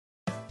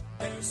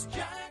There's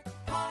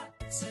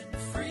jackpots and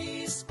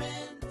free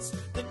spins.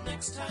 The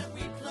next time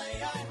we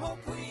play, I hope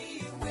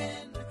we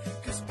win.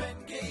 Cause Ben,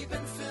 Gabe,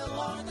 and Phil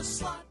are the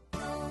Slot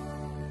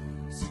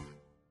Bros.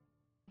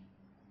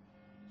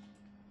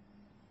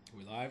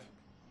 We live?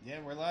 Yeah,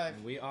 we're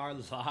live. We are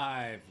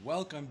live.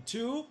 Welcome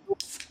to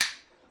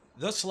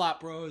the Slot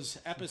Bros,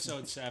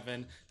 episode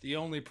 7, the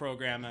only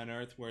program on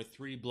earth where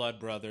three blood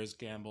brothers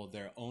gambled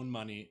their own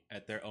money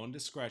at their own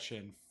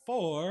discretion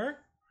for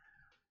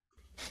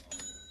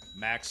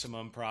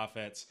maximum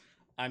profits.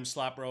 I'm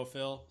Slot Bro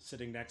Phil.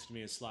 Sitting next to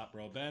me is Slot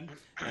Bro Ben.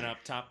 And up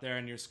top there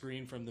on your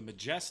screen from the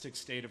majestic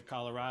state of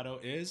Colorado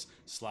is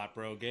Slot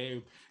Bro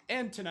Gabe.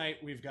 And tonight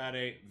we've got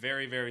a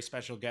very, very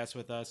special guest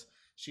with us.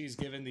 She's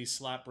given these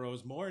Slot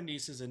Bros more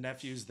nieces and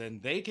nephews than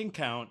they can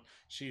count.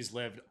 She's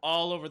lived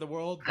all over the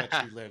world, but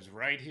she lives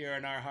right here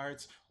in our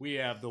hearts. We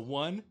have the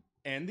one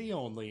and the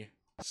only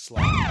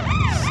Slot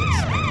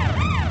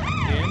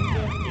Sister in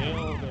the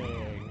building.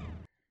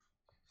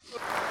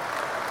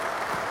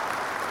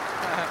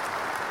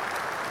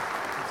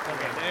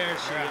 Okay, there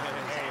she is.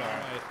 All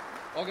right.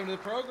 Welcome to the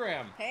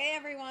program. Hey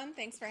everyone,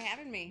 thanks for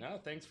having me. No,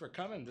 thanks for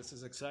coming. This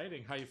is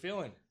exciting. How you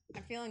feeling?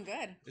 I'm feeling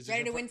good. Is this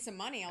Ready your to win some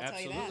money, I'll tell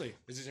you that. Absolutely.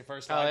 Is this your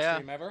first live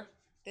stream ever?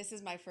 This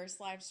is my first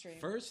live stream.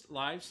 First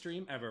live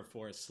stream ever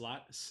for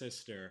Slot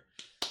Sister.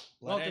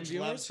 Blood Welcome, Edge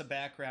viewers. loves the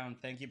background.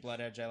 Thank you,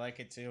 Blood Edge. I like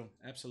it too.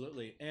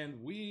 Absolutely.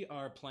 And we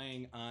are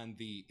playing on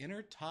the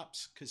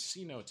Intertops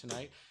Casino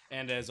tonight.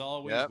 And as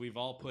always, we've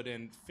all put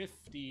in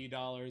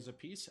 $50 a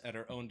piece at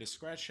our own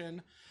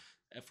discretion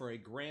for a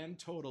grand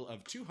total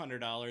of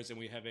 $200. And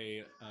we have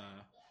a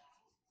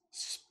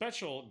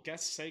special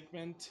guest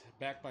segment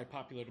backed by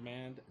popular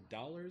demand,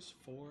 Dollars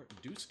for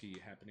Dusky,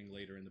 happening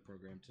later in the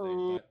program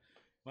today. But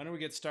why don't we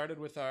get started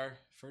with our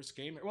first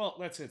game? Well,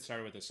 let's get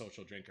started with a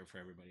social drinker for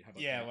everybody. How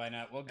about that? Why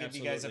not? We'll give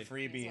you guys a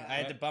Absolutely. freebie. I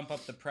had to bump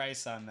up the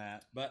price on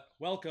that. But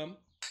welcome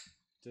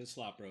to the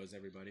Slot Bros,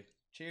 everybody.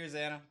 Cheers,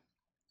 Anna.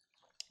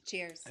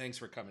 Cheers. Thanks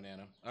for coming,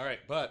 Anna. All right,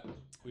 but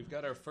we've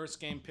got our first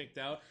game picked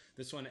out.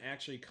 This one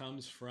actually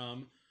comes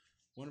from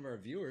one of our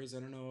viewers.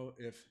 I don't know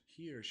if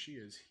he or she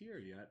is here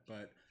yet,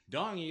 but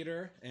Dong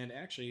Eater, and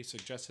actually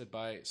suggested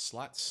by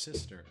Slot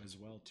Sister as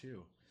well,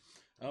 too.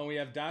 Oh, we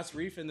have Das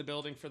Reef in the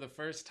building for the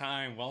first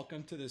time.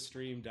 Welcome to the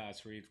stream,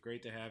 Das Reef.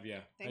 Great to have you.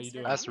 Thanks How you for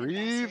doing? Das coming,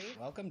 Reef.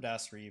 Welcome,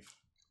 Das Reef.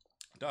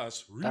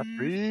 Das Reef. That's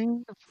free.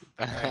 All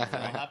right, Phil,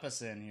 hop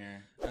us in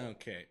here.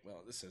 Okay,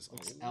 well, this is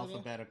It's little-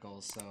 alphabetical,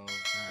 so... All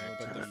right,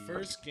 but the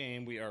first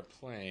game we are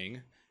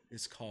playing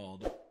is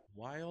called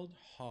Wild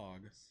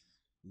Hog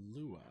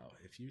Luau.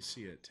 If you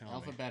see it, tell me.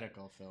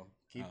 Alphabetical, Phil.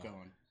 Keep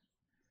going.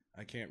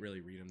 I can't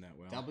really read them that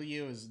well.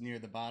 W is near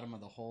the bottom of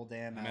the whole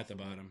damn I'm at the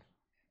alphabet. bottom.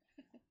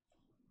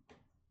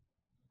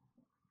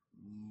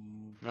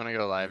 You want to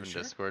go live in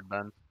Sure. Discord,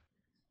 Ben?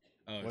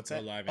 Oh, What's go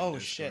that? live in Oh,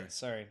 Discord. shit.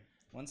 Sorry.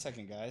 1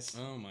 second, guys.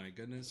 Oh my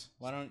goodness.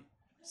 Why don't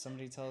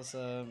somebody tell us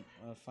a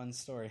fun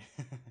story?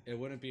 It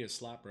wouldn't be a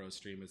Slot Bros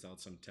stream without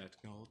some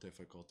technical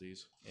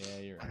difficulties. Yeah,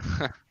 you're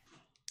right.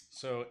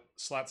 So,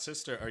 Slot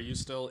Sister, are you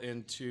still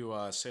into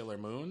Sailor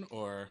Moon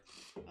or?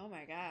 Oh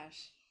my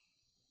gosh.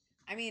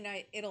 I mean,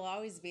 it'll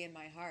always be in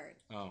my heart.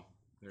 Oh,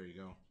 there you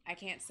go. I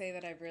can't say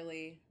that I've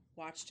really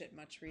watched it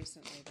much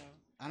recently, though.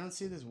 I don't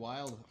see this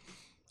wild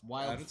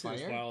I don't see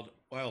this fire.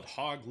 wild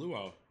hog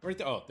luau right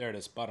there. Oh, there it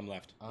is, bottom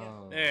left.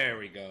 Oh. There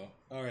we go.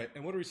 All right,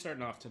 and what are we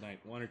starting off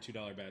tonight? $1 or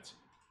 $2 bets?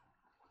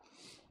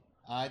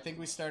 I think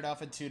we start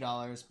off at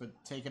 $2, but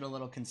take it a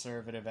little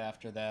conservative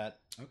after that.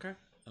 Okay,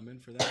 I'm in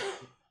for that.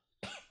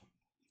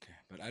 Okay,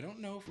 but I don't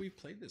know if we've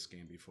played this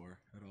game before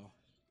at all.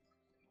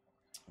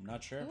 I'm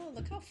not sure. Oh,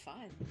 look how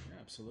fun. Yeah,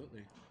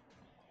 absolutely.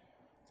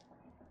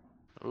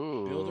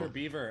 Ooh. Builder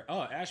Beaver.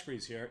 Oh,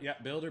 Ashbury's here. Yeah,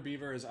 Builder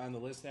Beaver is on the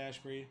list,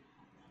 Ashbury.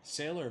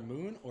 Sailor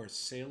Moon or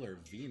Sailor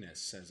Venus,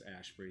 says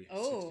Ashbury.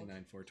 Oh.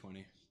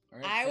 69420. All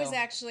right, I was Phil.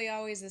 actually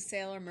always a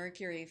Sailor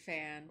Mercury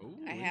fan, Ooh,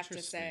 I have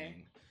to say.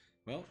 interesting.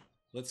 Well,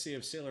 let's see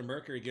if Sailor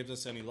Mercury gives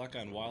us any luck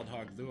on Wild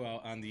Hog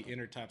Luau on the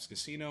Intertops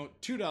Casino.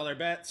 $2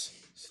 bets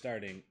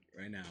starting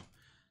right now.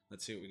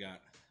 Let's see what we got.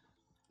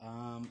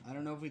 I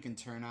don't know if we can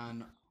turn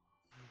on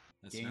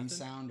That's game nothing?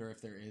 Sound or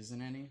if there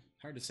isn't any.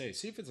 Hard to say.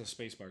 See if it's a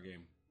spacebar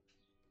game.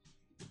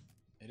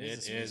 It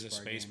It is a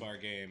game.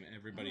 spacebar game.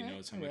 Everybody Alright,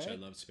 knows how much I alright.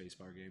 love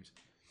spacebar games.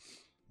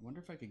 I wonder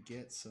if I could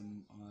get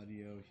some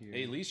audio here.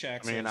 Hey, Lee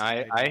Shack I mean, says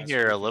I hi, Das hear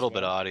Reef a as little bit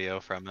of well. audio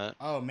from it.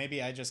 Oh,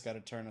 maybe I just got to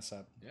turn us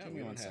up. Yeah, Give we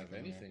me don't 1 have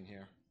second here. anything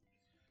here.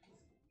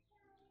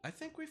 I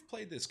think we've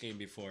played this game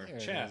before. There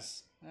it Chat.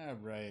 is. All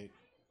right.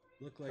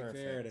 Look like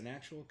they're at Perfect. an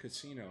actual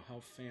casino.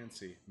 How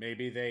fancy.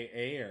 Maybe they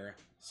air,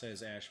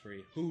 says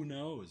Ashbury. Who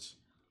knows?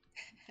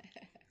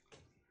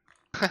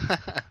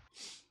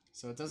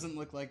 So it doesn't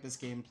look like this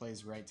game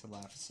plays right to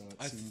left, so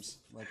it seems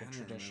like a I don't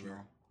traditional.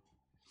 remember.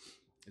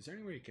 Is there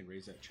any way you can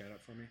raise that chat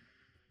up for me?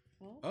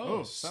 Well,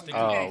 Oh, sticky, something.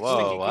 Oh, whoa,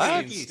 sticky what?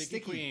 Queens, sticky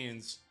Sticky.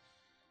 Queens.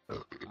 Uh,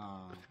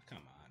 Come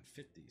on,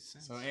 50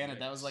 cents. so Anna,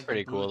 that was like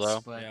Pretty the cool, boots,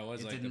 though. but Yeah, it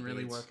was like the didn't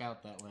really boots. work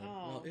out that way. Oh.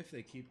 Well, if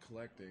they keep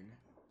collecting,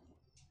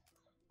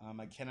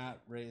 I cannot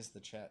raise the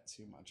chat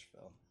too much,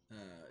 Phil.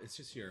 it's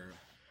just your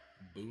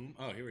Boom.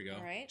 Oh, here we go.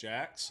 All right.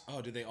 Jacks.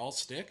 Oh, do they all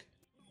stick?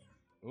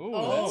 Ooh,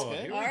 Oh, that's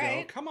here good. we All go.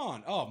 right. Come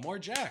on. Oh, more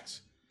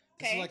jacks.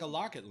 This is Okay. like a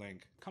locket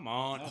link. Come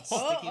on. Oh,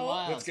 Oh, sticky oh.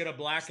 wilds. let's get a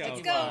blackout.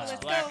 Sticky go, wilds.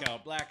 let's go.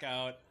 blackout.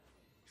 Blackout.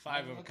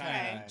 Five of a Okay,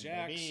 kind.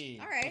 Jacks. baby.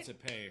 All right. What's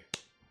it pay?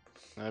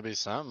 That'd be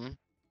something.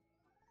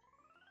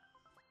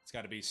 It's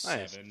got to be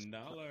Nice.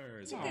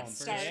 $7. It's a on good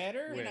first start,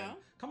 Scatter? you know.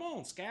 Come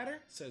on, scatter,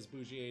 says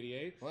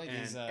Bougie88. Boy,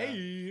 and these,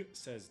 A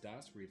says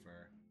Das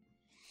Reefer.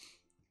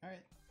 All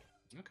right.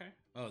 Okay.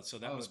 Oh, so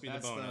that must be the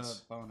bonus.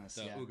 The bonus.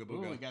 The yeah. Ooga Ooh,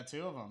 Booga. we got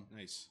 2 of them.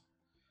 Nice.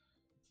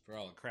 For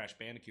all the Crash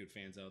Bandicoot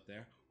fans out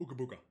there. Ooga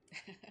Booga.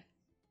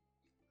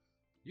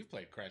 You've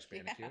played Crash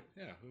Bandicoot.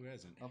 Yeah, who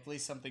hasn't? Hopefully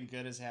something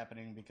good is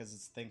happening because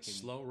it's thinking.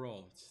 Slow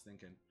roll. It's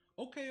thinking.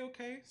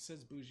 Okay,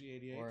 says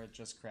Bougie88. Or it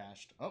just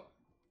crashed. Oh.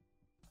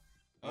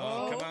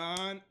 Oh, Oh. come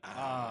on.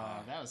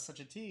 Ah, that was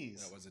such a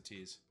tease. That was a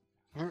tease.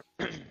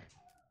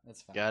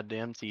 That's fine.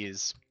 Goddamn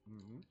tease.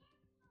 Mm-hmm.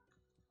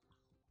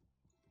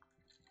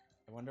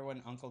 I wonder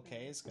when Uncle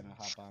K is gonna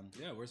hop on.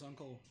 Yeah, where's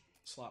Uncle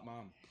Slot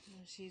Mom?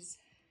 Well,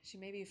 she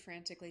may be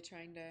frantically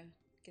trying to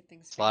get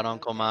things. Slot figured out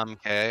Uncle there. Mom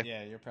K.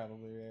 Yeah, you're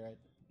probably right.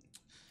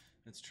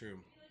 That's true.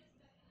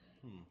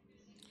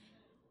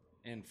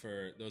 And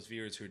for those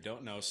viewers who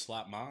don't know,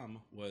 Slot Mom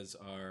was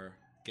our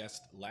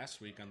guest last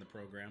week on the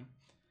program.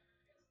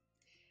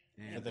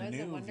 For And the It was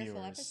a new wonderful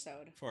viewers.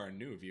 episode. for our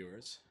new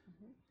viewers,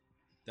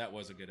 that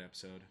was a good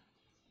episode.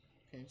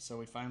 Okay, so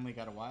we finally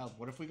got a wild.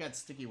 What if we got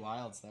sticky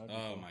wilds? That would be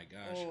Oh cool. my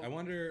gosh. Oh. I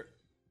wonder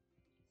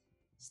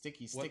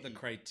Sticky. what the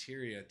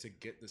criteria to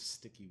get the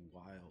sticky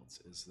wilds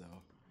is,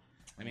 though.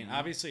 I mean,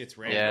 obviously it's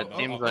random. Yeah, it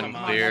seems come on,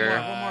 unclear.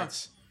 One more.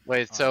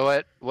 Wait,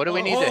 so what do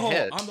we need to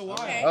hit? On the wild.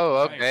 Okay. Oh,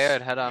 okay. Nice.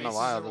 I'd head on a Aces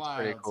wild. or That's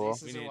pretty wilds, cool.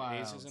 aces. We or need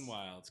wilds. aces and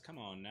wilds. Come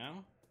on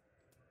now.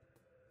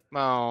 Come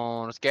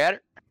on,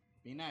 scatter.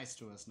 Be nice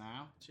to us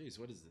now. Jeez,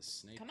 what is this?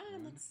 Snake Come on,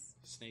 run? let's.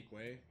 Snake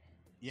way?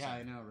 Yeah,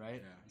 I know,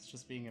 right? Yeah. It's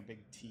just being a big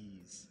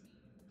tease.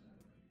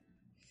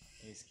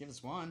 Ace, give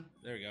us one.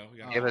 There we go. We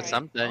got Give Alright. us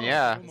something, Oh,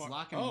 yeah. It's more.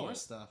 locking Oh. more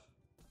stuff.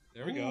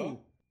 There we Ooh. go.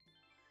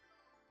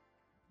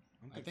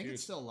 I'm I think it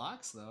confused. still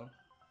locks though.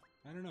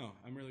 I don't know.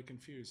 I'm really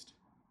confused.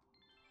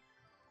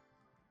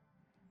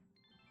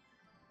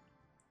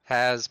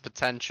 Has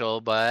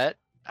potential, but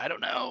I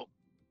don't know.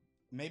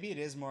 Maybe it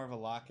is more of a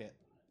locket.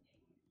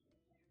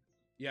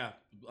 Yeah,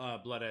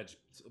 Blood Edge.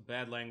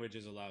 Bad language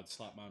is allowed.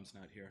 Slot Mom's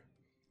not here.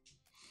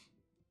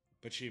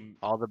 But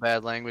All the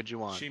bad language you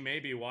want. she may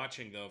be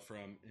watching, though,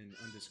 from an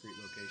undiscreet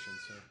location.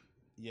 So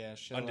Yeah,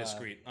 she'll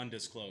undiscreet,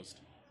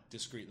 undisclosed,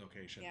 discreet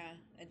location. Yeah.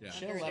 Yeah. Under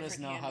She'll a let us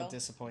different know how handle.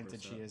 disappointed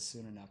First she up. is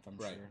soon enough. I'm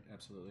Right, sure.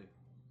 absolutely.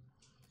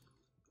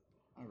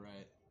 All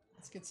right,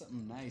 let's get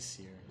something nice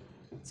here.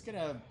 Let's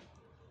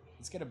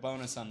get a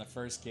bonus on the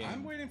first game.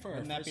 I'm waiting for our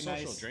Wouldn't that first be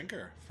social nice?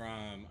 drinker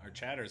from our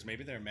chatters.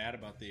 Maybe they're mad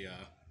about the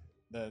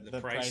The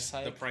price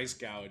hike. the price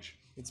gouge.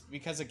 It's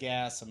because of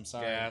gas. I'm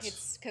sorry. Gas.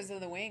 It's because of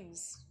the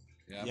wings.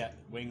 Yep. Yeah,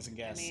 wings and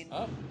gas. mean,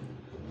 oh, what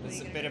this are is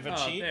you a gonna bit of do? a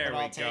cheat, there but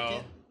we I'll take go.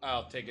 it.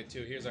 I'll take it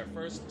too. Here's our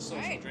first social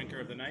Alright. drinker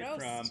of the night Prost.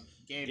 from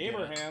Gabe did it.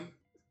 Abraham.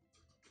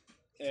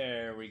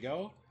 There we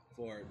go.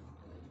 For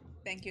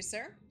Thank you,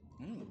 sir.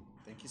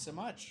 Thank you so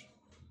much.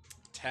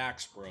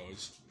 Tax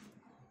Bros.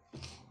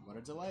 What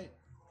a delight.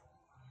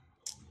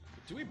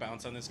 Do we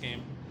bounce on this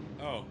game?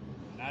 Oh,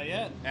 Not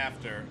yet.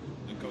 after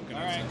the coconut.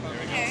 All right, there we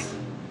go. Okay.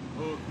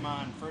 Oh, come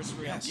on. First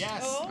reel. Yes.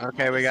 Yes. Oh.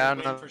 Okay, we got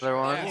This is a win for another sure.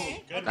 one.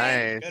 Okay. Good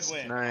Okay. win. Nice, Good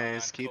win.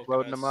 nice. Come on, Keep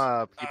loading them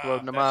up. Keep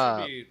loading them that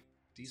up. should be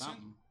decent.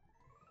 Something.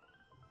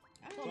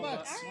 Oh, $12.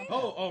 alright.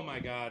 Oh my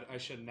God! I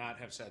should not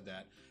have said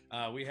that.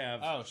 We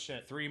have Oh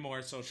shit. 3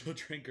 more social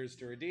drinkers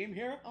to redeem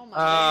here. Oh my.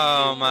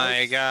 Oh goodness.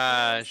 my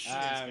gosh.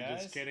 Ah. I'm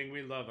guys. just kidding.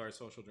 We love our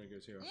social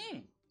drinkers here.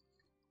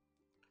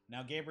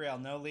 Now, Gabriel,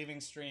 no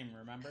leaving stream.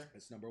 Remember?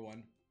 That's number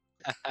 1.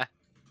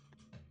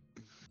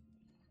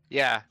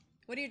 Yeah,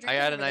 What are you I drinking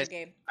got a over there, nice-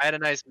 Gabe? I had a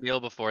nice meal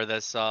before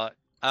this.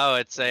 Oh,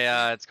 it's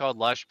it's called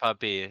Lush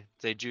Puppy.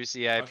 It's a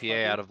juicy Lush IPA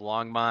Puppy? out of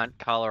Longmont,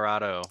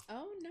 Colorado.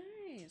 Oh,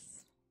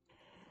 nice.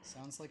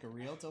 Sounds like a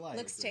real delight.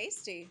 Looks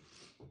tasty.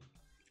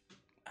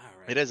 All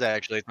right. It is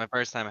actually. It's my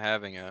first time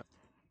having it.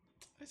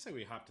 I say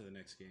we hop to the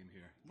next game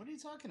here. What are you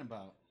talking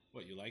about?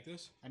 What, you like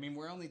this? I mean,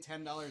 we're only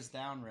 $10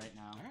 down right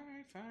now. All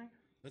right, fine.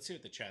 Let's see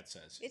what the chat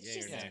says. It's Yay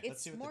just, or nay? Let's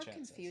it's see what the more chat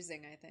says.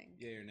 confusing, I think.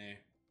 Yay or nay?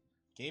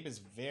 Gabe is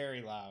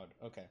very loud.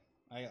 Okay,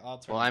 I'll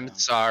turn. Well, it I'm down.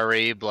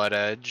 sorry, Blood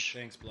Edge.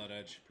 Thanks, Blood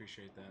Edge.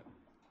 Appreciate that.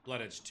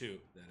 Blood Edge 2,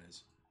 that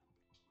is.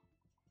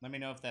 Let me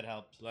know if that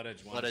helps. Blood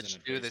Edge 1 Blood is Edge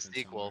in a 2, the basement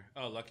sequel.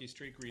 somewhere. Oh, Lucky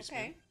Streak respin.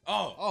 Okay.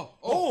 Oh! Oh,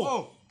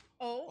 Oh!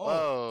 Oh.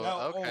 Whoa,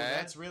 no, okay.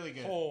 that's really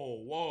good. Oh,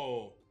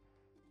 whoa.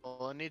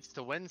 Well, it needs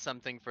to win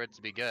something for it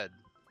to be good.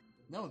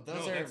 No, No,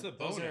 those are that's a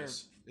those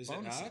bonus. are Is it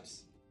not?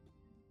 bonuses.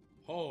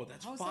 Oh,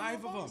 that's How is that 5 not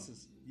of them.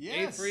 bonuses? 8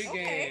 Yes. free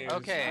Okay. games.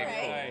 Okay,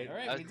 Alright. All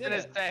right, I we was did gonna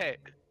it. say,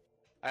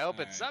 I hope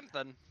Alright. it's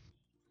something.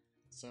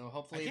 So I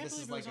hopefully can't this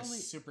is believe like it was a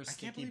only, super I can't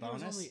sticky believe it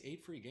was bonus. only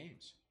 8 free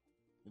games.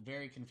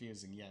 Very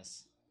confusing.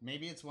 Yes.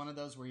 Maybe it's one of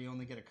those where you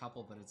only get a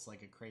couple, but it's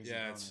like a crazy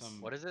Yeah, bonus. it's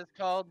some- What is this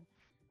called?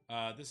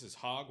 This is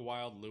Hog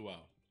Wild Luau.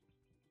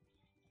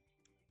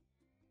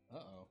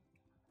 Uh-oh.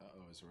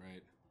 Uh-oh, was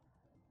right.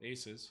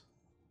 Aces.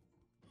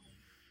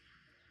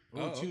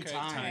 Ooh, two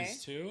times.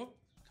 Times 2.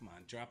 Come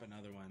on, drop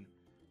another one.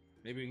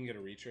 Maybe we can get a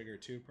retrigger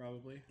too,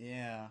 probably.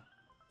 Yeah.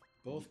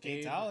 Both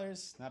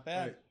 $8. Not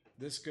bad. Right,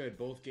 this good.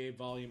 Both Gabe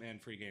volume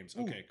and free games.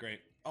 Ooh. Okay, great.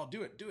 Oh,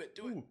 do it.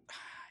 Ooh. Ah,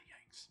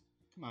 yikes.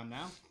 Come on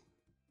now.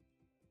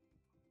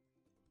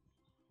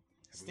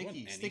 Have we won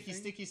anything?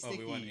 Sticky. Oh,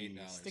 we won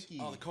 $8. Sticky.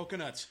 Oh, the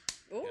coconuts.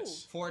 Ooh.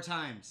 Yes. 4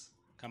 times.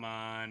 Come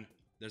on.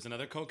 There's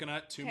another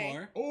coconut. 2 Okay.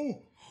 more.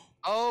 Oh.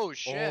 Oh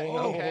shit.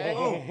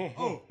 Okay.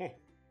 Oh.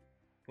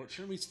 What,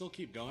 shouldn't we still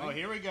keep going? Oh,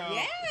 here we go.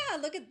 Yeah,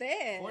 look at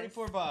this.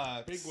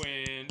 $44. Big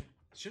win.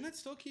 Shouldn't it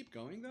still keep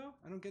going though?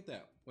 I don't get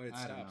that. Why it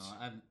I don't stops. know.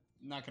 I'm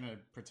not gonna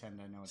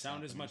pretend I know what's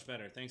Sound is happening. much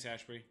better. Thanks,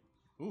 Ashbury.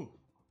 Ooh.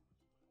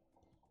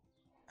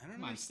 I don't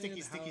Come on, understand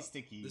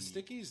sticky. The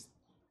stickies.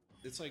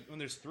 It's like when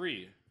there's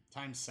 3.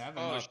 Times 7.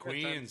 Oh, Oh, shit,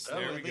 queens. that's-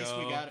 There oh, we at least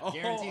go. we got it Oh,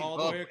 guaranteed. all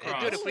the Oh, way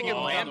across. dude, if we can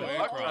all land the the way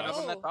fuck out across. of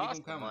them, that's Keep 'em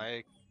awesome. coming.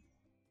 Like,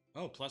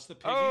 Oh, plus the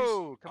piggies.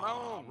 Oh, come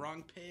Aw, on.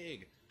 wrong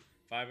pig.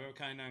 5 of a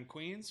kind on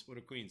queens. What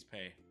do queens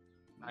pay?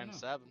 times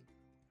 7.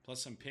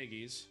 Plus some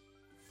piggies.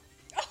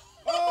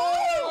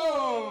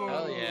 Oh!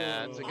 Hell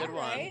yeah, it's a good All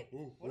one. right.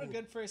 What a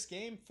good first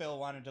game. Phil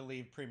wanted to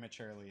leave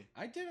prematurely.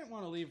 I didn't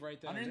want to leave right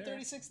then. and there.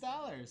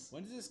 $136.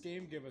 When does this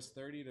game give us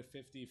 30 to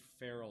 50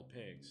 feral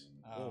pigs?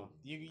 Oh,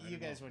 you don't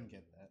guys know. wouldn't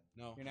get that.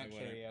 No, You're not I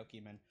wouldn't.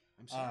 karaoke men.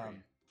 I'm sorry.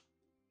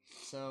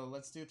 So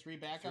let's do 3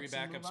 backups. 3 and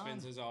backup move on.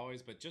 spins as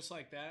always, but just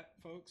like that,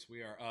 folks,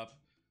 we are up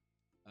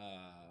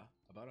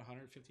about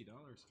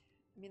 $150.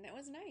 I mean, that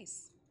was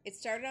nice. It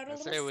started out a I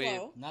little say we-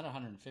 slow. Not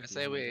 150. I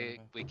say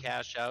we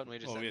cash out and we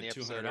just Oh, end we the had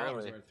episode $200.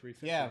 early. We're at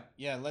 $350.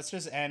 Yeah. Let's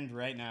just end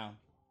right now.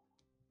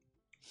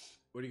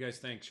 What do you guys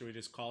think? Should we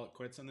just call it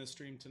quits on this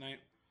stream tonight?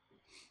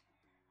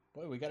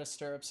 Boy, we got to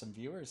stir up some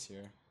viewers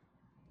here.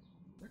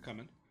 They're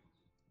coming.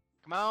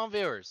 Come on,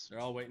 viewers. They're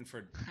all waiting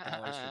for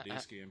dollars for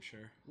Dusky, I'm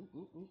sure.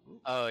 Ooh.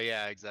 Oh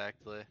yeah,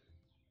 exactly.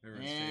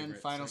 Everyone's And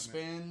favorite final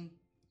segment.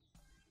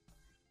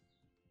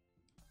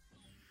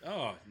 spin.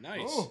 Oh,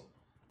 nice. Oh.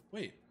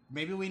 Wait,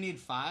 Maybe we need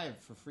 5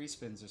 for free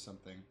spins or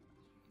something.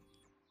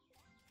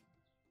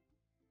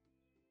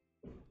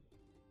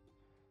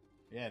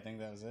 Yeah, I think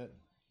that was it.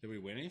 did we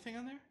win anything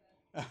on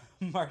there?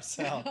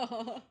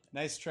 Marcel,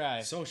 nice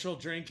try. Social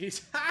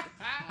drinkies.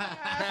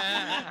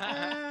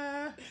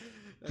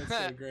 That's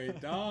so great.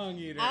 Dong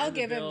eater. I'll in the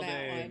give him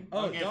that building.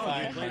 one. Oh, Okay, Dong,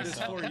 fine, we played this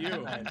Marcel. for you.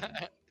 Fine.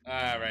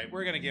 All right,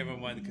 we're gonna give him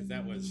one because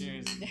that was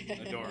Cheers.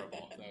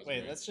 adorable. That was Wait,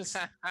 great. let's just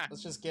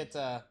get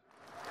nice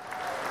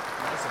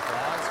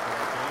applause for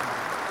that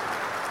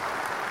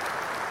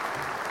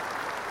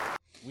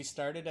game. We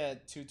started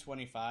at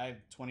 225,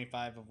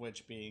 25 of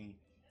which being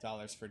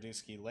dollars for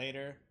Dusky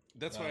later.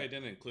 That's why I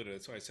didn't include it.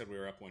 That's why I said we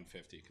were up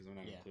 150 because I'm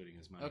not Yeah. including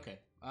his money. Okay,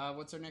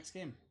 what's our next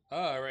game?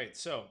 All right,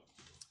 so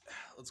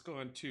let's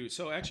go into.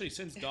 So actually,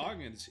 since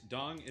Dong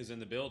is in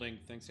the building,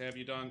 thanks to have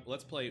you, Dong.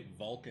 Let's play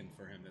Vulcan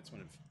for him. That's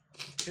one of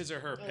his or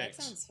her Oh, that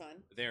picks. sounds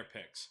fun. Their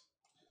picks.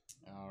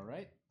 All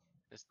right.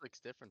 This looks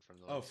different from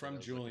the Oh, looks from that I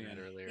was looking Julian.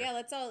 at earlier. Yeah,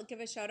 let's all give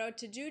a shout out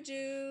to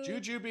Juju.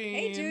 Juju Bean.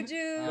 Hey, Juju.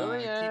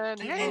 Julian,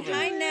 keep hey, and moving.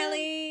 hi,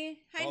 Nelly.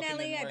 Hi, Vulcan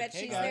Nelly. didn't I work. bet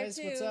Hey, she's guys,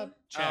 there too. what's up?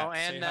 Chat, Oh,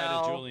 and say hi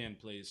now- to Julian,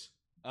 please.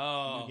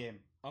 Oh, New game.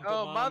 Uncle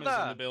Oh, Mom is in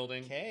mother. the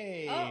building.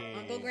 Okay. Oh,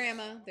 Uncle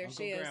Grandma. There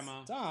Uncle she is.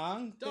 Grandma.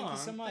 Dong, thank you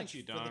so Dong, much thank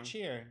you, for the Dong.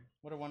 cheer.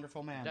 What a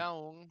wonderful man.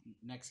 Down.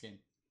 Next game.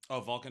 Oh,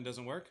 Vulcan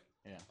doesn't work?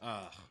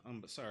 Yeah.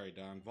 I'm sorry,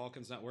 Dong.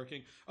 Vulcan's not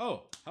working.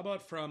 Oh, how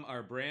about from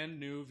our brand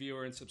new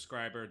viewer and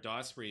subscriber,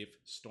 Doss Reef,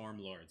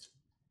 Stormlords.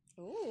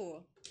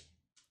 Ooh,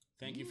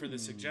 Thank you for the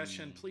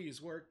suggestion. Please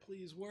work.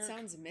 Please work.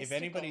 sounds mystical. If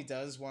anybody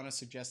does want to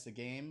suggest a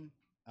game,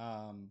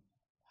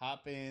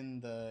 hop in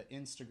the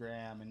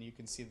Instagram and you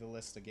can see the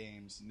list of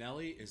games.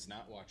 Nelly is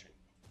not watching.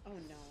 Oh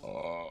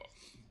no.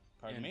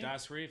 Pardon And me?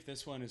 Doss Reef,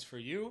 this one is for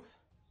you.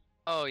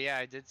 Oh yeah,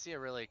 I did see a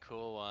really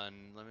cool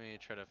one. Let me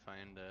try to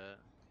find it.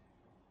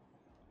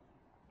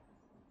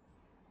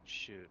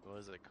 Shoot, what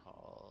was it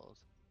called?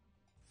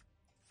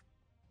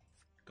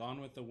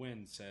 Gone with the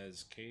Wind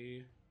says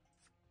K.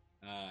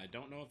 I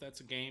don't know if that's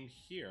a game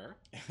here.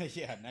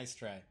 Yeah, nice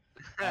try.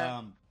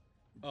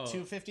 Oh,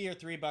 $2.50 or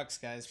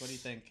 $3, guys. What do you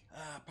think?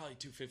 probably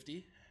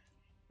 250.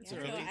 It's Yeah,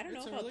 early. I don't know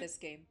It's about early. this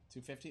game.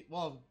 $2.50.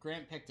 Well,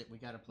 Grant picked it. We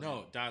gotta play. No,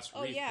 it. Doss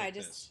Oh, Reef yeah, I picked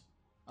just- this.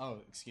 Oh,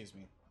 excuse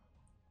me.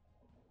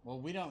 Well,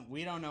 we don't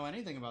know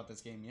anything about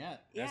this game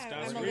yet. Yeah, That's I'm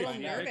Doss a Reef. little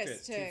You picked nervous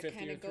it. to 250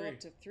 kind or of go three. up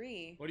to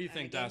 3. What do you on a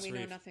think, game Doss we know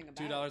Reef? nothing about.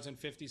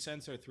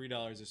 $2.50 or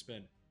 $3 a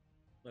spin?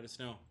 Let us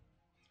know.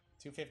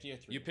 $2.50 or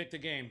 $3. You picked a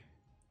game.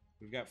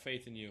 We've got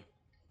faith in you.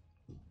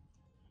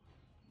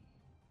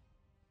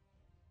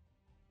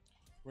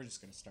 We're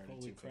just gonna start at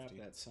Holy $2.50. crap,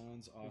 that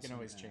sounds awesome. We can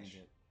always Ash. change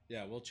it.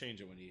 Yeah, we'll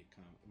change it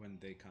when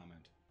they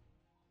comment.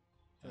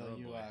 Phil, Oh,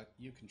 you boy.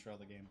 you control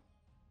the game.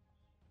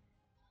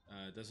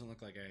 It doesn't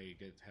look like I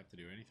have to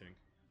do anything.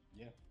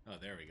 Yeah. Oh,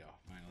 there we go.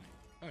 Finally.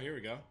 Oh, here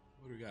we go.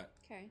 What do we got?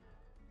 Okay.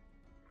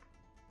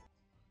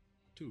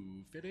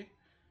 250.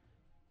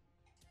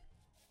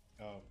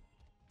 Oh,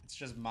 it's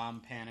just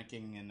mom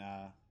panicking and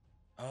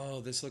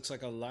Oh, this looks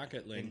like a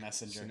Locket Link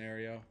Messenger.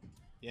 scenario.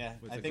 Yeah,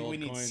 with I the think we gold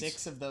need coins.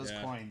 6 of those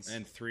Yeah, coins.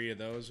 and 3 of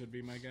those would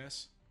be my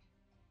guess.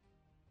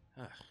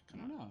 I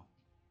Come on, don't know.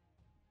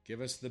 give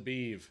us the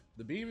beeve.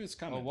 The beeve is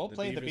coming. Oh, we'll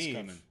play the is beeve.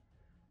 coming.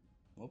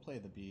 We'll play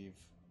the beeve.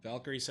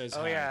 Valkyrie says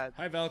Oh hi. yeah.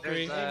 Hi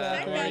Valkyrie. There's, Hi,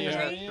 How are you?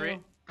 Valkyrie.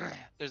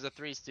 There's a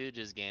Three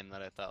Stooges game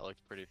that I thought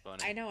looked pretty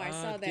funny. I know. I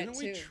saw that Didn't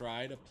too. we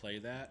try to play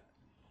that?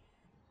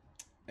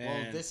 Well,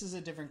 And- this is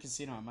a different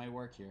casino. It might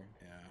work here.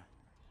 Yeah.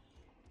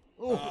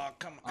 Oh, Oh,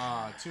 come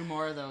on. 2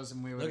 more of those,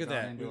 and we would Look have at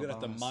gone that. into We a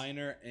got the bonus.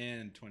 minor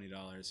and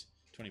 $20,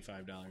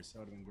 $25. That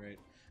would have been great.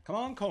 Come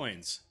on,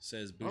 coins,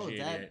 says Bougie88.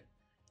 that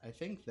I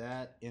think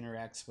that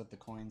interacts with the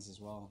coins as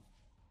well.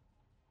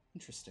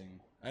 Interesting.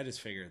 I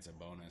just figure it's a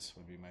bonus,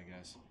 would be my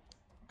guess.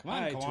 Come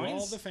on, Hi to all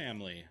coins. the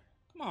family.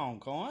 Come on,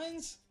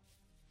 coins.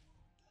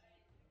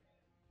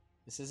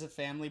 This is a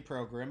family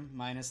program,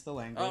 minus the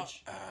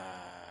language.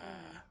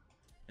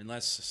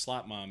 Unless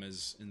Slot Mom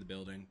is in the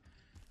building,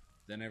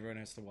 then everyone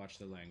has to watch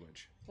the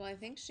language. Well, I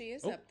think she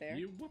is Oh, up there.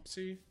 you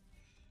whoopsie.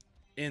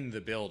 In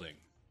the building.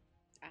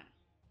 Ah.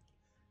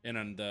 And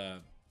on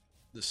the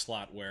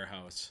slot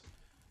warehouse.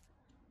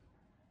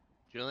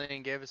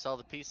 Julian gave us all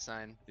the peace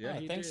sign. Yeah,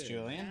 he thanks, did.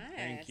 Julian.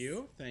 Thank Nice.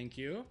 you. Thank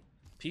you.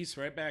 Peace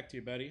right back to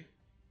you, buddy.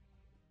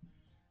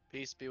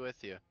 Peace be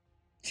with you.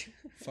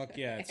 Fuck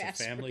yeah, it's a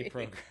family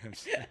Ashbury. program.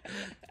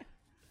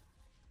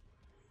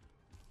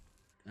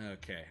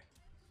 Okay.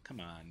 Come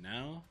on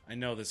now. I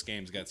know this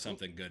game's got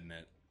something good in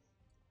it.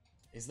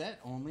 Is that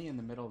only in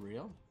the middle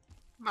reel?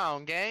 Come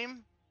on,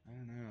 game. I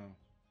don't know.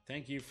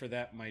 Thank you for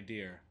that, my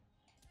dear.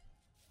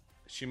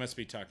 She must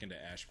be talking to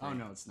Ashbury. Oh,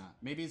 no, it's not.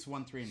 Maybe it's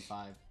 1, 3, and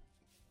 5.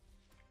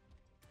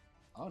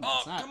 Oh, no, Oh,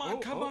 it's not. come on,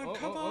 come on,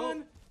 come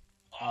on.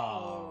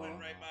 Oh. Went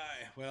right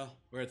by. Well,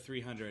 we're at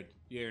 300.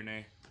 Yay or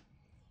nay?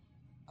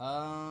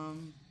 I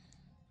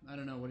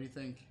don't know. What do you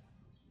think?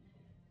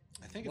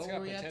 I think it's What got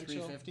were we at?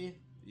 potential. 350?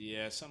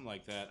 Yeah, something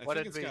like that. I What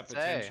think did it's we got say?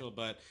 potential,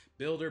 but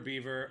Builder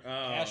Beaver,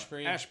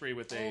 Ashbury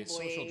with a Oh, boy.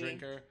 social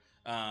drinker.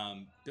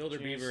 Builder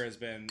Cheers. Beaver has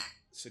been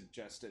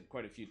suggested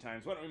quite a few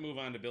times. Why don't we move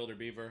on to Builder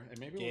Beaver and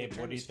maybe we'll Gabe,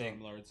 return what do to you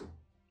think? Stormlords.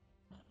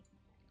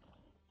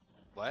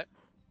 What?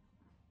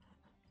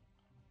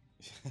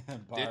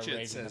 Bar Ditch it,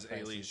 raising says the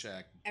prices. Ali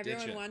Shack. Everyone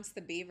Ditch it. wants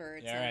the beaver.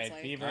 It Yeah, all sounds right,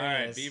 like. Beaver. All it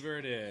right, is. Beaver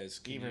it is.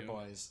 Can Beaver you-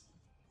 boys.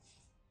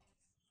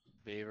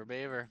 Beaver,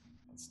 beaver.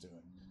 Let's do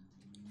it.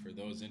 For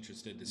those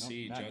interested to Nope,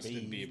 see not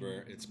Justin Beav.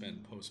 Bieber, it's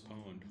been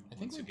postponed. I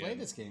think once we again. played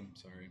this game.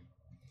 Sorry.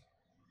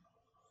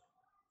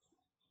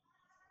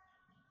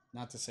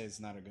 Not to say it's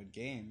not a good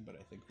game, but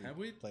I think Have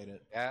we? played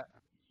it. Yeah.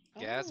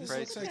 Gas Oh, This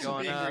prices looks like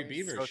going some up. Angry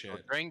Beaver Social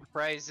shit. drink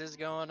prices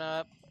going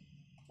up.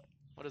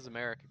 What is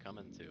America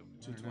coming to?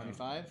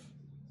 225.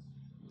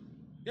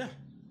 Yeah,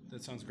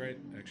 that sounds great,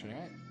 All actually.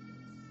 right.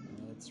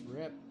 Let's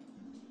rip.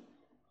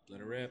 Let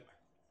her rip.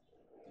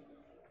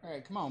 All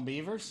right, come on,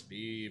 Beavers.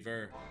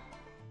 Beaver.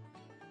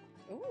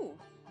 Ooh.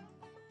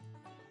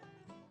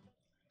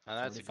 Oh,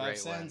 that's a 45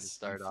 great one to cents.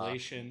 start off.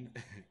 Inflation.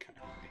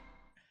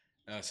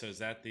 So is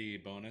that the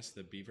bonus,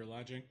 the Beaver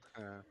lodging?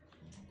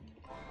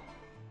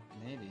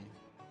 Maybe.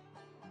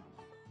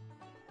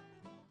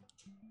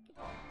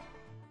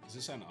 Is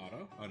this on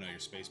auto? Oh no, your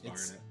space bar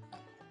It's- in it.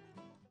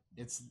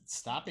 It's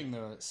stopping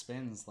the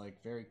spins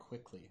like very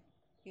quickly,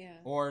 Yeah.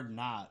 or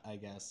not, I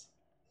guess.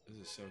 This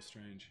is so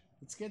strange.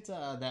 Let's get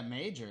that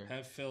major.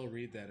 Have Phil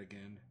read that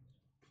again.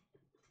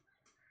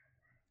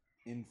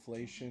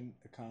 Inflation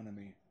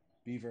economy.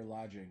 Beaver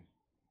lodging.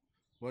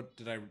 What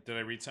did I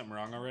read something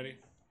wrong already?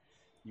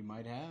 You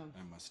might have.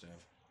 I must have.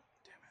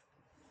 Damn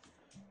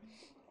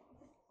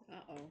it.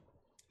 Uh-oh.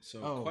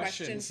 So Oh,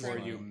 question Question for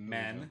for- you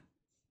men.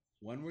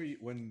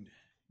 When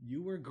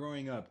you were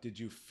growing up, did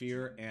you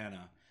fear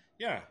Anna?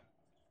 Yeah.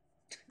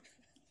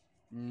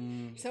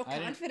 So I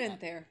didn't- confident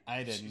there.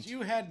 I didn't.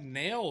 You had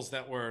nails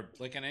that were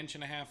like an inch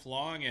and a half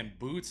long and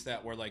boots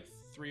that were like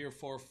 3 or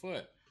 4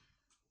 foot.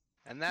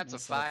 And that's a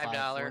Instead of $5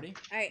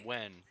 $5.40?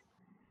 win.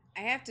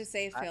 I have to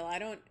say, Phil, I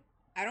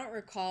don't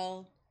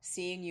recall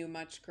seeing you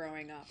much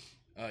growing up.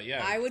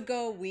 Yeah. I would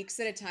go weeks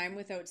at a time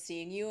without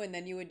seeing you, and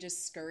then you would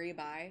just scurry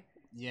by.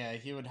 Yeah,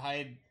 he would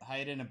hide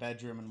in a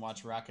bedroom and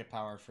watch Rocket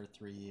Power for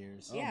 3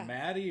 years. Oh, Yeah,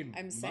 Maddie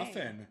I'm saying.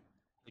 Muffin.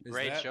 A Is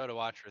great that- show to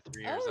watch for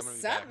 3 years. Oh, I'm gonna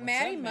be sup, back.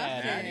 Maddie up,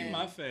 Muffin? Maddie? Maddie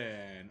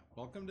Muffin.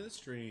 Welcome to the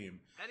stream.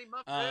 Maddie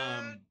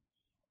Muffin.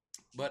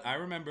 But I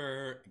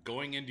remember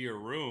going into your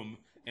room,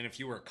 and if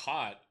you were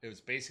caught, it was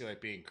basically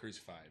like being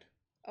crucified.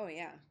 Oh,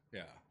 yeah.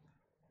 Yeah.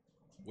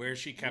 Where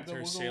she kept Wooga,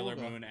 her wooga, Sailor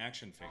wooga. Moon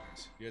action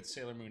figures. You had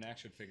Sailor Moon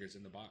action figures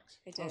in the box.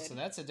 I did. Oh, so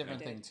that's a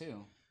different I thing did.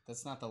 too.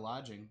 That's not the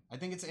lodging. I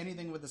think it's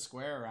anything with a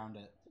square around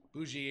it.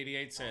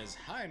 Bougie88 says,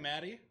 "Hi,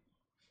 Maddie."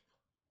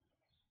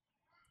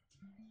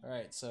 All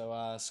right,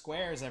 so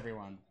squares,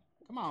 everyone.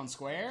 Come on,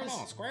 squares. Come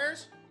on,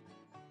 squares.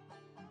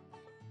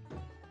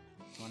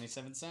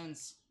 27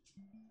 cents.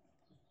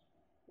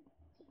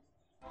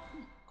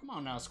 Come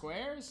on now,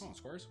 squares. Come on,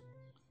 squares.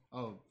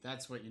 Oh,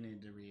 that's what you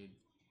need to read.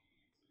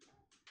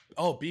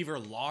 Oh, beaver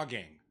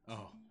logging.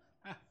 Oh.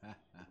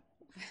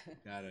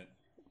 Got it.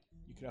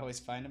 You could always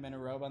find him in a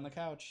robe on the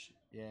couch.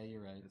 Yeah,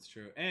 you're right. That's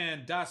true.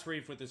 And Das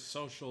Reef with his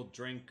social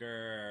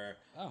drinker.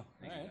 Oh,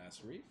 Thank all you, right.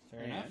 Das Reef. Fair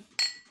And enough.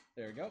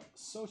 There we go.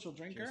 Social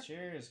drinker. Cheers,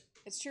 cheers.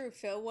 It's true.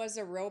 Phil was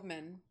a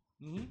roadman,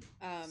 Mm-hmm.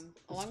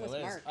 along Phil with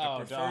is. Mark. Oh,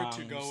 prefer dong,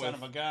 to go you son with-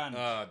 of a gun.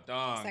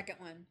 Dong. Second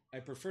one. I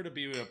prefer to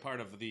be a part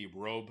of the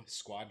robe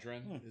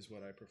squadron, is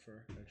what I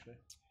prefer, actually.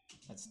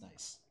 That's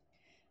nice.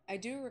 I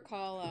do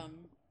recall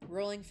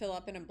rolling Phil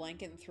up in a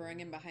blanket and throwing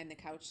him behind the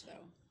couch,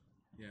 though.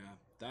 Yeah.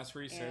 Das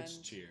Reef says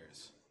And-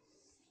 cheers.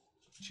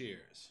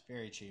 Cheers.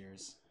 Very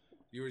cheers.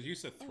 You were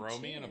used to throw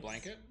me in a cheers.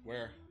 blanket?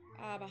 Where?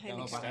 Behind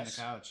Oh, the behind couch.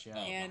 the couch, yeah. Oh.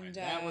 And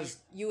That was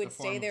you a would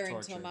form stay of there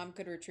until torture. Mom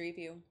could retrieve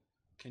you.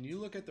 Can you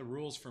look at the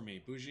rules for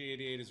me?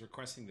 Bougie88 is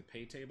requesting the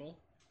pay table.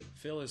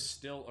 Phil is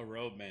still a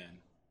robe man.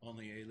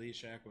 Only A.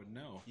 Shack would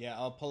know. Yeah,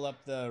 I'll pull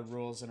up the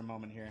rules in a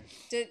moment here.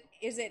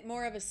 Is it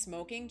more of a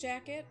smoking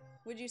jacket,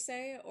 would you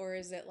say? Or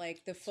is it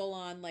like the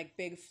full-on, like,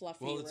 big,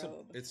 fluffy Well, it's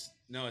robe?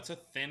 it's a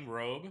thin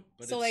robe,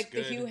 but So, it's like,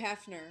 good. the Hugh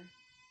Hefner.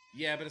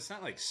 Yeah, but it's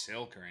not like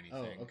silk or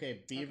anything. Oh, okay.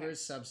 Beaver's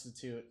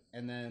substitute,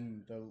 and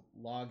then the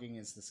logging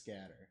is the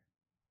scatter.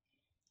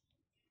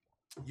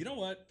 You know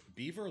what?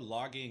 Beaver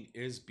logging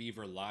is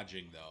beaver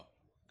lodging, though,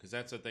 because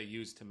that's what they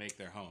use to make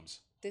their homes.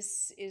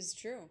 This is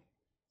true.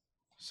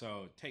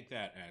 So take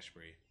that,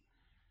 Ashbury.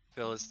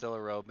 Phil is still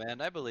a robe man.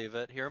 I believe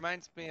it. He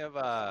reminds me of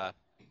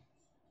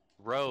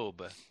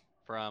Robe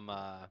from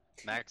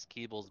Max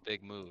Keeble's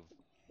Big Move.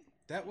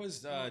 That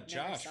was never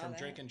Josh saw from that.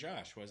 Drake and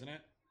Josh, wasn't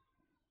it?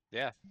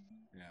 Yeah.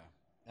 Yeah.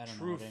 I don't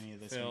know Truth, what any of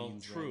this Phil.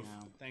 means Truth. right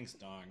now. Thanks,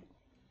 Dong.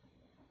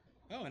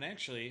 Oh, and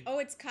actually, Oh,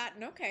 it's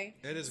cotton. Okay.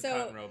 it is So a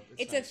cotton robe.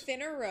 it's nice. a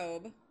thinner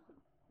robe.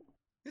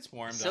 It's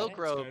warm, though. Silk It's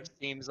robe good.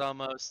 seems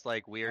almost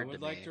like I weird would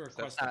to like me. to 'cause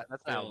request that's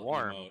not Phil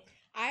warm. emote.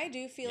 I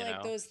do feel You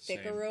like know? those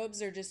thicker Same.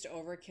 robes are just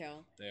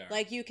overkill. They are.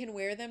 Like you can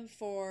wear them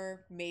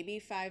for maybe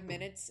 5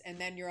 minutes and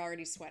then you're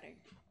already sweating.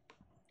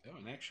 Oh,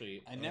 and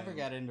actually, I never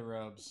got into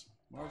robes.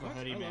 More of a what?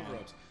 hoodie I man. love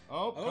robes.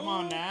 Oh, come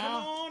on now.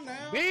 Come on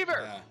now.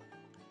 Beaver!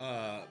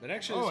 Yeah. But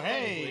actually, Oh, it's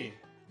hey.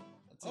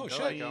 That's a Oh, I shit.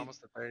 feel goodie. like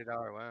almost a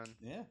 $30 win.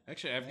 Yeah.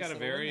 Actually, I've Nice got a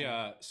little very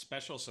win.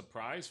 special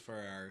surprise for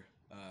our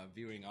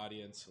viewing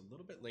audience a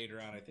little bit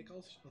later on. I think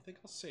I'll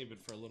save it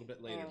for a little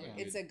bit later. Oh, but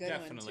it's we a good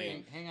one,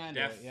 definitely, too. Hang on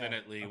to it, yeah.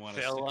 Definitely want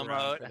to Phil stick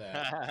around for emote.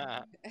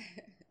 that.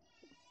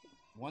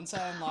 Once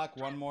I unlock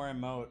one more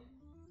emote.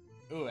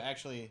 Ooh,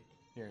 actually,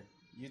 here.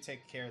 You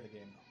take care of the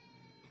game.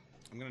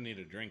 I'm gonna need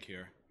a drink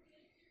here.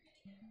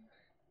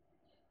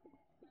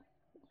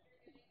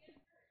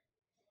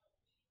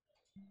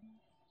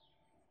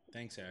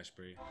 Thanks,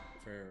 Ashbury,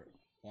 for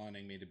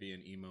wanting me to be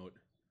an emote.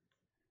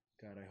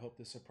 God, I hope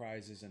the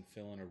surprise isn't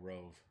Phil in a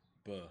robe.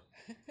 Buh.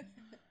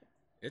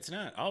 It's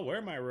not. I'll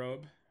wear my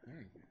robe.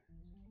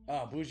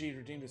 Oh, Bougie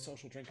redeemed a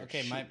social drinker.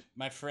 Okay, Shoot.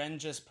 my friend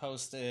just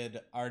posted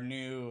our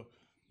new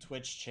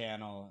Twitch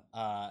channel,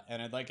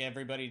 and I'd like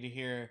everybody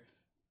here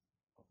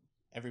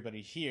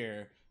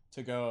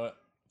to go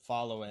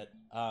follow it.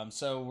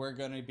 So we're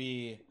going to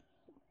be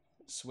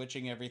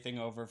switching everything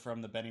over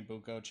from the Benny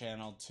Bucco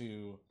channel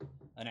to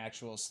an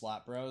actual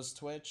SlotBros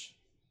Twitch.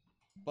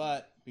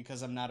 But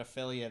because I'm not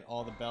affiliate,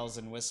 all the bells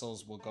and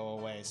whistles will go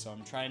away. So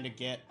I'm trying to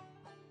get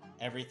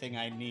everything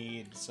I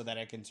need so that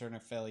I can turn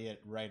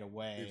affiliate right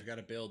away We've got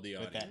to build the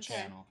with audience. that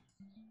channel.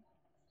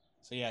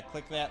 So yeah,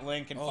 click that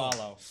link and Oh.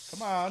 follow.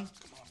 Come on.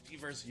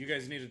 Beavers, you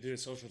guys need to do a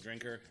social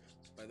drinker,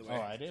 by the way.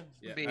 Oh, I do.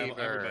 Yeah, Beaver.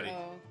 everybody.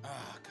 Oh.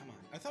 Ah, come on.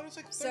 I thought it was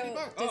like 30 So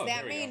bucks. does Oh,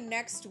 that there we mean go.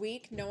 next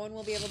week no one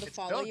will be able to It's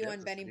follow still you good on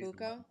to Benny see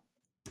Bucco?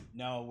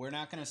 No, we're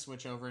not going to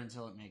switch over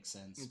until it makes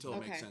sense. Until it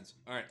makes Okay. sense.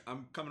 All right,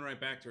 I'm coming right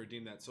back to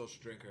redeem that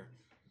social drinker.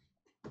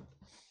 All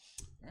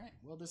right.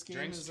 Well, this game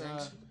Drinks, is.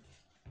 drinks.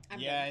 I'm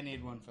Yeah, good. I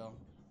need one, Phil.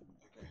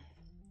 Okay.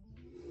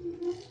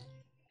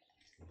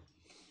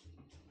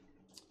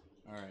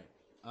 All right.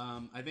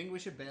 I think we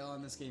should bail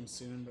on this game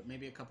soon, but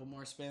maybe a couple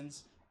more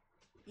spins.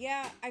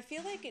 Yeah, I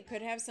feel like it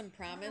could have some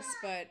promise,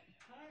 but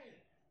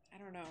I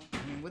don't know.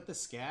 I mean, with the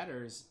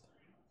scatters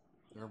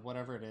or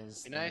whatever it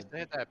is. Be nice to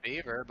hit that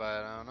beaver,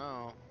 but I don't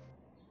know.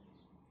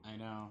 I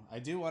know. I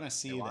do want to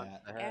see They want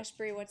that. the heck.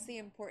 Ashbury, what's the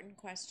important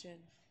question?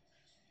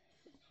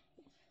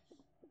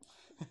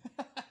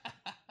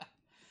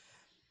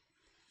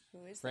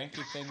 Who is that?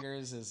 Frankie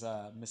Fingers is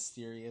a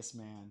mysterious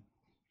man.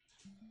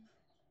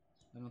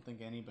 I don't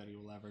think anybody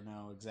will ever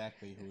know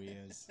exactly who he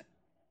is.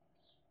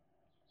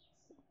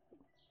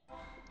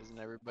 Isn't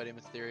everybody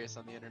mysterious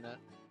on the internet?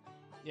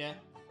 Yeah,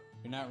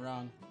 you're not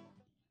wrong.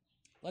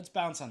 Let's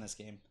bounce on this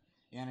game.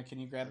 Anna, can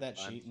you grab that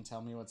That's fine. sheet and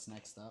tell me what's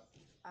next up?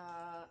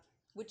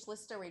 Which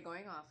list are we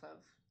going off of?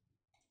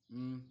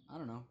 I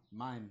don't know.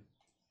 Mine.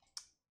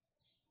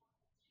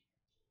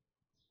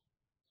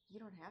 You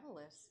don't have a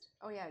list.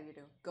 Oh yeah, you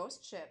do.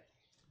 Ghost ship.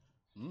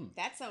 Mm.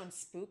 That sounds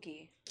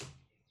spooky.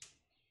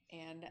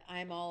 And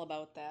I'm all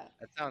about that.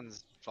 That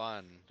sounds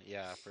fun.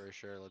 Yeah, for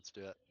sure. Let's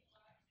do it.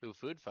 Ooh,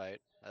 food fight.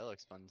 That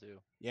looks fun too.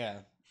 Yeah,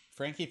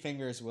 Frankie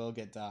Fingers will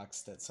get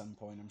doxxed at some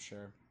point, I'm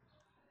sure.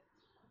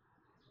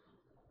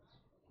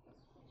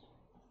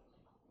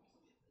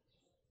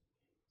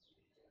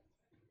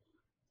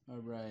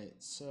 All right,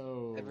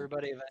 so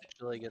Everybody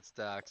eventually gets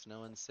doxxed. No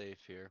one's safe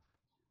here.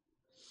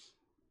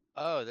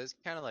 Oh, this is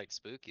kind of like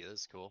spooky.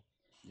 This is cool.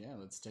 Yeah,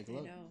 let's take a I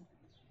look. know.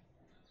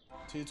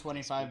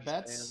 225 Spooky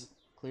bets. stands.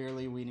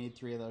 Clearly, we need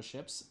 3 of those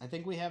ships. I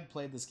think we have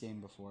played this game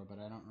before, but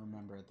I don't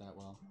remember it that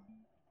well.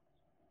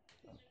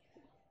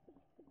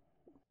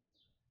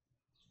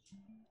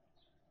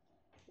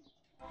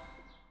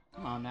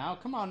 Come on now.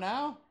 Come on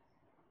now.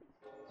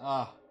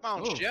 Ah.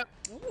 Come on, Ooh. ship.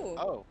 Ooh.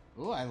 Oh,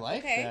 Ooh, I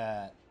like Okay.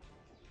 that.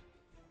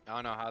 I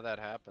don't know how that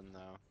happened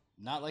though.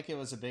 Not like it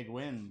was a big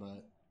win,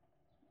 but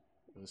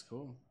it was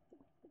cool.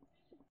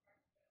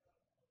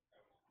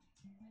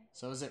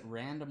 So is it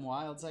random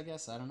wilds, I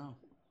guess? I don't know.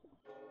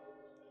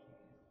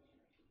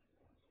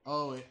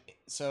 Oh,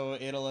 so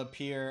it'll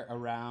appear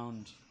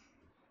around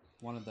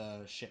one of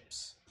the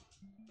ships.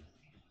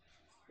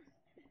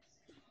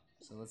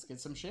 So let's get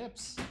some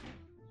ships.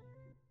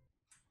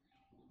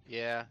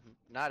 Yeah,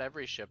 not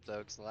every ship though,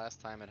 because the last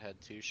time it had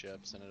 2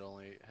 ships and it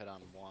only hit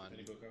on 1.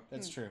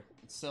 That's true.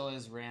 It still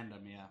is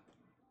random, yeah.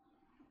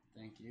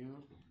 Thank you.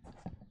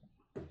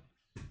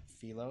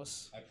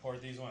 Philos. I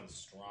poured these ones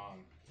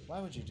strong. Why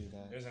would you do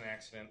that? There's an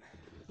accident.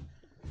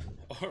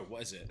 Or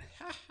was it?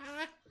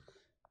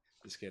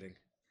 Just kidding.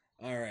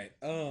 All right.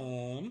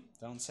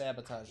 Don't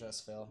sabotage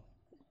us, Phil.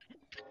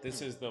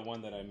 This is the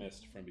one that I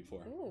missed from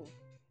before.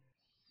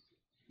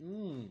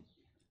 Ooh.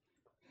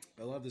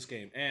 I love this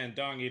game. And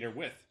Dong Eater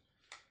with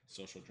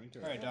Social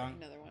Drinker. All right, Dong.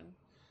 Another one.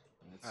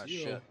 That's Oh you.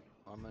 shit!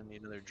 I'm gonna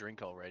need another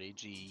drink already.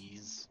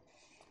 Jeez.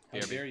 How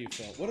dare you,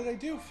 Phil? What did I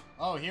do?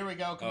 Oh, here we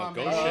go. Come on,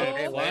 go baby. ship.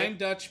 Hey, Flying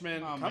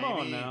Dutchman. Come Come on, on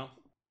baby. now.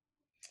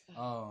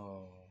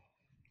 Oh.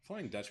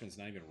 Flying Dutchman's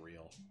not even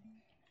real.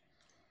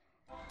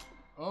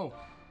 Oh.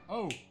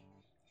 Oh.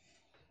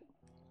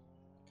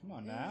 Come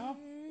on now.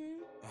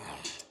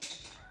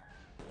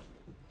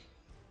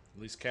 At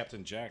least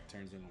Captain Jack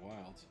turns into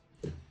wilds.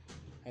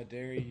 How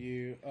dare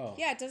you? Oh.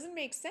 Yeah, it doesn't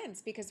make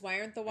sense because why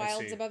aren't the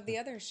wilds see. above the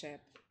other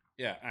ship?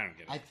 Yeah, I don't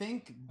get it. I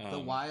think the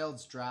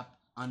wilds drop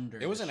under.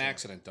 It was the an ship.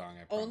 accident, Dong.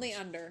 I promise. Only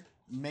under.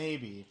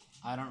 Maybe.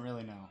 I don't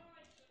really know.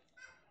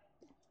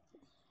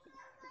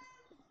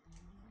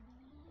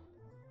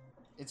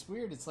 It's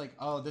weird. It's like,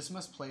 oh, this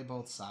must play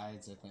both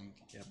sides, I think.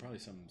 Yeah, probably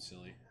something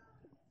silly.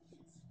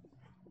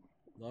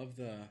 Love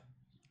the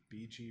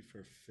BG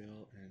for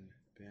Phil and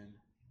Ben.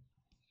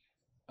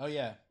 Oh,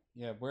 yeah.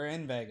 Yeah, we're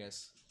in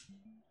Vegas.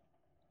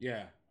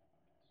 Yeah.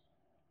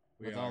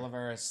 We With are. all of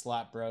our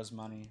slot bros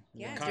money.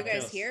 Yeah, The did you guys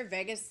cocktails. hear?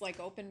 Vegas like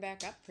opened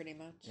back up pretty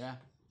much. Yeah.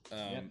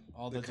 Yep,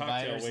 all the the cocktail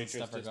dividers and waitress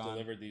stuff are just gone.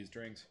 delivered these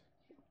drinks.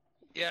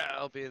 Yeah,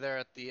 I'll be there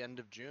at the end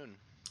of June.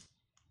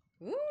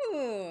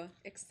 Ooh,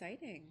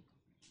 exciting.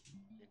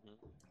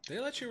 They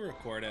let you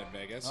record at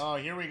Vegas. Oh,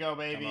 here we go,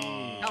 baby.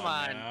 Come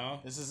on. Now.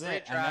 This is Three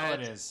it. I know it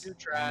tries, is. 2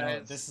 I know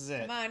tries. this is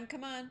it. Come on,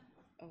 come on.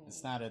 Oh,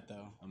 It's not it, though.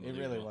 It really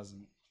Unbelievable.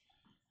 wasn't.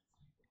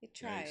 it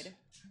tried. Yikes.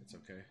 It's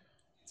okay.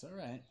 It's all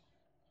right.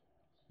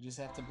 We just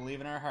have to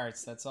believe in our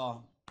hearts. That's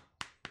all.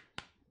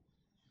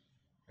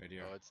 Right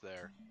here. Oh, it's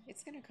there.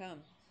 It's gonna come.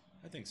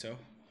 I think so.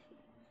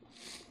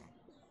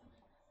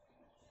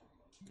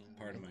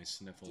 Part of my Do you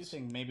sniffles.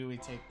 think maybe we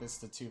take this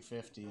to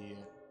 250?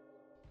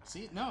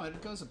 See, no,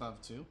 it goes above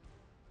 2.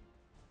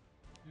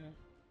 Yeah.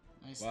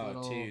 Nice Wow,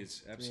 little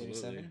tease, absolutely.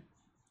 387.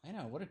 I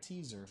know, what a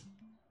teaser.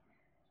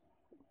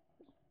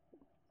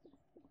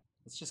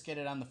 Let's just get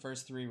it on the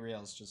first 3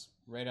 reels, just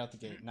right out the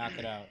gate. Knock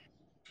it out.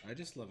 I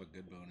just love a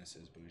good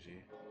bonuses,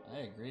 Bougie. I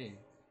agree.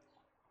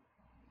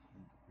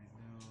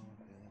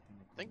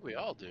 I think we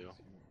all do.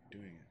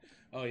 Doing it.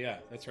 Oh yeah,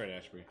 that's right,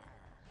 Ashbury.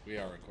 We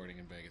are recording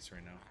in Vegas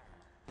right now.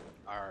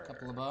 Arr.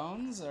 Couple of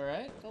bones, all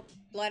right. Well,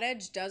 Blood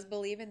Edge does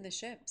believe in the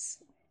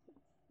ships.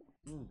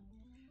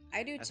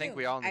 I do too. I think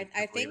we all need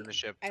I to believe in think. the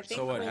ship. I for think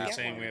So what? we'll You're get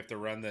saying one. we have to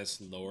run this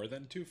lower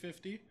than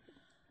 250?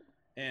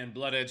 And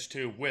Blood Edge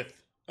 2 with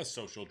a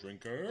social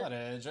drinker. Blood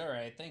Edge, all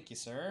right. Thank you,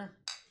 sir.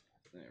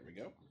 There we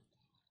go.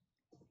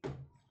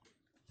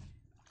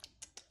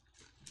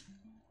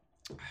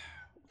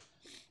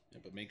 Yeah,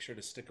 but make sure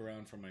to stick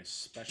around for my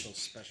special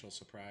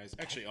surprise.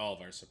 Actually, all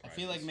of our I surprises.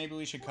 feel like maybe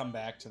we should come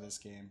back to this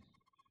game.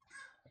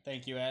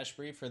 Thank you,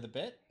 Ashbury, for the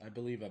bit. I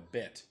believe a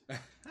bit.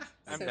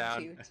 I'm so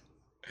down. cute.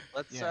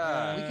 Let's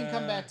Yeah, we can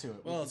come back to it.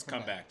 We Well, can let's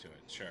come back to it.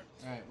 Sure.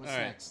 All right, what's All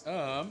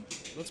right.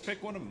 next? Let's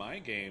pick one of my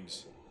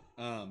games.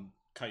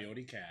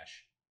 Coyote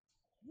Cash.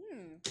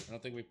 I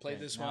don't think we played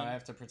Okay, this now one. I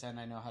have to pretend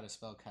I know how to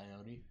spell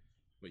coyote.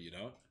 But you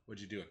don't? Would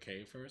you do a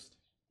K first?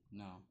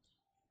 No.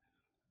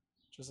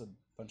 Just a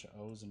bunch of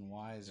O's and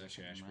Y's. or That's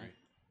your something, Ashbury. right?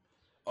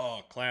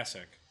 Oh,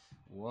 classic.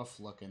 Woof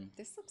looking.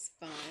 This looks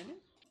fun.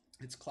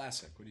 It's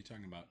classic. What are you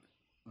talking about?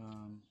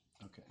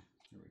 Okay,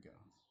 here we go.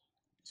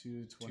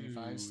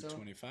 225 still?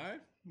 225?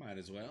 Might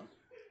as well.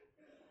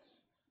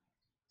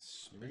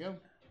 Here we go.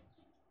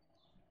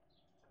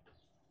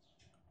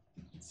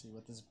 Let's see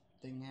what this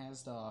thing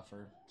has to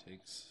offer.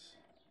 Takes.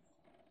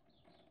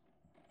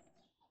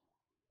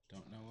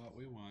 Don't know what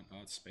we want. Oh,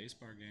 it's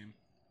spacebar game.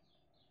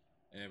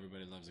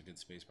 Everybody loves a good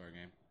spacebar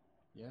game.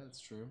 Yeah, that's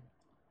true.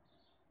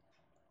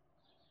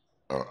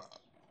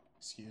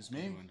 Excuse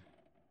me. Good one.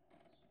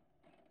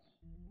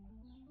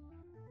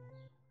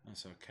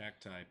 Also,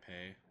 cacti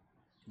pay.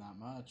 Not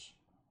much.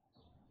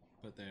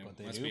 But they But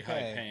they must do be pay.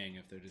 high paying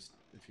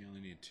if you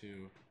only need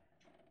 2.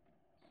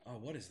 Oh,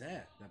 what is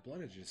that? That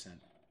blood I just sent.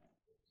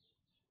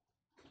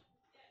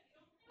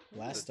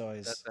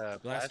 Blastoise.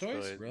 That's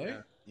Blastoise? Really?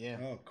 Yeah.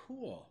 Oh,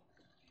 cool.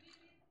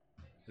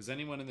 Has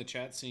anyone in the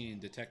chat seen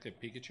Detective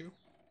Pikachu?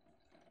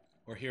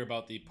 Or hear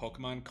about the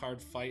Pokemon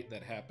card fight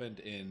that happened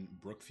in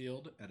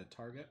Brookfield at a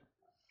Target?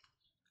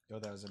 Oh,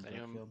 that was in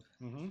Anyone- Brookfield.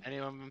 Mm-hmm.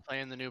 Anyone been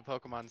playing the new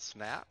Pokemon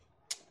Snap?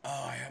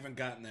 Oh, I haven't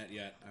gotten that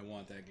yet. I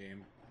want that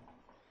game.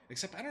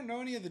 Except I don't know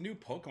any of the new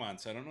Pokemon,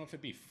 so I don't know if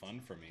it'd be fun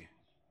for me.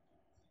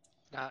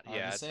 Not Hard to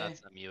yeah, it's not say.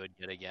 something you would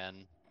get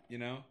again. You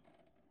know?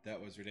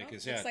 That was Oh,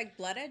 ridiculous. looks Yeah. like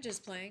Blood Edge is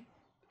playing.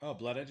 Oh,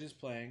 Blood Edge is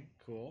playing.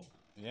 Cool.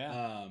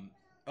 Yeah.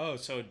 Oh,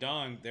 so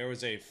Dong, there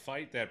was a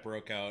fight that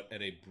broke out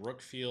at a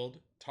Brookfield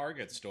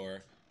Target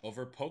store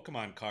over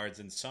Pokemon cards,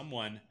 and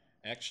someone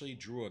actually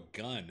drew a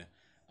gun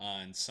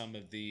on some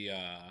of the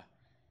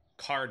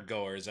card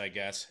goers, I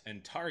guess,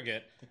 and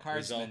Target The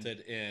cardsmen.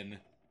 resulted in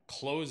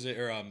closing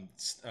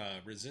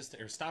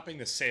or stopping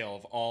the sale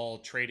of all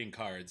trading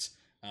cards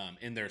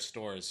in their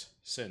stores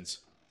since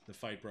the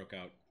fight broke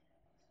out.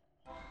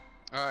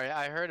 Oh yeah,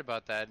 I heard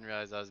about that and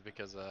realized that was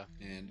because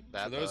And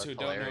That's for those who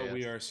don't know, hilarious.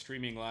 we are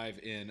streaming live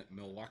in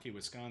Milwaukee,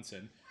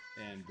 Wisconsin,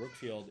 and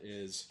Brookfield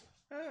is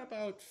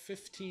about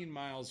 15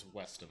 miles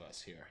west of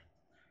us here.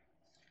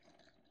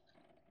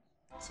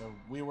 So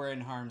we were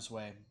in harm's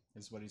way,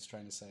 is what he's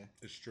trying to say.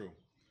 It's true.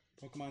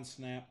 Pokemon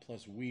Snap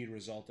plus weed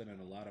resulted in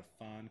a lot of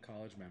fond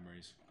college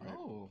memories. Right?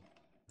 Oh.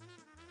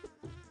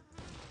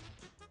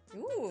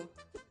 Ooh,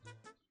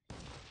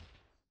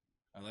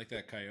 I like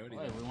that coyote.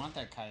 Boy, though. we want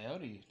that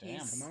coyote. Damn.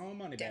 He's- Come on,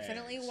 money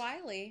definitely bags.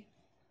 wily.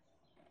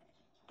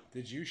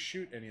 Did you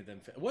shoot any of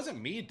them? It wasn't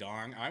me,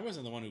 Dong. I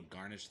wasn't the one who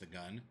garnished the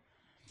gun.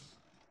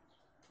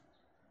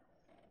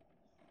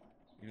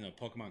 Even though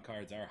Pokemon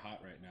cards are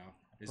hot right now.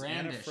 Is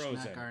Anna Brandish,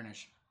 frozen? not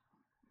garnish.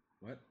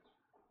 What?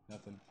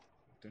 Nothing.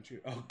 Don't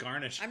you? Oh,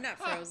 garnish. I'm not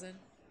frozen.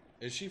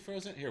 Is she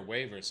frozen? Here,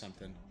 wave or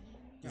something.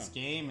 This Oh.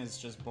 game is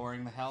just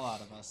boring the hell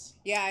out of us.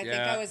 Yeah, I think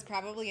Yeah. I was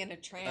probably in a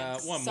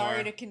trance. one Sorry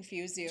more. to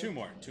confuse you. Two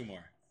more.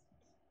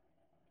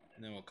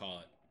 And then we'll call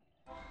it.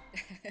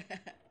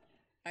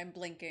 I'm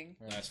blinking.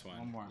 Right, Last one.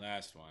 One more.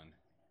 Last one.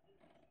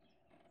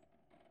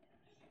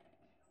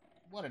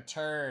 What a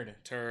turd.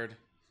 Turd.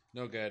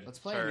 No good. Let's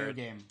play a new Turd.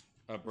 game.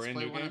 A Let's brand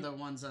play new one game? of the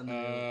ones on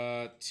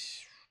the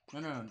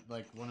No,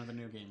 like one of the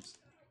new games.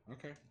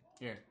 Okay.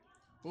 Here.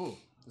 Ooh,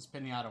 this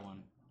Pinata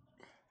one.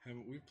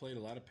 We've played a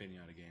lot of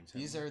Pinata games.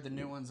 These are the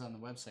new ones on the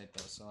website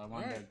though, so I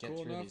wanted Alright, to get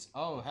cool through enough. these.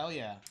 Oh, hell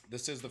yeah.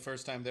 This is the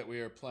first time that we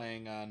are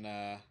playing on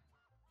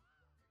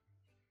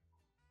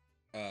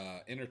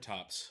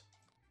Intertops.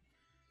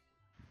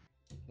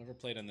 Never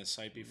played on this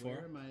site before.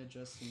 Where am I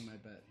adjusting my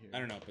bet here? I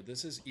don't know, but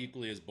this is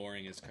equally as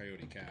boring as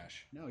Coyote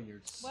Cash. No,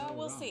 you're so Well,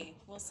 we'll wrong. see.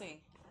 We'll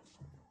see.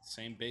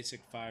 Same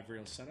basic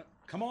 5-reel setup.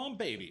 Come on,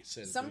 baby.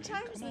 Says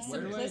Sometimes Bougie. the Come on.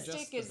 Where do I adjust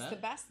simplistic the is bet? the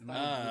best. Am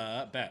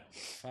I- Bet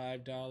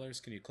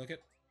 $5. Can you click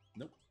it?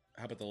 Nope.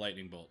 How about the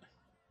lightning bolt?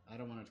 I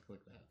don't want it to click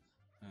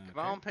that. Come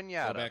on, Go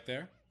Pinata. back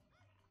there.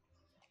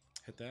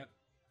 Hit that.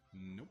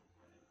 Nope.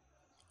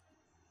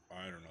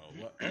 I don't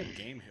know. What? Oh,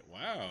 game hit.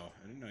 Wow.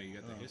 I didn't know you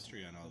got the Oh,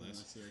 history on all hold on, this.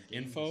 let's see our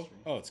game Info? history.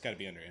 Oh, it's got to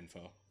be under info.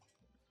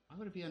 Why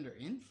would it be under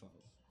info?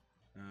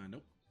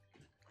 Nope.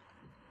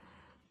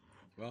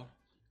 Well,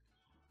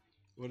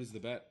 what is the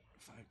bet?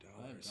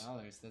 $5.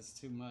 $5. That's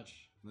too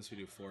much. Unless we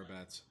do 4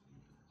 bets.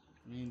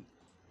 I mean,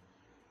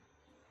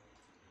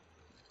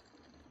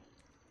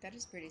 That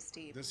is pretty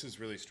steep. This is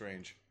really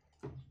strange.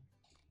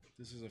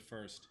 This is a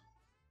first.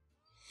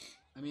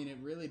 it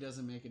really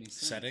doesn't make any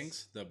sense.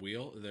 Settings, the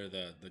wheel,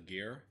 the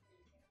gear.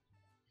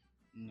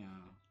 No.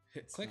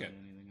 Hit, it's click not it.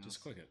 anything else.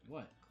 Just click it.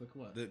 What? Click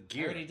what? The I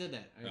gear. already did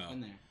that. I've Oh.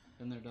 been there.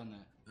 Been there, done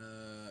that.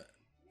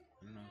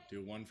 I don't know.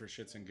 Do one for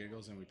shits and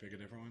giggles, and we pick a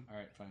different one. All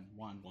right, fine.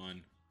 One.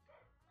 One.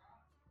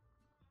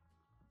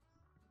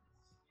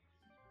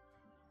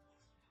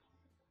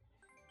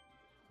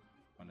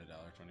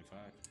 $1.25.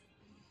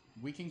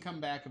 We can come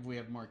back if we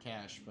have more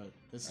cash, but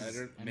this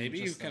is. Maybe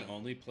you just can a-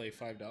 only play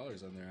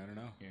 $5 on there. I don't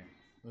know. Here,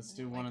 let's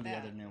do Like one of the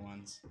that. other new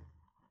ones.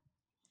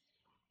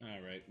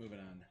 All right, moving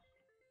on.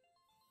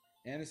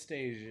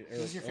 Anastasia.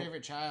 Who's your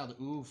favorite child?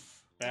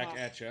 Oof. Back Oh.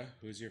 at ya.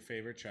 Who's your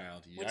favorite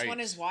child? Which one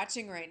Yikes. is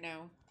watching right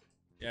now?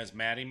 Yeah, is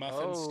Maddie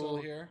Muffin still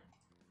Oh. here?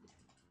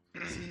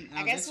 See, I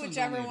now guess this one's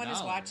whichever only one is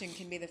 $1. watching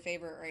can be the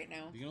favorite right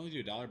now. You can only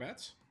do dollar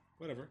bets.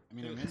 Whatever. I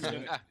mean, I'm Yeah, into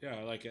it. Yeah,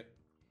 I like it.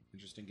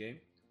 Interesting game.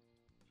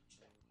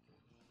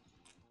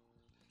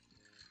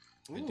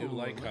 I do Ooh,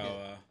 like look how.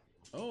 at-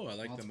 I like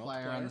the multiplier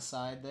multiplier on the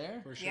side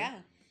there. for sure.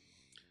 Yeah.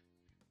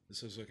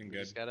 This is looking You good.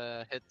 just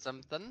gotta hit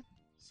something.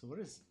 So what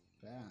is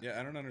that? Yeah,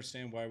 I don't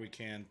understand why we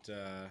can't.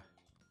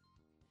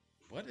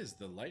 What is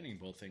the lightning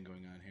bolt thing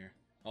going on here?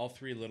 All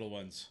 3 little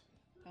ones.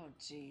 Oh,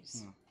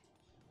 jeez. Hmm.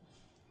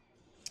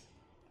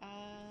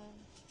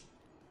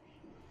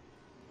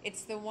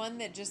 It's the one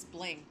that just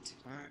blinked.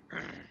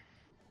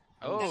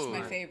 Oh, That's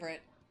my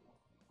favorite.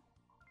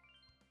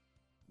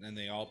 And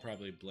they all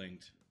probably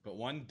blinked. But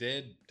one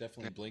did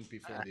definitely blink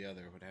before the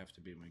other, would have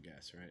to be my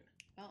guess, right?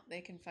 Well,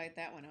 they can fight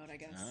that one out, I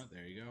guess. Oh,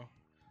 there you go.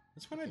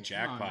 Let's win a Okay,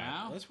 come on jackpot.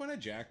 now. Let's win a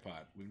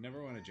jackpot. We've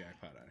never won a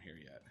jackpot on here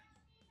yet.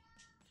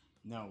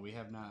 No, we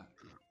have not.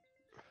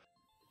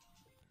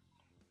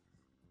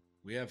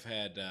 We have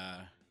had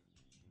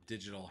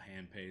digital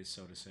hand pays,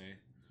 so to say.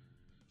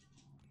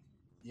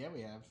 Yeah,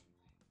 we have.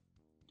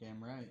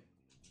 Damn right.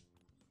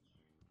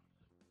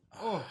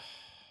 Oh,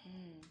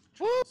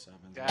 Whoop! Sevens.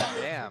 God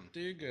damn.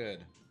 Do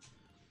good.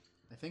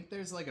 I think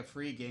there's like a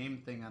free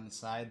game thing on the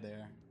side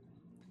there.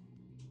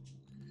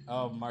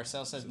 Oh,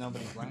 Marcel says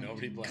nobody blinked.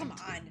 Nobody blinked. Come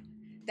on.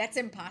 That's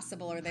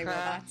impossible. Are they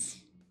robots?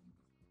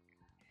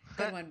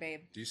 Good one,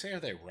 babe. Do you say are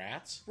they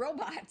rats?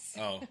 Robots.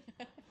 Oh.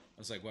 I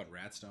was like, what,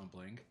 rats don't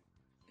blink?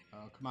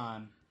 Oh, come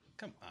on.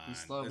 Come on. Be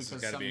slow This has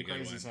because gotta be a something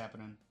good crazy's one.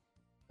 happening.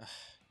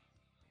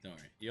 Don't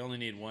worry. You only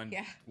need one,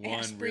 Yeah. one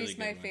Ashbury's really good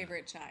my one.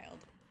 favorite child.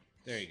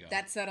 There you go.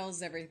 That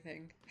settles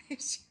everything.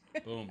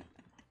 Boom.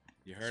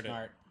 You heard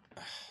Smart.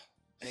 it.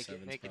 Make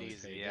Seven's it probably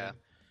easy, paid yeah.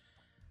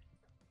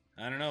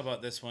 good. I don't know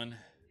about this one.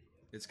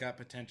 It's got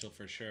potential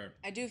for sure.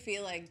 I do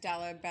feel like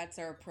dollar bets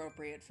are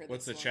appropriate for this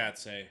What's the one. chat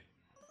say?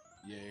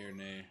 Yay or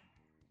nay?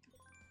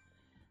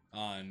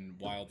 On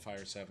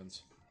Wildfire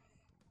Sevens.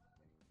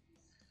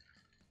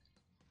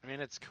 I mean,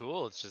 it's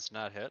cool. It's just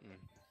not hitting.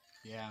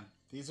 Yeah,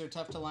 these are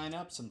tough to line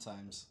up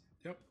sometimes.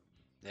 Yep.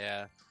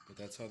 Yeah, But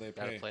that's how they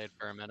gotta pay. play it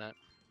for a minute.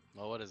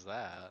 Well, what is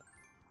that?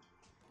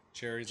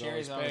 Cherries,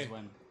 Cherries always always pay.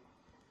 win.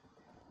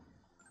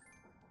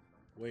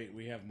 Wait,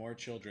 we have more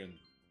children.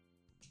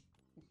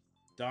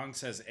 Dong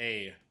says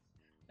A.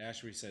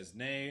 Ashby says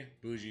nay.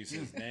 Bougie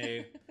says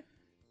nay.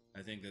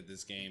 I think that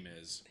this game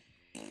is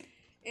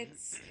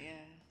It's, yeah.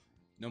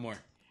 no more.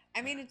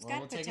 I mean, it's Well,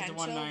 we'll got take it potential, to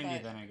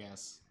 190 but then, I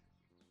guess.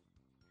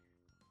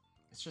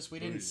 It's just we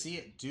didn't see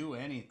it do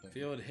anything.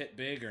 Feel it hit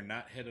big or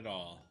not hit at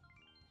all.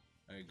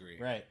 I agree.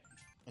 Right.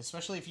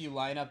 Especially if you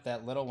line up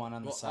that little one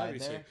on the Well, side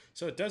obviously. there.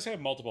 So it does have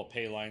multiple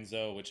pay lines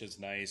though, which is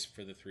nice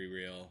for the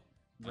 3-reel.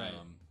 Right.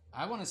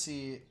 I want to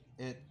see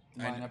it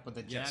line up with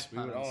the Yes, we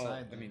jackpot would on the all.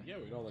 side I there. mean, yeah,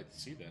 we'd all like to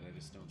see that. I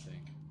just don't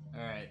think.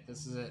 All right,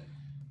 this is it.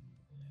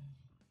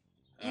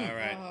 All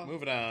right, Oh.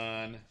 moving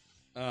on.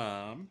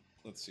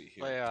 Let's see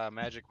here. Play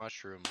Magic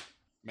Mushroom.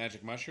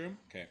 Magic Mushroom?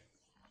 Okay.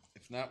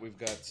 If not, we've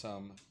got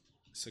some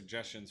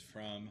suggestions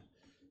from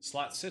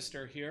Slot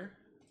Sister here.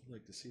 I'd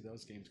like to see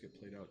those games get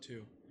played out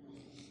too.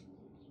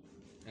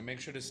 And make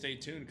sure to stay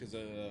tuned because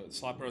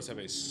SlotBros have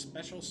a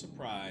special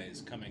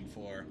surprise coming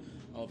for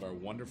all of our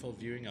wonderful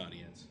viewing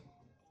audience.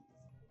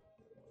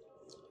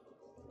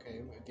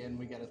 Okay, again,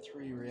 we got a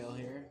 3-reel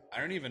here. I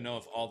don't even know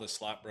if all the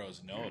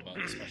SlotBros know about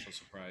the special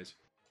surprise,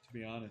 to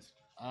be honest.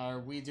 Are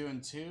we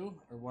doing 2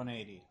 or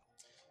 180?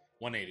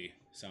 180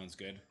 sounds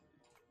good.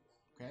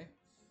 Okay.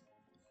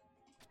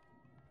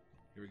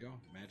 Here we go.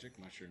 Magic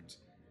mushrooms.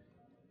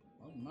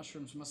 Well,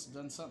 mushrooms must have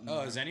done something. Oh,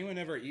 there. has anyone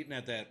ever eaten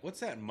at that? What's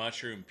that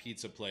mushroom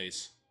pizza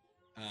place?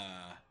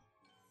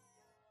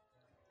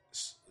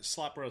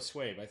 SlotBros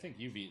Swabe. I think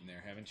you've eaten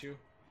there, haven't you?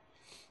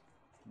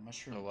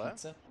 Mushroom A what?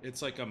 pizza?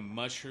 It's like a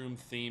mushroom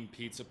themed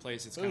pizza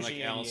place. It's kind of like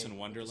Bougie Alice 88 in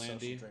with the social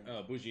Wonderlandy. drink.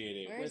 Oh, Bougie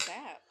 88. where's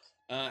that?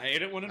 I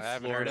ate at one in I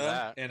haven't heard of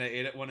Florida, that. and I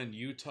ate at one in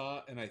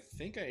Utah, and I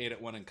think I ate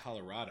at one in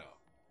Colorado.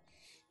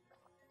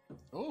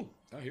 Oh,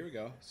 Oh, here we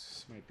go.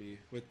 This might be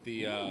with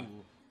the ooh.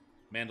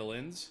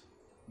 mandolins.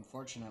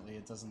 Unfortunately,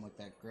 it doesn't look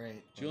that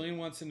great. but- Julian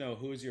wants to know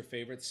who is your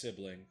favorite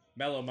sibling.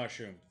 Mellow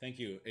Mushroom. Thank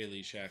you,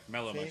 Ali Shack.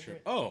 Mellow Mushroom.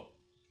 Favorite- Oh,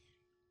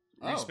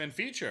 Oh. respin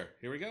feature.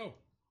 Here we go.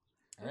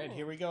 All right,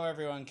 here we go,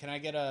 everyone. Can I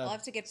get a I'll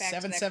have to get back to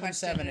that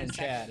 777 question in in a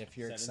chat second. if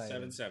you're excited?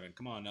 777.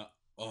 Come on now.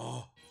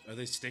 Oh, are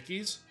they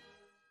stickies?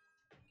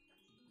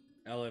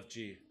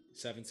 LFG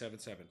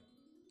 777.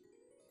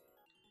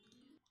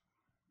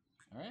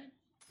 All right.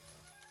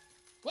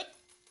 What?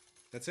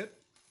 That's it.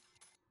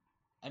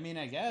 I mean,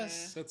 I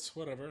guess. That's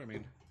whatever. I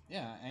mean,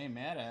 Yeah, I ain't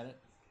mad at it.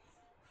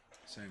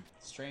 same.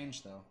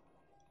 Strange, though.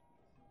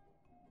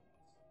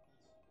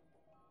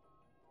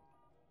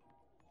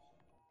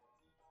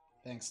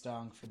 Thanks,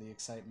 Dong, for the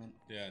excitement.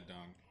 Yeah,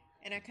 Dong.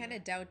 And I kind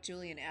of doubt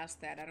Julian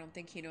asked that. I don't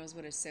think he knows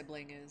what a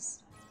sibling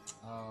is.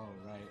 Oh,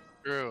 right.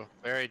 True,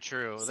 very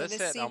true. So this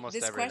this hit seem- almost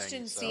this everything.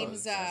 question so seems,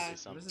 it's gotta be What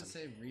something. does it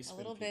say? Respin A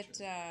little bit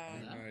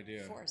feature? No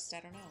idea. forced. I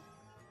don't know.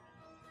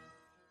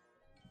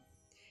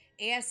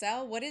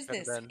 ASL, what is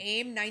Could've this? been.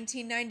 AIM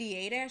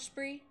 1998,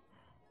 Ashbury?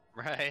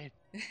 Right.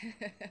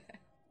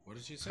 What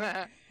did you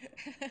say?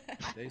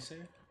 They say?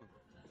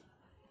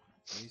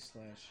 A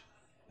slash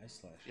I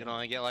slash. You can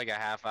only get like a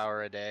half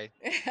hour a day.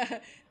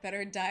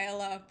 Better dial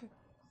up.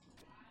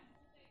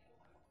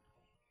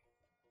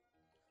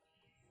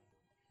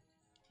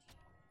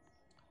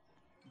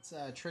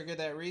 Let's trigger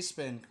that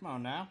respin. Come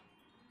on now.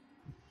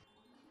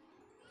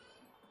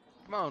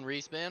 Come on,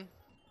 Respin.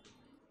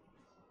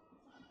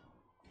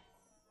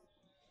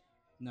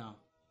 No.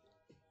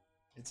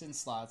 It's in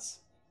slots.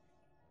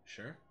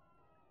 Sure.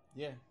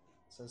 Yeah. It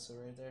says so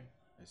right there.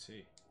 I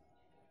see.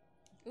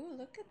 Ooh,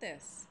 look at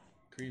this.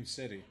 Cream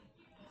City.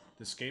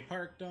 The skate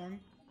park, Dong?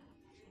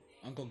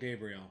 Uncle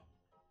Gabriel.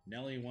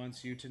 Nellie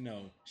wants you to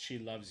know she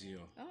loves you.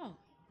 Oh,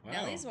 Wow.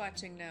 Nellie's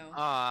watching now.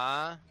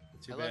 Aww.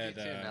 Too I love you bad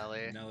too,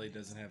 Nelly. Nelly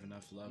doesn't have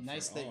enough love.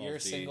 Nice for that all you're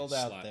of the singled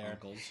out slot there.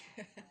 uncles.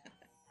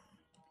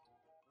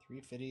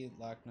 350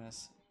 Loch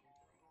Ness,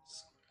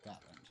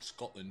 Scotland.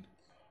 Scotland.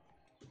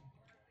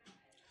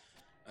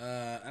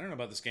 I don't know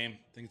about this game.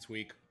 I think it's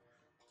weak.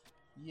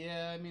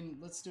 Yeah, I mean,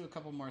 let's do a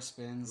couple more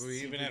spins. We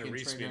see even if had a can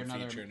trigger respin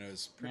another feature and it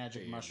was pretty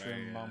magic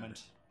mushroom bad.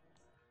 moment.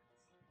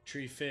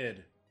 Tree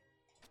Fid.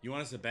 You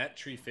want us to bet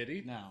Tree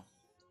Fiddy? No,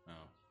 Oh.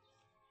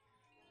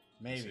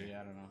 maybe, See.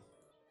 I don't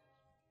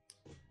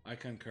know. I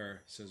concur,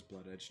 says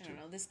Blood Edge I too. don't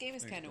know. This game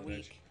is Thanks, kind of Blood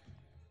weak. Edge.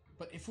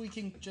 But if we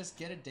can just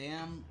get a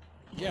damn...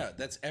 Yeah,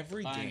 that's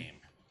every Fine. game.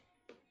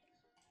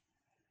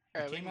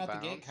 Alright, we came can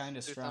out the gate bounce, kind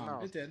of do something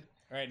strong. else. It did.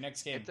 All right,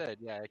 next game. It did,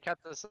 yeah. It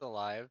kept us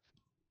alive.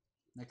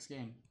 Next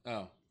game.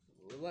 Oh.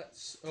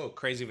 Let's. Oh,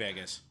 Crazy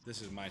Vegas.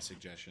 This is my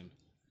suggestion.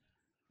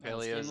 Oh,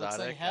 this game looks Paleozotic. like I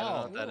don't know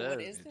hell. what Ooh, that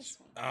what is. is this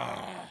one?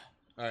 Ah.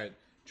 All right.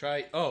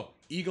 Try. Oh,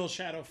 Eagle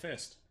Shadow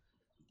Fist.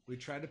 We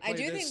tried to play I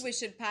do this. think we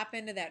should pop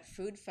into that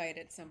food fight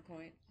at some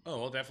point. Oh,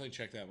 we'll definitely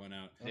check that one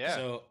out. Yeah.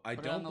 So I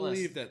Put it on don't the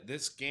believe list. that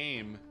this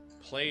game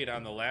played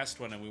on the last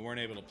one and we weren't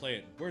able to play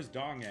it. Where's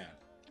Dong at?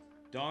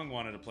 Dong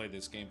wanted to play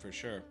this game for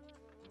sure.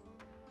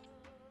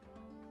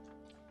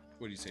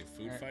 What do you say?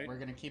 Food All right, fight? we're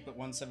gonna keep it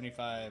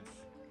 175.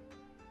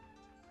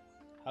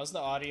 How's the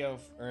audio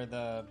or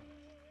the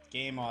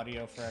game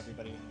audio for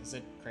everybody? Is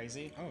it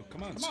crazy? Oh,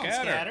 come on, Come on,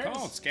 Scatter. Scatters. Come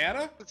on,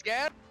 Scatter. Let's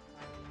get.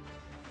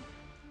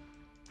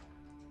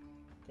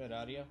 Good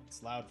audio.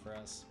 It's loud for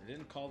us. I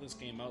didn't call this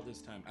game out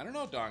this time. I don't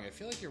know, Dong. I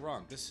feel like you're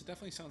wrong. This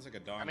definitely sounds like a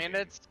Dong I mean,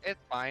 game. it's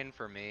fine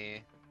for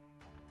me.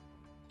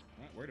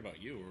 I'm not worried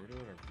about you. We're worried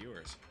about our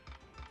viewers.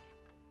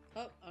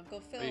 Oh, Uncle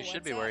Phil. But you should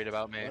what's be up? worried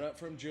about me. What up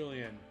from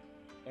Julian?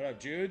 What up,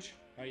 Juge?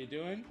 How you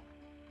doing?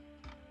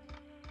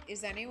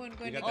 Is anyone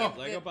going You to got give that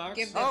Lego the, box?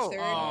 give the Oh. third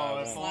Oh,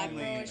 if slot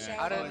only, bro a man. shout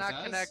How did Oh, it it not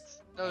does? connect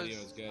those? Audio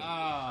is good.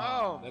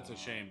 Oh, That's a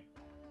shame.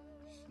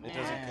 It man.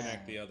 doesn't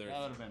connect the other.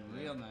 That would have been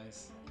real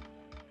nice.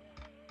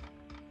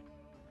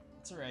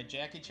 It's alright.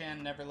 Jackie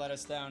Chan never let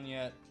us down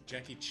yet.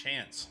 Jackie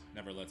Chance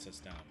never lets us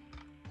down.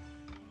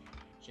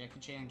 Jackie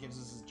Chan gives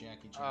us his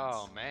Jackie Chance.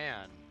 Oh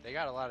man, they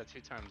got a lot of 2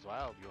 times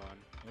wild going.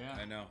 Yeah.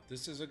 I know.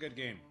 This is a good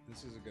game.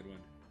 This is a good one.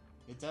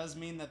 It does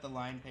mean that the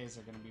line pays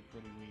are going to be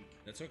pretty weak.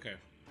 That's okay.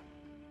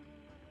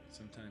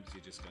 Sometimes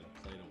you just gotta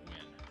play to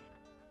win.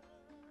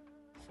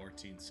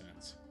 14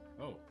 cents.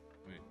 Oh,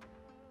 wait.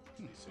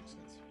 26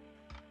 cents.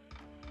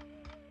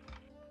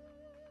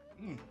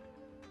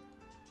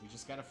 We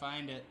just got to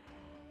find it.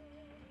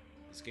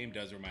 This game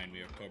does remind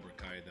me of Cobra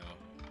Kai,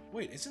 though.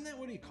 Wait, isn't that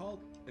what he called?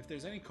 If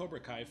there's any Cobra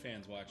Kai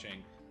fans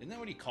watching, isn't that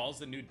what he calls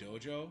the new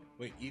dojo?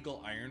 Wait,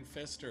 Eagle Iron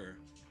Fist or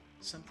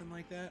something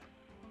like that?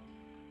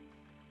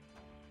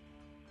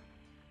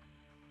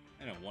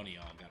 I know one of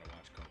y'all gotta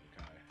watch Cobra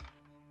Kai.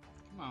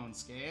 Come on,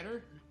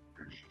 skater.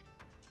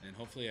 And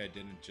hopefully I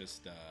didn't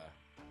just,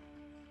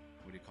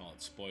 what do you call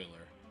it? Spoil it.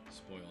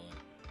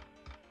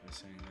 By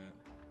saying that.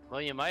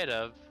 Well, you might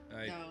have.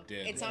 I No,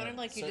 did. it sounded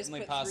like you just Certainly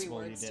put possible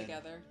 3 you words did.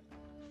 together.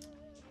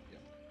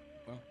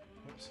 Well,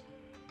 whoops.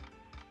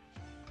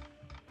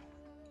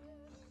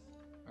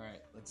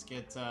 Alright, let's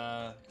get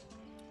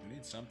We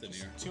need something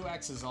here. 2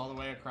 X's all the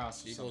way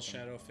across. Or Eagle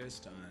something. Shadow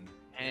Fist on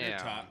Damn.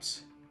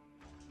 Intertops.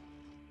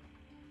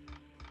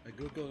 I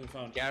googled and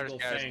found Scatter, Eagle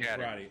scatter, Fang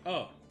scatter. Karate.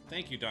 Oh,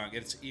 thank you, Donk.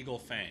 It's Eagle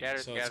Fang, Scatter,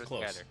 so it's scatter,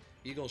 close. scatter.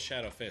 Eagle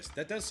Shadow Fist.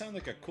 That does sound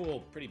like a cool,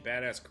 pretty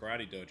badass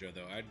karate dojo,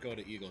 though. I'd go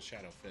to Eagle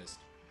Shadow Fist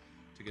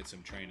to get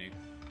some training.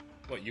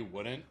 What, you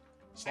wouldn't,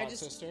 Slot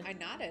Sister? I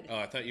nodded. Oh,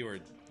 I thought you were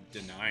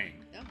denying.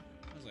 No.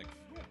 I was like,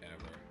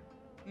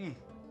 whatever.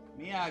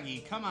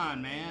 Miyagi, come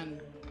on,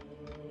 man.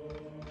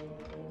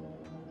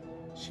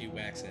 She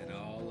whacks it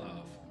all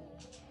off.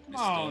 Come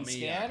Mr. on, Miyagi.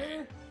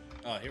 scatter.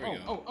 Oh, here we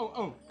go.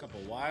 Oh.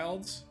 Couple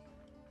wilds.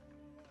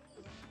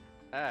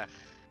 Ah,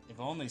 If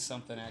only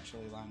something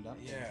actually lined up.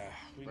 Yeah,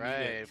 we need right.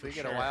 it If for we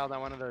get sure. a wild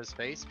on one of those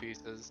face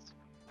pieces.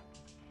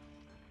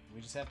 We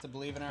just have to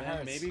believe in our Ben,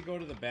 hearts. maybe go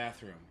to the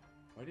bathroom.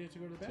 Why do you have to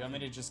go to the Do you want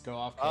bathroom? me to just go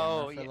off camera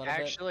Oh, for a little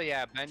actually,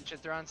 yeah. Ben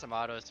should throw on some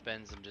auto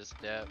spins and just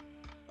dip.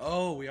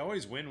 Oh, we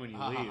always win when you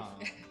bit? leave.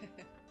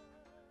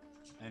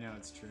 I know,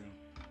 it's true.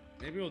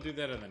 Maybe we'll do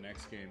that in the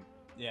next game.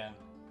 Yeah.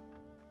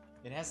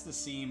 It has to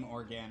seem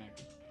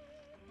organic.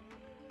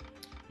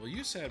 Well,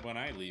 you said when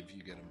I leave,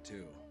 you get them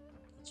too.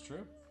 It's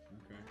true.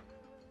 Okay.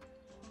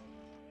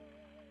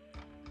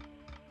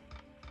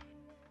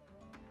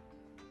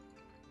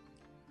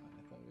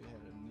 I thought we had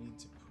a need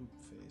to poop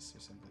face or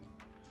something.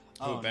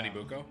 Oh, Benny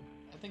no. Bucco?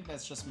 I think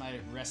that's just my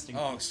resting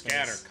Oh, poop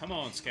Scatter. face. Come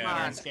on, Scatter. Come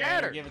Come on, on, Scatter.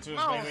 Scatter. Give it to Come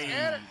us, on, baby.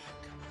 Scatter.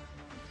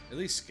 At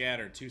least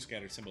Scatter, 2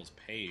 Scatter symbols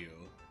pay you.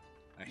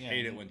 I Yeah,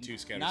 hate it when 2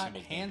 Scatter Not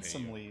symbols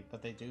handsomely,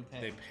 but they do don't pay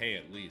pay. you. They pay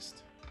at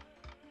least.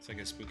 It's like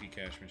a spooky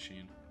cash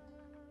machine.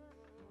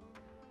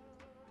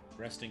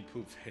 Resting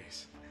poop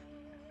face.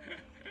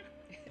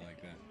 I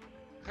like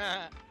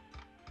that.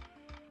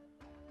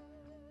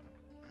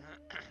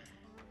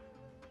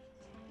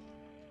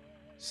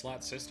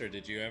 Slot Sister,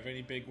 did you have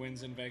any big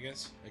wins in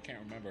Vegas? I can't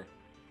remember.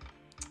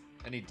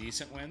 Any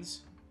decent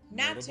wins?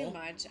 Not too notable?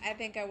 much. I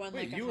think I won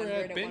Wait, like you were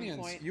 100 at at one Binion's.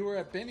 point. You were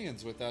at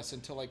Binion's with us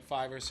until like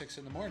 5 or 6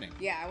 in the morning.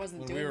 Yeah, I wasn't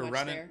When doing we were much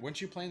running, there.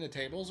 weren't you playing the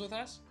tables with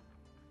us?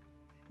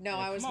 No, Yeah,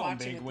 I was come on,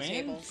 watching Big at the Win.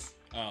 tables.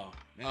 Oh,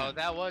 man. Oh,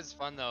 that was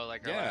fun though.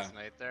 Like our Yeah. last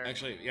night there.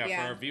 Actually, yeah,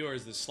 Yeah. for our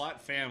viewers, the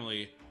Slot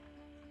family,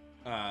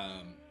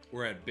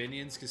 we're at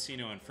Binion's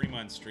Casino on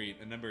Fremont Street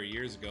a number of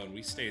years ago, and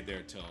we stayed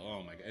there till,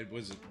 oh my god, it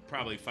was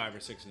probably 5 or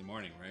 6 in the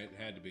morning, right? It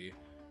had to be.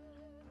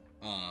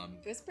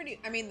 It was pretty.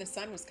 I mean, the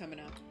sun was coming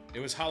up. It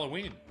was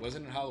Halloween,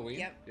 wasn't it Halloween?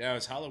 Yep. Yeah, it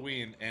was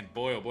Halloween, and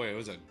boy, oh boy, it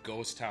was a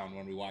ghost town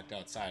when we walked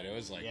outside. It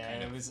was like Yeah,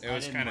 kind it of, was- it I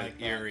was didn't kind of like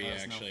that. eerie That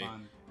was no actually.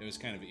 fun. It was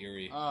kind of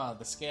eerie. Oh,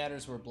 the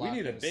scatters were We blocked.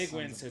 need a with big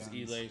win, sons says of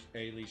guns.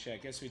 Elisha.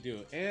 Yes, we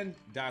do. And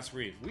Das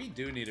Reef, we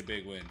do need a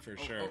big win for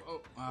sure.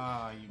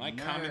 You My nerd.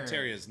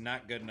 commentary is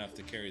not good enough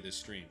to carry this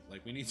stream.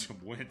 Like, we need some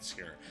wins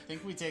here. I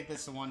think we take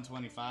this to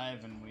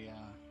 125 and we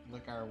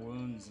lick our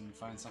wounds and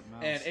find something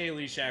else. And A.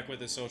 Lee Shack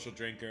with a social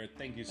drinker.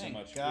 Thank you so Thank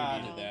much.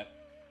 God. We needed that.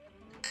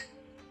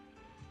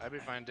 I'd be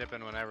fine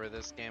dipping whenever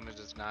this game is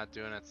just not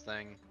doing its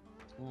thing.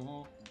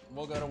 We'll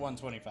go to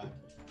 125.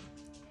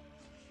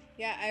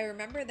 Yeah, I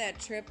remember that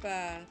trip.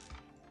 There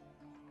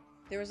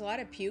was a lot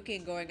of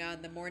puking going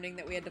on the morning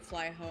that we had to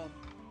fly home.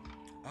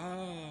 I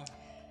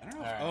don't know.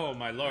 All right. Oh,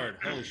 my lord.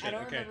 Holy shit. I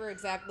don't Okay. remember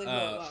exactly who it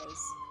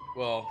was.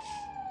 Well,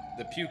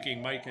 the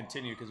puking might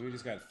continue because we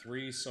just got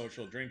 3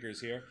 social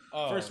drinkers here.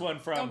 Oh. First one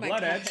from Oh my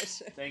Blood Edge.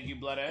 gosh. Thank you,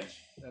 Blood Edge.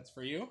 That's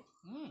for you.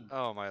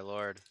 Oh my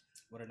lord.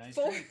 What a nice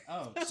 4. drink.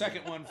 Oh,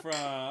 Second one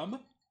from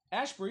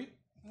Ashbury.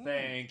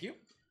 Thank you.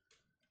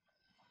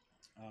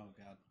 Oh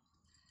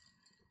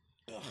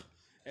god. Ugh.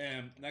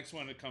 And next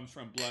one, it comes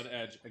from Blood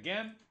Edge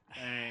again.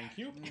 Thank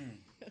you.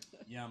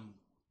 Yum.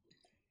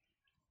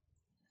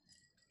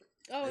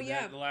 Oh And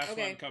yeah. then the last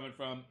okay. one coming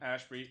from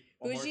Ashbury.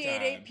 One more Bougie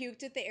time. 88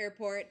 puked at the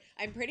airport.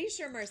 I'm pretty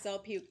sure Marcel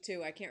puked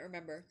too. I can't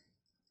remember.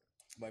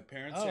 My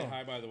parents say Oh.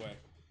 hi, by the way.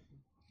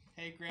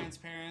 Hey,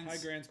 grandparents. Hi,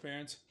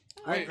 grandparents.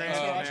 Oh, Wait, Thanks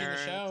for Grant. watching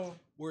the show.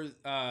 were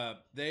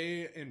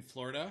they in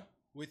Florida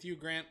with you,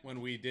 Grant,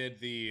 when we did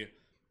the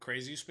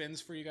crazy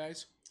spins for you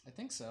guys? I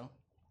think so.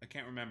 I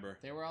can't remember.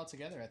 They were all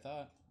together, I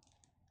thought.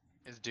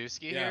 Is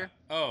Dusky Yeah. here?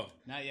 Oh,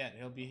 Not yet.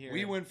 He'll be here.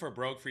 we went for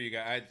broke for you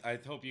guys. I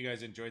hope you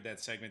guys enjoyed that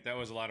segment. That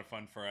was a lot of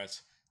fun for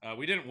us.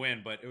 We didn't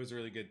win, but it was a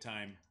really good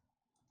time.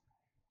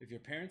 If your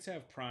parents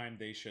have Prime,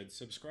 they should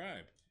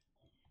subscribe.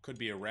 Could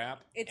be a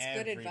wrap. It's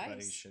good Everybody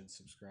advice. should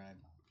subscribe.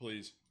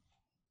 Please.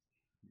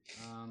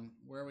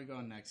 Where are we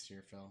going next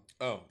here, Phil?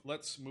 Oh,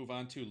 let's move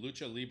on to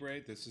Lucha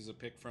Libre. This is a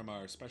pick from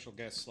our special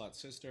guest, Slot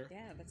Sister.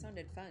 Yeah, that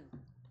sounded fun.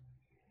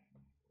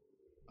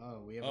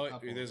 Oh, we have Oh, a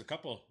couple. there's a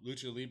couple.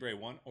 Lucha Libre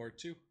 1 or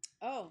 2.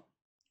 Oh,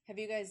 have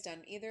you guys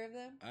done either of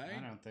them? I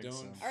don't think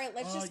so. All right,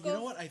 let's just You go.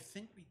 know what? I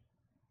think we...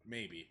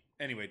 Maybe.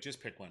 Anyway,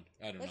 just pick one.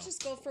 I don't Let's know.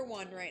 just go for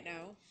one right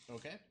now.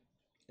 Okay.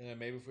 And then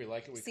maybe if we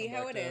like it, we See come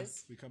how back it to,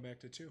 is. We come back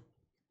to 2.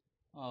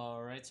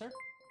 All right, sir.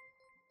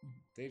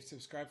 They've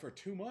subscribed for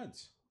 2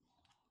 months.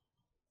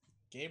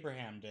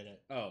 Gabraham did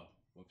it. Oh,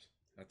 whoops.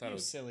 I thought You it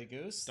was silly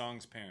goose.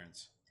 Dong's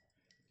parents.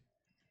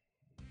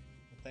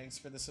 Well, thanks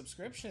for the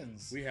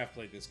subscriptions. We have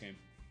played this game.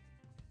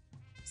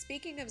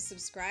 Speaking of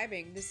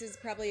subscribing, this is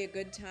probably a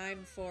good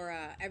time for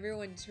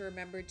everyone to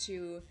remember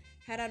to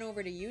head on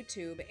over to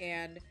YouTube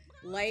and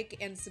like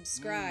and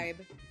subscribe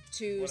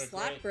to What a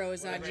Slot great-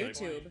 Bros what a on great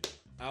YouTube.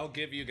 I'll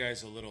give you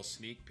guys a little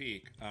sneak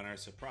peek on our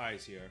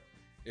surprise here.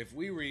 If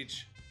we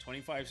reach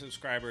 25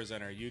 subscribers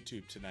on our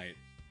YouTube tonight,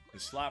 the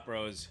Slot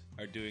Bros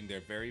are doing their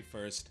very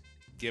first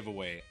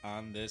giveaway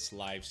on this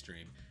live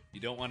stream. You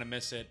don't want to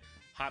miss it.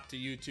 Hop to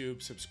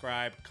YouTube,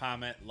 subscribe,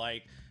 comment,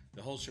 like,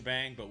 the whole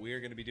shebang, but we are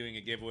going to be doing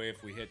a giveaway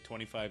if we hit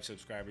 25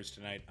 subscribers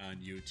tonight on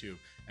YouTube,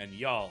 and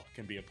y'all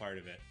can be a part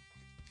of it.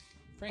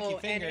 Frankie Oh,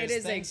 and Fingers, it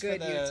is a thanks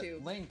good for the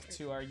YouTube. link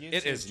to our YouTube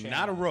It is channel.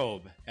 not a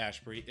robe,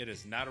 Ashbury. It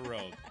is not a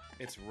robe.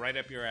 It's right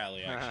up your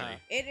alley, actually.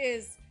 It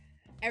is.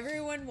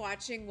 Everyone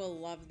watching will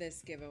love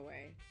this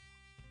giveaway.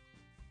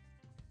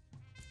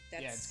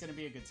 That's, Yeah, it's going to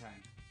be a good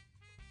time.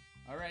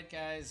 All right,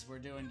 guys, we're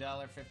doing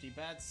 $1.50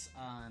 bets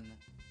on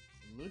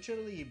Lucha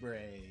Libre.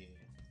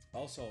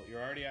 Also,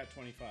 you're already at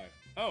 25.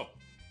 Oh!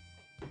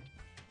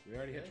 We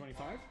already hit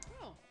 25?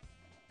 Oh,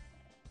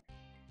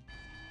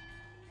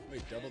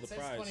 Wait, double It the says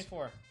prize.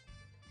 24.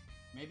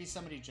 Maybe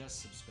somebody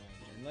just subscribed.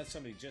 Unless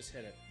somebody just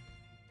hit it.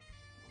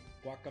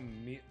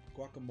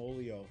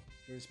 Guacamoleo.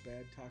 First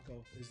bad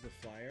taco is the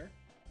flyer.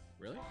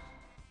 Really?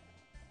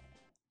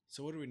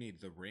 So what do we need?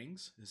 The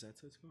rings? Is that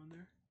what's going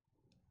there?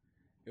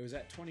 It was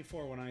at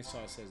 24 when I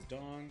saw it says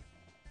Dong.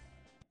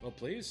 Well,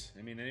 please.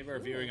 I mean, any of our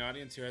viewing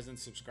audience who hasn't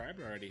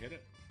subscribed already hit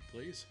it.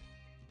 Please.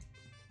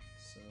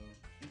 So,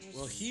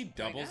 Well, he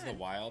Going doubles the on.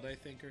 wild, I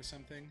think, or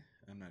something.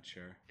 I'm not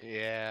sure.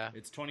 Yeah.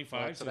 It's 25,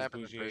 Well, that's what says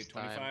happened the Bougie. first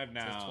time. 25 it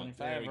now. says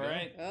There 25, we go.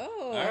 right?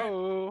 oh,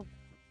 Oh.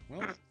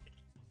 Well,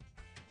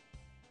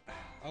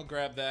 I'll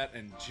grab that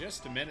in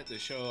just a minute to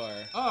show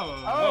our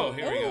Oh!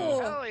 here we go.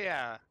 Oh. Hell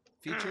yeah.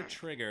 Feature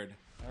triggered.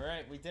 All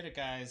right, we did it,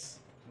 guys.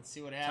 Let's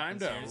see what Time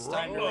happens to here. It's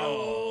time to rumble.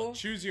 rumble.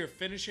 Choose your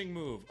finishing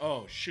move.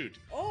 Oh, shoot.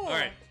 Oh. All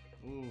right.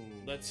 Ooh.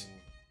 Let's-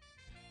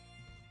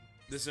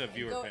 This is a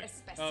viewer Go pick.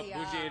 especial. Oh,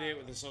 Bougie 88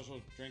 with a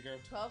social drinker.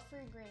 12 free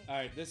green. All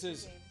right, this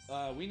is.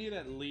 games. We need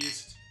at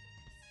least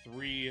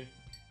 3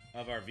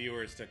 of our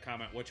viewers to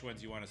comment which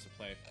ones you want us to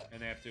play,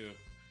 and they have to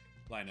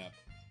line up.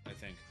 I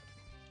think.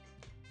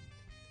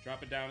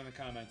 Drop it down in the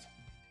comments.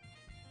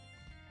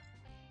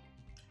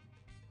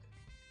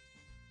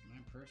 My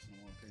personal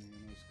opinion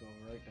is go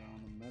right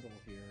down the middle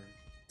here.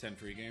 10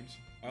 free games.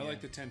 I Yeah.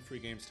 like the 10 free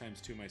games times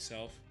 2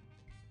 myself.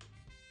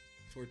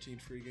 14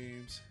 free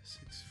games,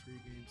 6 free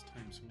games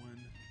times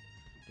 1.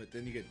 But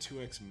then you get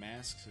 2x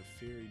masks of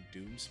Fury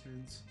Doom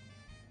spins.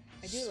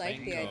 I do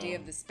like the Spanko. idea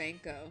of the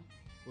Spanko.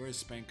 Where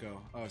is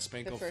Spanko? Oh,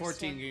 Spanko. The first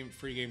 14 one.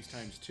 free games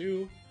times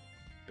 2,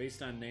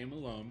 based on name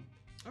alone.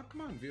 Oh,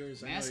 come on,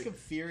 viewers. I know Mask you- of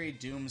Fury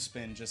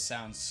Doomspin just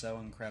sounds so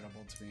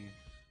incredible to me.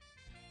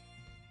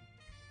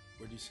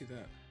 Where do you see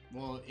that?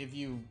 Well, if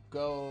you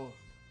go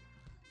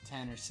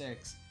 10 or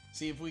 6.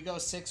 See, if we go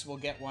 6, we'll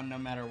get one no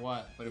matter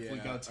what. But if we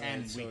Yeah, go 10,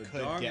 alright, we so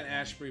could Dong get and one.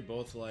 Ashbury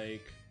both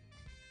like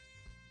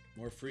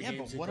more free Yeah,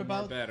 games but what equal more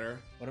about- better.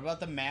 What about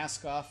the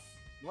mask off?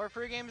 More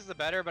free games the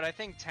better, but I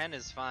think 10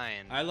 is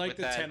fine. I like with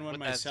the that- 10 one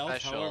with that myself.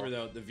 special. However,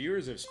 though, the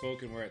viewers have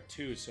spoken. We're at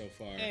 2 so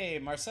far. Hey,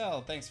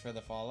 Marcel, thanks for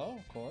the follow,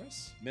 of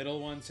course.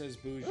 Middle one says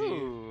Bougie.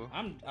 Ooh.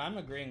 I'm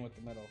agreeing with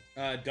the middle.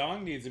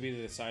 Dong needs to be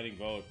the deciding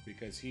vote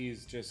because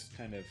he's just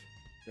kind of.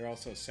 They're all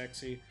so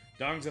sexy.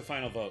 Dong's the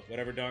final vote.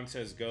 Whatever Dong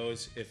says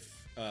goes. If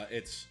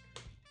it's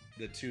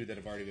the 2 that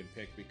have already been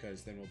picked,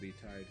 because then we'll be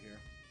tied here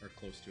or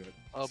close to it.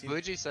 Oh, See-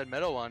 Bougie said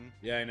middle one.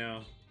 Yeah, I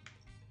know.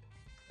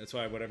 That's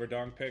why whatever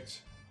Dong picks,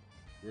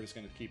 we're just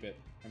gonna keep it.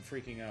 I'm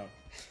freaking out.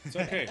 It's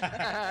okay.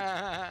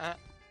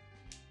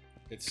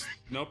 It's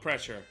no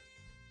pressure.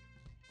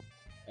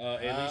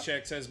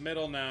 Alishak says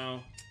middle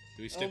now.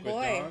 Do we stick Oh with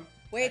boy. Dong?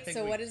 Wait, think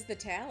so we- what is the I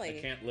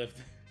tally? can't lift.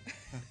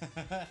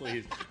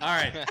 Please. All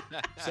right.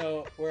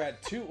 So we're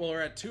at 2. Well,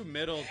 we're at 2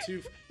 middle.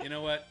 2. You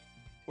know what?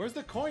 Where's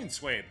the coin,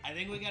 Swabe? I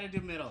think we gotta do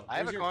middle. I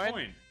have Where's a your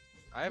coin.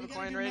 I have We a gotta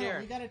coin do right middle. here.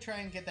 We gotta try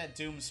and get that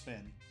doom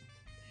spin.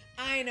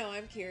 I know,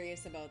 I'm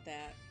curious about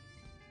that.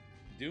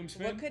 Doom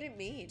spin. What could it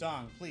mean?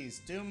 Dong, please,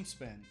 doom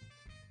spin.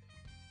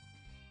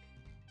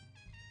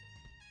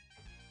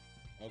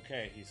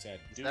 Okay, he said.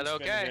 Doom that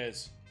spin okay? it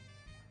is.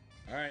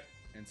 All right,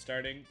 and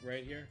starting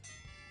right here,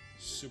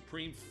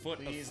 Supreme Foot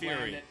Please of Fury.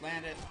 land it,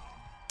 land it.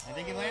 I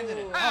think he landed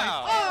it. Ooh.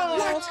 Ow.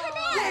 Oh, come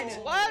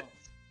on! What?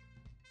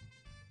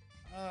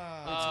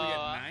 Oh, So we get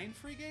Uh, 9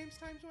 free games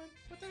times 1.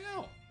 What the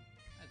hell?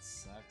 that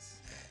sucks.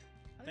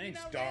 How did he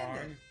Thanks, not land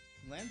Dong. it?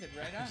 Landed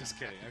right on. I'm just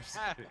kidding. I'm just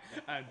kidding.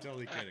 I'm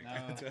totally kidding. No,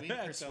 I'm we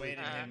totally persuaded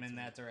kidding. him in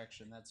that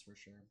direction, that's for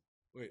sure.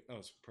 Wait, oh,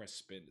 it's press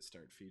spin to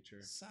start feature.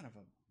 Son of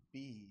a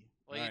bee.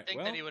 Well, you'd Alright, think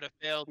well, that he would have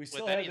failed We with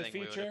still have the anything we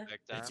would feature. have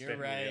picked. Huh? It's You're been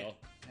right. real.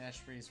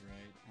 Ashbury's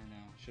right, I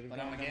know. Should have But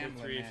gone I'm a number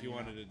gambler, 3 man, if you know.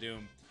 wanted to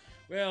Doom.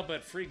 Well,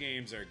 but free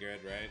games are good,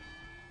 right?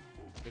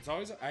 It's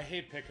always. I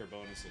hate picker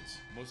bonuses.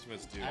 Most of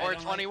us do. I Or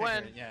don't 20 like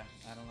win. picker- Yeah,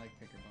 I don't like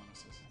picker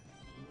bonuses.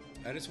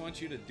 I just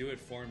want you to do it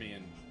for me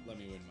and let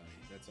me win money.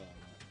 That's all I want.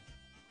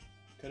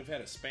 Could have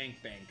had a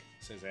spank bank,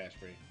 says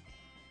Ashbury.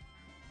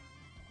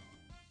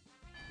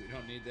 We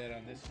don't need that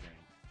on this screen.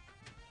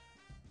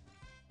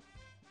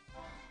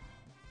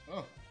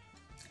 Oh,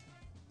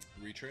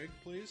 Retrig,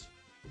 please.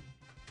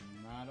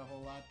 not a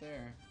whole lot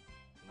there.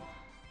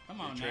 Come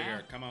on Retrigger,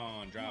 now. come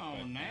on, drop Come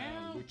it. on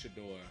now.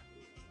 Luchador.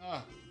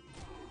 Oh,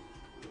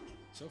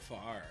 So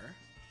far,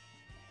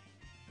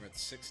 we're at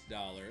 $6.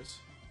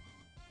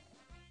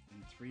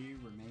 and 3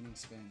 remaining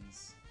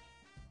spins.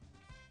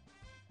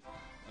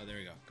 Oh, there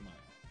we go. Come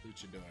on,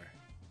 Luchador.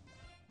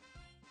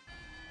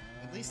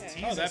 At least Okay.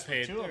 tease Oh, us that with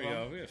paid. 2 There of we them.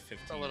 go. We have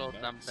 15 A little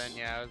bucks. something,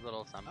 yeah, it was a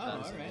little something. Oh, That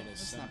all was a right. little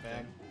That's not something.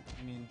 bad.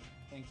 I mean,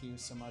 thank you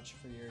so much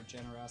for your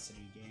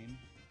generosity, game.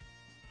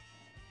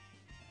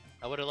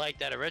 I would have liked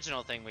that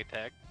original thing we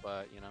picked,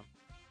 but you know.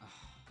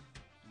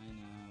 I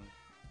know.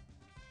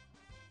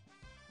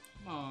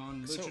 Come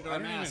on, So, I Luchador don't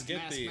even mask, get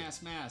mask, the-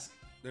 mask, mask.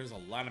 There's a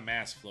lot of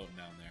mass floating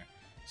down there.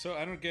 So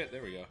I don't get.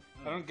 There we go.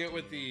 I don't get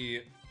with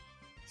the.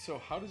 So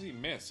how does he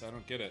miss? I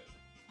don't get it.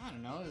 I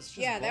don't know. It's just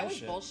Yeah, that was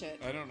bullshit.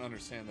 bullshit. I don't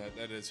understand that.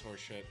 That is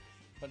horseshit.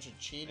 Bunch of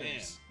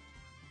cheaters.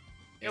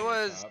 It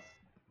was- Top.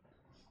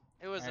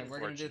 It was Alright, we're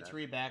gonna do unfortunate.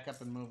 3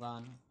 backup and move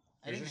on.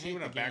 I Is didn't this hate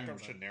even the a backup game,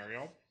 but-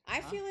 scenario? I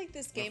Huh? feel like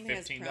this game a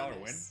has $15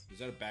 win? promise. Is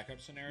that a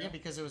backup scenario? Yeah,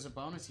 because it was a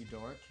bonus, you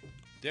dork.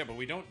 Yeah, but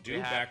we don't do We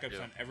have backups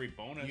to. on every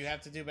bonus. You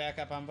have to do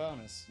backup on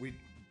bonus. We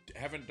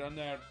haven't done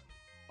that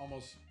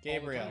almost all the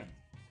Gabriel. time.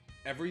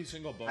 Every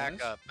single bonus.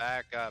 Back up,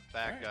 back up,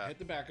 back Alright, up. hit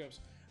the backups.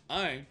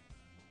 I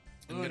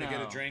am gonna get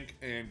a Uno. drink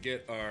and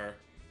get our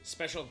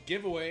special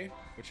giveaway,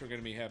 which we're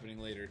gonna be happening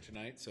later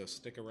tonight. So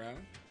stick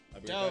around.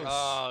 I'll be right Dose. back.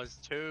 Oh, it's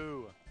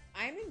 2.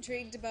 I'm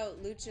intrigued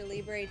about Lucha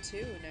Libre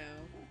 2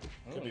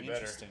 now. Could Oh, be better.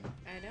 interesting.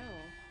 I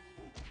know.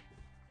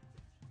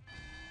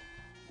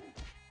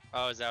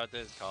 Oh, is that what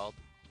this is called?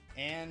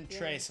 And Yeah.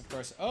 Trace, of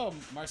course. Oh,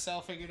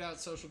 Marcel figured out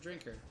social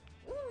drinker.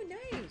 Ooh,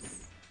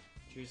 nice.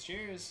 Cheers,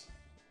 cheers.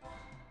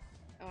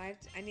 Oh, I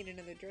need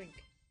another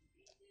drink.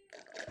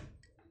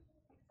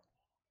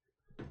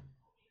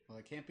 Well,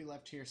 it can't be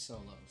left here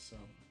solo, so.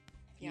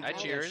 Yeah, Hi, I'll-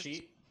 cheers.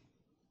 Sheet.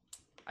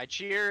 I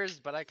cheers,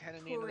 but I kind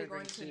of need Who are we another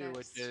going drink to too,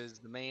 which next? is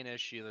the main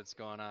issue that's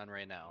going on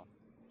right now.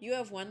 You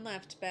have one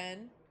left,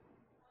 Ben.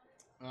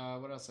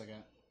 What else I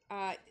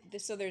got?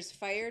 So there's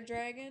Fire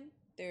Dragon,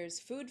 there's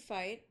Food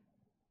Fight,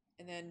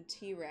 and then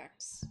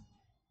T-Rex.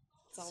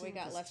 That's all Let's see we what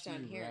got this left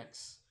on here.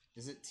 T-Rex.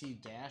 Is it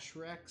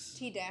T-Rex?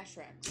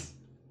 T-Rex.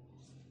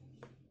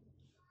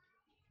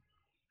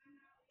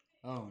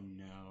 Oh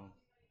no.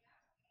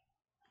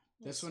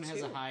 This That's one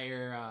has a two.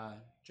 higher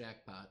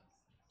jackpot.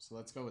 So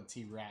let's go with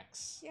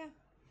T-Rex. Yeah.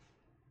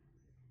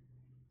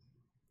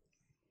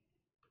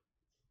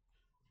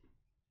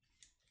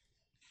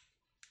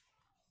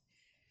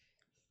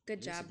 Good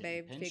These are job,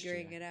 getting babe, pinched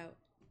figuring here. it out.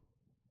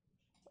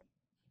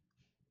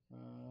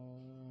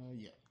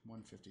 Yeah,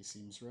 150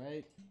 seems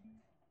right.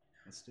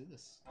 Let's do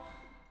this.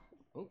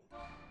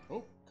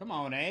 Oh, come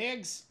on,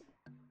 eggs.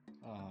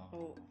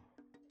 Oh.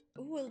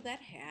 Ooh, will that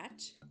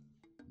hatch?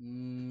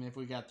 If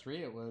we got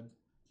 3, it would.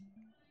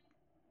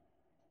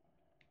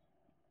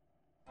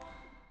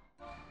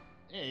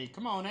 Hey,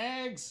 come on,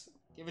 eggs.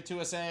 Give it to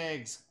us,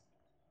 eggs.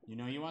 You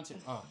know you want to.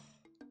 Oh. All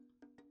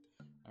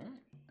right,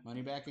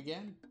 money back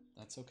again.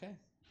 That's okay.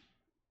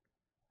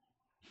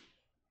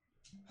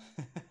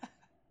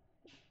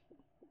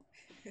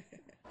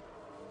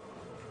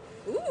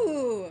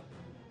 Ooh.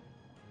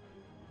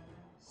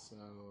 So,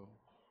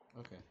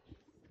 okay.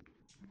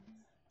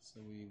 So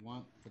we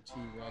want the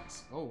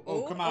T-Rex. Oh,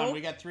 Oh, come on. oh.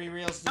 We got 3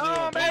 reels to do.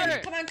 Oh, it, baby!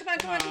 baby. Come on.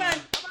 Come on,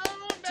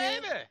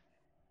 baby!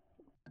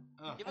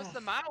 Oh. Give us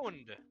the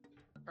mound.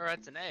 Or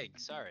it's an egg,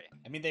 sorry.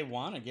 I mean, they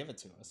want to give it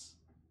to us.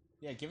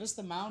 Yeah, give us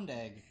the mound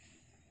egg.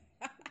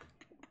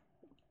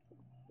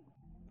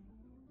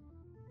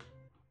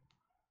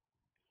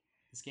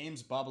 This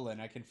game's bubbling.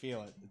 I can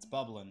feel it. It's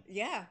bubbling.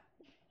 Yeah.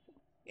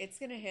 It's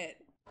gonna hit.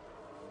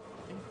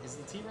 Is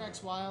the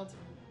T-Rex wild?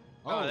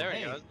 Oh, there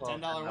hey, it goes. Well,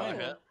 $10 $10 win.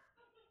 hit.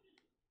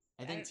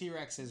 I think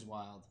T-Rex is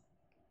wild.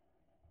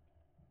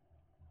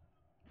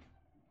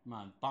 Come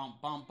on.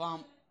 Bump, bump,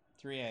 bump.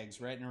 3 eggs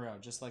right in a row,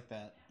 just like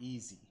that.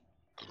 Easy.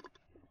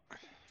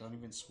 Don't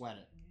even sweat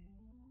it.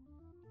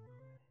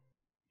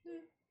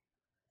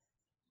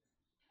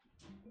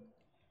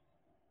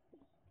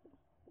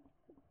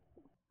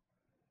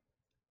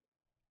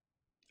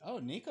 Oh,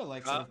 Nico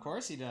likes it. Of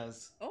course he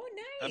does. Oh,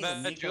 I nice.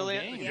 bet Nico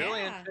Julian game.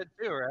 Julian Yeah. did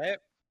too, right?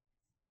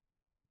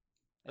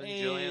 Doesn't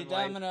Hey, Julian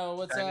like Domino,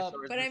 what's up?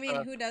 dinosaurs But and I mean,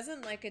 stuff? who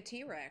doesn't like a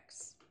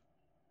T-Rex?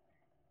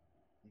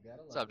 You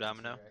gotta What's up,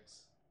 Domino?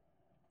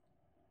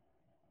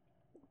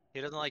 He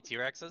doesn't like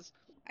T-Rexes?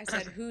 I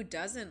said, who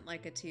doesn't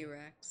like a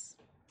T-Rex?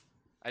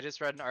 I just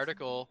read an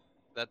article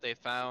that they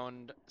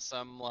found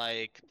some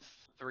like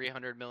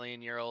 300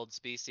 million year old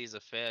species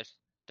of fish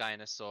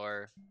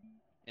dinosaur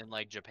in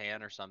like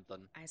Japan or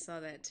something. I saw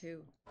that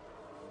too.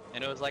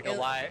 And it was like a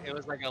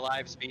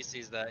live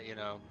species that, you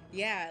know.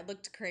 Yeah, it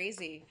looked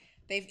crazy.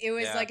 It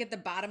was Yeah. like at the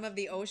bottom of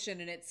the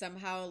ocean, and it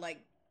somehow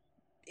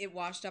it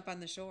washed up on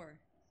the shore.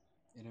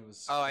 And it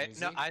was Oh,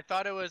 crazy. I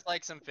thought it was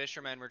like some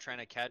fishermen were trying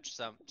to catch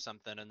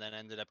something and then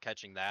ended up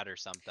catching that or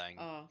something.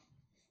 Oh,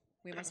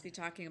 we must be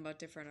talking about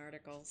different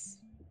articles.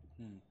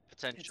 It's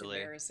Potentially.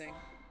 embarrassing.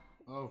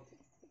 Oh.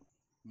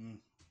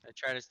 I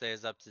try to stay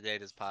as up to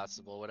date as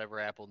possible, whatever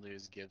Apple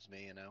News gives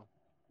me, you know.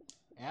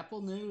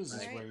 Apple News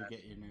is Right. where you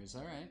get your news.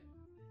 All right.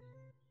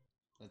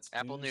 That's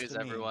Apple News,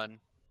 to me. everyone.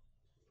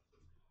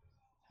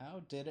 How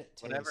did it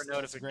taste? Whatever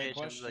That's a great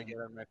notifications I question. get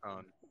on my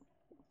phone.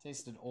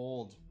 Tasted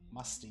old,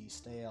 musty,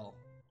 stale.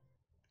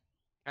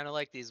 Kind of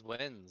like these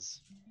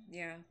wins.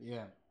 Yeah.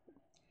 Yeah.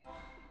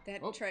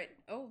 That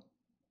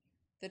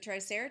the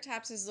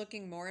Triceratops is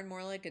looking more and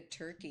more like a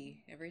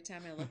turkey every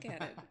time I look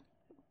at it.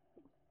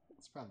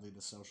 It's probably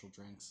the social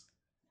drinks.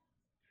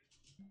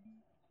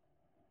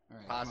 All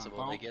right, Possible,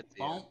 come on. they Bonk, get to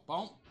you. bonk,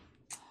 bonk.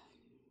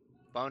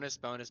 Bonus,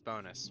 bonus,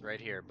 bonus. Right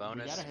here.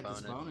 Bonus, We gotta hit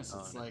bonus, this bonus.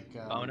 bonus. It's like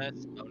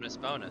bonus, bonus,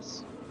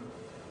 bonus.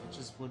 It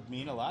just would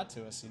mean a lot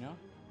to us, you know.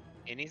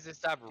 He needs to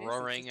stop This is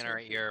roaring a in our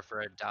turkey. ear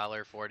for a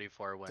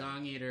 $1.44 win.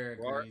 Dong Eater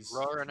Roar, agrees.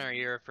 roar in our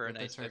ear for a with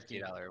the nice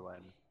turkey. $50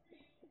 win.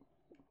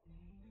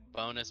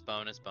 Bonus,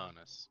 bonus,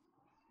 bonus.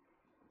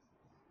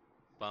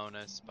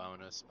 Bonus,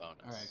 bonus, bonus.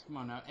 All right, come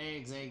on now.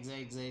 Eggs, eggs,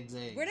 eggs, eggs,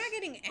 eggs. We're not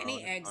getting any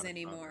Bonus, eggs bonus,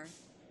 anymore.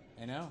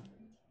 I know.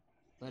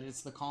 But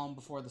it's the calm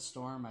before the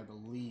storm, I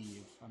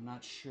believe. I'm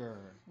not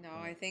sure. No,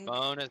 I think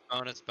Bonus,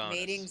 bonus, bonus.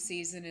 mating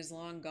season is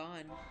long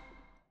gone.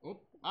 Oh,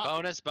 ah.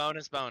 Bonus,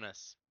 bonus,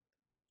 bonus.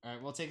 All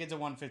right, we'll take it to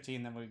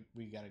 115, then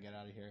we gotta get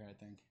out of here, I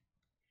think.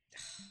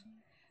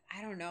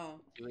 I don't know.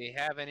 Do we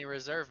have any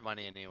reserve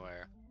money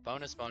anywhere?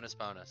 Bonus, bonus,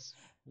 bonus.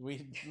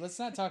 Let's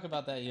not talk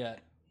about that yet.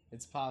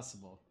 It's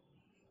possible.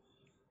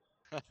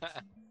 Nothing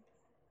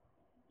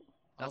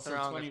Also,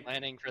 wrong 20 with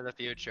planning for the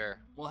future.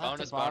 We'll have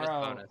bonus, to borrow.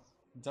 bonus, bonus.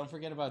 Don't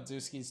forget about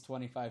Dusky's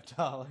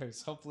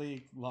 $25.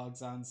 Hopefully he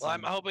logs on soon. Well,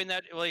 I'm hoping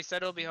that. Well, he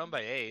said he'll be home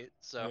by 8,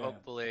 so Yeah.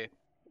 hopefully.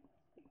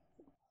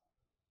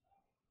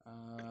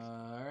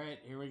 All right,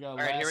 here we go.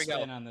 right, here we Last go.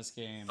 spin on this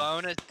game.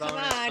 Bonus, bonus, Come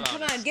on, bonus.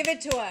 come on, give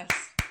it to us.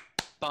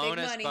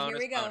 Bonus, money. bonus, Here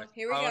we go. bonus,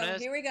 Here we go.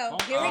 bonus, Here we go.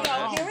 Oh, Here we go.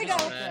 bonus, Here we go.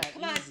 bonus,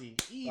 Come on. Easy,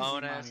 easy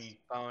bonus, money.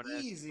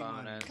 bonus, Easy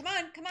bonus. money. Come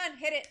on. Come on.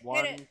 Hit it. Hit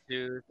 1, it.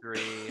 2,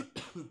 3.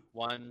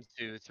 1,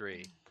 2,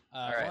 3.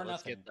 All Or right, let's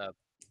nothing. get the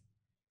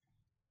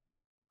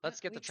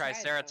We the tried,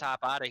 Triceratop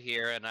out of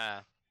here and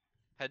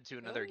head to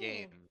another Ooh.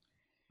 game.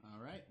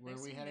 All right, where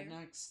Nice are we one headed there.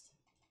 next?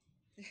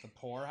 The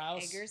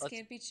poorhouse. Eggers Let's-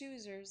 can't be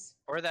choosers.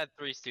 Or that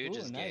Three Stooges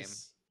Ooh, game.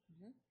 nice.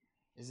 Mhm.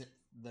 Is it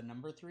the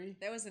number 3?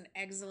 That was an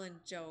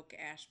excellent joke,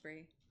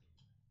 Ashbury.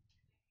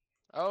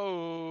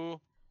 Oh,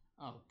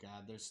 Oh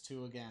God, there's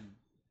 2 again.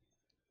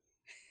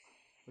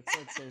 Looks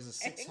like there's a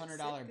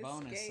 $600 Exit this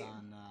bonus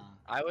game. on.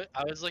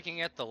 I was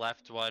looking at the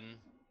left one.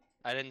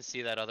 I didn't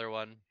see that other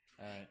one.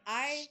 All right.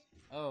 I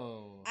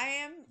Oh.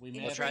 am We may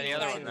We'll have try to the go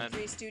other by one the then.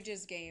 Three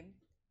Stooges game.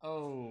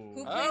 Oh.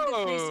 Who played the Three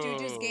Oh.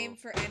 Stooges game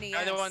for NES?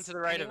 Try the one to the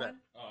right of it.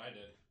 Anyone? Oh, I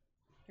did.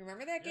 You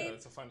remember that Yeah, game?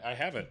 that's a fun. I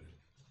have it.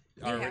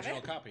 You Our have original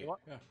it? copy. What?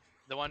 Yeah.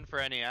 The one for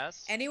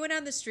NES. Anyone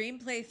on the stream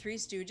play Three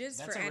Stooges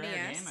That's for a rare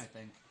NES? game, I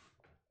think.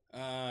 No,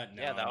 Yeah, I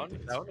that don't one-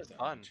 think that it's one is that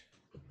fun. much.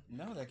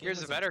 No, that game. Here's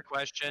a was better I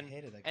question.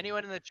 hated that game.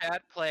 Anyone in the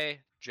chat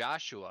play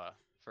Joshua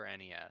for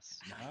NES?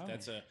 Oh.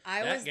 That's a.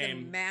 I that was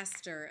game, the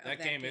master of That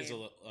that game is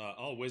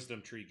all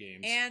wisdom tree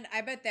games. And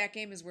I bet that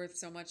game is worth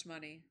so much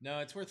money. No,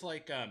 it's worth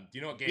like. Do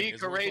you know what game Be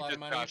is worth a lot courageous, of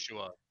money?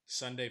 Joshua.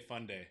 Sunday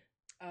Fun Day.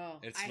 Oh,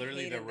 It's I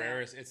literally the hated that.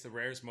 rarest. It's the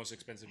rarest, most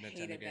expensive I Nintendo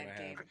hated game that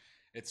I have. game.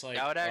 It's like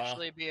That would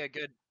actually be a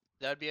good.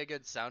 That would be a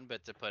good sound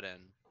bit to put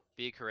in.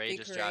 Be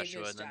courageous, courageous,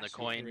 Joshua, and then the Joshua.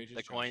 coin, Courageous,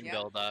 the coin Joshua.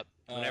 build up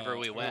whenever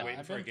we are win. waiting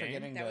I've for a been game?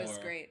 forgetting That was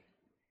to great.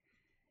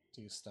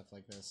 do stuff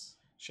like this.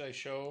 Should I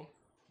show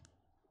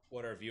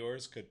what our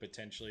viewers could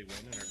potentially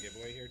win in our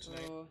giveaway here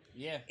tonight? Oh,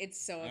 Yeah. it's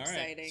so All right.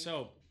 exciting.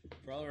 So,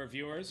 for all of our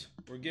viewers,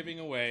 we're giving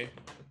away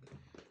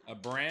a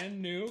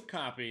brand new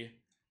copy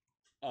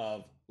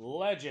of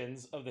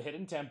Legends of the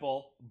Hidden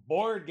Temple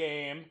board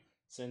game,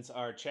 since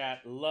our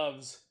chat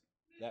loves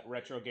that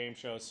retro game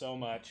show so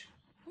much.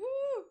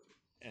 Woo!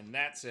 And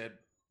that's it.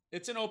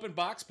 It's an open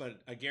box,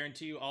 but I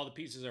guarantee you all the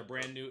pieces are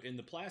brand new in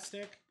the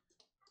plastic.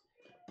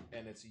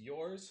 And it's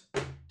yours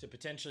to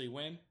potentially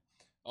win.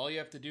 All you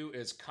have to do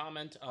is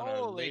comment on our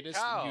Holy latest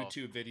cow.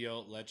 YouTube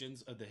video,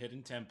 Legends of the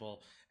Hidden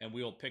Temple, and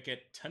we will pick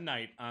it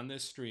tonight on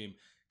this stream.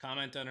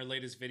 Comment on our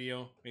latest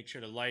video. Make sure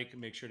to like,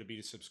 make sure to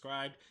be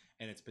subscribed,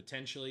 and it's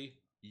potentially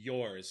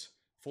yours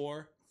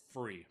for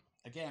free.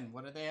 Again,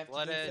 what do they have to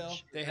What do, Phil?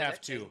 edge? They Is have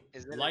it- to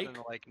Is it like,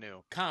 like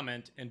new?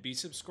 comment, and be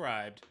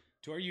subscribed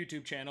to our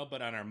YouTube channel,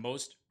 but on our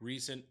most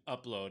recent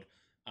upload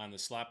on the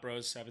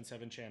SlotBros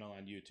 77 channel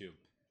on YouTube.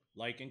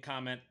 Like and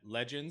comment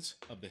Legends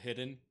of the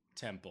Hidden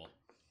Temple.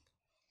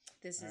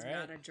 This is All right.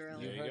 not a drill.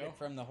 You There you heard go. it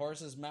from the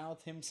horse's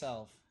mouth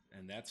himself.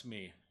 And that's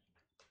me.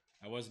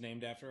 I was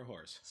named after a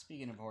horse.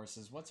 Speaking of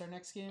horses, what's our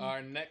next game?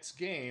 Our next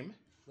game,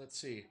 let's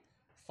see.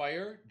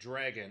 Fire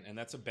Dragon, and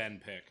that's a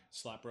Ben pick.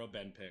 SlotBro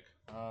Ben pick.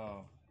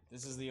 Oh,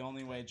 this is the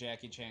only way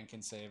Jackie Chan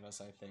can save us,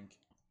 I think.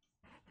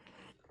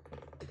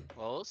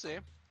 Well, we'll see.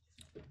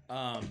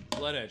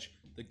 Blood Edge.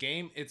 The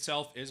game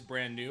itself is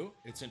brand new.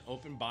 It's an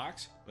open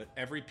box, but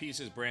every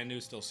piece is brand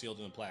new, still sealed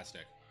in the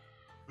plastic.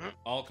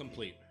 All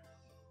complete.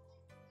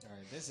 All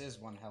right, this is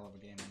one hell of a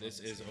game. I love This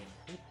is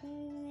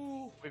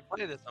game. We've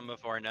played this one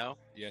before, no?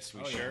 Yes,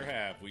 we Oh, yeah. sure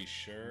have. We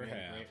sure We had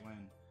a have. great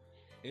win.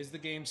 Is the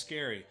game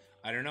scary?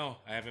 I don't know.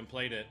 I haven't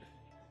played it.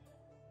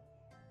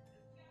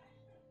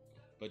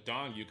 But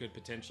Dong, you could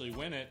potentially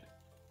win it.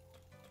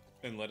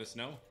 And let us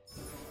know.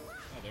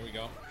 Oh, there we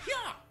go.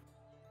 Yeah!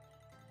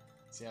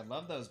 See, I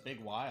love those big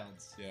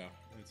wilds. Yeah,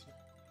 it's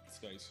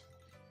nice.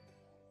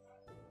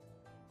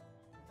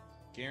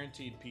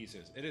 Guaranteed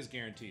pieces. It is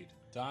guaranteed.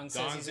 Dong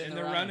says Dong's he's in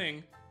the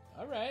running.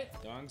 All right.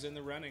 Dong's in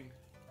the running.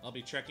 I'll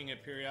be checking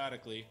it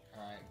periodically,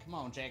 All right, come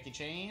on, Jackie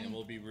Chan. and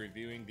we'll be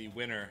reviewing the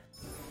winner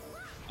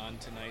on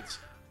tonight's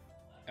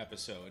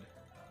episode.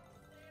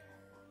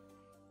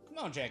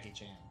 Come on, Jackie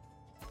Chan.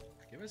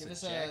 Give us Give a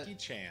us a- Jackie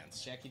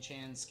chance. Jackie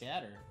Chan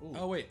scatter. Ooh.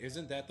 Oh wait,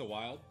 isn't that the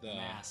wild? The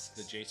Masks.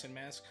 The Jason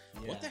mask?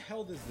 Yeah. What the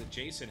hell does the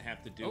Jason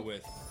have to do Oh.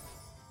 with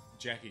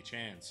Jackie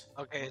Chan's?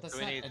 Okay, Well, that's so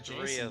we not need a 3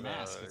 Jason of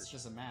mask. those. It's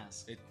just a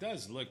mask. It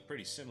does look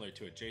pretty similar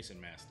to a Jason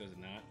mask, does it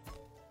not?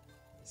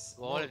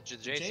 Well, what if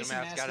Jason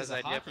Mask got is his a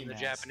idea hockey from the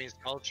mask. Japanese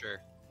culture?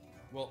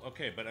 Well,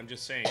 okay, but I'm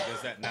just saying,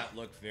 does that not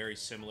look very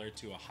similar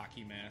to a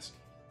hockey mask?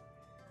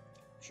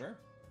 Sure.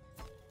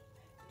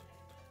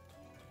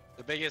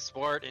 The biggest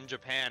sport in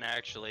Japan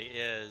actually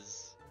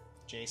is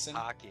Jason.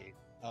 hockey.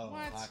 Oh,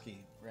 What?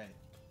 hockey. Right.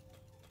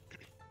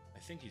 I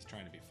think he's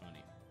trying to be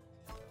funny.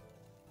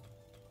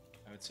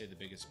 I would say the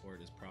biggest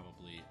sport is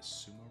probably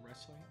sumo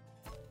wrestling.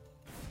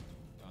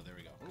 Oh, there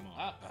we go. Come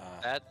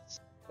on.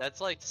 That's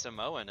like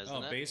Samoan, isn't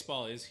Oh, it?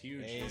 baseball is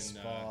huge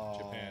Baseball. in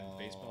Japan.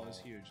 Baseball is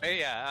huge. Hey,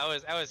 yeah,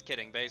 I was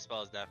kidding.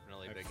 Baseball is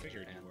definitely I big in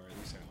figured Japan. you were. At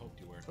least I hoped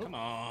you were. Oh. Come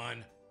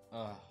on.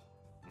 Ugh.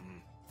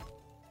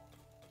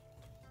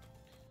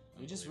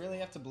 We just really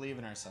have to believe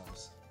in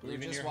ourselves. Believe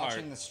we in were just your watching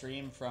heart. the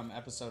stream from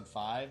episode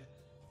 5,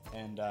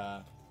 and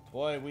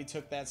boy, we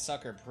took that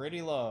sucker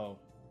pretty low.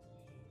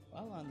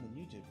 While on the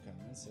YouTube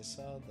comments, I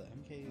saw the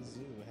MK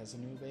Zoo has a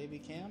new baby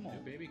camel. New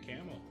baby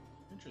camel.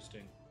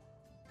 Interesting.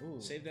 Ooh.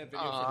 Save that video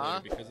for Aw.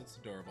 later because it's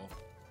adorable.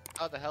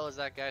 How the hell is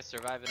that guy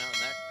surviving out in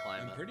that I'm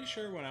climate? pretty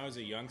sure when I was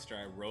a youngster,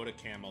 I rode a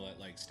camel at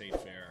like State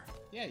Fair.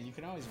 Yeah, you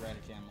can always ride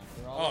a camel.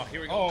 They're all Oh, over.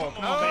 here we go. Oh,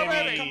 Come on, on,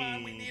 baby. baby. Come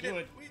on, we need Do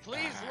it.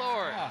 Please,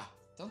 Lord. Ah,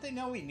 don't they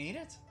know we need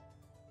it?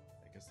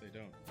 I guess they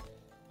don't.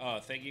 Oh,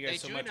 thank you guys They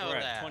so do much. know We're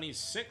at that.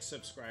 26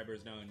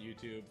 subscribers now on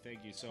YouTube. Thank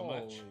you so Holy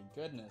much.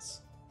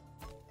 goodness.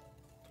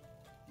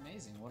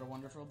 Amazing. What a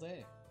wonderful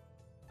day.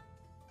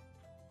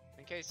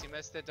 In case you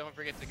missed it, don't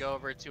forget to go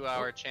over to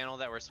our channel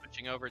that we're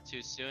switching over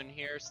to soon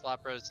here,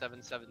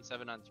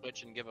 SlotBros777 on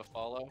Twitch, and give a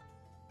follow.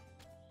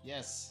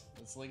 Yes,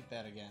 let's link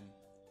that again.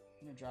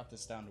 I'm going to drop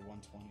this down to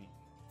 120.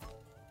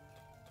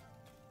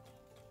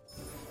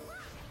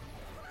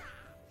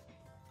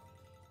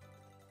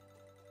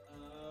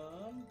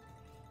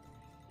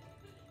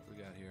 We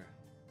got here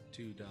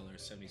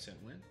 $2.70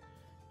 win.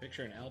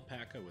 Picture an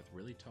alpaca with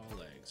really tall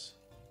legs.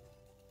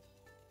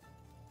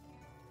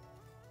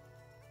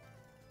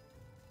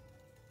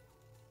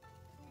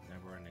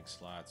 Never ending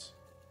slots.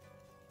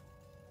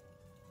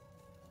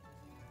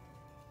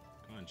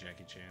 Come on,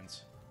 Jackie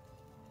Chan's.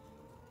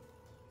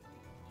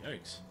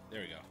 Yikes.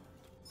 There we go.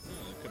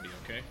 Oh, that could be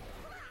okay.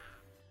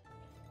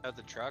 Out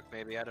the truck,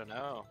 maybe, I don't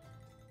know.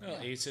 Well,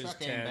 Yeah, aces,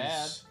 truck ain't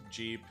tens,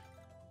 Jeep.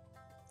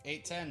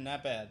 810,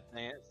 not bad.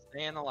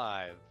 Staying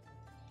alive.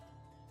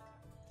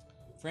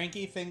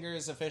 Frankie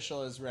Fingers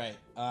Official is right.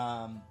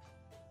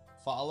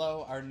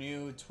 Follow our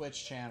new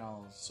Twitch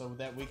channel so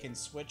that we can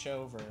switch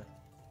over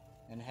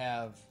and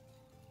have,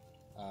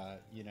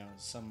 you know,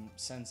 some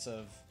sense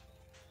of,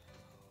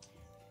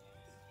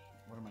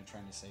 what am I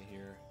trying to say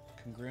here?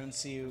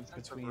 Congruency Sense of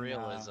between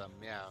realism,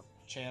 yeah.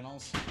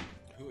 channels.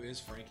 Who is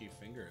Frankie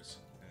Fingers?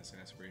 Ask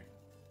Asprey.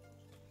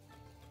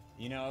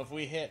 You know, if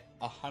we hit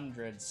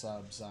 100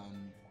 subs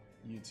on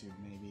YouTube,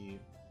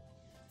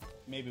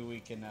 maybe we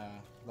can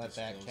let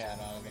that Disclose cat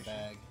that out of the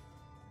information. bag.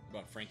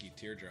 About Frankie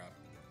Teardrop.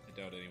 I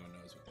doubt anyone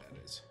knows what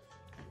that is.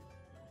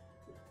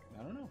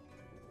 I don't know.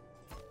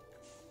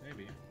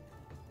 Maybe.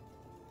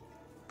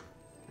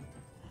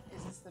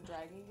 Is this the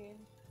dragon game?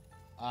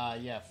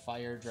 Yeah,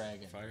 Fire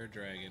Dragon. Fire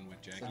Dragon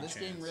with Jackie So this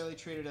Chance. game really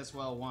treated us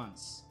well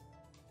once,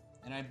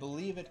 and I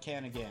believe it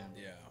can again.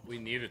 Yeah, we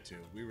needed to.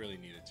 We really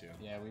needed to.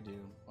 Yeah, we do.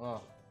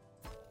 Oh,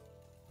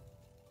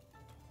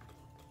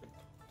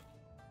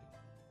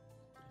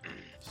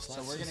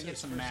 so we're gonna get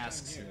some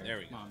masks here. There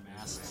we go. Come on,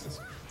 masks.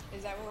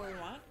 Is that what we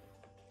want?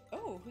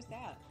 Oh, who's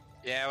that?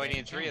 Yeah, we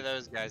need 3 of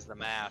those guys, the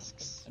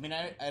masks. I mean,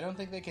 I don't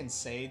think they can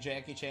say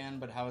Jackie Chan,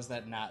 but how is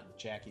that not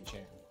Jackie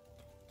Chan?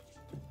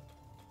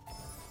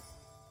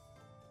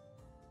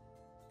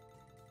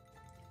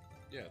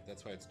 Yeah,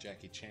 that's why it's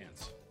Jackie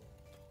Chance.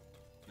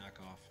 Knock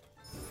off.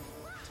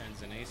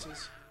 Tens and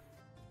aces.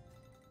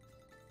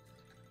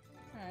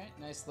 All right,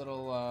 nice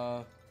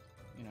little,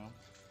 you know,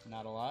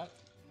 not a lot.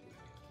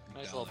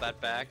 Nice little bet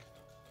back.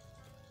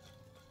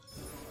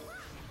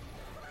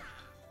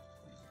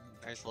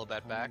 Nice little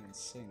bet back. And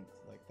sync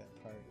like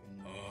that part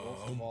in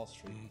Wolf of Wall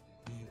Street.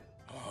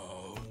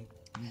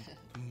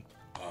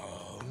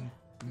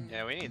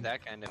 Yeah, we need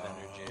that kind of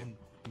energy.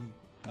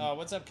 Oh,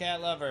 what's up,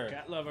 Cat Lover?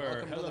 Cat Lover,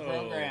 Welcome hello. to the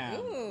program.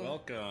 Ooh.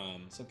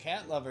 Welcome. So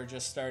Cat Lover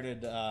just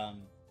started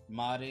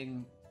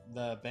modding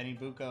the Benny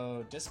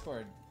Bucco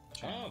Discord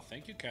channel. Oh,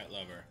 thank you, Cat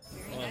Lover.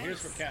 Very Well,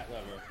 here's nice. for Cat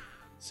Lover.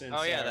 Since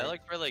Oh yeah, our that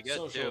looked really good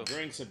social too.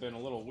 drinks have been a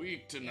little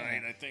weak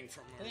tonight, I think,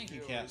 from our Thank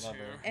you, viewers Cat Lover.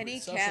 here. Any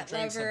Social cat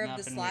drinks have lover not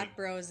of the been Slot weak.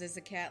 Bros is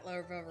a cat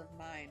lover of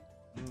mine.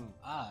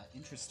 Ah,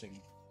 interesting.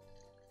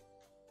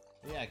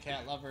 Yeah,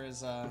 Cat Lover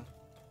is,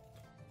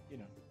 you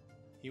know,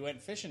 he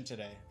went fishing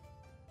today.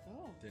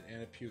 Oh. Did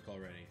Anna puke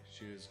already?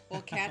 She was.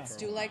 Well, cats for a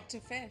do while. like to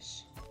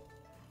fish.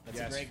 That's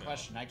Yes, a great Phil.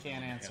 question. I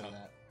can't answer Yeah.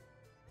 that.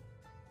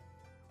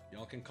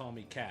 Y'all can call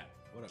me Cat.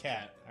 What up,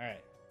 Cat. All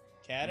right.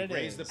 Cat You it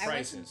raise is. the I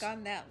prices. wasn't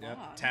gone that Yep.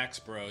 long. Tax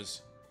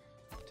bros.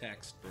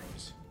 Tax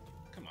bros.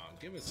 Come on,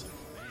 give us some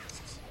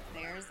masks.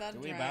 There's a Do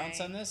we drink.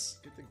 bounce on this?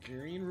 Get the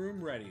green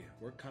room ready.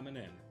 We're coming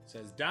in.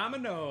 Says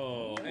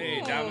Domino. Hey,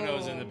 Ooh.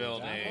 Domino's in the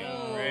building.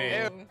 Domino.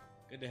 Great. Oh.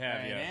 Good to All have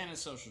right, you. and a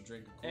social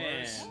drink, of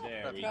course. And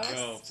there we Prost.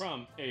 go.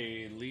 From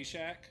a Lee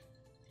Shack.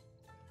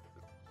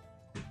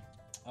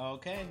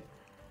 Okay.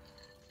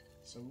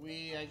 So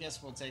I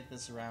guess we'll take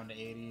this around to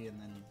 80 and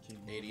then keep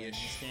moving.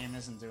 80-ish. This game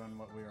isn't doing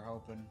what we were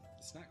hoping.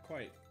 It's not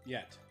quite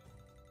yet.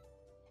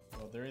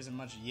 Well, there isn't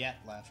much yet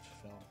left,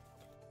 Phil.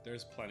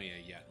 There's plenty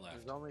of yet left.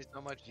 There's only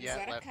so much Is yet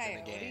that a left in the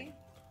coyote? game.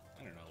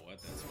 I don't know what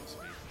that's supposed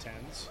to be.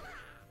 Tens.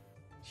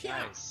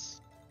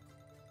 Nice.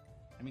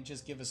 I mean,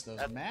 just give us those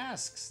That-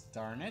 masks,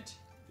 darn it.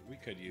 We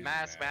could use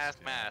Mask, mask,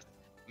 yeah. mask.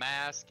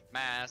 Mask,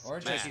 mask, Or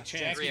mask. Jackie Chan.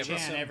 Jackie Give us Chan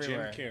some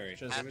everywhere. Jim Carrey.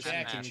 Just Give us some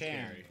Jackie Jim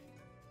Chan. Carrey.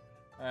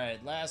 All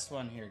right, last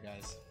one here,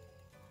 guys.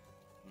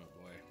 Oh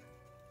boy.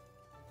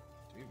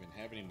 Do we even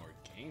have any more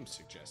games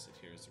suggested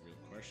here is the real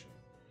question.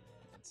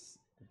 That's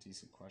a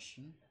decent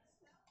question.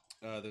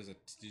 There's a.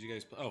 Did you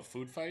guys play? Oh,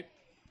 Food Fight?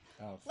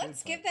 Oh,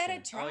 Let's food give fight,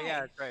 that a sure. try. Oh yeah,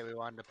 that's right. We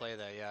wanted to play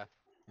that. Yeah.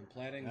 I'm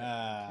planning to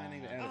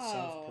add a Oh.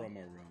 self-promo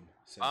room.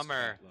 Says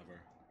Bummer. Cat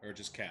Lover. Or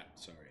just Cat,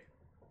 sorry.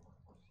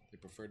 They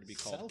prefer to be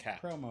called Self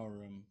Cat. promo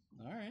room.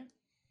 All right.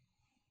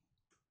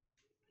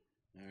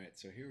 All right,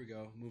 so here we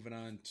go. Moving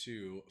on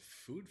to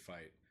Food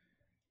Fight.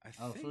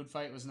 Oh, Food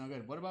Fight was no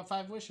good. What about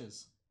 5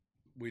 Wishes?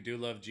 We do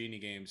love genie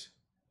games.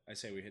 I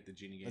say we hit the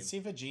genie game. Let's see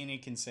if a genie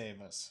can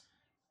save us.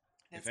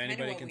 That's If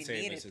anybody what can we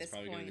save need us, at it's this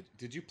probably going to point.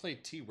 be... Did you play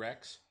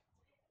T-Rex?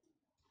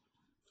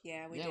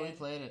 Yeah, we Yeah, did. we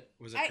played it.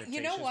 Was it Cretaceous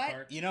you know what?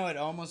 Park? You know, it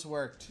almost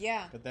worked.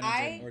 Yeah, But then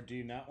it didn't. Or do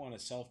you not want a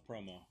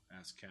self-promo?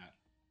 Ask Kat.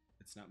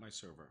 It's not my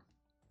server.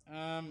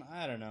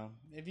 I don't know.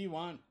 If you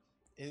want,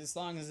 as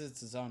long as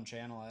it's his own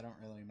channel, I don't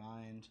really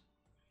mind.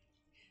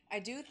 I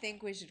do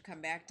think we should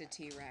come back to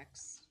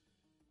T-Rex.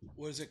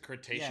 Was it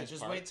Cretaceous Yeah,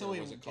 just Park, wait till or we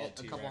was it called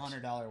get a couple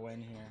T-Rex? $100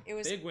 win here. It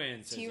was Big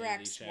win, says T-Rex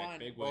Andy Shack. won.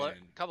 Big Well, win.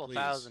 a couple Please.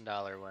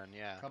 $1,000 win,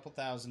 yeah. Couple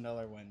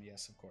 $1,000 win,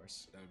 yes, of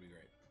course. That would be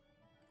great.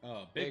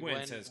 Oh, big, Big win,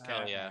 win. says Hell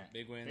Kat. yeah.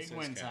 Big win, Big says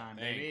win Kat. time,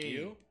 Thank baby.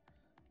 you.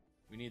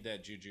 We need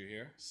that juju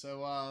here.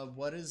 So,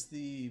 what is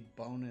the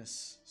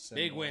bonus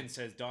symbol? Big win,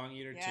 says Dong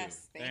Eater 2.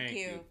 Yes, thank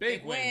you. Big,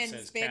 Big win, wins,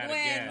 says big Kat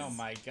wins. again. Oh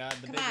my god,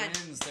 the Come big on.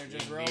 wins. They're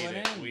just We rolling need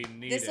it. in. We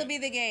need This it. will be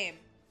the game.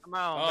 Come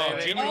on, Oh,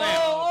 baby. Jimmy Oh, Lamb.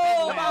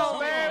 oh, Big Come on,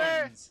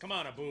 wins. baby. Come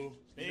on, Abu.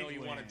 Big you know you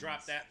want to wins.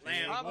 drop that Big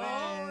lamb. Come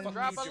on, wins.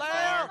 drop a Jafar.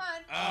 lamb.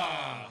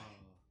 Ah.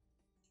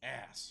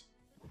 Ass.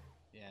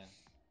 Yeah.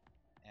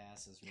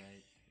 Ass is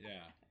right.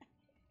 Yeah.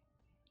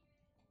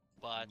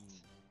 But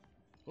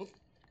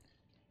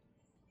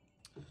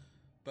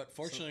But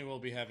fortunately, we'll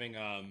be having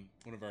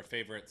one of our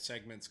favorite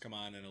segments come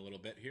on in a little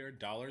bit here.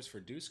 Dollars for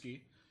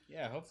Dusky.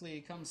 Yeah, hopefully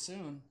he comes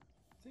soon.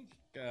 I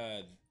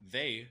think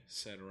they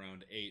said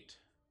around 8.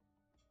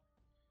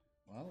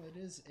 Well, it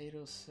is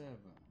 8:07.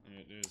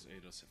 It is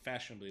 8:07.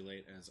 Fashionably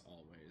late as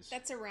always.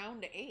 That's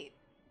around 8.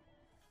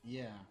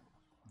 Yeah.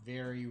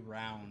 Very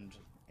round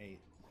 8.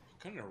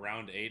 Couldn't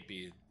around 8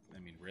 be? I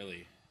mean,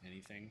 really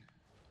anything?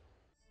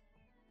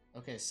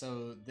 Okay,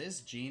 so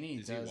this genie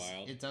Is he does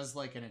wild? it does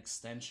like an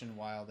extension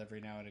wild every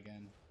now and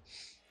again.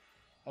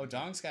 Oh,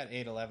 Dong's got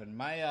 8:11.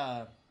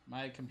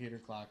 My computer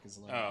clock is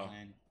a little Oh.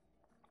 behind.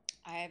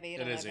 I have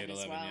 8:11 It is as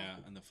 8:11. well. Yeah,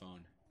 on the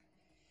phone.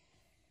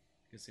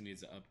 Guess he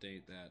needs to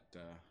update that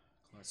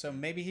clock. So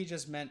maybe he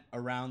just meant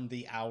around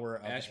the hour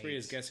of Ashbury 8.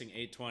 is guessing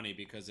 8:20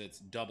 because it's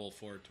double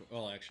 420.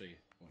 Well, actually, it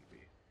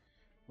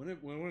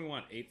wouldn't be. When we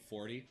want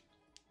 8:40.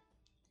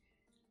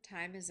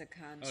 Time is a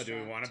construct. Oh, do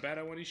we want to bet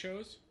on what he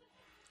shows?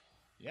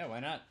 Yeah,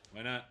 why not?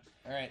 Why not?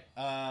 All right,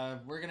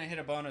 we're gonna hit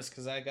a bonus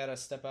because I gotta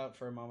step out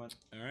for a moment.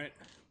 All right.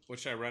 What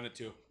should I run it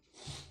to?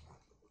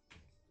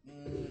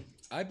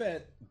 I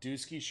bet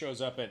Dusky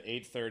shows up at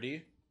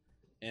 8:30,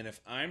 and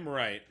if I'm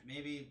right,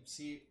 Maybe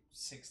 60,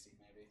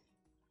 maybe.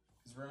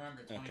 Because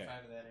remember,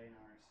 25 of that 8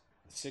 hours.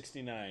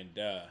 69.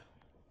 Duh.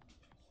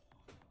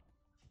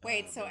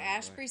 Wait, Oh, so boy,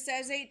 Ashbury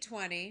says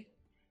 8:20.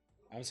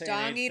 I'm saying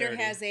Dong Eater 8:30.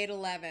 has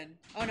 8:11.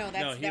 Oh no,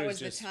 No, he that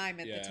was was just- the time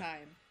at yeah. the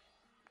time.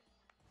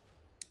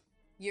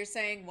 You're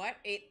saying what?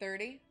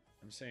 8:30?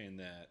 I'm saying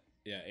that.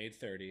 Yeah,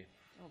 8:30.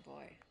 Oh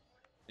boy.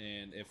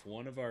 And if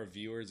one of our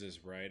viewers is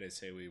right, I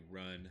say we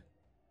run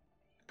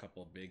a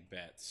couple big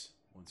bets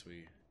once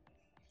we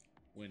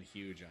win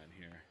huge on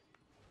here.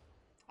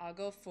 I'll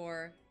go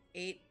for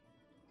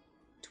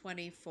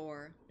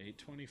 8:24.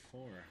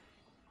 8:24.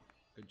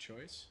 Good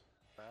choice.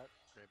 bet,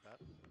 great bet.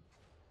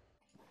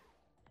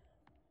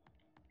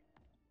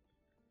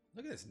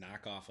 Look at this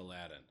knockoff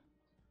Aladdin.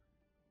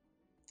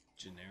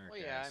 Generic. Well,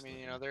 yeah, I ass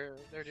mean, looking.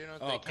 they're doing what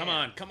they Oh, can. come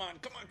on, come on,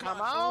 come on, come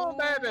Come on. on,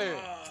 baby.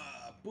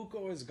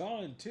 Buko is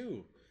gone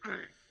too.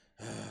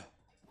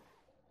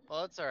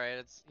 Well, it's all right.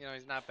 It's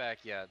he's not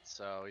back yet,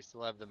 so we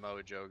still have the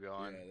mojo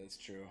going. Yeah, that's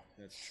true.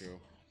 That's true.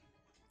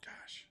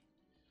 Gosh.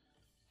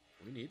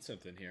 We need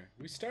something here.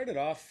 We started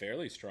off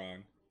fairly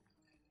strong.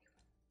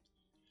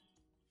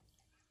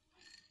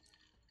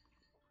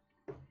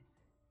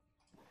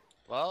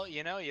 Well,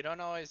 you don't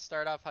always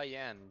start off how you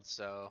end,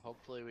 so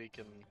hopefully we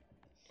can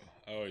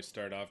I always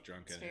start off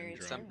drunk It's and very end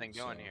true. drunk. something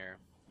going so here.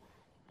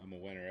 I'm a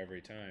winner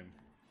every time.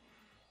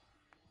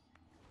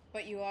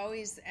 But you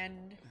always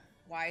end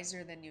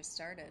wiser than you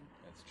started.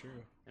 That's true.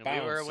 And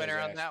we were a Bounce, winner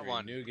says on that Ashbury.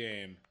 one. New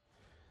game.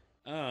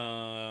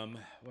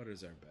 What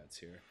is our bets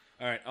here?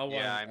 All right, I'll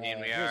Yeah, I mean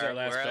here's our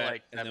last we're bet, at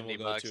like and then 70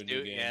 we'll go bucks. to a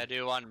new game.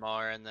 Do one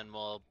more, and then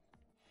we'll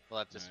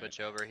have to All switch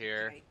over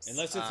here. Yikes.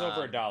 Unless it's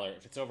over Um, $1.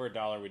 If it's over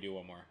 $1, we do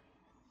one more.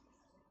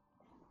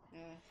 Yeah.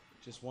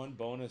 Just one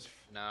bonus away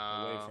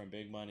No, from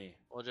big money.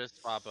 we'll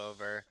just swap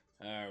over.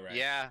 All right.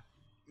 Yeah,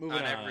 Moving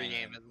on on. every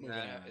game, isn't Moving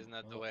that- on. isn't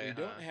that the Well, way, We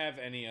don't huh? have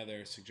any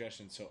other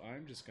suggestions, so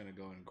I'm just gonna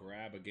go and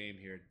grab a game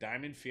here.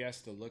 Diamond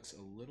Fiesta looks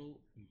a little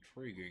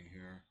intriguing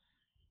here.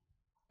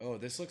 Oh,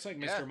 this looks like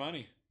Mr. Yeah.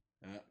 Money.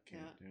 Can't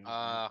Yeah. do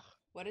it.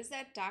 What is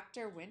that,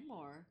 Dr.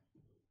 Winmore?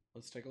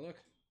 Let's take a look.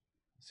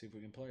 See if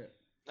we can play it.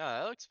 No,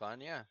 that looks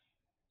fun. Yeah.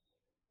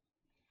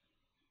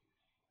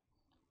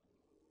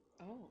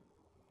 Oh,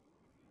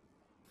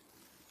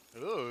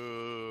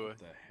 Ooh. What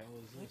the hell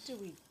is what this? do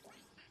we?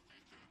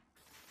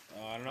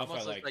 Oh, I don't know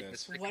Almost if I looks like like this.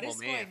 Despicable What is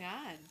Me. going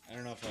on? I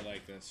don't know if I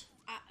like this.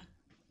 Uh,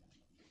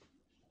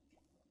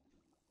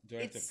 Do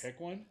I have to It's- pick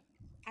one?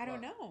 I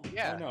don't know.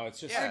 Yeah. Oh, no, it's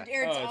just. Yeah.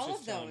 Or it's oh, all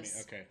just of telling me.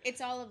 those. Okay.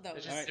 It's all of those.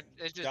 It's just, Alright.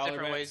 it's just Dollar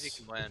different ways you bets.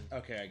 can win.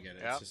 Okay, I get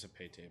it. Yep. It's just a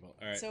pay table.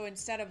 All right. So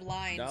instead of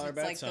lines, Dollar it's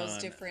like bets those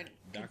on different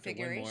Dr.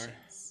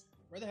 configurations.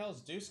 Where the hell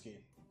is Dusky?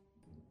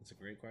 That's a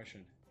great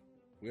question.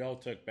 We all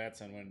took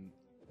bets on when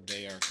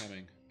they are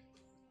coming.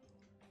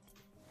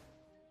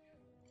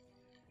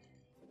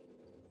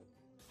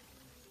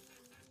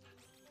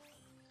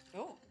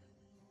 Oh,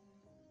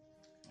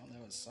 Well,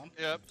 that was something.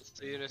 Yep.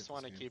 So you just Good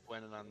want to game. keep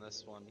winning on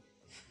this one.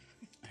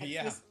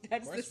 Yeah,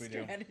 that's of course the we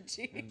do.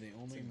 strategy. And the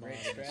only a great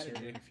mod strategy.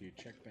 serving if you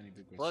check Benny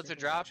Book. Well, it's a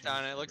drop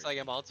down. And it looks like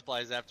it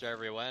multiplies after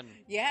every win.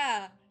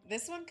 Yeah,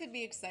 this one could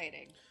be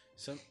exciting.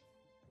 Some.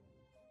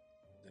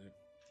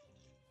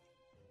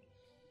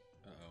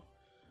 Uh oh.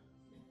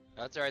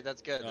 That's all right.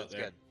 That's good. Oh, That's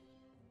there. good.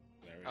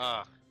 There we go.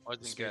 Ah,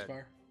 wasn't Space good.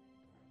 bar?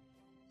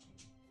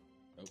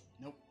 Oh,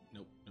 Nope.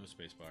 nope, no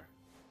space bar.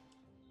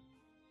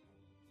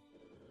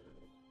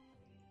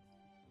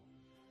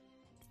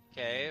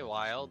 Okay,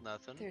 wild,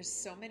 nothing. There's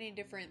so many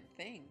different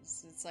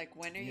things. It's like,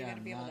 when are you Yeah, going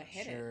to be I'm able to not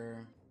hit it?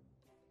 sure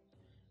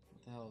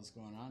what the hell is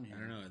going on here? I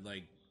don't know. It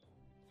like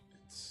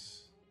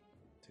it's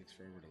it takes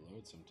forever to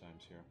load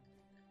sometimes here.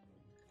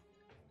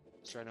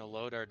 Trying to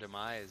load our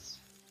demise.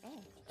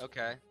 Oh,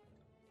 Okay.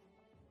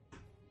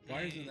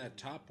 Why isn't that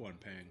top one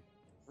paying?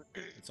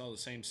 It's all the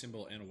same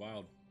symbol and a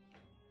wild.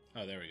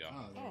 Oh, there we go.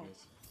 Oh, there Oh. it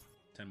is.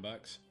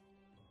 $10.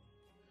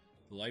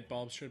 The light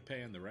bulbs should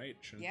pay on the right,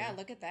 shouldn't yeah, they?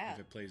 look at that.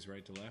 If it plays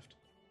right to left.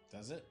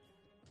 Does it?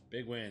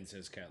 Big win,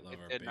 says Cat Lover.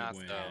 did Big not,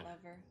 win. though.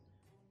 Lever.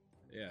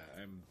 Yeah,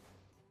 I'm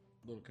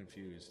a little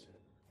confused.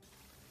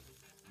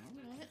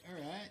 All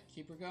right.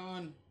 Keep her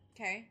going.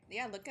 Okay,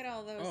 yeah, look at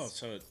all those. Oh,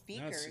 so now it's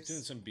beakers.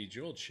 doing some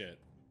bejeweled shit.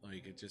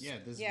 Like it just. Yeah,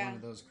 this is Yeah. one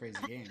of those crazy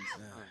games. I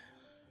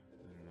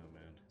don't know,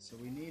 man. So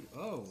we need.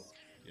 Oh,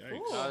 Yikes.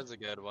 Ooh. That was a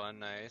good one.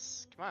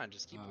 Nice. Come on,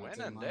 just keep it didn't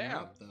winning. line Damn.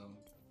 up, though.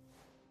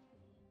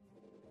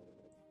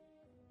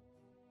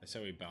 I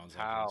said we bounce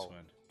How? out this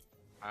one.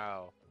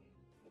 Wow.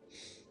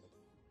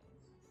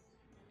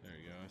 There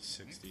you go.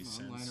 60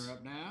 Come on, line cents. her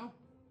up now.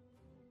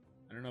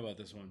 I don't know about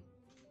this one.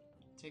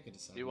 Take it a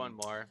second. Do one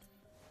more.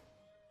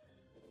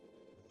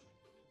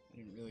 I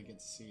didn't really get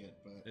to see it,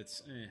 but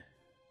It's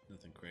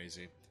nothing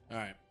crazy. All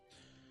right.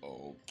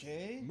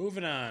 okay.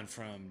 Moving on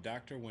from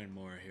Dr.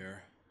 Winmore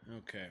here.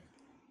 Okay.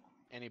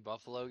 Any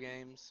Buffalo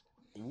games?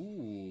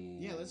 Ooh.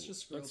 Yeah, let's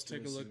just scroll Let's through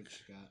take a and see look. what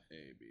you got.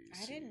 A, B,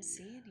 I didn't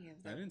see any of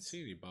I those. didn't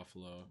see any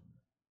Buffalo.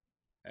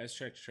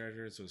 Aztec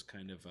Treasures was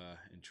kind of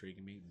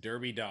intriguing me.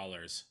 Derby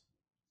Dollars.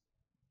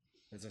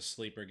 That's a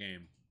sleeper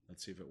game.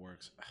 Let's see if it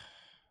works.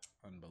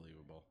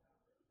 Unbelievable.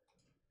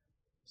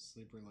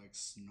 Sleeper like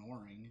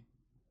snoring.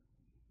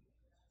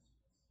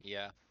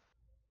 Yeah.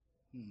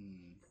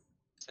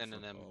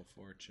 Synonym. Football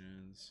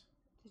Fortunes.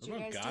 Did What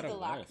you about guys God do the of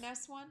Loch Wealth?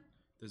 Ness one?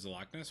 There's a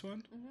Loch Ness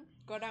one? Mm-hmm.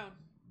 Go down.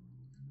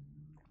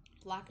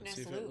 Loch Let's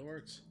see Ness if it loop.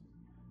 works.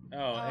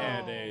 Oh,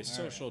 and Oh. a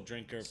social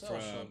drinker Social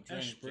from drinking.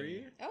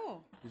 Ashbury.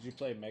 Oh, Did you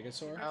play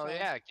Megasaur? Oh Okay.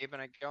 yeah, keeping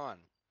it going.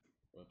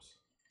 Whoops.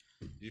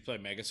 Did you play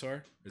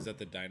Megasaur? Is that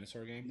the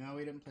dinosaur game? No,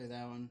 we didn't play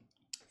that one.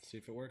 See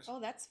if it works. oh,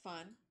 that's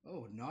fun.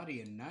 Oh,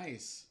 naughty and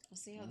nice. We'll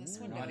see how this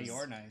Ooh. one Naughty goes.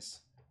 or nice.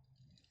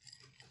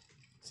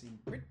 Seem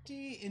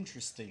pretty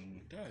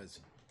interesting. It does.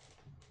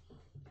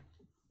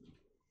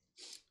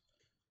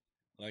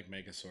 I like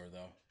Megasaur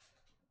though.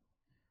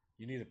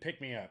 You need to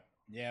pick me up.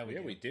 Yeah,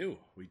 We do.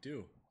 We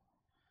do.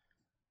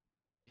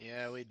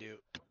 Yeah, we do.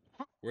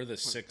 We're the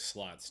 6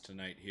 slots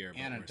tonight here.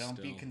 But Anna, we're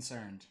don't be still...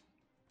 concerned.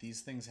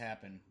 These things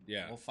happen.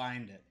 Yeah. We'll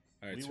find it.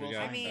 All right, We so will we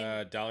got I mean-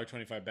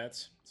 $1.25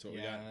 bets. That's what we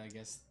Yeah, got. I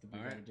guess we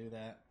All gotta right. do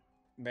that.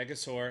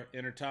 Megasaur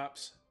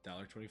Intertops,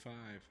 $1.25.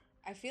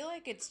 I feel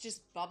like it's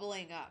just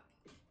bubbling up.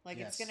 Like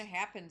it's Yes. gonna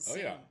happen Oh soon.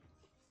 yeah.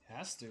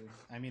 Has to.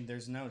 I mean,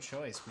 there's no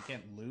choice. We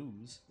can't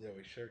lose. Yeah,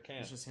 we sure can.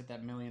 Let's just hit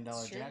that $1 million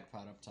It's true.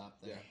 jackpot up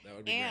top there. Yeah, that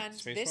would be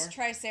And great. this Spacebar?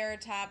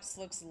 Triceratops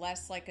looks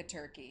less like a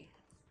turkey.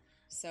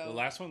 So The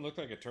last one looked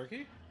like a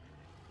turkey?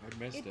 I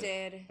missed it. it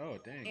did. Oh,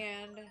 dang.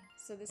 And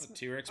so this Oh,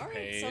 T-Rex all right,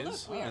 pays. so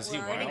look, Oh, is he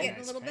we're already wild?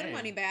 getting a little bit of Nice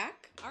money pay.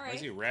 back. All Why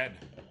is he right.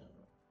 red?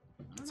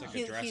 It's like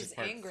He- a Jurassic he's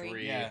Park angry.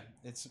 3. Yeah,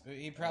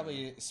 he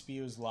probably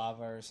spews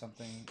lava or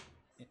something.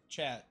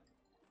 Chat,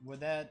 would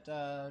that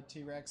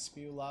T-Rex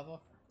spew lava?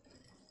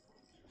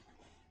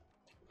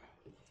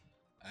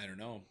 I don't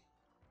know.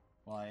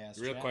 Well, I asked.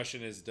 The real chat.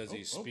 question is, does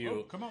he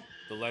spew come on.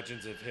 the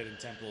Legends of Hidden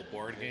Temple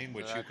board game,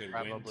 which you That's could win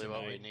probably tonight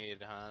what we need,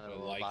 huh? The by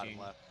little liking, bottom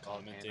left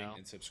commenting, volcano.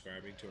 and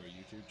subscribing to our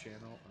YouTube channel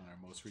on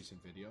our most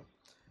recent video.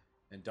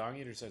 And Dong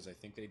Eater says, I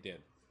think they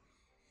did.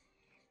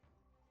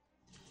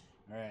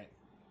 All right,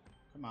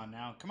 come on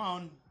now, come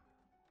on.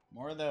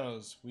 More of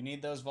those. We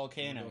need those I'm gonna go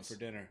volcanoes. for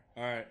dinner.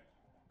 All right.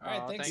 All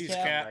right, Oh, thanks, thanks,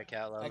 Cat. Bye,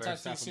 Cat I'll Lover. talk to you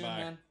stopping soon, by.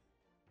 man.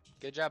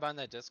 Good job on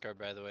that Discord,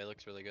 by the way.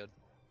 Looks really good.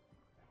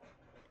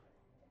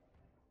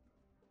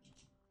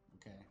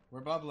 Okay, we're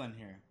bubbling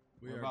here.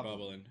 We We're are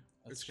bubbling.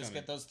 Let's It's just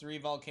coming. get those 3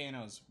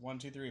 volcanoes. 1,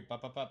 2, 3.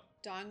 Up.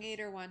 Dong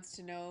Eater wants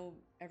to know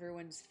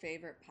everyone's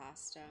favorite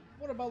pasta.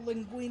 What about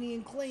linguine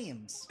and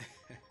clams?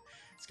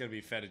 It's gonna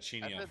be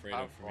fettuccine That's a Alfredo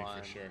tough for me one.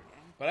 for sure.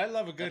 But I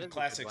love a is a good good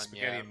classic one,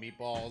 spaghetti yeah. and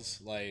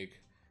meatballs. Like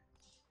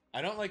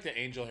I don't like the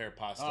angel hair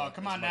pasta. Oh,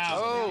 come as on much now.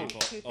 as other Oh.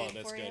 people. Too Oh, thin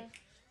that's for good.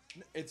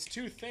 you? It's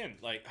too thin.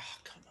 Like, oh,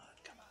 come on.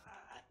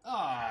 Oh,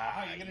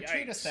 how are you gonna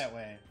treat us Yikes. that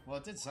way? Well,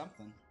 it did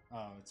something.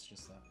 Oh, it's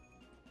just a.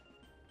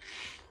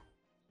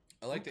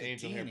 I like the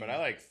angel hair, but Bucatini. I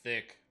like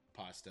thick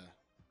pasta.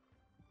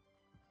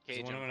 'Cause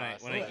Cajun when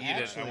pasta. I Oh, eat it,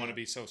 I actually- want to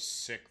be so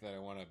sick that I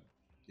want to,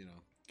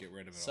 get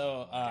rid of it So,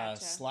 all.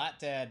 Gotcha. Slot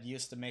Dad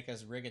used to make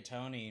us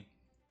rigatoni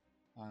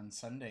on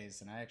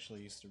Sundays, and I actually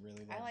used to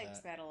really love I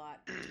liked that a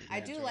lot. I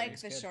Yeah, do it's like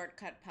always the good.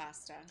 shortcut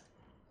pasta.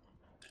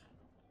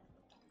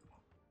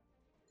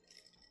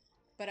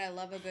 But I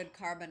love a good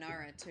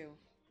carbonara too.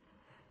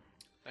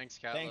 Thanks,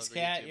 Cat. Thanks, Love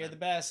you Kat. too, You're man. the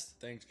best.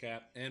 Thanks,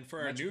 Cap. And for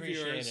our Much new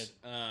viewers,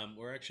 appreciated.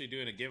 we're actually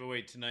doing a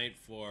giveaway tonight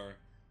for.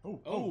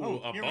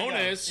 Oh, a here we go.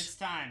 bonus. It's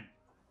time.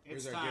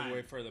 Where's It's our time.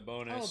 giveaway for the Oh,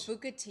 bonus?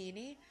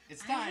 bucatini.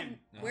 It's I time.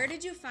 haven't- Where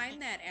did you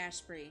find that,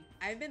 Ashbury?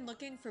 I've been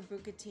looking for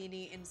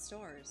bucatini in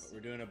stores. We're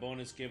doing a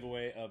bonus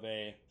giveaway of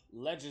a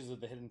Legends of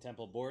the Hidden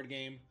Temple board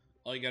game.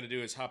 All you got to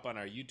do is hop on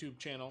our YouTube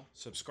channel,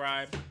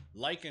 subscribe,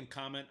 like, and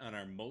comment on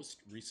our most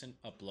recent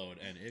upload,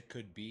 and it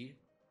could be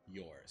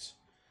yours.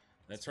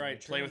 That's very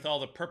right. Play true. with all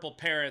the purple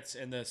parrots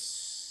and the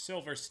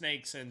silver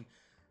snakes, and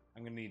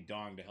I'm gonna need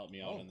Dong to help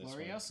me out Oh, on this one.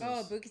 Gloriosos.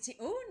 Oh, bucatini.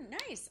 Oh,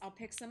 nice. I'll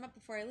pick some up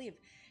before I leave.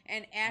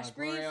 And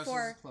Ashbury Gloriosos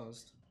for is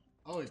closed.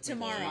 Oh, it's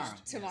tomorrow.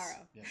 closed.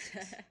 Tomorrow. Yes,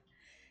 yes.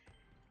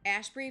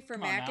 Ashbury for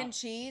Come on mac now. and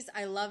cheese.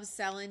 I love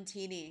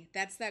Salentini.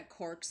 That's that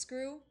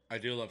corkscrew. I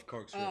do love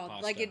corkscrew Oh,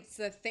 pasta. like it's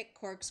the thick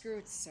corkscrew.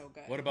 It's so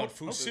good. What about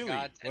Oh, fusilli?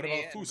 Bucatini What about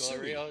and fusilli?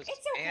 Glorios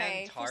It's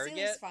okay. And Fusilli's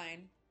Target.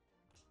 fine.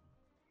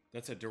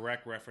 That's a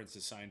direct reference to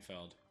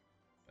Seinfeld,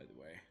 by the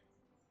way.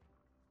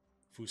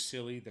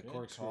 Fusilli, the Good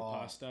corkscrew call.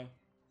 pasta.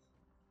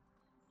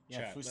 Yeah,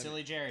 Chat, let Fusilli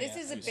me- Jerry. This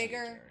yeah. is a Fusilli,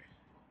 bigger. Jerry.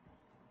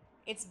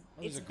 It's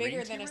Oh, there's it's a green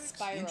bigger than a T-Rex?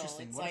 spiral.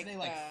 Interesting. It's What like if they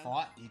like the-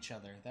 fought each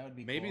other? That would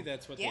be Maybe cool.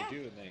 that's what Yeah. they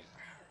do, and they.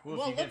 Well,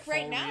 Well, if you look get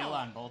right full now. reel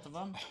on both of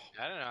them.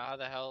 I don't know how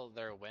the hell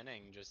they're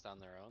winning just on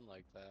their own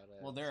like that.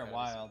 Well, they're It's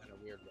wild. Kind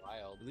of weird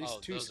wild. At least Oh,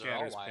 two those are all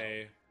scatters wild. pay.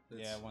 Yeah,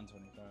 That's-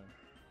 125.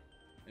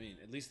 I mean,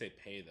 at least they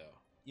pay though.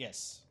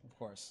 Yes, of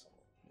course.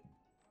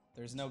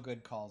 There's no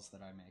good calls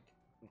that I make.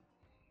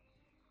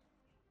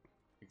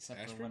 Except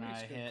for Ashbury when makes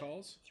I good hit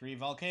calls. 3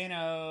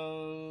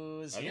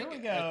 volcanoes. Here we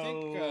go. I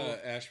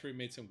think Ashbury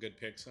made some good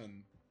picks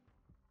on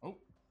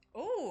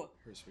Ooh.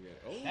 her spaghetti.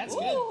 Oh, That's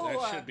good.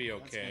 That should be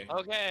That's okay. good.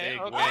 Okay, Big okay,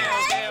 win. okay,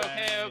 Alright.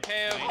 okay,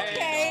 okay, okay.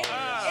 Okay.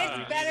 Ah.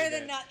 We It's better needed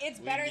than it. not. It's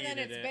We better than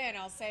needed it's it. been.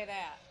 I'll say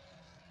that.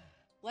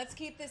 Let's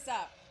keep this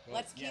up. Well,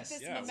 Let's keep yes.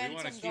 this Yeah, we want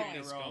momentum to keep going.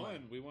 this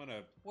going. We want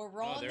to. We're Oh,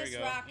 rolling there we this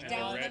go. rock And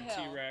down the the red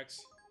hill.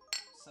 T-Rex.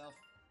 Self.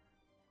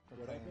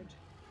 What happened?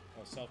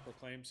 Oh,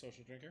 self-proclaimed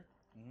social drinker.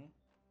 Mm-hmm.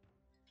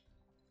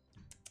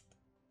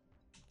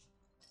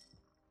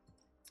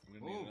 I'm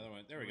gonna need another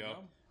one. There we go.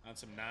 On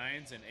some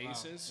nines and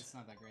aces. It's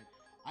not that great.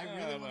 I really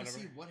want to whatever.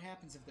 see what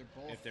happens if they're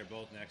both. If they're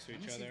both next to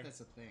Let each me see other. if that's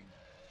a thing.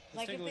 Let's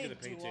Like take a if look they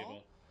at the paint duel?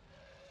 table.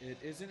 It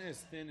isn't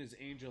as thin as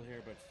angel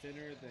hair, but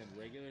thinner than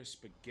regular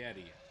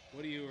spaghetti.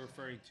 What are you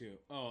referring to?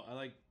 Oh, I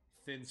like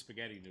thin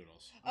spaghetti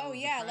noodles. Oh the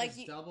yeah, price like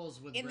you, doubles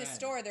with in the red.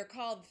 store they're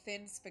called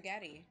thin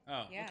spaghetti.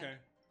 Oh, Yeah. okay.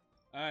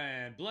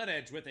 And Blood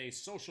Edge with a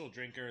social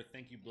drinker.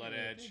 Thank you, Blood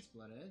Yeah, Edge. thanks,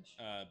 Blood Edge.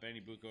 Benny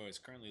Bucco is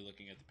currently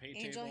looking at the paint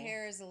Angel table.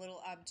 hair is a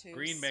little obtuse.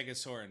 Green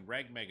Megasaur and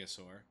Reg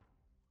Megasaur.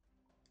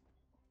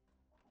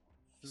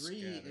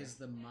 3 Scatter. is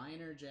the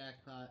minor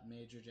jackpot,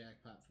 major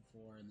jackpot for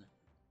 4, and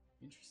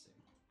the interesting.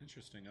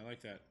 Interesting. I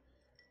like that.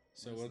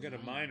 So Where's we'll the get a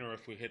minor? minor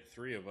if we hit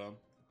 3 of them.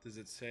 Does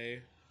it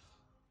say?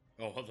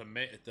 Oh, well,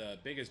 the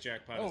biggest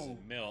jackpot is in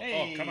Mill.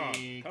 Hey, Oh, come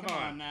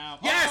on. now.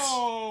 Yes!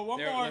 Oh, one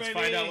There, more, let's baby.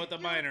 find out what the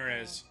minor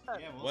is.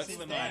 Yeah, we'll What's see the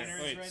what minor?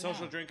 is Wait, right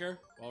social now. drinker.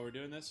 While we're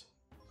doing this,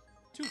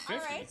 250. All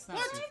right. It's not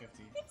What?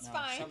 250. It's No,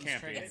 fine. something's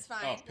Can't be. triggered. It's fine.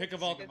 Oh, pick a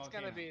Vulcan. It's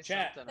gonna be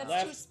Chat, something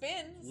That's else. 2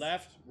 spins.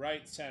 Left,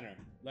 right, center.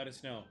 Let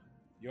us know.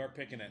 You're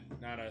picking it,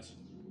 not us.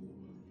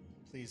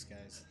 Please,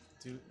 guys,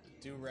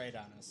 do right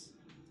on us.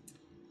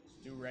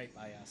 Do right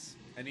by us.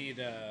 I need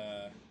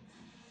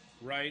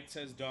right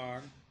says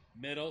Dong,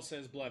 middle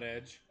says Blood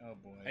Edge. Oh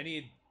boy. I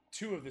need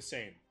 2 of the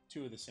same.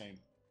 2 of the same.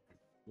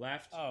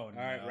 Left. Oh, All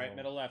right, no. right,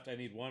 middle, left. I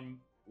need one.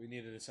 We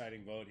need a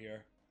deciding vote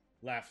here.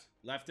 Left.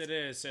 Left it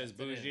is, says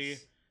Left it Bougie.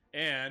 is.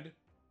 And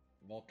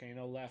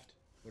Volcano left.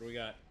 What do we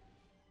got?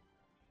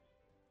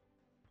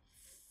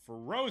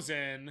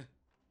 Frozen.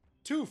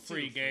 2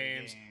 free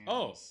games.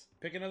 Oh,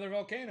 pick another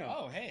volcano.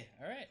 Oh, hey,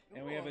 all right.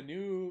 And we have a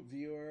new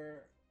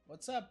viewer,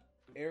 What's up,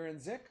 Aaron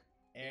Zick.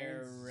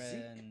 Aaron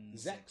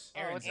Zex. Oh,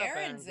 Aaron what's Zick. up,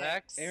 Aaron Aaron Zick.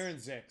 Zex? Aaron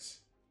Zix.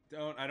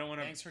 I don't want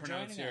Thanks to for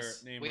pronounce joining your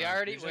us. name We wrong.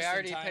 already You're just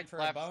in time picked for a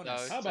left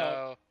bonus. though. How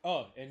about?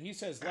 Oh, and he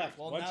says left.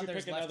 Well, Why don't now you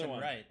there's pick left another and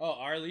one? right. Oh,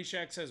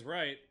 Arleshak says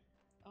right.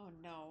 Oh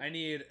no. I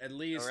need at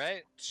least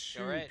right.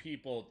 2 right.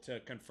 people to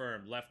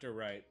confirm left or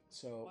right.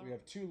 So we Wow.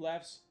 have 2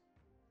 lefts.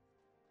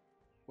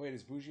 Wait,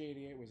 is Bougie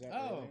 88? Was that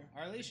Oh,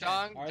 earlier? Arlisha.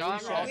 Dong Are Dong we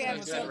sure? also We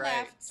have said two right.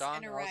 lefts Dong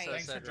and a also right.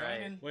 Thanks for said right.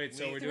 joining. Wait,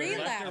 so we're Three doing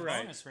left or left.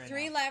 right? Bonus right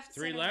 3 now. lefts.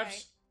 3 and a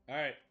lefts. All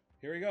right,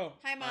 here we go.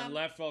 Hi, Mom. On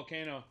left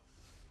volcano,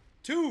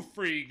 2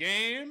 free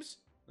games.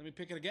 Let me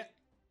pick it again.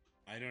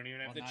 I don't even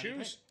have Well, to now you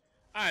choose.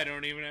 I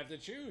don't even have to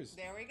choose.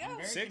 There we go. I'm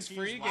very 6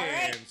 confused free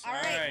why- games. All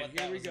right, All right, what here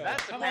that we was go. about.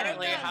 That's Come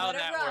apparently on. Let it how run, let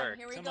that it run. works.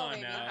 Here we Come go, on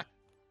baby. now.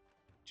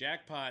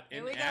 Jackpot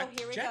Here we go, inactive.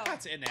 here we go.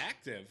 Jackpot's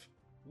inactive.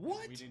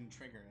 What? We didn't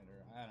trigger it,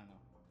 or I don't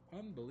know.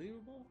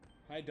 Unbelievable.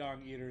 Hi,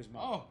 Dong Eater's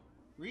mom. Oh,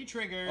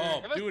 re-trigger.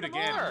 Oh, Give us do it some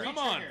again. more. Come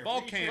on. Re-trigger,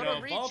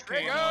 Volcano. re-trigger.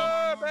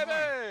 Volcano. Trigger,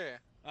 baby!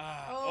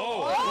 Ah, Oh,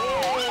 oh,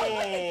 oh, look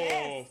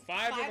at oh, this.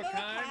 five of Five a of a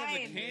kind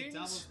kind. and the It kings.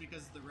 doubles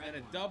because of the red And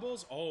it one.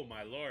 doubles. Oh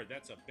my lord,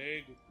 that's a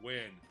big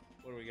win.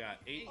 What do we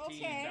got? $18.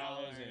 Okay.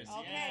 And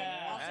Okay,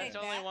 Yeah. I'll That's take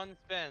only that. one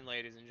spin,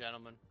 ladies and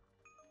gentlemen.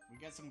 We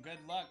got some good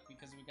luck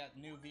because we got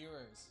new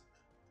viewers.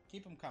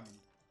 Keep them coming.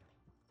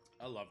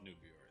 I love new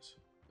viewers.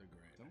 They're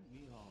great. Don't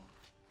we all?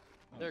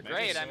 Oh, They're Mega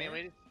great. I Sword. mean,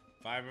 we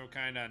Five of a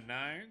kind on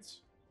 9s.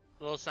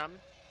 a little something.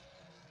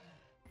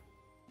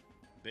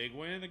 Big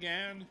win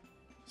again.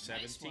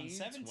 Nice one, 17,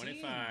 17.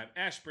 25.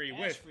 Ashbury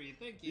with Ashbury,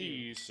 thank you.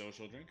 the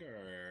social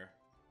drinker.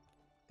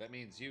 That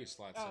means you,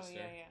 Slot Oh, Sister.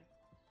 yeah.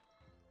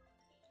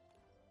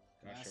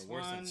 Gosh, Last you're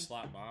worse than one.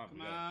 Slot Mom. Come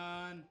Yeah,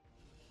 on.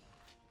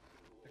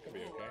 that could be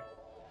okay.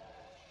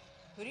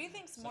 Who do you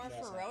think's more Something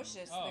else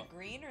ferocious, happened. the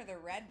green or the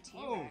red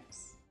Oh.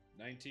 T-Rex?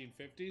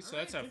 1950, so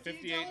All that's a right,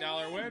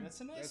 $58 win.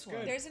 That's a nice That's one.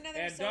 good. There's another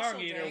And social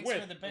Dong Eater drink.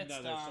 with for the bits,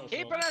 another Dong. social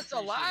Keeping us appreciation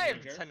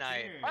alive drinker.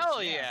 tonight. Cheers.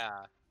 Hell Yeah.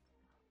 yeah.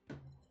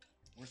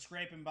 We're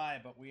scraping by,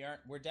 but we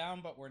aren't. We're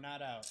down, but we're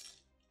not out.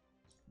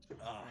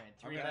 Ah, All right, I'm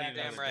 3 gonna need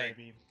bags, damn right.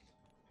 baby.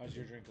 How's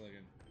your drink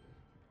looking?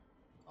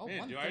 Oh,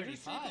 Man, do I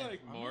just drink 135.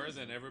 like more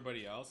Amazing. than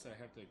everybody else? I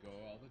have to go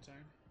all the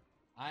time.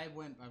 I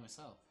went by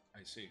myself.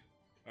 I see.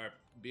 All right,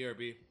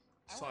 BRB.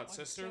 I want Slot one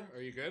Sister, too.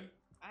 are you good?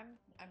 I'm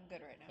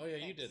good right now. Oh yeah,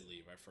 you Thanks. did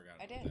leave. I forgot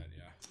I about did. that.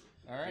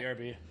 Yeah. All right.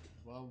 BRB.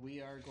 Well,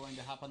 we are going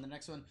to hop on the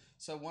next one.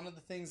 So one of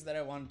the things that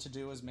I wanted to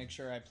do was make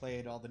sure I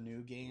played all the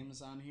new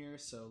games on here.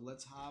 So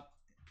let's hop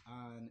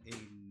on a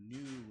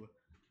new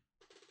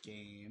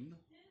game.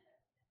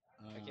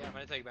 Heck yeah, I'm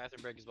gonna take a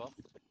bathroom break as well.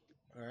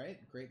 All right,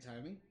 great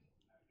timing.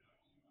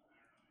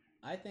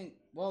 I think.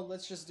 Well,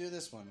 let's just do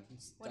this one.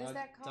 It's What is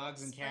that called?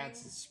 Dogs and Cats.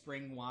 Spring- It's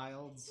Spring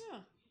Wilds. Yeah.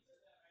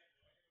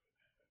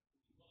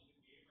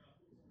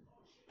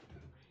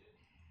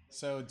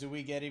 So, do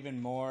we get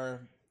even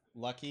more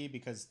lucky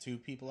because 2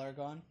 people are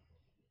gone?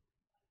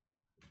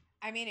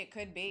 I mean, it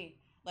could be.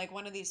 Like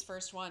one of these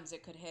first ones,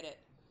 it could hit it.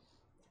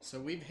 So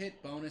we've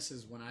hit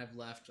bonuses when I've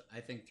left, I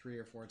think 3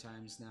 or 4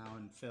 times now,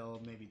 and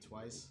Phil maybe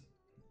twice.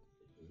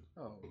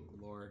 Oh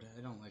Lord,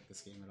 I don't like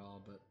this game at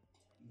all. But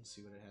we'll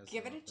see what it has.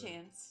 Give to it a offer.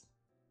 chance.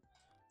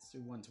 Let's do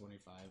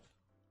 125.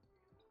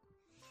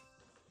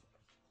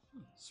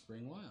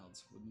 Spring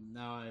Wilds.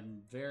 Now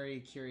I'm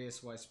very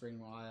curious why Spring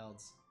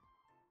Wilds.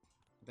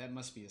 That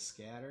must be a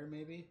scatter,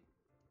 maybe?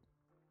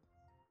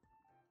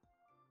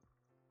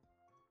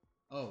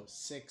 Oh,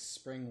 6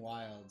 Spring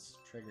Wilds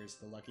triggers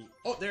the lucky...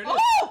 Oh, there it is!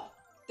 Oh!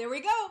 There we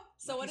go.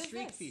 So Lucky what is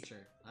streak this?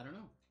 feature. I don't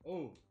know.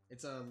 Oh,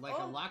 it's a like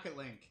a Oh. locket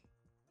link.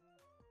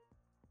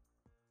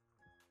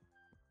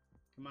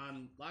 Come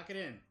on, lock it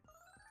in.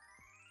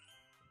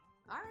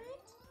 All right.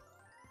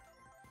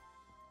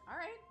 All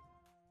right.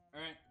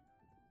 All right.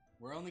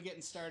 We're only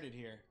getting started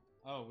here.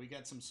 Oh, we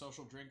got some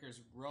social drinkers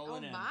Oh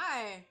rolling in.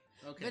 my.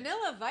 Okay.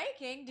 Vanilla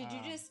Viking, did you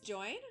Um, just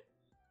join?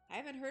 I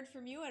haven't heard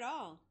from you at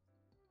all.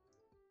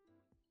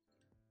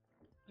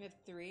 We have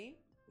 3.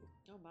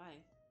 Oh my.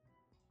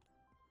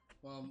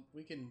 Well,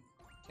 we can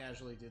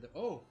casually do the.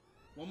 Oh,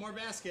 one more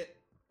basket.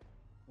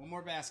 One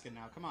more basket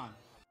now. Come on,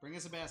 bring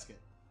us a basket.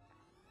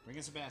 Bring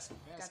us a basket.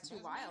 Got basket 2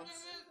 basket. wilds.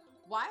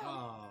 Wild.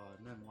 Oh,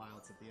 and then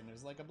wilds at the end.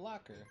 There's like a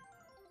blocker.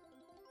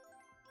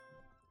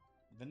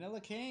 Vanilla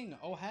King.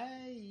 Oh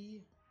hey.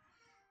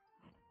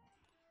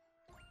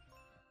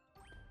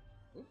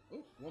 Oop,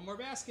 oop, one more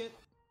basket.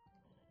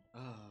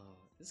 Oh,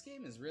 this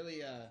game is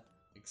really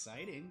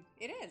exciting.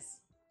 It is.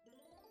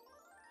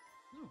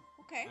 Oh,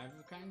 Okay. 5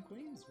 of kind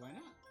queens. Why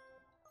not?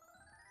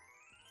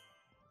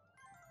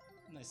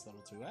 Nice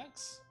little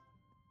 2x.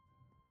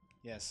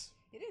 Yes.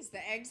 It is.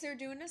 The eggs are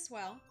doing us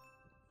well.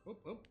 Oop,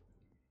 oop.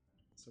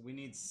 So we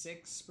need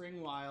 6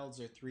 spring wilds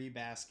or 3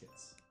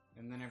 baskets.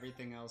 And then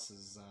everything else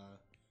is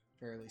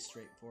fairly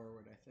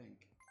straightforward, I think.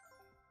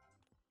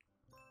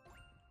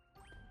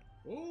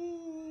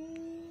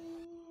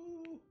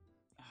 Ooh!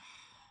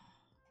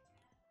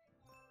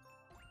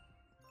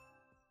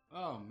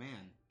 Oh,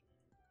 man.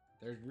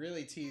 They're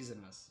really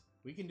teasing us.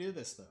 We can do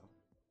this, though.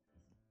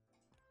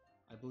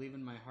 I believe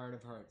in my heart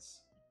of hearts.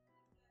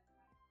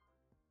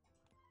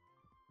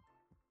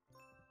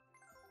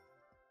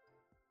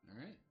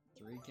 Alright,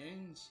 3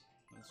 kings.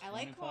 That's I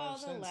like how 25 all the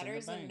cents in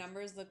letters and bank.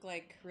 numbers look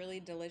like really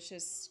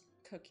delicious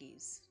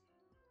cookies.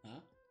 Huh?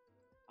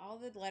 All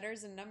the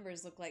letters and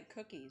numbers look like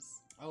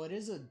cookies. Oh, it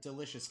is a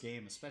delicious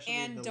game, especially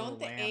And the don't little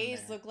the lamb A's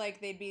there. look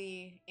like they'd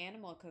be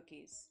animal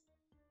cookies?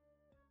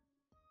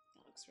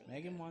 That looks really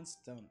Megan good. wants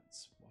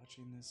donuts.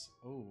 Watching this.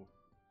 Oh.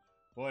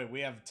 Boy,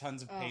 we have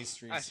tons of Oh.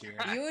 pastries here.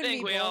 I You and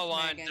think me we all both,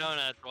 want Megan.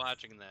 donuts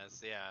watching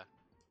this. Yeah.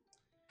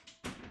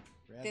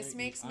 Rather This eat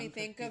makes me uncooked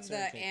think of pizza or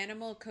the cake.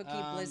 animal cookie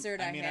Um,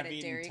 blizzard I I, mean, had I've at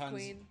eaten Dairy tons-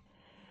 Queen.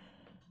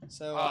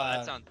 So, Oh,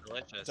 that sounds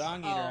delicious. Dong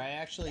Eater, Oh, I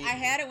actually... I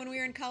had it when we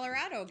were in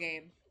Colorado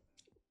game.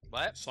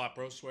 What?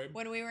 SlotBros Swabe.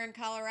 When we were in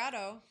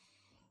Colorado,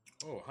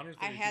 Oh, $132.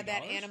 I had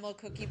that animal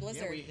cookie Yeah,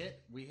 blizzard.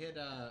 we hit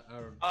a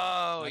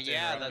Oh, That's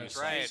yeah, a that's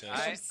revenue right. slices.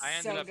 I It's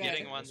ended so up good.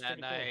 getting one That's that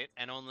pretty cool. night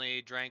and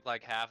only drank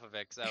like half of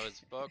it because I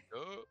was fucked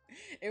up.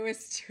 It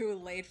was too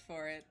late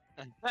for it.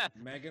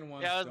 Megan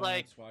wants Yeah, I was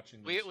like, donuts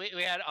watching we, this.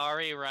 we had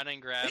Ari run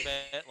and grab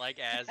it like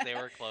as they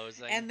were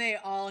closing. And they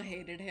all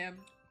hated him.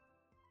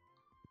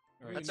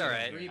 That's all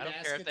right. 3 I don't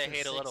care if they baskets or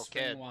hate a 6 little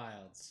Spring kid.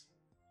 Wilds.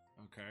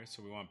 Okay,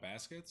 so we want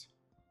baskets.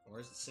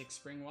 Or 6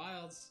 Spring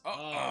Wilds.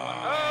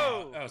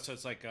 Oh! Oh, so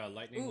it's like a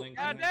lightning Ooh, link.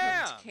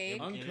 goddamn. uncooked cake.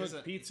 It Uncooked is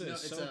pizza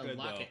is it's so a good,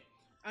 locket.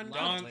 Uncooked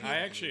Don, Locket. I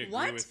actually agree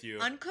What? with you.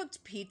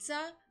 Uncooked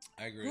pizza?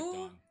 I agree Who? with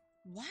Don.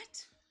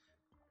 What?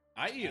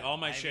 I eat all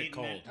my I've shit eaten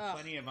cold. it. Ugh.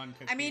 Plenty of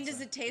uncooked I mean, pizza.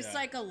 does it taste Yeah.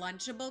 like a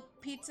Lunchable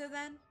pizza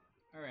then?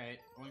 All right.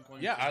 Oink,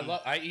 oink, Yeah,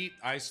 oink.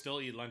 I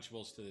still eat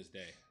Lunchables to this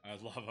day. I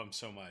love them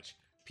so much.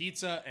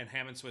 Pizza and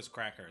ham and Swiss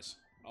crackers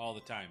all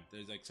the time.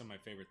 There's like some of my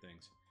favorite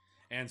things.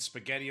 And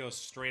SpaghettiOs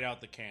straight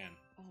out the can.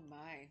 Oh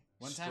my.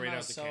 One time Straight I out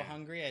was the so can.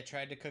 hungry, I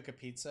tried to cook a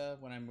pizza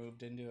when I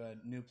moved into a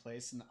new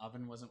place and the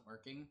oven wasn't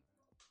working.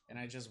 And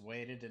I just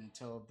waited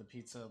until the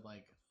pizza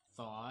like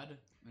thawed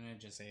and I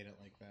just ate it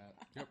like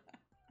that.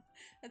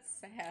 That's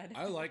sad.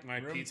 I like my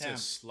Room pizza temp.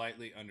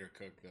 slightly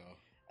undercooked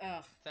though.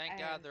 Ugh. Thank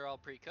God they're all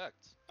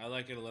pre-cooked. I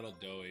like it a little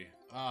doughy.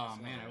 Oh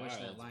So man, I wish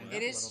wild, that lined but-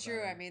 up It a is little true.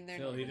 better. I mean, they're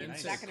Phil, he didn't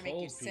it's say not going to make you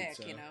cold sick,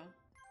 pizza. you know?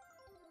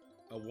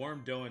 A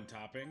warm dough and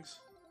toppings.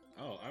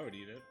 Oh, I would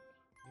eat it.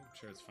 I'm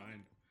sure it's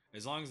fine.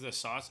 As long as the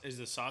sauce is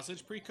the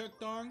sausage pre-cooked,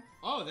 Dong?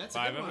 Oh, that's a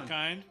Five good of one. a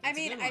kind. I That's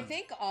a mean, good I one.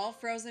 think all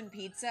frozen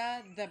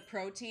pizza, the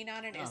protein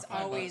on it Oh, is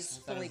 $5. always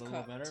I thought it fully was a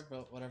little cooked. better,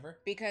 but whatever.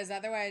 Because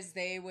otherwise,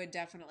 they would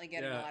definitely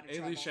get in a lot of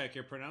trouble.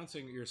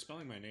 Alishek, you're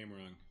spelling my name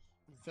wrong.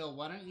 Phil,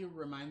 why don't you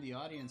remind the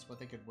audience what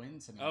they could win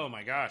tonight? Oh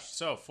my gosh.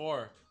 So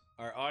for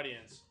our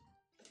audience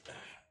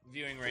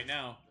viewing right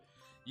now,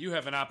 you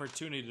have an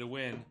opportunity to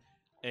win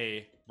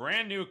a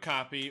brand new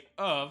copy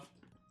of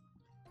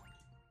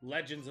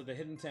Legends of the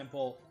Hidden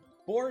Temple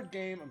board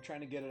game. I'm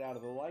trying to get it out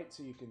of the light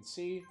so you can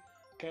see.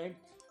 Okay.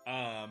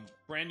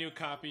 Brand new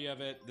copy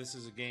of it. This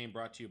is a game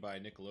brought to you by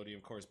Nickelodeon,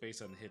 of course,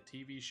 based on the hit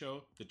TV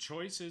show. The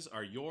choices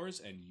are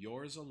yours and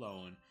yours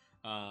alone.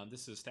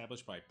 This is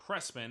established by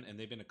Pressman, and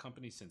they've been a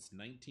company since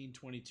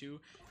 1922.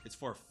 It's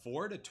for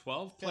 4 to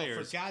 12 Phil,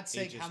 players. for God's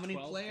sake, ages how many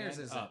 12 players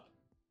and is it? up.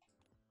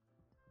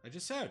 I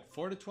just said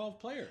 4 to 12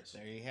 players.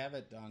 There you have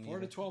it, Dong. 4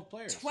 to 12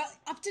 players.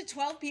 Up to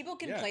 12 people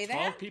can yeah, play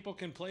 12 that? people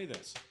can play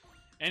this.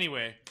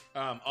 Anyway,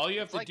 all you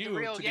have It's to like the do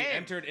real to game. be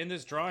entered in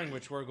this drawing,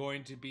 which we're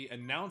going to be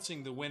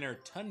announcing the winner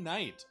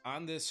tonight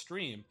on this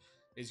stream,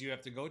 is you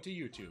have to go to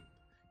YouTube.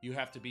 You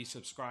have to be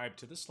subscribed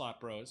to the Slot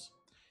Bros.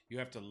 You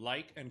have to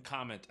like and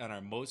comment on our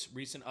most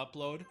recent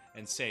upload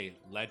and say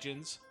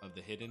Legends of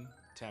the Hidden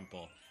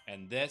Temple.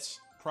 And this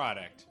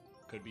product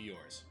could be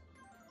yours.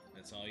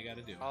 That's all you got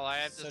to do. All I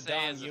have to So, say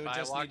Dom, is you if would I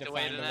just need walked to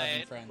away find 11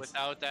 tonight friends.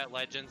 without that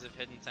Legends of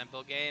Hidden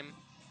Temple game,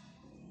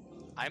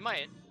 I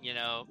might,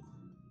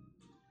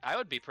 I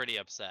would be pretty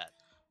upset.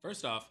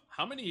 First off,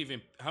 how many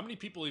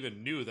people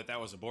even knew that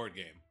was a board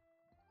game?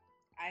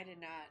 I did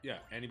not. Yeah,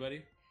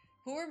 anybody?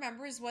 Who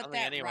remembers I what don't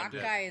think that anyone rock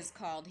did. guy is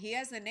called? He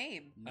has a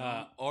name.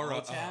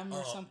 Otam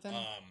or something?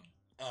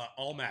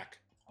 Olmec.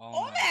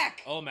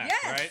 Olmec! Olmec,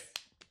 Yes! right?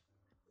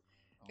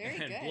 Very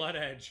And good. Blood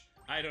Edge.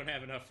 I don't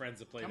have enough friends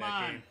to play Come that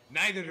on. game.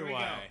 Neither Here do we I.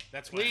 go.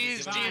 That's why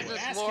Please, I'm giving it Jesus, away.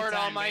 Basket Lord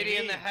time, Almighty in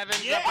baby. the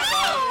heavens Yeah! up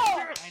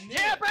above. I knew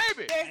Yeah, it.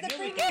 baby! There's I the knew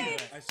free we could do game.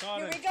 it. I saw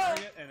Here it we on go.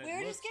 Target and it We were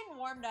just looked... getting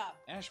warmed up.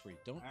 Ashbury,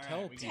 don't All right,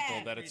 tell we people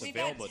got that it's We got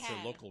available at 10.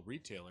 your local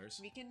retailers.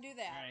 We can do All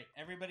that. right,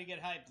 everybody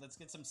get hyped. Let's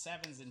get some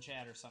sevens in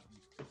chat or something.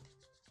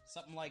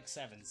 Something like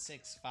 7,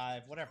 6,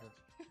 5, whatever.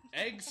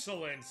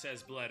 Excellent,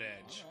 says Blood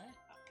Edge. All right.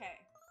 Okay.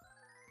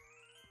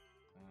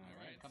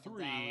 All right, Couple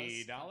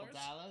 $3. Couple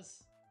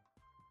dollars.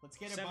 Let's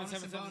get a Seven, bonus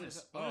seven, and seven, bonus.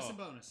 seven. Bonus Oh. and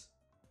bonus.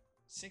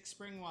 6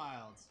 Spring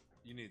Wilds. So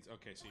you need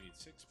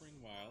 6 Spring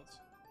Wilds.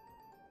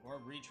 Or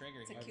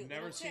re-trigger It's a here. cute I've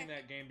never little seen chick.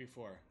 that game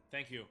before.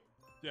 Thank you.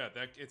 Yeah,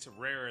 it's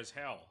rare as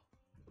hell.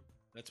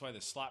 That's why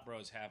the Slot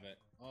Bros have it.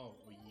 Oh,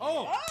 yeah.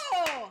 Oh!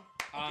 Oh!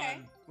 Okay.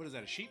 What is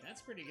that, a sheep?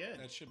 That's pretty good.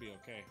 That should be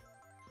okay.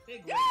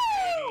 Big Woo!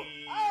 win,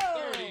 baby.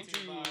 Oh!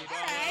 $32. $32.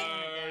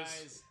 Alright.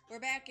 Guys. We're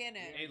back in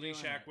it. Hey, Lee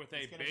Shack with a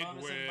Let's get big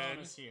bonus win. And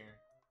bonus here.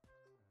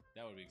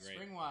 That would be great.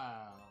 Spring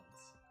Wilds.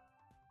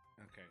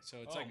 Okay, so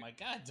it's Oh like... my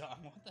god,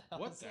 Dom, what the hell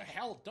What is the that?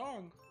 hell,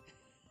 dong?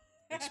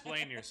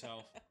 Explain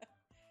yourself.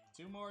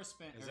 2 more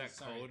spin. Is or, that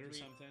sorry, code or 3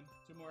 something?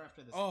 2 more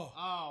after this. Oh.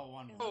 Oh,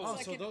 one It more. looks Oh,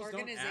 like so an those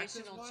don't act as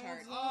organizational wilds? chart.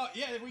 Oh,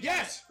 yeah, we got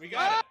Yes! it. We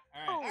got it!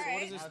 All right. All So what right.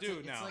 does this Now do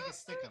it's now? like a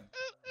stickum.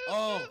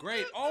 Oh,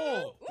 great!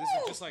 Oh! This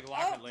Woo! is just like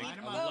Lock It Oh, Link. line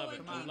 'em I up. love it.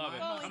 Come I on, love it.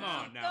 line 'em Come up.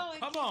 on keep now. going,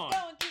 Come keep on!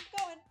 going, keep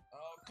going.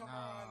 Oh, come Oh.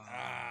 on.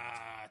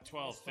 Ah,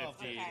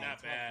 12.50. Okay.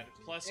 Not bad.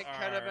 Plus It our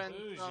could have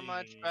been so Bougie.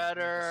 much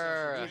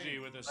better. bougie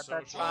with a But that's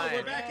social. Oh, we're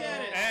fine. back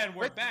at it. And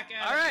we're back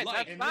at All it. right, like.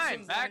 that's And this fine.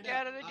 one's Back lined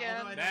at up. it Although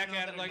again. I Back don't know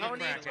at that it like I a No know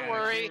need crack to addict.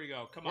 worry. Here we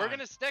go. Come on. We're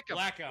gonna stick them.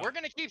 Blackout. We're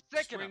gonna keep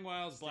sticking Spring them.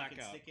 Wilds Stick it,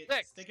 blackout. stick it,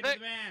 Stick, stick it to the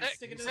man.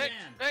 Stick it to the man.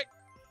 stick.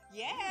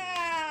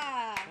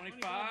 Yeah.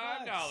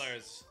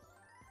 $25.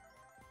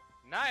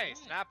 Nice.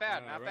 Not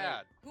bad. Not Alright.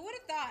 bad. Who would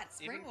have thought?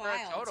 Spring Even for a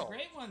Wild. It's a total.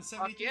 great one,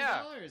 Fuck $73.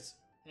 yeah.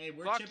 Hey,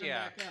 we're Fuck chipping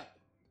yeah. back up.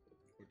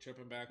 We're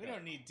chipping back We up.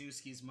 don't need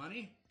Dusky's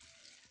money.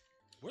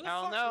 Where the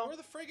Hell fuck? no. Where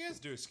the frig is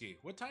Dusky?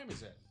 What time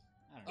is it?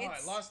 I don't know.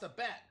 It's- I lost a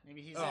bet.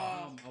 Maybe he's Oh. at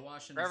home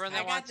washing For everyone his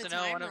that I got wants the to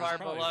know, one of timer. our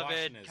Probably beloved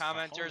washing his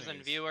commenters and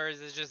cojones.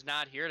 viewers is just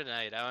not here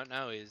tonight. I don't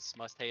know. He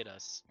must hate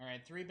us. All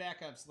right, 3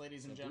 backups,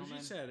 ladies and So gentlemen.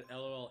 Bougie said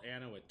LOL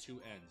Anna with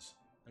 2 N's.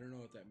 I don't know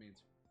what that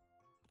means.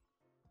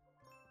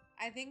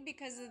 I think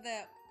because of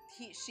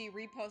she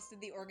reposted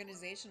the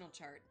organizational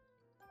chart.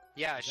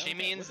 Yeah, Is that she what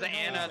that- means what the the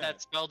hell is Anna that?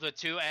 that's spelled with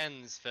 2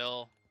 N's,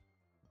 Phil.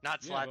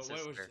 Not Yeah, Slot but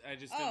what was, Sister. I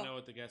just Oh. didn't know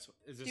what the guess was.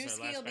 Is this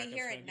Dusky our last will be backup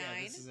here at thing? 9.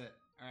 Yeah, this is it.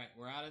 All right,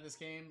 we're out of this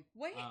game.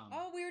 Wait.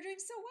 Oh, we were doing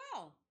so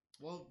well.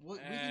 Well, we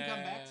can come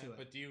back to it.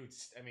 But do you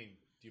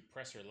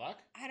press your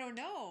luck? I don't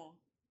know.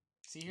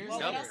 See, here's Well,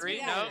 the what Nope, else we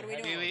got? no, What are we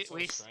we, doing? we, So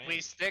we, strange.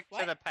 we stick What?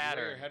 to the Your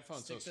pattern.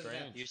 headphones so Stick to that.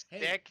 strange. You Hey,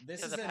 stick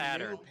this to is the a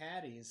pattern. new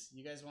patties.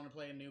 You guys want to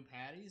play a new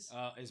patties?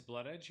 Is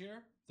Blood Edge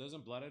here?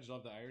 Doesn't Blood Edge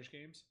love the Irish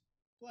games?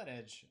 Blood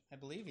Edge. I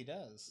believe he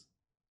does.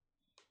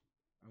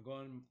 I'm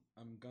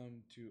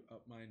going to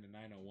up mine to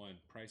 901.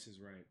 Price is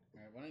right.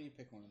 All right, why don't you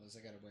pick one of those?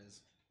 I got a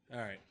whiz. All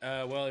right.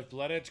 Well, if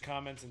Blood Edge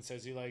comments and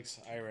says he likes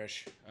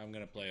Irish, I'm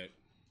gonna play it.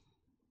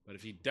 But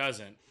if he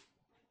doesn't,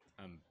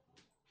 I'm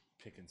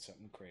picking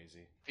something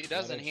crazy. If he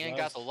doesn't, Blood he Edge ain't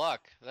got the loves-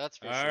 luck. That's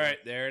for All sure.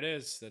 right, there it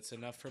is. That's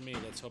enough for me.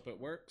 Let's hope it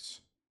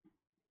works.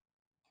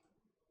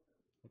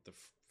 What the?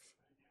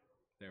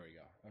 There we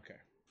go. Okay.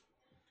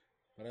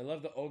 But I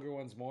love the ogre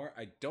ones more.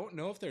 I don't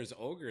know if there's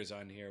ogres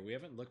on here. We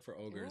haven't looked for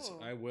ogres.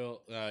 Ooh. I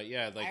will.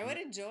 Yeah, like I would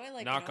enjoy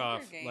like knock an ogre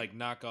off, game.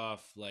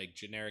 like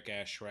generic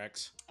ass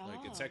Shreks.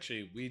 Like it's Oh.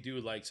 actually we do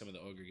like some of the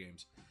ogre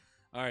games.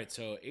 All right,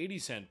 so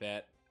 80-cent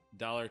bet,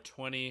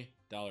 $1.20,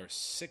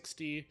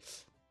 $1.60,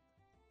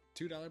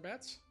 $2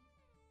 bets.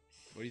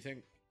 What do you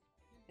think?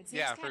 It seems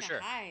Yeah, for kinda sure.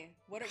 high.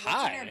 What's in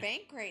High? our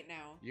bank right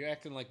now? You're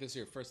acting like this is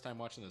your first time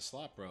watching the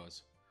Slot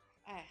Bros.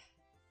 Ah.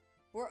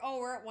 We're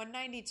at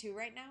 192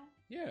 right now.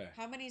 Yeah.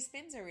 How many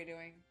spins are we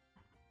doing?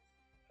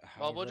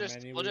 Well, we'll However just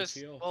many we'll we just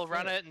feel we'll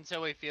run fit. it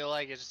until we feel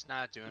like it's just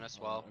not doing us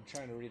well. I'm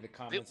trying to read the We,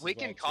 comments. we as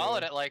can well, call too.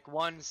 it at like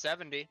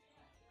 170.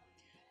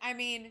 I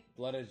mean,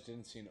 Blood Edge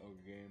didn't see an ogre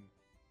game.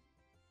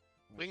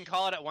 We can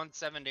call it at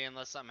 170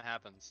 unless something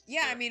happens.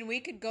 yeah, I mean, we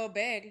could go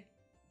big.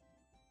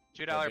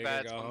 $2 Go big or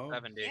bets, go home.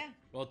 170. Yeah.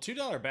 Well,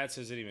 $2 bets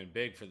isn't even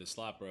big for the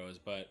Slot Bros,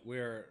 but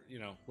we're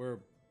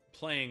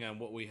playing on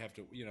what we have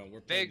to. We're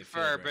playing Big the for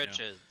field our right now.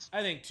 britches.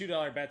 I think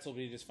 $2 bets will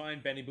be just fine.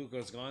 Benny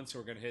Buko's gone, so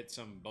we're gonna hit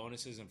some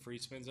bonuses and free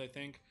spins, I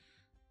think.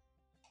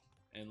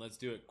 And let's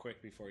do it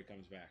quick before he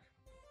comes back.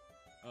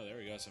 Oh, there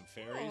we go. Some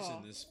fairies Oh.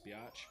 in this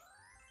biatch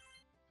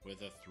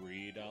with a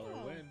 $3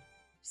 Oh. win.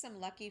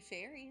 Some lucky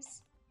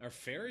fairies. Are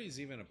fairies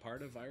even a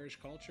part of Irish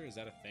culture? Is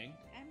that a thing?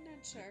 I'm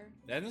not sure.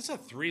 And that's a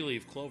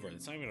 3-leaf clover.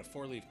 It's not even a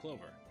 4-leaf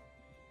clover.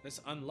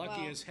 That's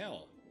unlucky Well, as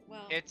hell.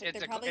 Well, It's- but it's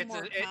they're a- probably it's a-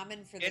 more it-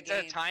 common for the It's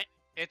game.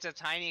 a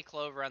tiny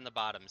clover on the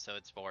bottom, so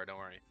it's 4. Don't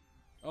worry.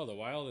 Oh, the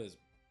wild is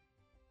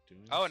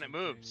doing Oh, and it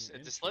something moves.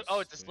 It's a slip. Oh,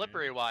 it's a interesting.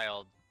 slippery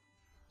wild.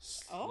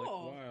 Slick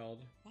Oh.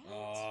 wild. What?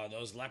 Oh,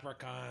 those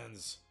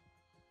leprechauns.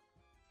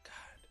 God.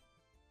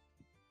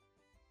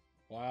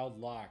 Wild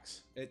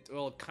locks. It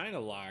kind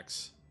of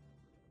locks.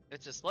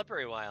 It's a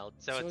slippery wild,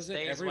 so it is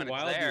stays every when it's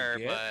wild there.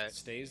 you get But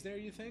stays there?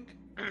 You think?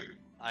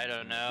 I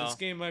don't know. This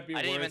game might be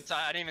I didn't even worth.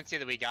 I didn't even see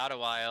that we got a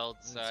wild,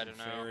 so I some don't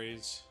know.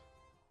 Fairies.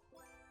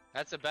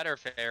 That's a better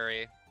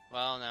fairy.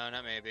 Well, no,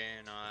 not maybe.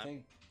 Not.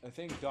 I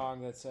think Dong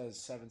that says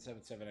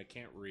 777. I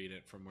can't read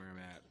it from where I'm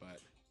at,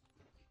 but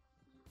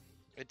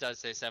It does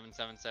say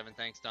 777.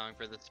 Thanks, Dong,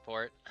 for the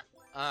support.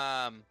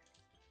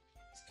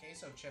 These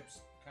queso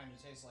chips kind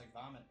of taste like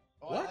vomit.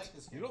 Oh, I like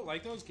this game. You don't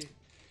like those games?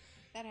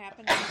 That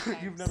happens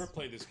sometimes. You've never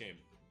played this game.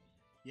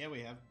 Yeah,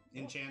 we have.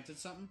 Enchanted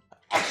something?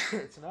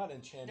 It's not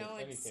enchanted. No,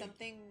 it's anything.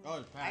 something Oh,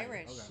 it's patty.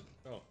 Irish. Okay.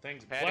 Oh,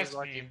 thanks. Patty's Bless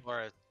lucky me.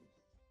 for us.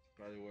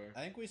 Probably were. I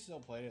think we still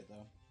played it,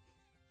 though.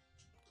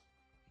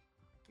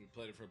 We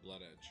played it for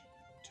Blood Edge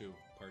 2,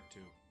 Part 2.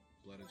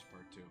 Blood Edge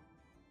Part 2.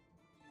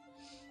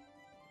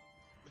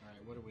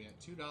 Alright, what are we at?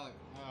 $2.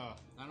 Oh,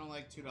 I don't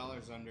like $2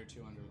 under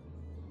 200.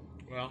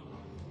 Well,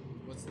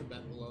 What's the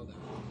bet below that?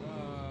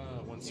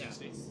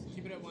 160. Yeah,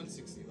 keep it at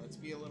 160. Let's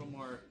be a little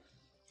more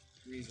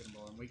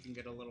reasonable, and we can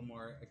get a little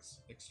more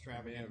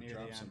extravagant near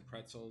Drop the some end.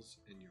 pretzels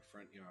in your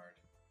front yard.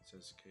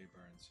 Says K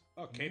Burns.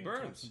 Oh, K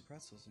Drop Burns. some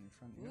pretzels in your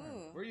front Ooh.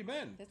 yard. Where you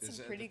been? That's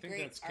some I pretty think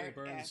great that's K art,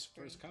 Burns'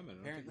 Asper. first comment. I don't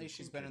think Apparently, we've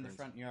she's seen been K in the Burns.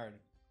 front yard.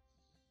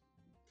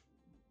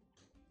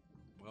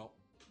 Well,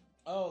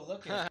 Oh,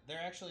 look it. They're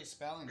actually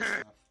spelling stuff.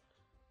 It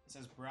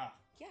says bra.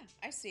 Yeah,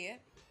 I see it.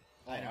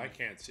 I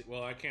can't see.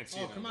 Well, I can't see.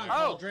 Oh, it come on on, there.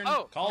 Cauldron.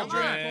 Oh, Cauldron.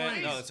 come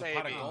on, No, please, it's a pot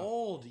of baby.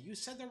 gold. You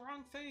said the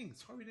wrong thing.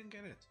 That's why we didn't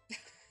get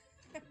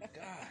it.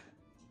 God.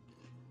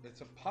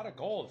 It's a pot of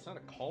gold. It's not a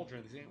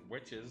cauldron. These ain't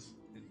witches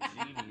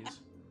and genies.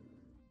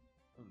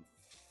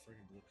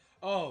 Freaking blue.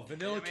 Oh,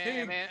 Vanilla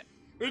King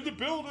in the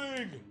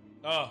building.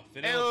 Oh,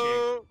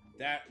 Vanilla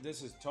King.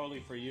 This is totally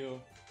for you.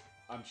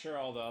 I'm sure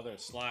all the other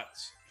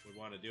slots would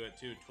want to do it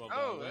too. $12.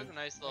 Oh, that's a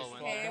nice little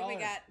Nice win. Okay, we $12.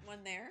 got one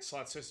there.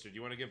 Slot Sister, do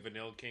you want to give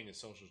Vanilla King a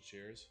social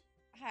cheers?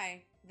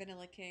 Hi,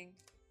 Vanilla King.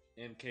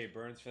 And K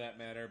Burns for that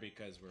matter,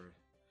 because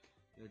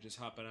they're just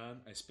hopping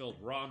on. I spilled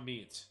raw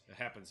meat. It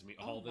happens to me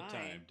Oh all the my.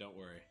 time. Don't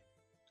worry.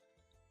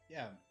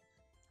 Yeah,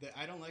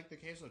 I don't like the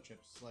queso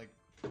chips. Like,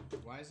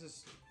 why is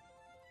this?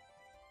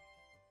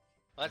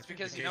 Well, that's I think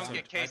because the you don't queso-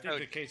 get I queso.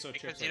 think the queso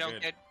Because chips you are don't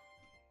good. get.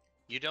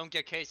 You don't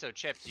get queso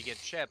chips. You get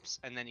chips,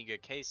 and then you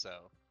get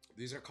queso.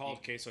 These are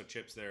called queso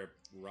chips. They're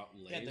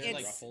Lay's they're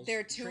like Ruffles.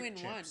 They're two Trick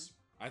in one. chips.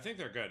 I think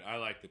they're good. I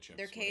like the chips.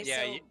 They're Whatever.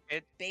 queso Yeah,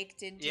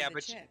 baked into yeah, the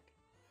but chip.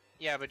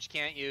 Yeah, but you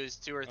can't use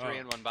 2 or 3 Oh,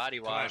 in one body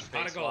come on, wash, pot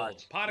of face gold,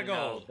 wash, pot of you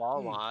know, gold.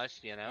 ball wash.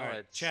 You know, All right,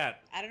 it's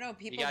chat. I don't know. you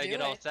People gotta do get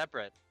it. all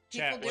separate.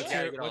 Chat. People do What's it.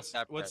 Yeah, your get all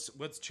separate.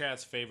 what's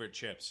chat's favorite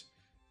chips?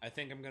 I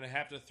think I'm gonna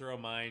have to throw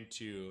mine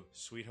to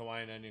Sweet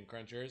Hawaiian Onion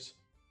Crunchers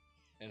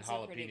and Those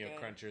are pretty jalapeno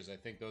good. crunchers. I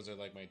think those are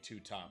like my two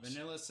tops.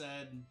 Vanilla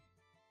said.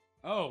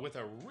 Oh, with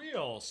a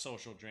real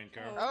social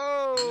drinker.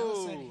 Oh.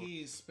 Vanilla said Oh,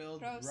 he spilled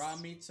Gross. raw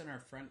meats in our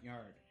front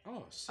yard.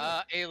 Oh, sick.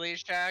 hey,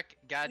 Leash Jack,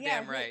 goddamn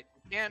Yeah, who- right.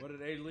 You can't. What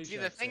did A. See,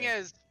 the thing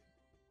is,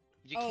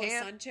 you Oh,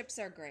 can't. sun chips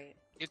are great.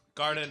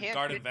 garden can't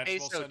garden get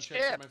vegetable queso sun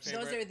chips are my chips.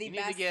 favorite. Those are the You need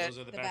to best. get- Those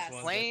are the the best best.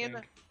 ones. Plain I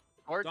think.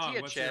 tortilla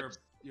Don, what's chips,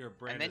 your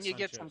brand then of you sun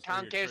get some chips, or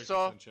your choice of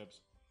queso. sun chips?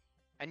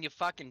 and you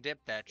fucking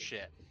dip that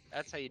shit.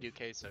 That's how you do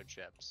queso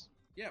chips.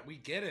 Yeah, we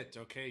get it.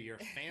 Okay, you're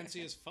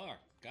fancy as fuck.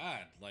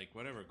 God, like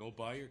whatever. Go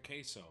buy your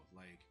queso.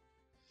 Like,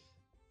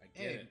 I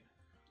get Hey, it.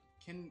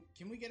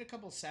 can we get a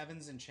couple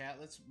sevens in chat?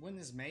 Let's win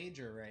this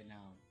major right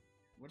now.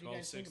 What do you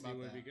guys think 1260 about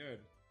would that? be good.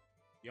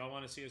 Y'all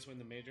want to see us win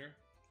the major?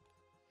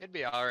 It'd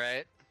be all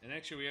right. And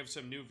actually, we have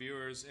some new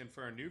viewers, and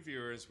for our new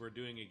viewers, we're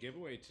doing a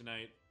giveaway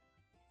tonight.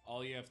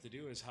 All you have to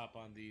do is hop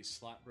on the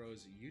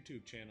SlotBros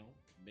YouTube channel.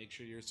 Make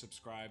sure you're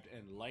subscribed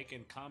and like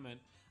and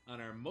comment on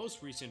our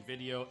most recent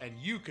video, and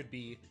you could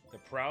be the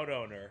proud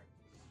owner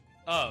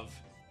of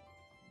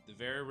the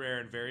very rare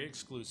and very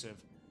exclusive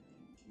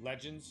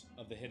Legends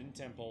of the Hidden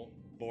Temple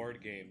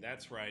board game.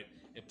 That's right.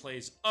 It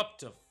plays up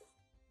to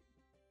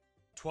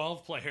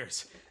 12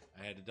 players.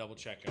 I had to double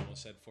check. I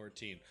almost said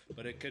 14.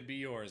 But it could be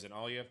yours, and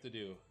all you have to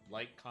do,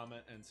 like,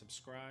 comment, and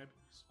subscribe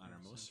on our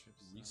most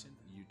recent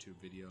YouTube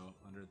video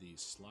under the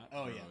Slot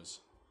Oh, yeah. Bros.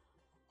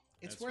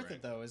 It's That's worth right.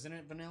 it though, isn't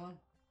it, Vanilla?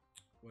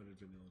 What did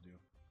Vanilla do?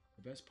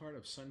 The best part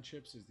of Sun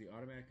Chips is the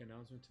automatic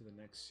announcement to the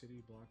next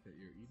city block that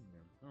you're eating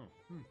them.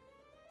 Oh,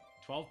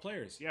 12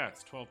 players. Yeah,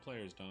 it's 12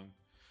 players, Dong.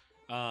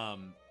 I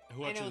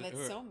know,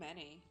 that's so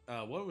many.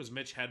 What was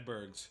Mitch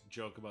Hedberg's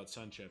joke about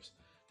Sun Chips?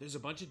 There's a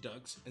bunch of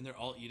ducks, and they're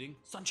all eating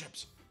Sun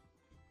Chips.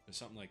 Or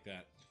something like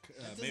that.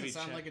 That doesn't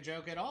sound like a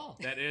joke at all.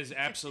 That is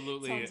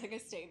absolutely... Sounds like a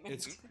statement.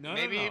 It's no,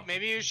 maybe no.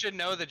 maybe you should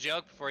know the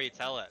joke before you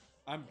tell it.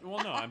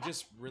 I'm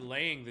just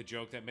relaying the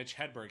joke that Mitch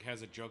Hedberg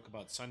has a joke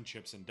about Sun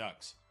Chips and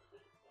ducks.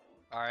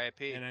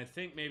 R.I.P. And I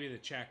think maybe the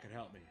chat could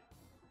help me.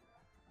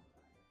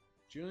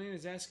 Julian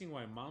is asking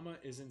why Mama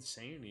isn't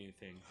saying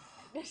anything.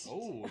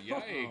 Oh,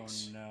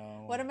 yikes. Oh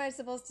no. What am I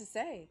supposed to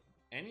say?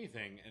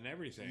 Anything and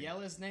everything. Yell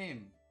his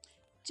name.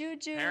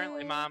 Juju.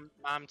 Apparently, mom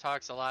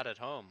talks a lot at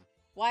home.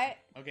 Why?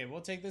 Okay, we'll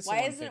take this.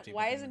 Why to isn't 150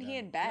 Why but isn't then he we're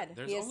in done. bed?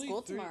 There's He has only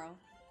school 3 tomorrow.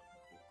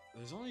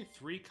 There's only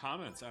 3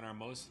 comments on our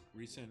most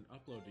recent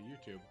upload to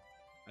YouTube.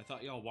 I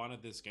thought y'all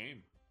wanted this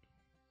game.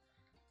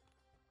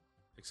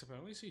 Except I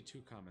only see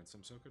 2 comments.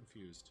 I'm so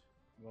confused.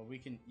 Well,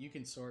 you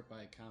can sort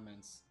by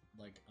comments,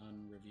 like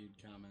unreviewed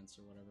comments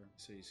or whatever.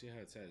 So you see how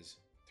it says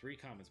 3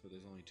 comments, but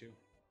there's only 2.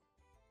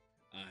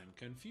 I'm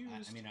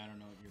confused. I mean, I don't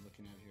know what you're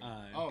looking at here.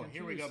 I'm Oh,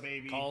 here we go,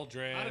 confused. baby.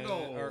 Cauldron. How to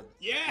go? or-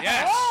 Yeah.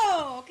 Yes!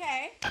 Oh,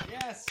 okay.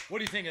 Yes. What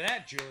do you think of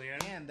that,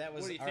 Julian? And that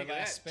was What do you our think of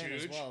last that, spin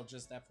as Juge? well.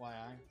 Just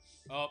FYI.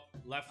 Oh,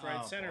 left, right,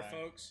 Oh, center, boy.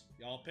 folks.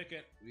 Y'all pick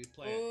it. We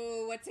play it.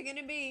 Ooh, what's it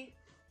gonna be?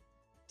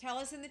 Tell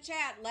us in the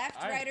chat. Left,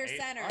 right, or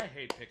center? I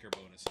hate picker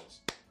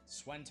bonuses.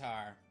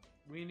 Swentar.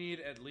 We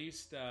need at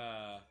least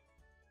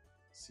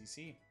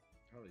CC.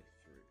 probably 3.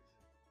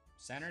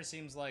 Center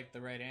seems like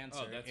the right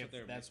answer. that's what if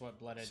they're- that's what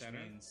Blood Edge Center?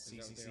 means. Is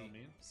that what they all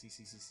mean?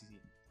 CCCC.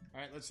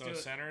 All right, let's So do it.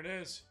 center it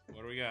is.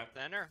 What do we got?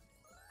 Center.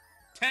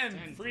 10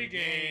 10 free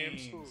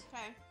games.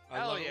 Okay. I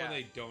Hell love it yeah. when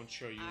they don't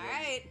show you All what,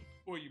 right.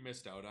 what you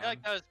missed out I on. feel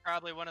like that was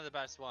probably one of the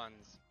best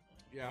ones.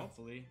 Yeah.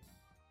 Hopefully.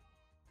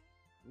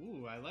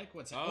 Ooh, I like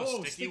what's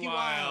Oh, Sticky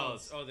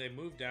Wilds. Oh, they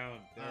moved down.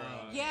 They're,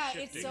 Yeah,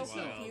 it's shifting so wilds.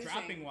 confusing.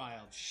 Dropping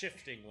Wilds.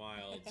 Shifting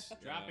wilds.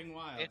 Dropping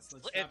Wilds. It's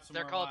Let's drop some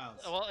they're more called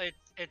wilds. well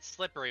it's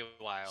slippery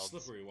wilds.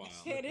 Slippery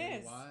wilds. It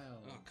is.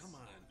 Wilds. Oh, come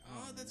on.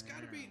 Oh, Oh, that's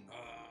got to be. man. Oh,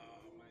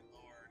 my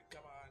lord.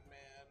 Come on,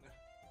 man.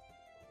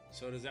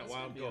 So does that That's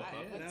wild gonna go be up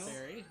alright. now?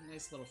 Fairy.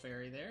 Nice little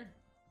fairy there.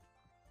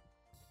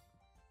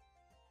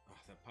 Oh,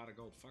 that pot of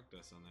gold fucked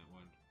us on that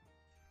one.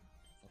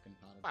 Fucking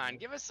pot of Come on, gold.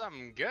 give us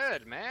something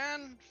good,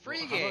 man. Free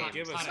Well, how game. about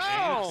give us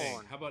Come anything?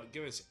 on. How about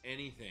give us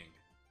anything?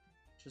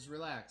 Just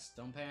relax.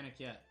 Don't panic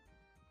yet.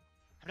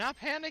 I'm not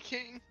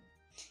panicking.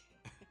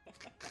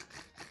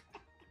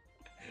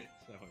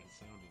 That's what it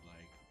sounded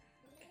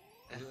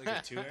like. Is it like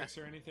a 2x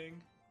or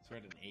anything? So we're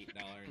at an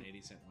 $8.80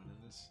 win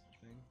in this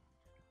thing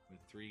with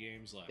 3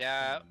 games left.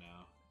 Yeah. Come on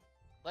now.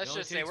 Let's It only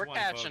just say takes we're one,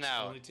 catching folks.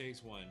 out. Only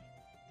takes one.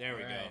 There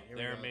we All go. right, here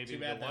we There go. maybe Too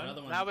the bad that one.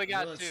 other one. Now we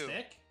got will it two.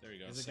 stick? There you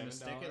go. Is it gonna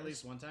stick at $7.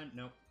 least one time?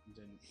 Nope, it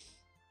didn't.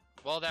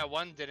 Well, that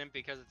one didn't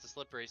because it's a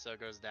slippery, so it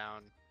goes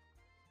down.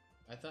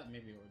 I thought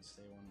maybe it would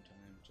stay one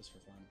time just for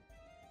fun.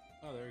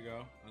 Oh, there we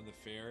go. On the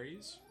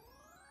fairies.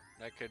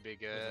 That could be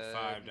With good.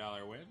 a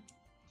 $5 win.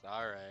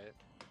 All right.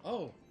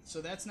 Oh,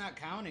 so that's not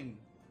counting.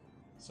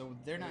 So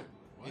they're not.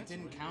 What? It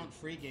didn't What do you count mean?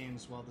 free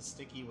games while the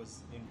sticky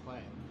was in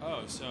play.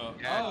 Oh, so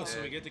Yeah, so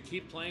dude. we get to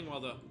keep playing while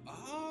the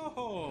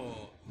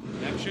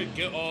that should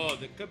go. Oh,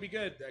 that could be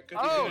good. That could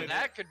be Oh, good.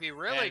 that could be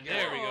really And good.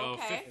 there we go.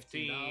 Oh, okay.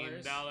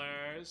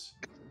 $15.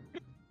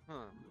 Huh.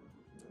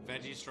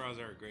 Veggie straws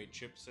are a great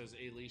chip, says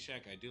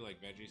Alishak. I do like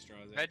veggie straws.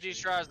 Veggie actually.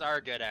 straws are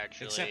good,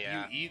 actually. Except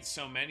yeah. you eat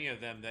so many of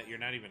them that you're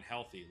not even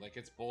healthy. Like,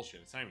 it's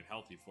bullshit. It's not even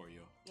healthy for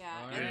you. Yeah,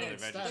 Oh, and yeah, they're, they're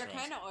veggie they're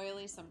straws. kind of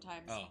oily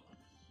sometimes. Oh.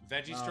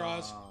 Veggie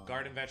straws, Oh.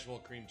 garden vegetable,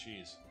 cream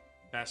cheese.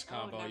 Best Oh,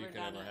 combo you never could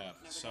done ever it. have.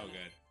 Never So done it.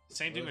 good.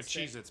 Same thing Well, with it's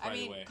sick. Cheez-Its, by I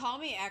mean, the way. call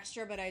me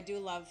extra, but I do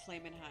love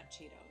Flamin' Hot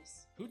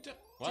Cheetos. Who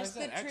why Just is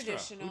that the extra?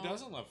 traditional- Who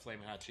doesn't love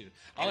Flaming Hot Cheetos?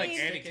 I I like mean-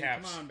 Andy Come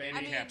Caps. on, baby. Andy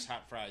I mean- Caps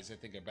hot fries, I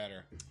think, are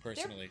better,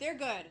 personally. They're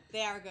good.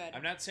 They are good.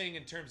 I'm not saying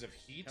in terms of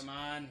heat. Come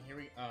on, here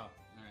we. Oh, all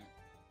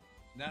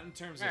right. Not in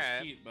terms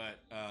Alright. of heat, but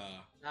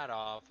Not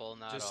awful.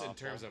 Not just awful. in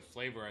terms of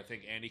flavor, I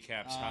think Andy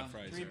Caps hot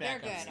fries three are They're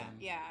backups good. then.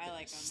 Yeah, I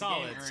like them.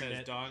 solid, Earned says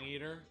it. Dong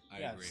Eater. I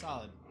Yeah, agree.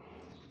 solid.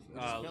 We're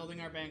just Uh, building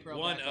our bankroll.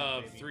 One back up,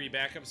 of baby. 3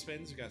 backup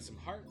spins. We got some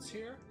hearts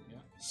here. Yeah.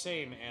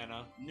 Same,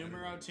 Anna.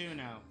 Numero 2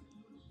 now.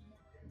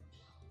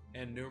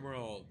 And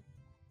numeral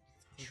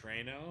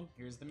Trano.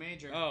 Here's the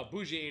major. Oh,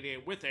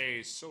 Bougie88 with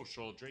a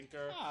social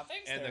drinker. Ah,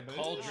 thanks And there, the Boozy.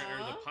 cauldron or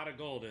the Aw. pot of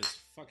gold is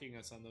fucking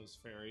us on those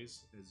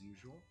fairies as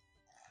usual.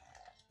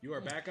 You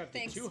are back up to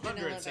Thanks, 200,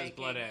 Vanilla says Baking.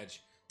 Blood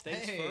Edge.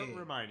 Thanks Hey, for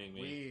reminding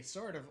me. We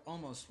sort of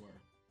almost were.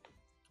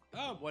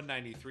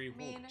 193.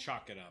 We'll mean,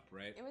 chalk it up,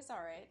 right? It was all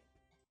right.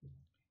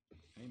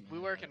 Hey, man. We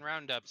work in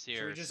roundups Should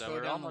here, we just so go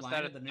we're down the almost line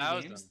at of the new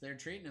 1,000. games? They're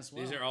treating us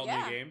well. These are all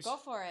yeah, new games. go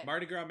for it.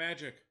 Mardi Gras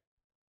Magic.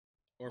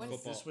 Or When's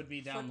football. This would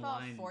be down Football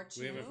the line.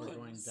 We have a- If we're going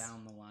Fortunes.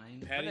 down the line.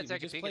 Patty, I'm we gonna take a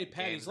just peek played at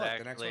Patty's games, Luck.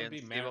 The next one actually, would be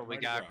and see what we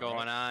Mardi got Gras,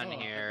 going right? on Oh,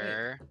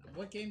 here. wait,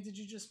 what game did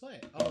you just play?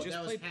 We Oh, just that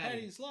was played Patty.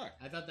 Patty's Luck.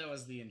 I thought that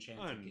was the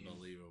enchanted game.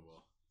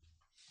 Unbelievable.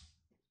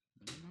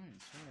 Never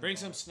mind, sorry Bring about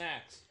some it.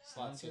 snacks,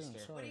 Slot I'm Sister.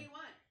 sorry. What do you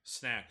want?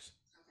 Snacks.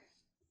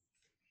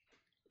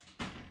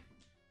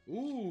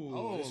 Ooh,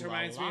 Oh, this la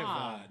reminds me of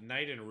la.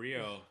 Night in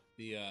Rio,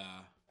 the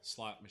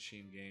slot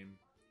machine game.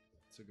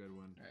 It's a good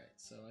one. All right,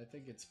 so I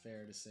think it's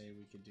fair to say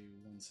we could do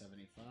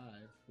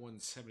 175.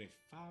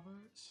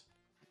 175ers.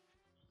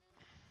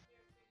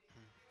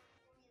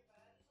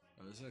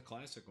 Oh, this is a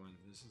classic one.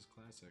 This is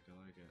classic.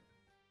 I like it.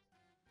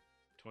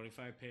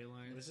 25 pay What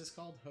lines. is this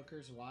called?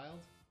 Hooker's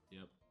Wild?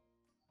 Yep.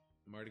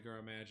 Mardi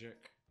Gras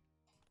Magic.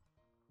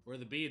 Where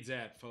the beads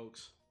at,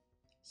 folks?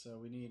 So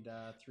we need 3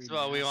 That's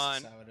what we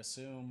masks, want. I would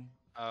assume.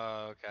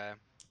 Oh, okay.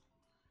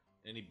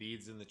 Any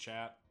beads in the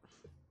chat?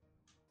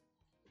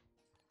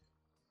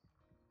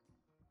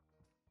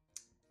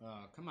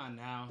 Oh, come on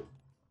now.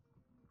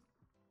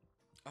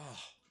 Oh,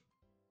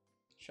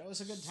 Show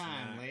us a good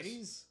time, Snacks.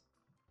 ladies.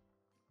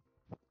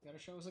 Gotta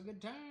show us a good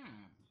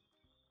time.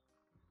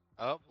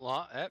 Oh,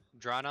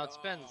 drawn out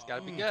spins.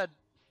 Gotta be Oh. good.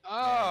 Yeah,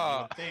 Oh,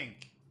 you would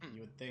think. You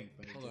would think,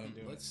 but it hold didn't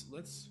on. do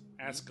Let's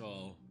ask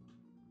all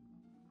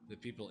the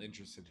people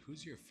interested.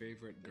 Who's your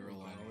favorite it.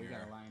 girl out We here?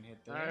 got a line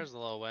hit there. there's a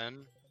little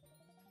win.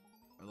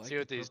 I like See the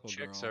what these purple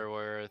chicks girl. are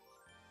worth.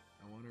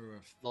 I wonder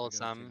if Little we gotta take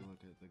something. a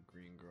look at the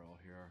green girl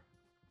here.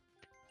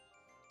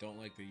 Don't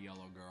like the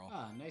yellow girl.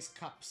 Ah, nice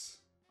cups.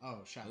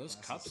 Oh, shot Are those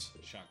glasses.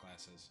 cups? Shot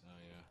glasses. Oh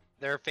yeah.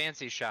 They're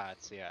fancy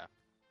shots, yeah.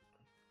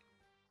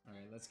 All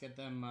right, let's get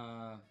them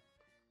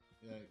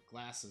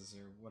glasses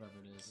or whatever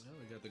it is. Well,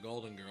 we got the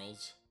golden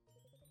girls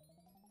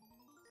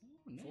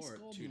Ooh, nice for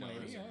golden $2.10.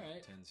 lady. All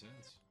right.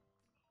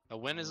 A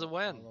win is a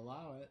win. I'll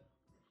allow it.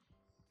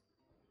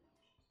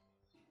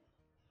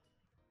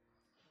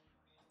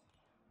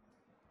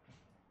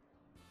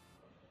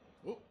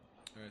 Ooh. All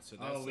right, so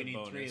that's Oh, we the need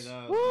bonus. 3 of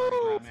those. Woo! Mardi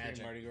Gras Three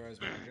magic. Mardi Gras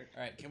magic.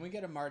 All right, can we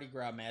get a Mardi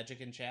Gras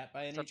magic in chat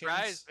by any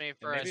Surprised chance? me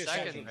for maybe a a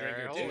social second drinker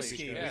there. too, Holy Ski,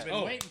 shit. We've been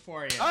Oh. waiting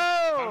for you.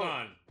 Oh! Come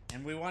on.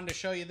 And we wanted to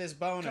show you this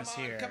bonus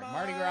Come on, here. come on.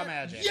 Mardi Gras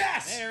magic.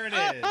 Yes! There it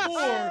is.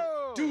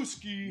 Oh!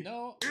 Dusky.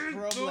 No In the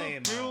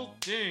problemo.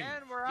 building.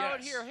 And we're out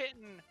Yes. here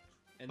hitting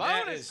And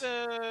that bonuses.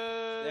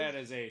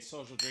 is a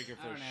social drinker I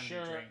for don't have any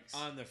sure drinks.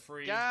 on the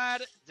free.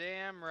 God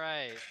damn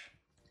right.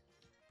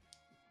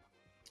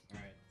 All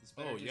right. This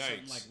better Oh, do something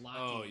yikes. like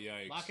locking. Oh,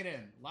 yikes. Lock it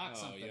in. Lock Oh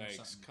something. or yikes!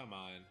 something. Come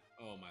on.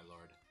 Oh my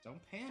lord.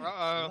 Don't panic.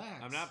 Uh-oh.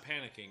 Relax. I'm not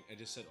panicking. I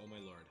just said, oh my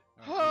lord.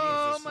 All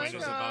Oh because my this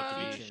win is about to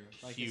gosh. be feature.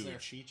 Like, is there a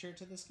huge. feature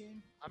to this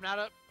game? I'm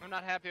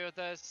not happy with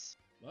this.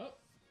 Well,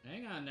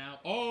 hang on now.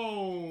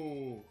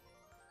 Oh,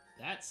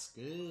 that's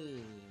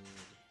good.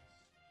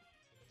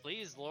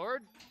 Please,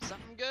 Lord,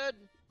 something good.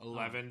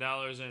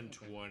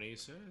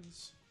 $11.20.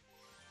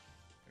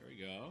 There we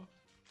go.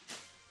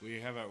 We're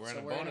in So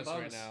a we're in a bonus right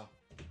bonus. now.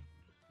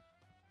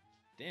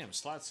 Damn,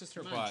 Slot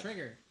Sister Come on, bought.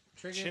 trigger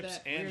chips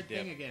that and weird dip.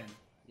 thing again.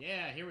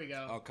 Yeah, here we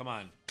go. Oh, come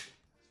on.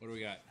 What do we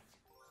got?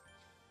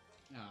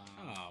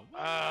 Oh,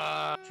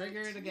 Oh, trigger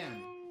it again.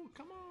 no,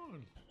 come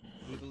on.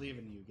 We believe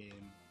in you,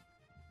 game.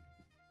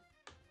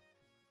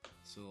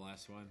 So the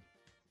last one.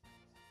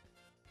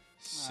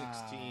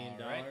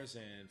 Alright. $16.45.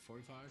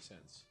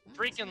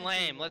 Freaking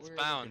lame. Let's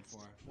bounce.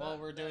 Well,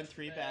 we're doing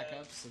 3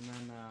 backups, and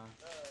then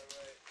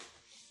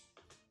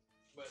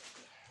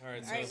All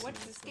right, All right,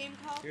 what's this game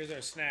called? here's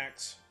our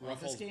snacks. well,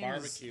 Ruffles this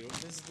barbecue.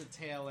 This is the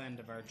tail end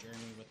of our journey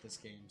with this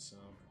game, so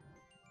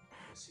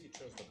I see you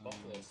chose the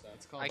buffalo stuff.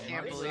 it's called. I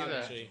can't believe it.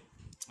 Actually,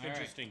 All right.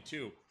 interesting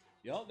too.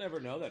 Y'all never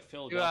know that Do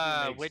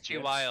Philadelphia makes Witchy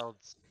dips.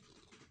 Wilds.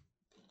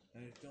 I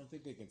don't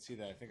think they can see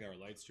that. I think our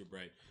light's too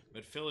bright.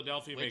 But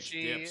Philadelphia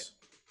Witchy- makes dips.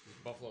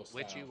 Buffalo style.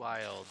 Witchy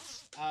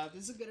Wilds.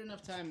 This is a good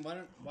enough time.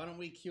 Why don't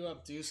we queue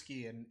up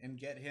Dusky and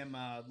get him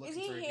looking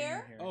he for a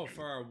here? game here? Oh,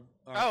 for our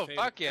Oh,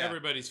 fuck yeah.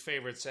 everybody's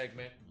favorite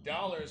segment,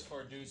 Dollars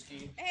for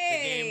Dusky. The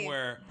Hey. game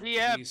where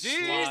Yeah, the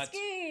slot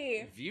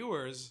Ski.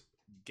 viewers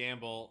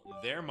gamble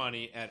their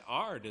money at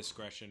our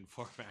discretion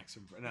for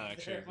maximum. No,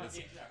 actually,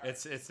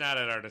 it's not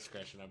at our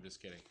discretion. I'm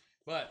just kidding.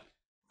 But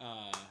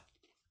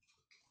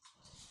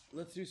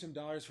let's do some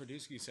Dollars for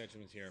Dusky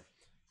segments here.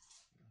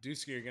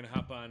 Dusky, you're gonna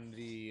hop on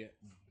the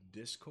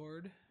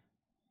Discord.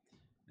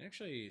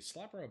 Actually,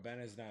 SlotBro Ben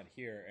is not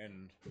here,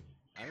 and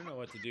I don't know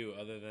what to do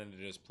other than to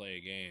just play a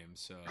game.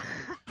 So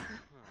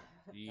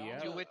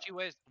yeah, Do Witchy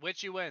wins.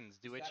 Witchy wins.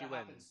 Do Witchy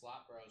wins.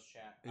 SlotBros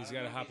chat. he's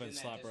got to hop in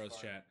SlotBros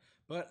chat.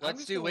 But I'm Let's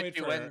just do gonna wait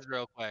Witchy for- wins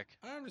real quick.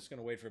 I'm just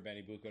gonna wait for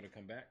Benny Bucco to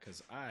come back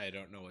because I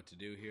don't know what to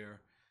do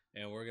here,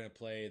 and we're gonna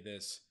play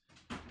this.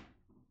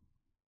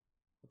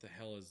 What the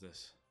hell is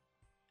this?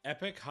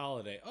 Epic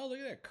Holiday. Oh, look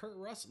at that, Kurt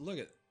Russell. Look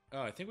at.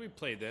 Oh, I think we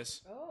played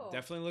this. Oh.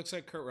 Definitely looks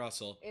like Kurt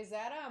Russell. Is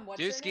that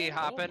what's her Dusky, name?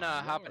 hop Oh in.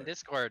 my Hop in lord.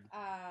 Discord.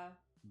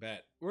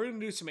 Bet we're gonna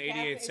do some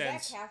 88 Is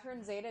cents. that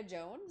Catherine Zeta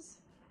Jones?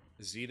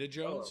 Zeta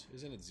Jones,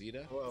 isn't it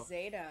Zeta? Well,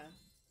 Zeta.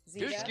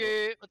 Zeta.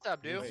 Dusky, what's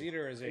up, dude? Zeta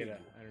or Zeta?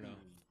 I don't know.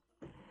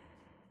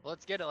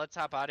 Let's get it. Let's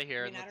hop out of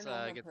here I mean, and I let's don't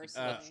know him get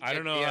personally. let's I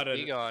don't get know how DFB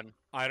to- going.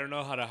 I don't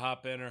know how to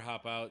hop in or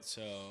hop out,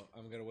 so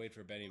I'm gonna wait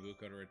for Benny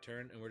Bucco to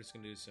return, and we're just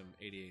gonna do some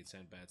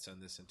 88-cent bets on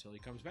this until he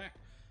comes back.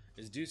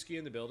 Is Dusky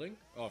in the building?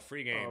 Oh,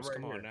 free games! right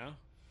Come here. on now.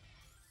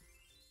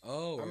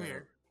 Oh, I'm we're-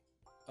 here.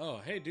 Oh,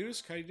 hey,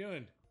 Dusk, how you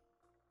doing?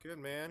 Good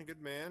man,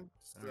 good man.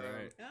 Just, All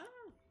right.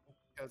 Oh.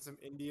 had some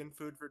Indian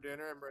food for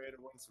dinner. I'm ready to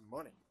win some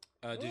money.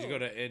 Did you Ooh. go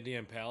to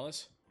Indian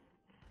Palace?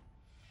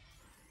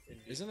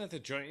 Isn't that the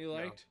joint you No.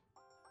 liked?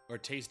 Or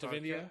Taste of Uh,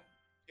 India?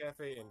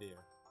 Cafe India.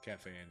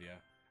 Cafe India.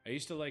 I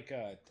used to like.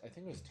 I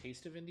think it was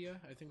Taste of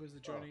India. I think was the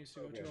joint Oh, I used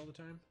to go okay. to all the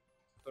time.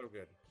 So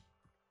good.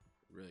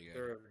 Really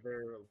good.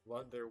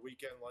 Their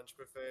weekend lunch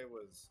buffet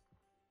was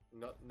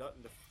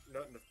nothing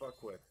to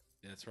fuck with.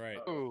 That's right.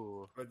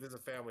 Ooh. But this is a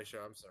family show.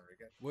 I'm sorry.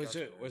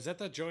 Was that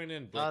the joint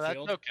in Oh, that's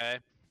Brookfield? okay.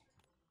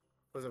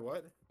 Was it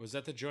what? Was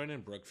that the joint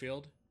in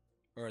Brookfield,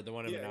 or the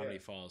one in Yeah, Menominee yeah.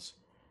 Falls?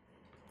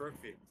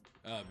 Brookfield.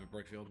 The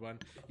Brookfield one.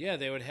 Yeah,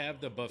 they would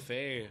have the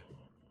buffet.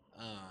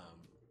 Yeah,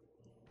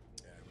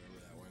 I remember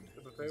that one.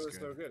 The It buffet was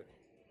so good.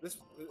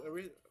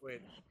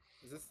 Wait,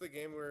 is this the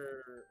game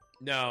where?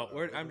 No,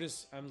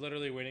 I'm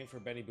literally waiting for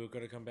Benny Bucco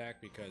to come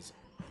back because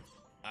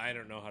I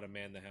don't know how to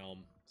man the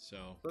helm.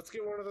 So Let's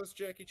get one of those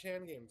Jackie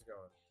Chan games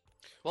going.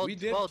 Well, we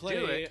did well, play.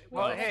 do it.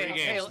 Well, Well, hey, free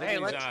hey, games. Look hey, at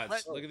these let's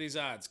odds. Look at these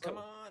odds. Come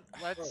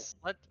on.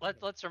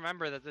 let's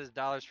remember that this is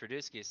dollars for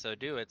Dusky. So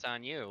do it's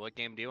on you. What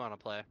game do you want to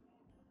play?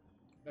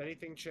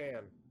 Anything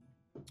Chan.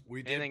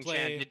 We did Anything, play.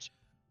 Chan? Did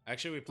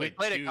Actually, we played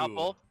played a two.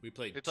 couple. We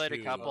played a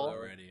two couple.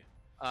 already.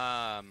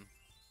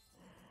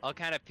 I'll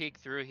kind of peek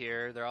through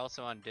here. They're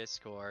also on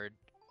Discord.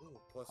 Ooh,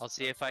 plus I'll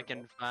see if I can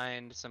plus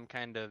find some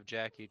kind of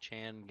Jackie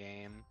Chan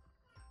game.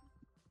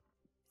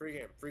 Free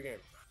game.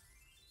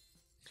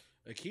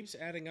 It keeps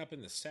adding up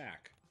in the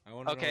sack. I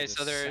want to know Okay, what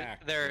so the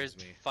sack there's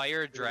gives me.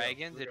 Fire go,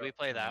 Dragons. here Did we we go.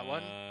 play that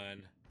one?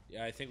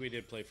 Yeah, I think we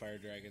did play Fire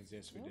Dragons.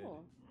 Yes, we did. Ooh.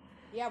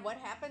 Yeah, what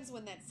happens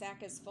when that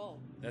sack is full?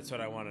 That's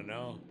what I want to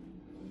know.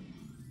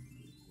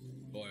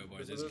 Boy, oh boy,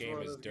 So this this game one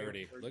of is those games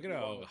dirty. where Look you at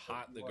how wanna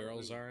hot put the one of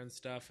girls these- are and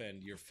stuff,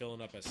 and you're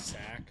filling up a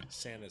sack,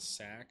 Santa's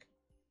sack.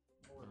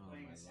 We're Oh,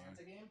 playing my a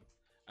Santa game.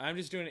 I'm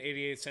just doing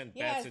 88-cent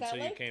Yeah, bets is that until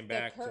you like came the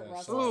back. Kurt to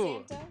Russell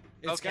Ooh. Santa?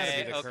 It's gotta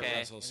Okay, be the Kurt okay.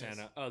 Russell It is.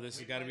 Santa. Oh, this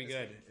has We got to be played this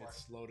good. game before.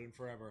 It's loading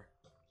forever.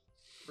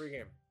 Free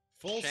game.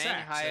 Full sack,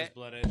 Shanghai- says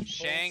Blooded.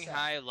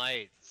 Shanghai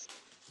Lights.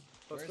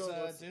 Where's,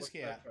 let's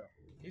Dusky back at? up.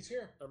 He's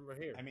here. I'm right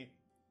here. I mean,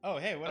 oh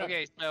hey, what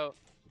Okay,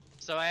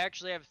 so I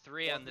actually have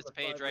three on Welcome this to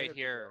page 5 right minutes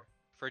here ago.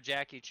 for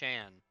Jackie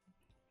Chan.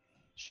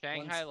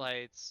 Shanghai Once-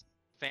 Lights,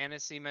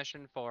 Fantasy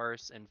Mission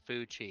Force, and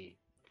Fuchi.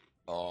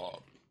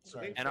 up? I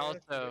Sorry. think And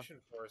Fantasy also-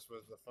 Mission Force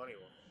was the funny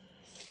one.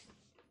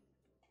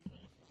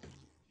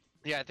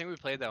 Yeah, I think we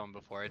played that one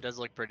before. It does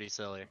look pretty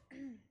silly.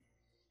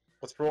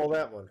 Let's roll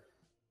that one.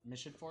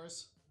 Mission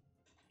Force.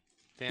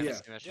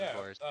 Fantasy Mission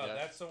Force. Yeah.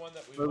 that's the one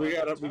that But we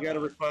got a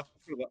request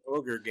for the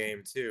ogre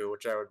game too,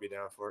 which I would be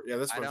down for. Yeah,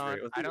 this I one's great.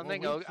 don't. Let's I do- don't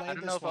think. we I played don't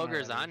know this if one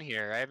Ogre's already. on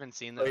here. I haven't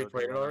seen the Oh, you Ogre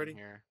played it one on already?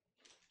 here.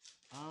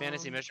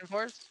 Fantasy Mission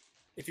Force.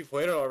 If you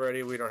played it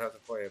already, we don't have to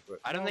play it. But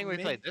I don't think we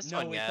Well, played this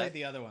one we yet. played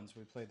the other ones.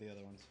 We played the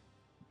other ones.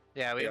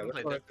 Yeah, we Yeah, haven't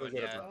that's played what I this feel one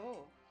good yet. about. Oh.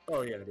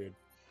 Oh yeah, dude.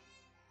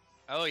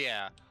 Oh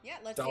yeah. Yeah,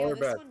 let's see Dollar how this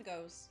bet. one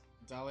goes.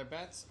 Dollar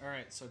bets. All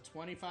right, so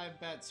 25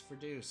 bets for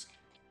Dusk.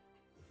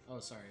 Oh,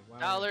 sorry. Wow.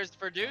 Dollars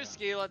for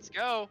Dusky, let's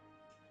go.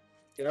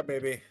 Yeah,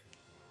 baby.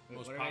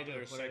 Most What did I do? popular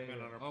What did I segment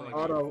do? on our Oh my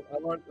program. God. Auto. I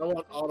want Oh,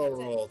 auto that's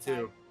it. roll Time.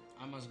 too.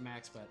 Almost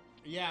max bet.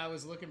 Yeah, I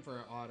was looking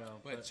for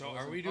auto. Wait, but so it are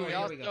wasn't- we oh, doing here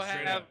also we go. have-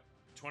 straight up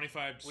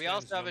 25 spins We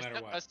also have no matter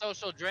a what?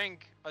 social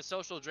drink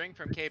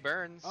from K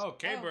Burns. Oh,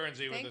 K Oh,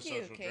 Burnsy with a thank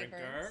you, social K drinker.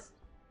 Burns.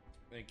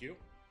 Thank you.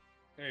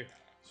 Hey,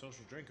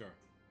 social drinker.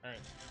 All right.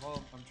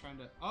 Well, I'm trying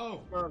to.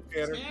 Oh, Come on,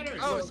 Scatter. Scatter.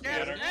 Oh, It's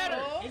scatter, Scatter. scatter.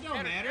 Oh. It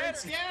don't matter.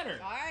 It's scatter.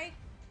 All right.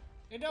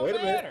 It don't Wait a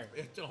minute. matter.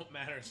 It don't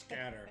matter,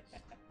 scatter.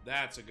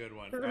 That's a good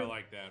one. I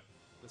like that.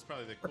 That's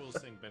probably the coolest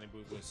thing Benny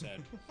Boo Boo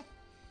said.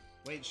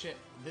 Wait, shit.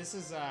 This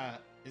is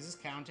this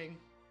counting?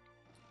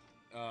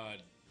 Are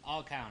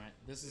I'll count it.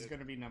 This is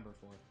gonna be number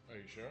 4.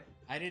 you sure?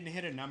 I didn't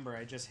hit a number.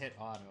 I just hit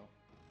auto.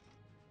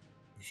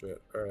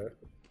 Shit. All right.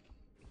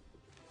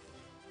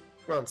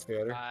 Come on,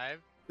 Scatter. 5.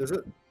 Is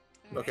it?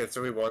 All Okay, right.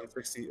 so we won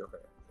 60. Okay,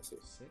 I see.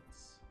 6.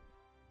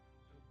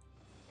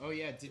 Oh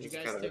yeah. Did you It's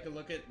guys kind of take a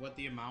look at what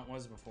the amount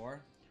was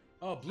before?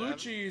 Oh, blue 7.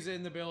 cheese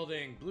in the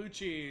building. Blue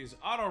cheese.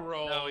 Auto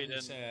roll, No, we he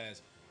didn't.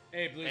 says.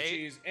 Hey, Blue 8.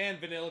 Cheese and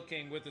Vanilla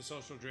King with the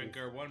social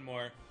drinker. One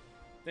more.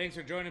 Thanks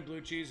for joining, Blue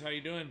Cheese. How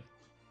you doing?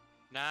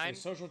 9. The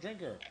social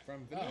drinker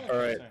from Vanilla. All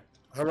right. Sorry.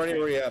 How many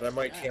are we at? I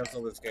might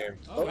cancel this game.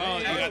 Oh, hey,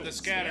 you got the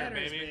scatter,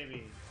 scatters,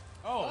 baby.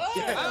 Oh, Oh.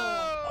 Yeah.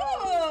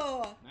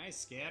 Oh. Nice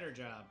scatter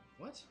job.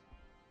 What?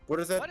 What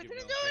is that? What? It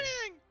didn't do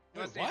anything.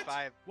 Wait, Must be what?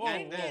 5. Whoa,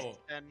 And there's whoa.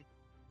 10.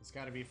 It's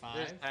got to be 5.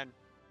 There's 10.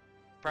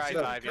 Probably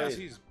Seven. 5, yeah.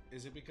 Crazy.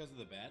 Is it because of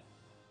the bet?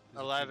 Is it too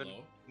 11.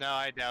 low? No,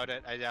 I doubt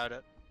it. I doubt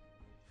it.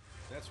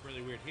 That's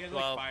really weird. He had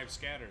 12. like 5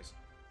 scatters.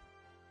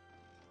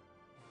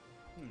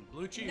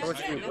 Blue cheese. How much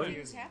Nothing. do you win?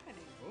 Nothing's happening.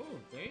 Oh,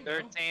 there you go.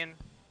 13.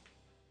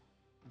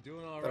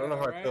 Doing all I right. don't know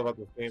how all I right. feel about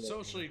this game.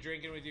 Socially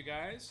drinking with you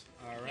guys.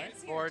 All right. Can't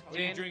see our 14. What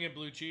are you total. drinking,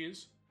 Blue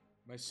Cheese?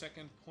 My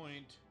second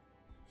point,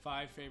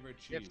 5 favorite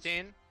cheese.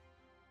 15.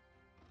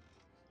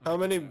 How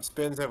many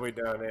spins have we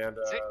done? And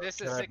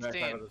This is can I back out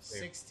 16. of this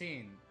game?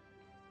 16.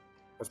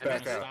 Let's And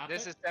back this, out. Stop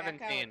this it. is Back out.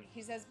 17.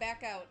 He says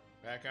back out.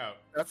 Back out.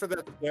 After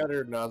that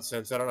scattered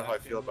nonsense, I don't know how I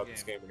Back feel in the about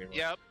this game. game anymore.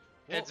 Yep.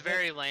 Well, It's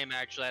very lame,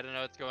 actually. I don't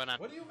know what's going on.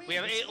 What do you mean? We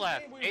have This 8 is a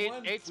left. game we 8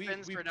 won. eight We-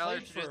 spins we for $1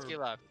 played for- Trubisky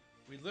left.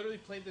 We literally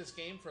played this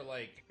game for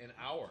like an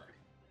hour.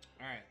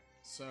 All right.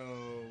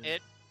 So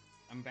It.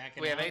 I'm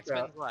backing We have out. 8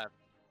 spins left.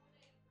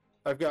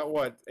 I've got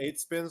what? 8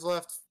 spins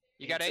left.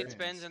 You got 8 spins.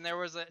 spins, and there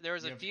was a You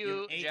have-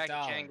 you few have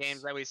Jackie Chan $8.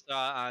 games that we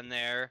saw on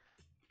there.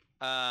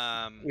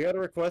 We had a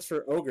request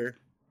for Ogre.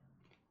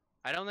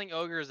 I don't think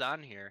Ogre's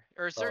on here,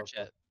 or search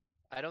okay. it.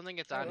 I don't think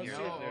it's Oh, on let's here.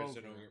 see if No, there's an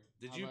Ogre. ogre.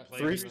 Did How you about play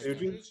Three Three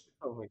Stooges?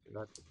 Oh my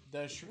god.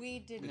 The We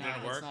did It no, not.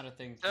 didn't that's work? not a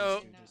thing.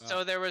 So, Stooges.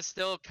 so there was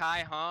still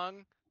Kai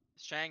Hong,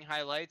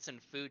 Shanghai Lights,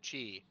 and Fu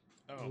Chi.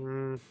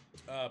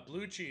 Oh,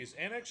 Blue Cheese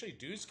and actually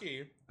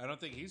Dusky. I don't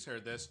think he's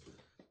heard this.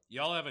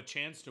 Y'all have a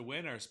chance to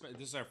win. This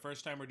is our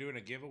first time we're doing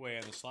a giveaway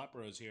on the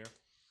SlotBros here.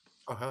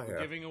 Oh hell We're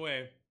yeah. giving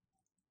away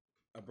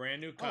a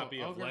brand new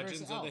copy of Ogre Legends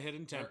versus of the Elf,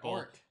 Hidden or Temple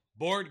Orc.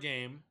 board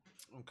game.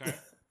 Okay.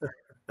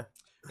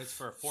 It's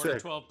for 4 to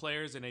Sick. 12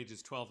 players and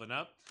ages 12 and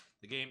up.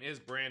 The game is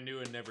brand new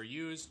and never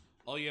used.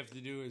 All you have to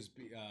do is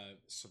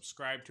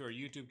subscribe to our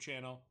YouTube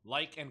channel,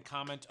 like and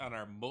comment on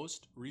our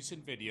most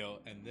recent video,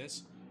 and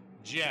this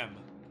gem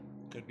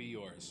could be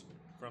yours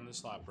from the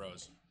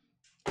SlotBros.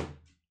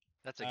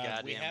 That's a We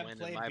goddamn have win in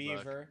played my book.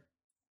 Beaver.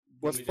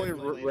 Let's We play did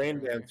play Rain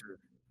Beaver. Dancer.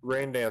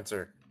 Rain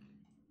Dancer.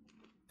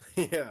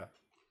 yeah.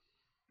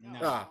 No.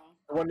 Ah,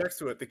 the one next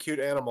to it, the cute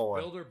animal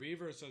one. Builder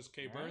Beaver says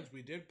K All Burns. right.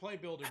 We did play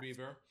Builder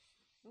Beaver.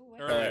 Ooh,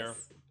 what Earlier.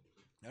 is this?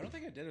 I don't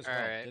think I did as All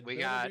well. right, Did we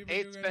Builder got Beaver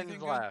 8 do spins anything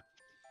good? left.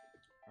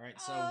 All right.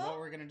 So Oh. what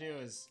we're gonna do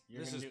is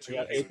you're This gonna is do too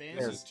got 8 eight spins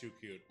This spins. is too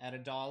cute. at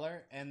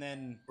 $1, and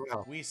then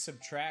Wow. we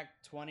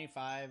subtract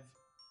 25.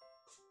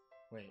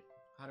 Wait,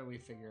 how do we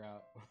figure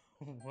out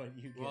what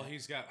you get? Well,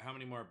 he's got how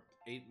many more?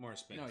 8 more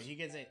spins. no, he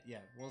gets 8.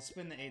 Yeah, we'll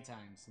spin the 8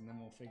 times, and then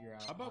we'll figure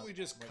out. How about we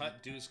just what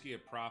cut Dusky a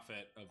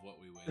profit of what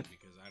we win?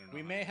 Because I don't know.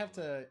 We how may have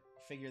do it.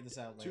 to figure this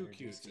out Too later.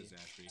 cute, Dusky. says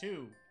Ashby.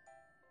 2.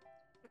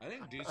 I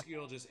think Dusky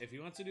will just, if he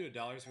wants to do a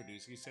dollars for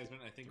Dusky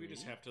segment, I think we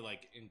just 3. have to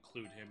like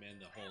include him in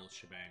the whole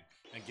shebang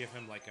and give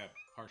him like a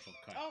partial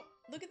cut Oh,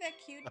 look at that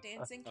cute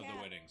dancing of cat.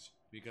 the winnings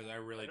because I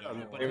really Yeah, don't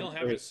know. But wait, he'll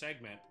have wait. his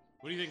segment.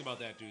 What do you think about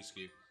that,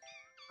 Dusky?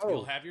 Oh,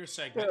 You'll have your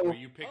segment Yeah. where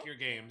you pick your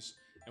games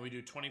and we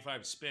do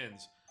 25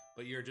 spins,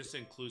 but you're just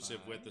inclusive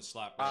with the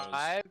slot bros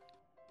 5,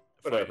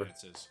 Whatever.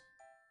 finances.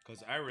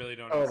 Because I really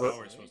don't Oh, know but- how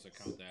we're supposed to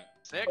count that.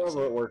 6.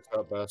 however it works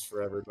out best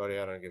for everybody.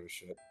 I don't give a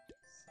shit.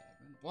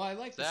 7. Well, I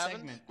like the 7.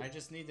 segment. I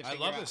just need to I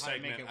figure love out the how to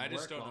make segment. it I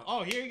just work don't well. know.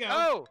 Oh, here you go.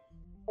 Oh!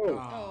 Oh,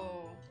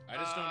 Oh. I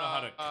just don't know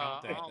how to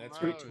count that.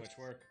 That's way too almost. much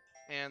work.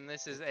 And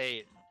this is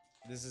 8.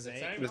 This is It's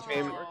 8. not even This too much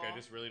game- work. I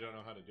just really don't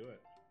know how to do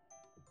it.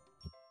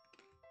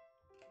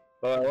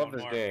 but I love One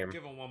this more. game.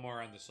 Give him one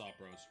more on the Slot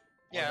Bros.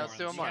 Yeah, let's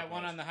do You one more. got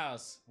one on the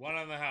house. One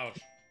on the house.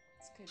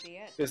 This could be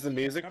it. Is the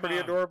music Come pretty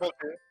on. adorable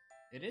too?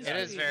 It is. It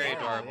is pretty very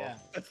cool, adorable.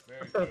 Yeah.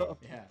 Very good.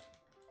 Yeah.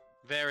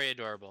 Very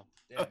adorable.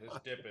 Yeah, this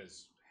dip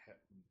is.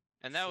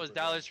 And that was Super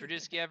Dollars good. for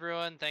Dusky,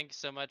 everyone. Thank you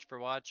so much for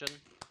watching.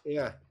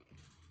 Yeah.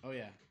 Oh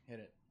yeah, hit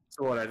it.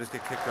 So what? I just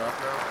get kicked off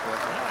No, now? you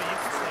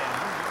can stay on.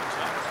 You can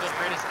chat. Feel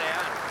free to stay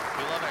on.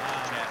 We love extra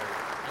chatter.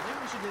 I think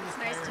we should do this. It's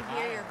nice to pirate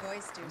hear bio. your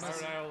voice, dude.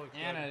 Pirate Isle looked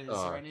good. Anna, is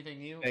Oh, there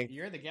anything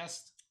you're the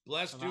guest?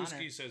 Bless of honor.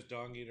 Dusky says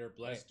Dong Eater.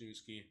 Bless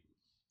Dusky.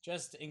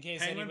 Just in case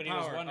Penguin anybody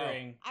Power. was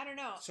wondering. I don't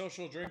know.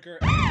 Social drinker.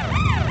 Next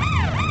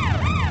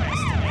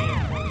today,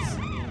 of course,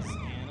 is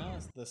Anna,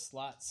 the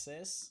slot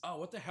sis. Oh,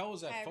 what the hell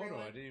was that Hi, photo?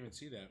 everyone. I didn't even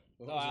see that.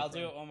 What Oh, was I'll it do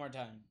from? it one more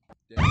time.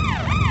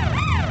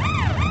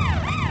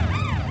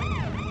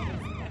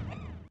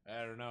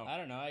 I don't know. I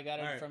don't know. I got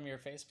it Alright. from your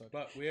Facebook.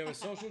 But we have a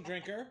social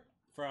drinker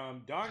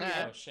from Dong Oh,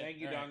 Eater. shit. Thank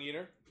you, Alright. Dong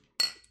Eater.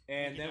 Thank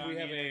And you, then we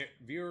Dong have Eater.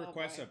 a viewer Oh,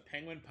 request boy. of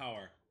Penguin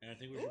Power. And I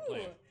think we should Ooh,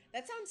 play it.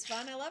 that sounds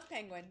fun. I love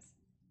penguins.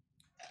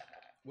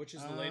 Which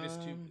is the latest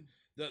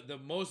the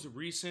most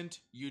recent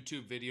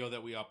YouTube video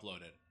that we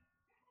uploaded.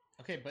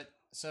 Okay, but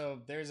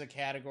so there's a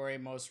category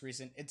most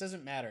recent. It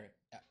doesn't matter.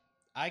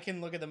 I can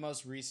look at the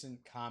most recent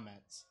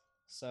comments.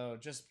 So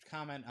just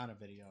comment on a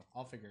video.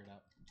 I'll figure it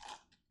out.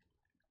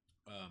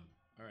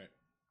 All right.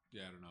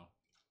 Yeah, I don't know.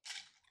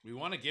 We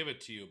want to give it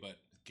to you, but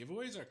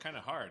giveaways are kind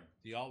of hard.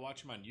 You all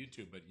watch them on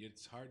YouTube, but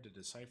it's hard to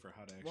decipher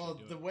how to actually Well,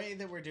 do the it. way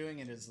that we're doing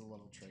it is a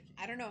little tricky.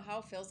 I don't know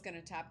how Phil's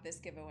gonna top this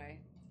giveaway.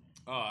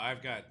 Oh,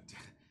 I've got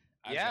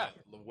Yeah.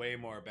 way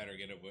more better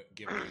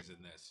giveaways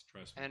than this.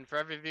 Trust me. And for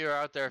every viewer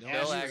out there, No,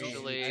 Phil actually,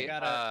 actually, I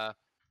gotta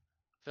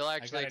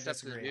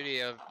accepts the disagree. duty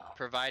of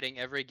providing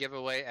every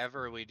giveaway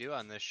ever we do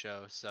on this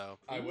show. So,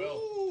 I will.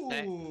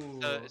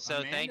 Ooh,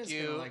 so thank Amanda's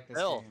gonna you, like this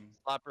Phil, game.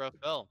 SlotBro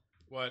Phil.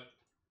 What?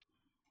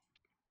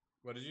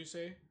 What did you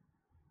say?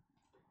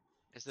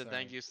 I said Sorry.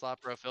 thank you,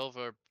 SlotBro Phil,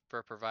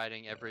 for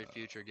providing every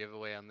future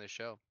giveaway on this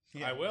show.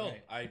 Yeah, I will.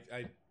 right.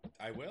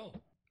 I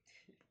will.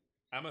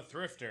 I'm a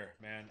thrifter,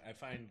 man. I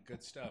find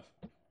good stuff.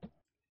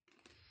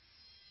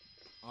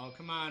 Oh,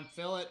 come on,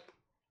 fill it.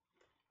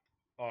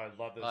 Oh, I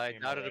love this I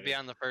game doubt it'll be already.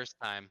 on the first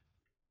time.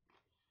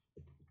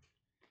 I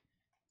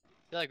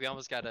feel like we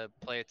almost got to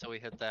play it till we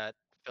hit that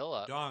fill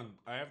up. Dong,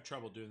 I have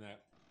trouble doing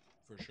that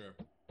for sure.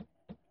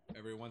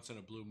 Every once in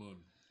a blue moon.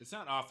 It's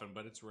not often,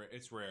 but it's rare.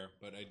 It's rare,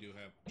 but I do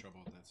have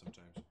trouble with that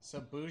sometimes. So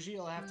Bougie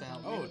will have to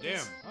help me. Oh, with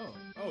this. damn. Oh,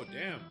 Oh,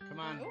 damn. come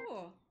on.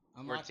 Ooh,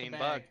 Unlock the 14 bag.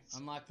 bucks.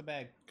 Unlock the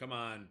bag. Come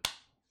on.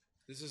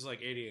 This is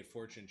like 88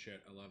 fortune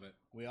shit. I love it.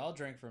 We all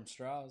drink from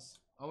straws.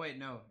 Oh wait,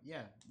 no.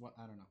 Yeah. What?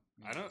 I don't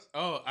know. I don't.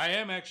 Oh, I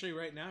am actually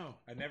right now.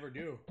 I never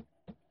do.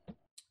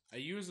 I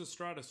use a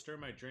straw to stir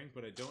my drink,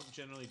 but I don't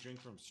generally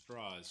drink from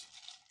straws.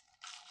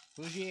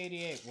 Bougie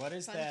 88. What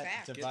is Fun that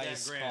fact. Get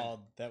device that grand. called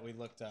that we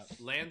looked up?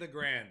 Land the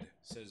grand,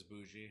 says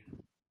Bougie.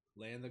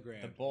 Land the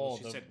grand. The bowl.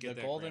 Well, she said the get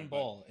that golden grand, but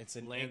bowl. It's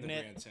an Land the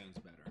ignit. grand sounds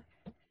better.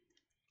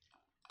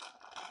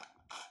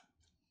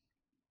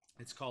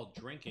 It's called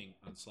drinking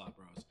on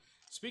SlotBros.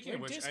 Speaking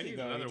Where'd of which, I Disky need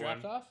go? another He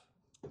dropped one. off.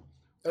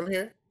 I'm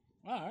here.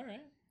 Oh, all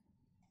right.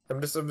 I'm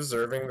just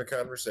observing the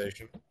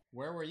conversation.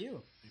 Where were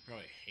you? He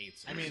probably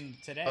hates. I us. mean,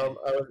 today. I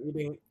was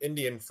eating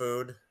Indian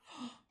food.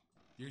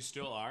 You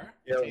still are?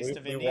 Yeah, Taste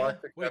of India?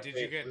 walked to Wait, did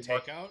you Cafe- get we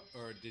walked- takeout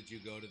or did you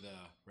go to the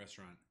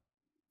restaurant?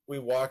 We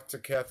walked to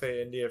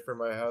Cafe India from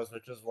my house,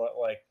 which is what,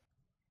 like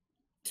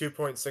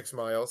 2.6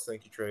 miles.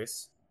 Thank you,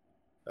 Trace.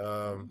 Wow, I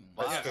so I'm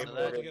that-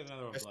 glad to skateboarded. get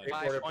another one. I Blood.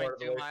 skateboarded part of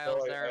the 5.2 way,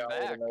 miles so there and I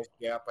had back. a nice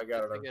gap. I got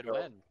That's it a on good film.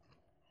 win.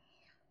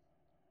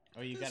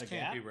 Oh, you This got a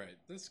can't gap? be right.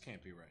 This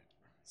can't be right.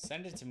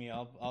 Send it to me.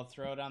 I'll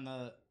throw it on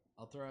the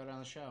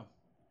show.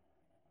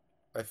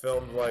 I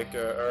filmed like,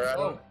 or I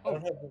don't, Oh, I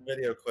don't have the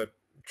video clip.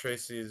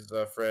 Tracy's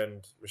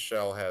friend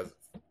Michelle has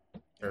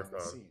her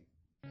Let's phone. see.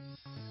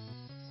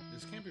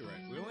 This can't be right.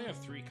 We only have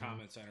 3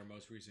 comments on our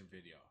most recent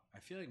video. I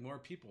feel like more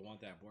people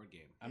want that board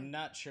game. I'm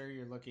not sure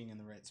you're looking in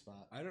the right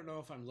spot. I don't know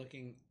if I'm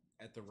looking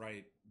at the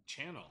right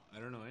channel. I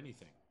don't know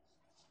anything.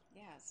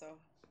 yeah. So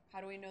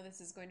how do we know this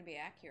is going to be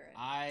accurate?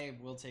 I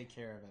will take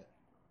care of it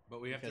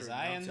But we have because to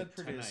I am announce the it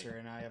producer tonight.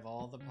 and I have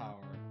all the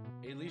power.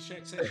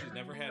 Alicia says she's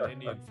never had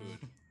Indian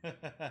food.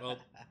 Well,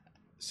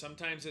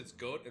 sometimes it's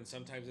goat and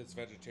sometimes it's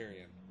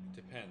vegetarian.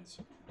 Depends.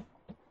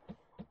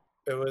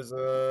 It was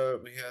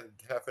we had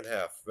half and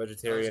half, I was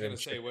vegetarian gonna and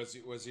say,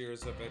 was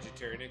yours a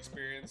vegetarian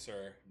experience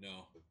or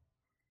no?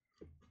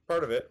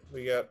 part of it.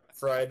 We got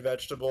fried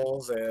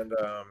vegetables and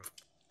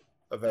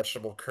a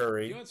vegetable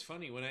curry. You know what's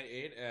funny? When I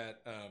ate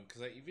at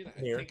because I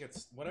Here. think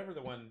it's whatever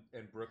the one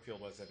in Brookfield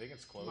was. I think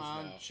it's closed Come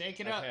on, now. shake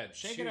it I've up, had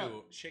shake two, it up.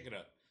 Shake it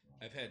up.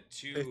 I've had It's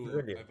 2.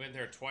 Indian. I've been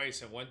there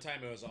twice, and one time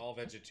it was all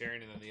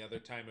vegetarian, and then the other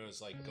time it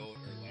was like goat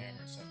or lamb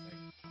or something.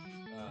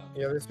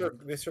 Yeah,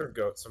 they serve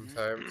goat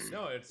sometimes.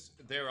 No,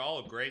 they were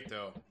all great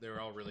though. They were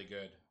all really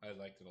good. I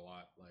liked it a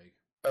lot. Like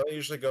I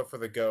usually go for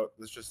the goat.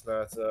 It's just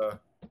not. Yeah,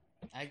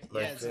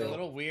 Like it's a the-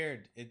 little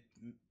weird. It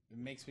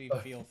makes me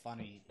feel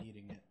funny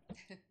eating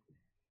it.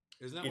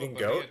 isn't that Eating what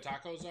goat? burrito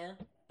tacos are?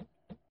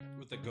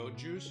 With the goat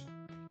juice?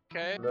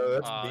 Okay. No,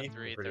 that's beef, I'm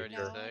pretty sure. 336.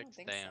 No, I don't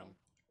think Damn. so.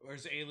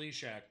 Where's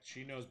Alicia?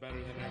 She knows better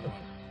than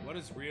everyone. What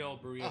is real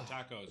burrito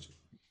tacos?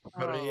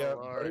 Barilla-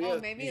 Lord. barilla Oh,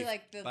 is maybe beef.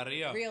 like the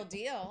Barilla. real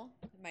deal.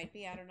 Might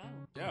be. I don't know.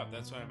 Yeah,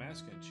 that's what I'm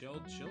asking.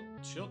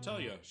 She'll tell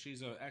you.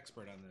 She's an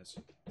expert on this.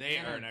 They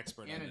are an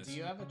expert Anna, on this. do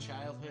you have a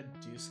childhood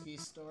dooski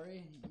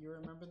story you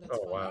remember that's Oh,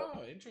 funny? wow.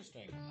 Oh,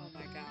 interesting. Oh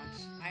my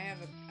gosh, I have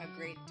a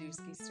great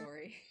Dusky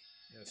story.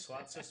 Yeah,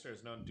 Slot Sister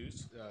is known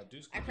Deuce.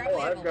 I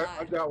probably have a lot.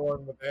 I've got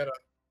one with Anna.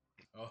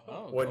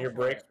 Oh, When go your for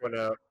brakes it. went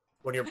out.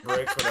 When your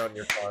brakes went out in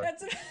your car.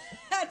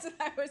 That's what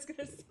I was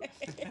gonna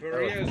say.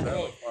 Maria is That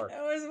was dope. fun.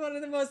 That was one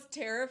of the most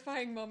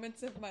terrifying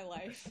moments of my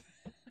life.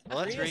 Well,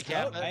 let's Maria's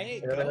recap goat. I it.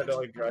 ate Anna had to goat.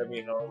 like drive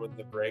me home with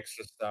the brakes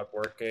just stopped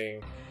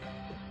working.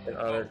 And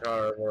other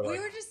car were like,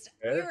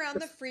 We were on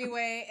the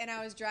freeway, and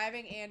I was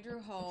driving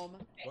Andrew home,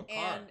 What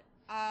car?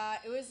 and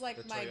it was like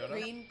The my Toyota?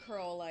 green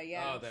Corolla.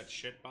 Yeah. Oh, that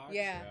shit box?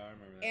 Yeah. I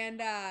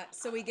remember that. And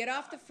so we get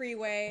off the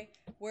freeway.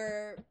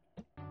 We're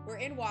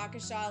in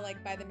Waukesha,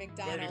 like by the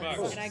McDonald's,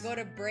 $30. and I go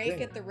to brake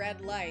Dang. at the red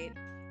light,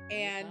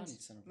 and Down, you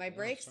son of a my bitch.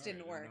 brakes sorry,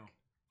 didn't I work.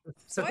 know.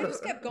 So I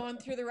just kept going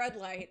through the red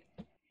light.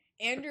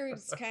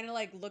 Andrew's kind of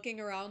like looking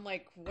around,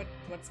 like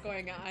what's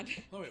going on?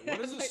 Oh, wait, what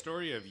is the Like-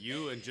 story of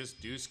you and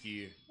just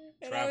Dusky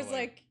And I was traveling?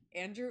 like,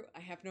 Andrew, I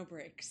have no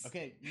brakes.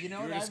 Okay, you know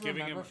You were what I just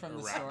giving remember him from a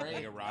the ri- story?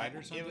 like a ride or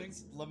It something?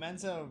 was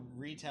Lomenzo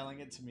retelling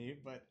it to me,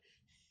 but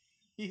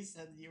he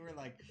said you were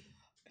like,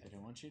 I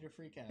don't want you to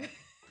freak out,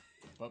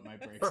 but my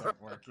brakes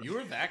aren't working. You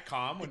were that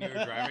calm when you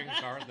were driving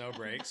a car with no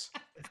brakes?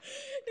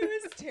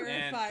 It was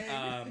terrifying.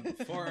 And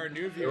for our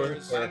new It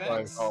was viewers,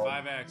 terrifying 5X. call.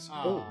 5X.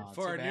 Aw,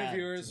 For too our new bad,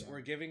 viewers, too bad.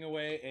 we're giving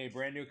away a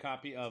brand new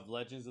copy of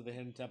Legends of the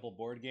Hidden Temple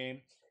board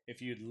game.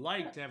 If you'd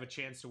like to have a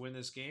chance to win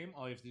this game,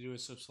 all you have to do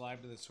is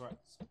subscribe to the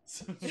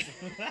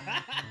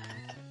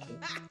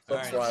Let's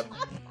Alright. slap.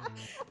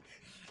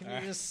 Can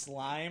you just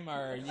slime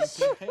our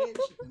YouTube page?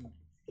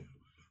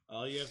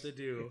 All you have to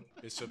do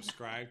is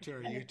subscribe to our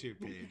YouTube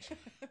page,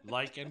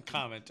 like and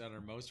comment on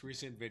our most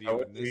recent How video,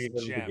 would and we this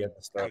even gem begin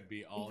to start? could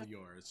be all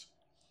yours.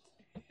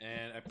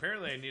 And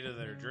apparently, I needed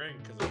another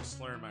drink because I was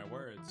slurring my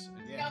words.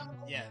 Yeah,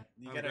 yeah.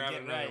 You I'm gotta grabbing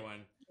get another right.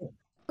 one.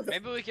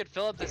 Maybe we could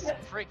fill up this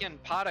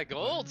freaking pot of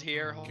gold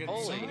here. Can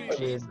Holy somebody-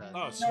 Jesus.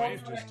 Oh,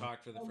 Swave just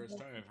talked for the first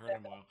time. I've heard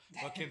him well.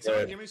 Well, can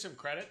someone give me some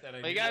credit that I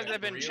Well, you knew guys that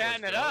have been Maria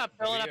chatting was it goat? up,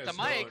 filling up Maria the is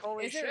mic. goat.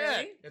 Holy Is shit. it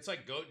really? It's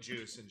like goat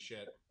juice and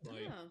shit. Like,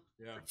 Oh.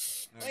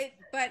 yeah. Wait,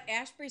 but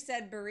Ashbury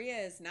said Berea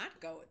is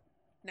not goat.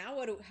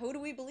 Now who do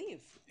we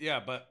believe? Yeah,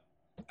 but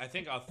I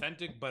think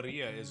authentic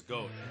Baria is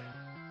goat.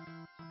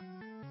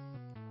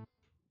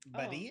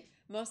 Buddy?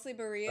 Mostly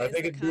Berea I is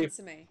think the it'd be-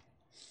 consomme.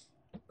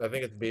 I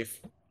think it's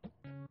beef.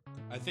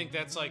 I think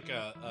that's like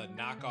a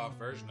knockoff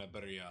version of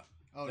Baria.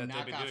 Oh, that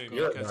they've been knockoff doing goat.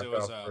 You're a because it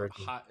was knockoff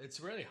version. hot. It's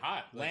really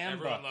hot. Like, Lamb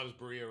everyone butt. loves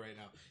Baria right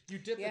now. You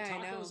dip Yeah, the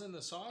I know. tacos in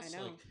the sauce. I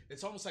know. Like,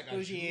 it's almost like a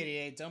Bougie jus-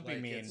 88, don't be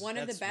like, mean. it's- One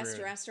of the That's best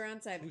rude.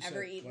 restaurants I've Who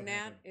ever said- eaten what at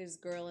happened? is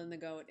Girl in the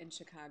Goat in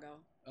Chicago.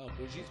 Oh,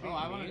 Bougie's Oh, being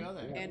I want to mean? go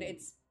there. And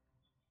it's,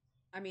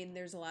 I mean,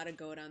 there's a lot of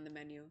goat on the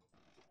menu,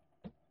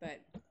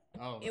 but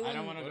Oh, it will, I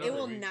don't want to go it there.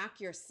 will We- knock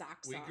your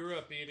socks We off. grew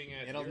up eating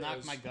it. It'll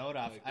knock my goat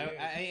off. Like, I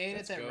yeah, ate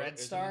that's it at goat, Red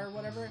isn't Star it? or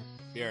whatever,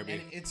 BRB.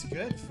 and it's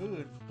good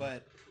food,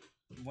 but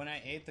when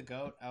I ate the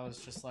goat, I was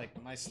just like,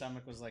 my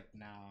stomach was like,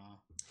 nah.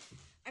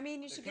 I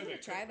mean, you It should could give it a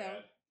be try cooked though.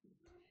 bad.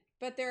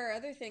 But there are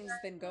other things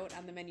than goat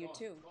on the menu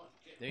too.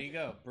 There you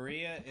go.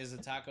 Berea is a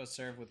taco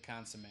served with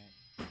consomme.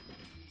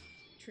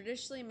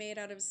 Traditionally made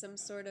out of some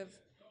sort of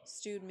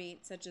stewed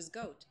meat, such as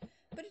goat,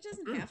 but it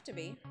doesn't have to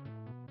be.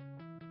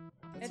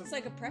 That's It's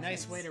like a preference.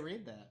 Nice way to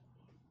read that.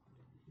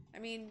 I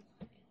mean,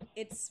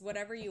 it's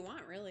whatever you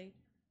want, really.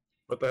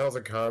 What the hell's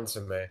a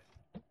consomme?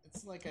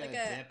 It's like a Like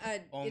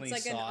dip, only it's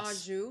like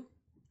sauce. an au jus.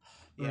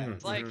 Yeah, Mhm.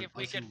 It's like Mhm. if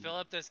we could fill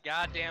up this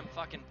goddamn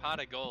fucking pot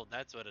of gold.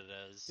 That's what it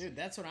is. dude,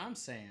 that's what I'm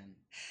saying.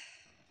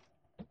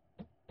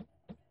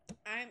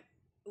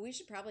 We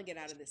should probably get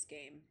out of this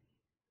game.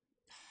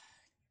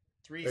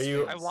 Three. Are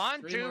you- I spins.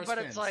 want Three to, more but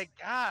it's spins. like,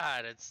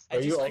 God, it's. I Are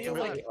you just I feel feel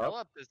ultimately like like fill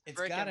up? up this It's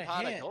freaking gotta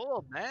pot hit. of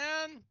gold,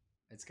 man.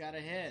 It's got to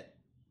hit.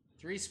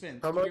 3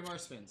 spins. How 3 much? more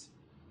spins.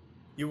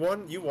 You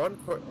won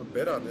quite a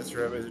bit on this,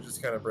 or is it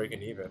just kind of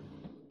breaking even?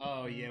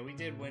 Oh yeah, we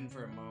did win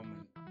for a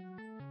moment.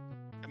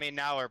 I mean,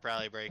 now we're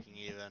probably breaking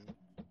even.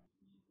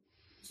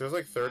 So it was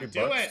like 30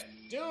 Do bucks.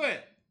 it! Do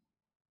it!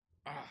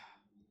 Ah.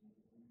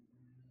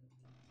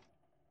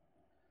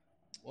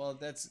 Well,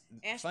 that's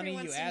Ashbury funny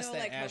wants you to asked know, that,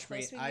 like, how Ashbury.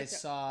 close we I get to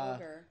saw,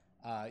 ogre.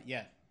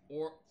 yeah,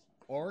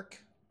 orc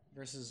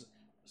versus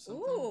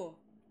something, Ooh,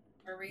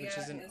 which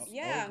is an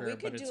yeah, ogre, we but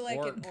could it's do like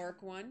orc. an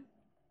orc one.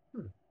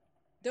 Hmm.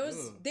 Those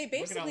Ooh, they look at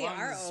how basically long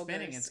are this is ogres.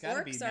 spinning. It's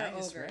gotta be Orcs are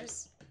nice, right?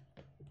 ogres.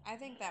 I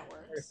think that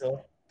Very works.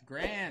 cool.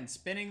 Grand,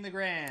 spinning the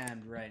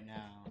grand right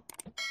now.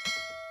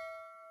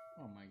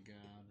 Oh my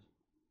god!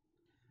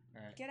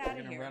 All right, Get we're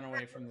outta gonna here. run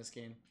away from this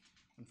game,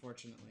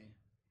 unfortunately.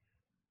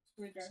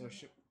 So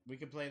we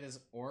could play this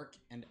orc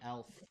and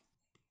elf.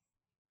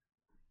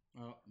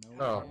 Oh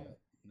no! Oh. We can't.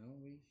 No,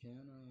 we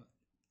cannot.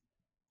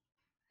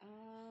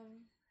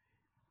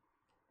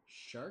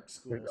 Shark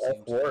School. There's Elf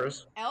seems-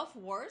 Wars. Elf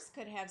Wars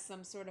could have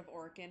some sort of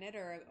orc in it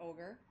or an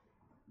ogre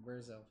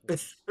Where's Elf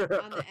Wars?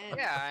 on the end.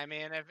 Yeah, I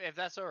mean, if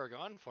that's what we're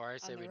going for, I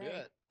say the we do right.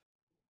 it.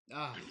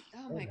 Ah,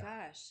 Oh my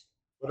gosh.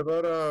 What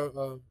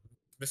about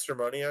Mr.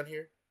 Money on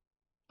here?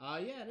 Yeah,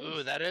 it is.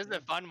 Ooh, that is Yeah.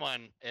 a fun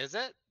one. Is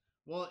it?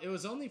 Well, it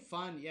was only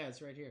fun. Yeah,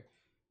 it's right here.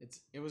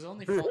 It was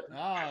only fun.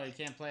 Oh, you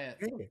can't play it.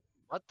 Hey,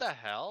 What the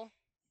hell?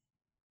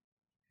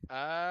 is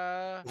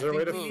I there a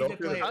way think to we need to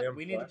filter play. the damn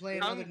We need to play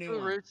Kung another new Fu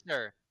one.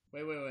 Rooster.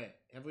 Wait.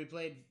 Have we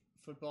played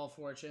Football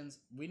Fortunes?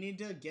 We need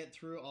to get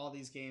through all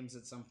these games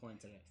at some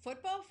point today.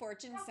 Football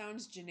Fortune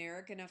sounds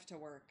generic enough to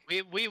work.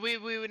 We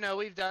know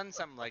we've done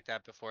something like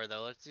that before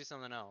though. Let's do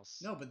something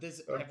else. No, but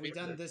this Okay. have we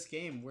done this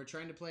game? We're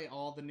trying to play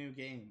all the new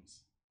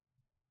games.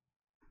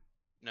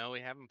 No,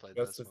 we haven't played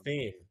That's this the one.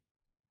 theme.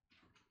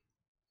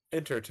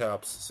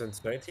 Intertops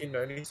since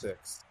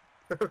 1996.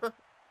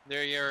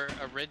 They're your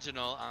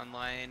original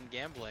online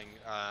gambling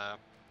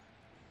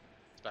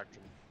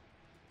spectrum.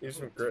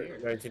 These are Oh, great dear.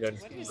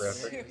 1992 What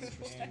is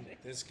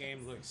graphics. This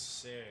game looks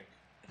sick.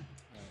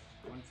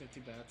 Alright, 150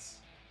 bets.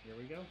 Here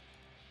we go.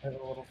 Have a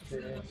little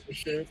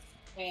shit.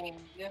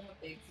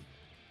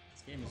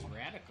 This game is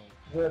radical.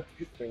 Yeah,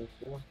 these things,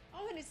 yeah.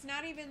 Oh, and it's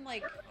not even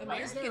like Why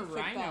is American there a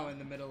football. rhino in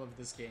the middle of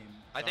this game?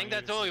 I think Don't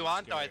that's what we use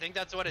want though. I scary. think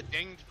that's what it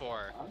dinged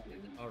for.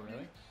 Oh,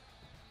 really?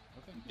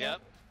 Okay.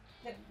 Yep.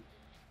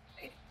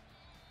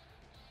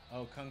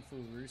 Oh, Kung Fu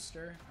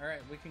Rooster. All right,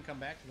 we can come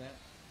back to that.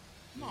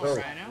 Come on, Oh,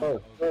 Rhino.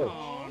 oh,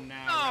 oh. Oh,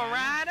 now. Oh,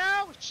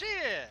 Rhino!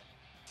 Shit!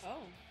 Oh,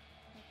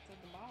 that's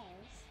at the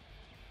balls.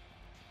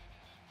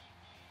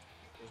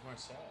 Where's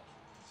Marcel?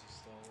 Is he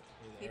still?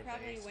 He are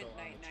probably they still went on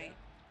the night-night. chat?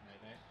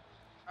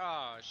 Night-night.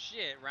 Oh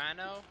shit,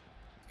 Rhino!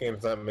 This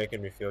game's not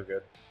making me feel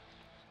good.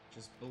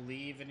 Just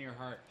believe in your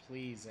heart,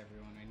 please,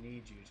 everyone. I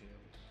need you to.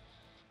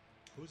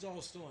 Who's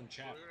all still in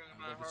chat?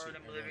 I'd love to see I'm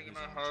everyone living in who's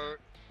my on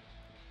heart.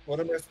 What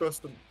am I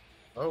supposed to...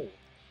 Oh.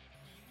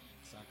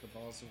 Soccer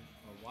balls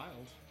are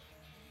wild.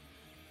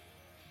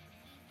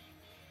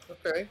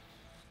 Okay.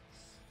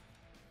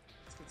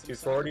 Let's get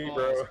some 240, soccer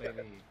bro. balls, baby.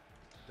 chat.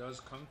 Does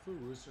Kung Fu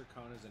Rooster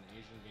count as an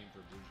Asian game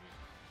for Bougie?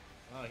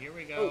 Oh, here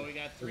we go. Oh, We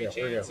got here 3 we go,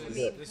 here we go. chances.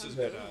 Here we go. This is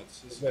Good. good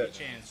odds. This is Good. good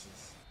 3 odds.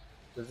 chances.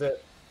 This is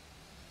it.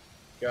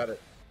 Got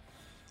it.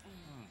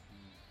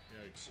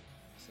 Yikes.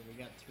 So we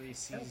got 3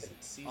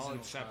 seasonal All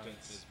acceptance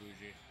cards. is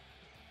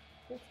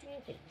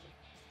Bougie.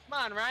 Come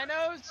on,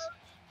 Rhinos!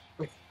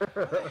 Why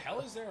the hell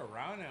is there a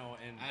rhino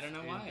in, I don't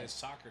know in why. this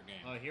soccer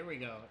game? Oh, here we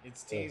go.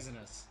 It's teasing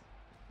us.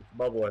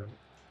 Bubbling.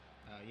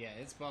 Yeah,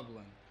 it's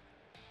bubbling.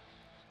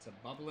 It's a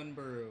bubbling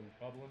brew.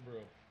 Bubble and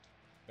Brew.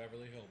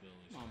 Beverly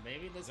Hillbillies. Come on,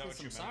 baby. Let's that get what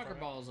some you meant soccer for it?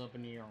 balls up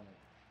in the yard.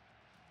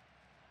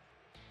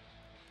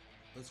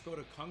 Let's go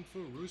to Kung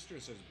Fu Rooster,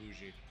 says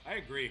Bougie. I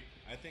agree.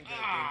 I think that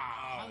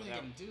How game... they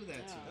gonna do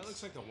that to Yeah. That us?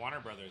 looks like the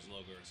Warner Brothers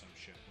logo or some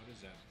shit. What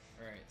is that?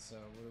 All right, so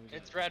what do we got?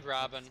 It's Red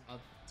Robin.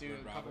 I'll do Red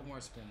a couple Robin.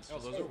 more spins. Oh,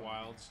 just those for are fun.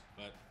 wilds,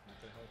 but not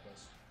gonna help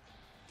us.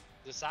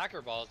 The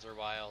soccer balls are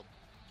wild.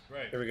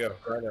 Right. Here we go.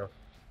 Rhino.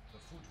 The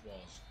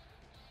footballs.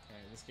 All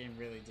right, this game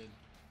really did.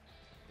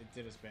 It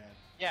did us bad.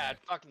 Yeah, it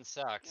fucking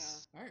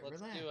sucks. All right,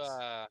 Let's relax. do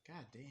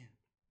God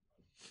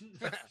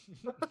damn.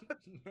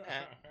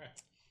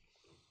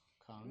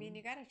 I mean,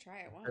 you gotta try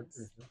it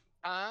once.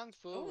 Kung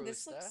Fu Oh,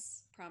 this Rooster.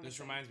 looks promising. This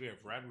reminds me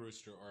of Red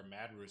Rooster or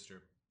Mad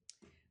Rooster.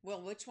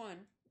 Well, which one?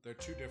 They're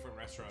two different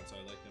restaurants. I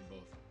like them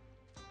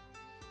both.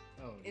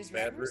 Oh, Is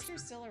Mad Red Rooster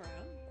Rooster? still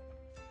around?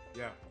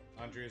 Yeah,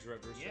 Andrea's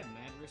Red Rooster. yeah,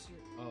 Mad Rooster.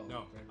 Oh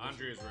No, Red Rooster.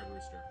 Andrea's Red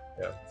Rooster.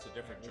 Yeah. It's a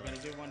different We're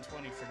joint. gonna do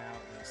 120 for now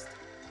at least.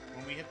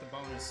 When we hit the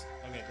bonus.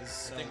 Okay, this is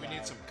so I think we need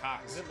loud. some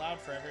cocks. Is it loud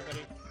for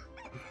everybody?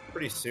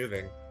 Pretty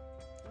soothing.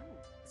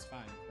 It's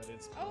fine, but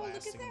it's Oh, look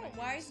at blasting that my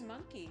wise ears.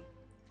 monkey.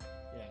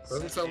 Yeah,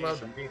 Doesn't such sound loud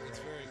to Asian. me. It's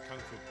very Kung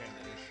Fu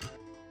Panda-ish.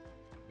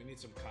 We need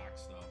some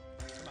cocks,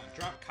 though. Come on,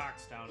 drop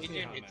cocks down We in do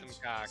the need comments.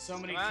 some cocks. So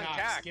many Come on,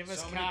 cocks. Give us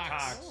so cocks. many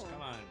cocks. Oh.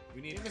 Come on,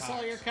 we need Give cocks. us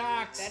all your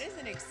cocks. That is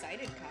an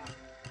excited cock.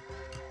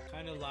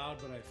 Kind of loud,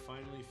 but I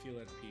finally feel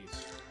at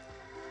peace.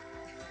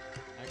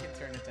 I can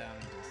turn it down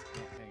and just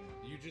hang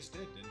on. You just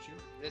did, didn't you?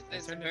 This I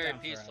is turned it very down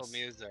for peaceful us.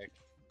 music.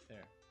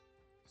 There.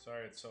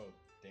 Sorry, it's so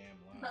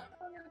damn loud.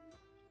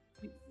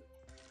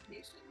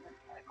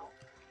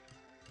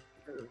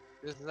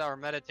 This is our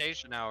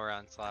meditation hour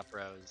on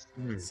SlotBros.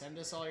 Send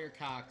us all your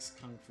cocks,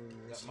 Kung Fu. That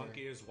Rooster.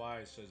 monkey is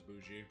wise, says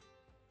Bougie.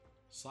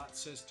 Slot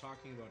says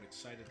talking about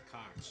excited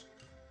cocks.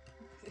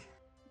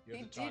 You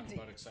have to talk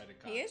about excited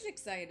cocks. He is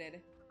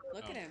excited.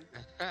 Look at Oh.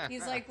 him.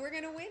 He's like, we're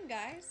gonna win,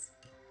 guys.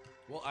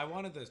 Well, I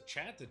wanted the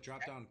chat to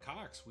drop down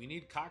cocks. We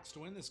need cocks to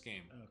win this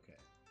game. Okay.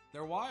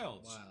 They're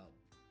wilds. Wild.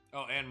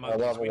 Oh, and I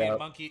monkeys. love We a need wild-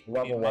 monkey.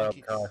 love We need a wild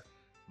monkey. cock.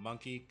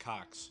 Monkey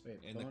cocks Wait,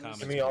 in the bonus? comments.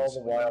 Give me all please.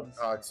 the wild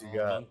cocks you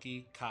got.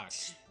 Monkey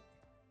cocks.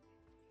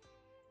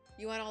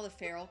 You want all the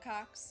feral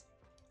cocks?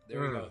 There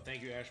we go.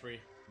 Thank you,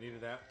 Ashbury.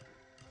 Needed that.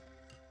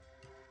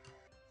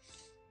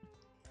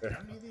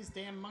 How many of these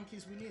damn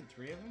monkeys we need?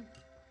 3 of them?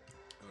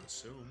 I would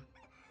assume.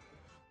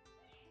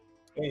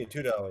 Hey,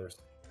 $2.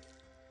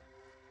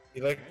 He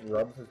like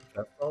rubs his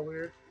chest all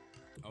weird.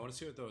 I want to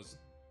see what those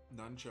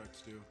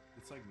nunchucks do.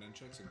 It's like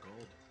nunchucks in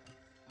gold.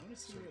 I want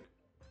to see what.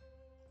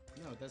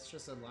 No, that's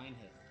just a line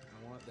hit.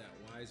 I want that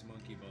wise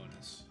monkey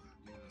bonus.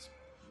 You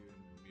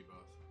and me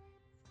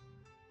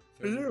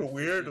both. Isn't it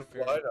weird The to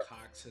Feral fly to-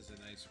 Cox has a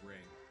nice ring.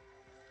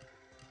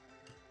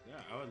 Yeah,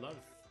 I would love.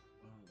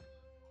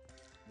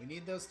 We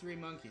need those 3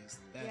 monkeys.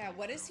 Yeah,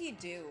 what does he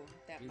do?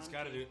 That He's monkey?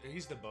 got to do.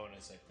 He's the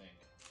bonus, I think.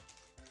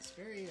 It's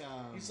very.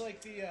 He's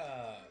like the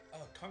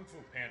Kung Fu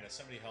Panda.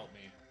 Somebody help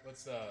me.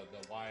 What's the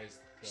wise?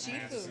 The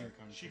Shifu. master?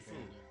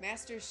 Shifu.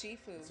 Master Shifu.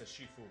 It's a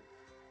Shifu.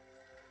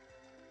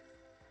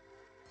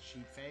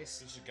 Sheep face.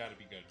 This has got to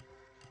be good.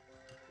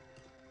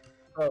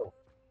 Oh, No.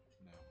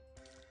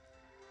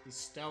 He's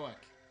stoic.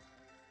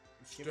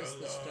 Give us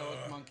the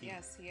stoic monkey.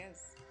 Yes, he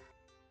is.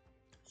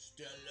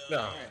 Stella. No.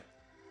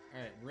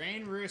 Alright,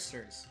 rain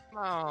roosters.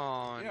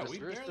 Oh, Yeah, just we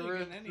rooster, barely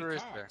rooster, get any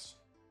rooster. cocks.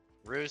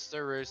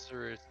 Rooster, rooster,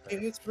 rooster.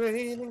 it's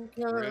raining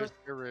cars.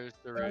 Rooster,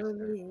 rooster,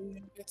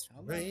 rooster. It's How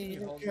long can you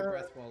raining hold your cars.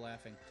 breath while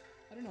laughing?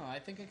 I don't know. I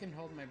think I can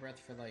hold my breath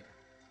for like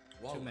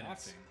While 2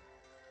 minutes. laughing.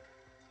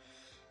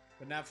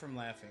 But not from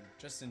laughing,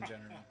 just in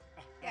general.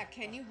 Yeah,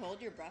 can you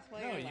hold your breath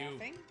while No, you're you.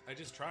 laughing? I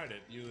just tried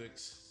it. You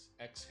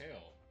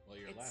exhale while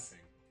you're It's-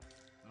 laughing.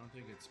 I don't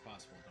think it's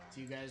possible, Don.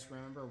 Do you guys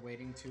remember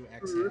waiting to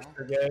exhale?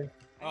 Rooster gang.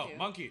 I Oh, do.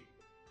 monkey.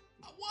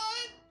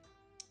 What?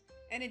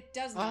 And it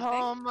does Oh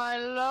nothing. my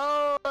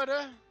lord!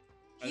 I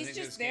He's think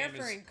just this there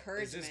game for is-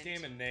 encouragement. Is this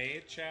game a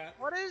nay, chat?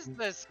 What is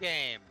this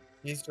game?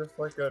 He's just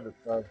like a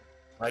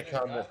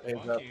icon that pays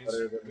out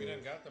better than We done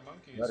the got the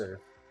monkeys. letters.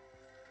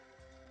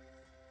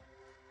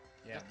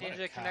 Yeah, Just what need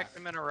a to connect cock.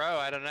 them in a row.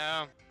 I don't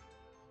know.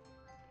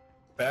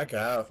 Back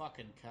out.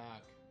 Fucking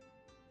cock.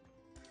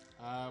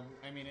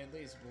 I mean, at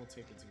least we'll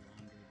take it to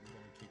 100. We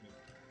gotta keep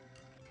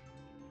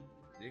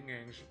it. Ding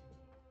yangs.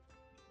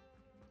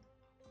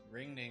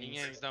 Ring dings.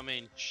 Yin-yangs don't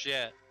mean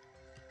shit.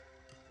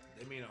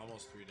 They mean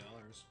almost $3.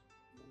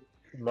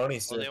 Money Well,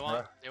 sick,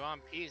 they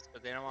want peace,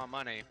 but they don't want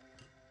money.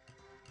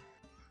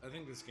 I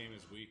think this game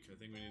is weak. I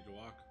think we need to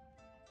walk.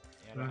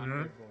 At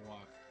 100, we'll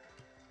walk.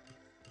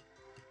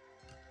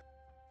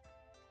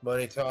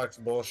 Money talks,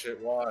 bullshit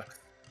walks.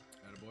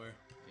 Attaboy. Yeah,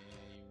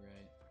 you're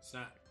right. It's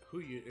not who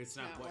you. It's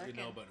not Not what you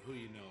know, working. but who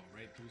you know,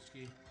 right,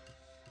 Dusky?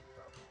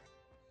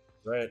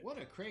 Right. What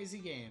a crazy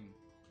game.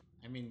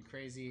 I mean,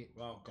 crazy.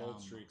 Well, dumb.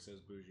 Cold Streak says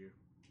bougie.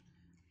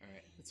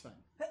 Alright, it's fine.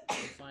 We'll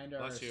find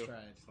our Bless you.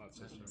 stride. Lots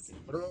of Nothing. stride.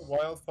 What about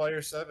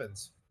Wildfire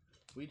Sevens?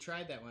 We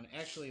tried that one.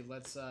 Actually,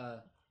 let's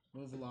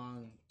move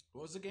along.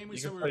 What was the game we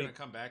You said can we were play- gonna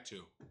come back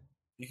to?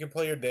 You can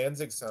play your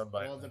Danzig soundbite.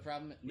 Well, the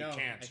problem. We No,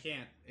 can't. I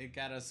can't. It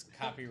got us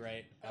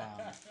copyright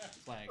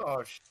flag.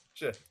 Oh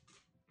shit!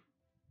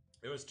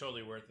 It was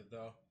totally worth it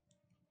though.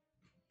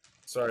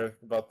 Sorry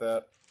about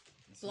that.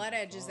 It's Blood not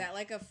Edge, my is fault. that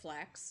like a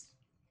flex?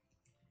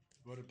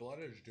 What did Blood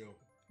Edge do?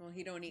 Well,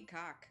 he don't eat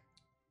cock.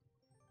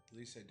 At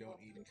least I don't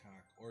eat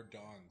cock or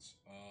dongs.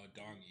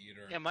 Dong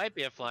eater. It might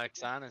be a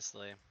flex,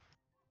 honestly.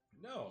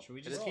 No. Should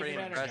we It just is keep pretty it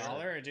at impressive.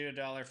 $1 or do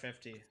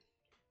 $1.50?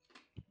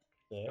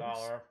 Thanks.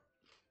 $1.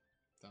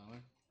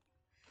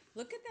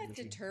 Look at that Make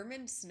sure-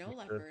 determined snow make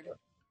sure leopard. it's-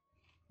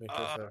 make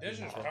sure it's not This is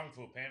hidden. Kung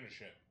Fu Panda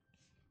shit.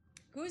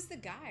 Who's the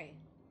guy?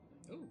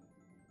 Ooh.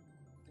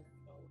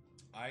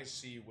 I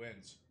see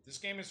wins. This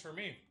game is for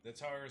me. That's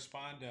how I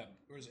respond to.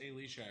 Where's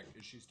Alishak?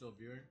 Is she still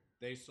viewing?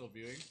 They still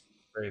viewing?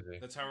 Crazy.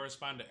 That's how I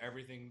respond to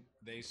everything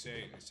they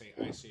say. I say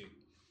I see.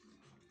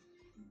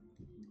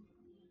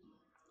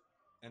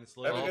 And it's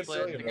I have a Well, good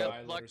literally hopefully feeling it's a about good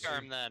I luck letter C.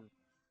 charm then.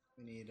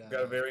 We need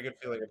Got a very good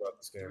feeling about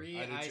this game. 3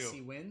 I do too.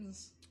 icy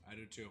wins. I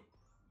do too.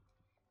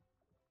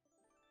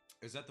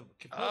 Is that the?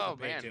 can pull Oh up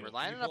the pay man, table. we're Can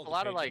lining you pull up a the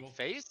lot pay of like table?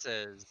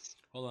 faces.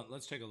 Hold on,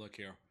 let's take a look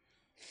here.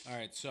 All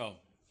right, so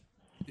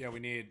yeah, we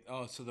need.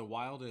 Oh, so the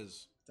wild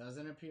is.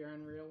 Doesn't appear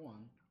in Real 1.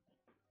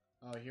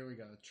 Oh, here we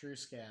go. True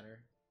Scatter.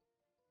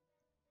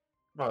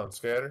 Come on,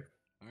 Scatter.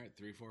 All right,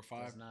 3, 4,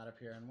 5. Does not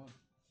appear in 1.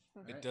 It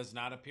Alright. does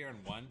not appear in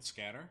one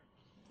scatter.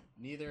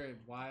 Neither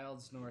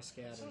Wilds nor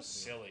Scatters. So do.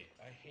 silly.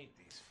 I hate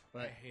these. I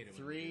But hate it.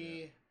 When they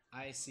do 3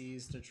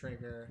 ICs to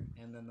trigger,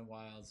 and then the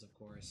Wilds, of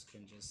course,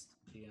 can just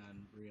be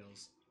on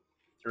Reels.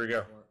 Here we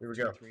go. Four- Here we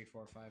 2, go. 3,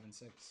 4, 5, and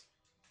 6.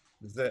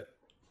 This is it. that.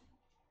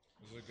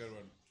 This is a good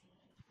one.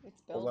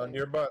 It's Hold building. on to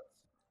your butts.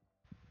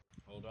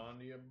 Hold on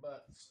to your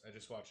butts. I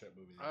just watched that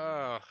movie.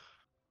 Oh,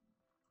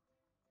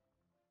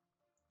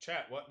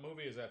 Chat, what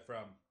movie is that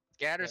from?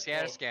 scatter, That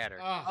scatter, quote. scatter.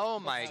 Oh, Oh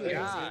my that's what I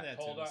was god. saying. that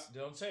to Hold on. us.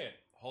 Don't say it.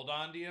 Hold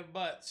on to your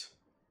butts.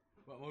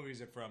 What movie is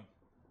it from?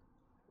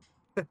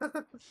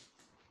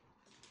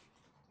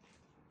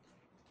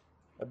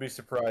 I'd be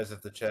surprised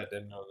if the chat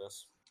didn't know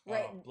this.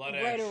 Right, Blood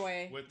right Edge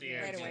away. with the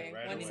right answer, away.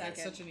 right One away. That's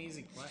second. such an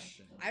easy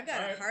question. I've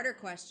got Alright. a harder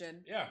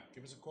question. Yeah,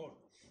 give us a quote.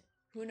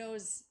 Who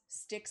knows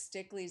Stick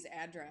Stickley's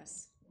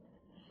address?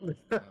 2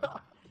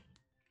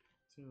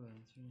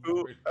 and 3.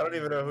 Who? I don't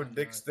even know who North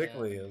Dick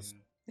Stickley is.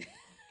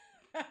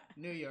 Avenue.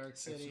 New York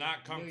City. It's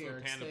not Kung New Fu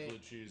York Panda State, blue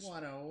cheese.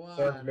 101.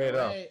 Sounds made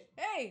up. right?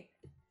 Hey,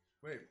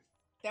 Wait,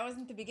 that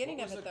wasn't the beginning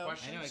What of was it the though.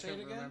 question? I know, I Say can't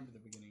it again? remember the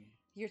beginning.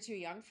 You're too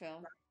young,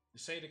 Phil.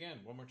 say it again.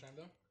 One more time,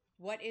 though.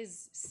 What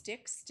is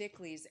Stick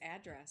Stickley's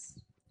address?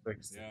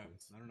 Sticks. Yeah,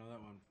 I don't know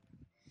that one.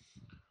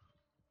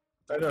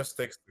 I know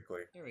Stick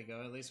Stickley. There we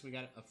go. At least we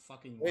got a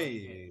fucking Hey.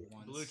 one hit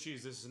once. Blue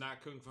cheese. This is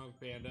not Kung Fu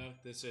Panda.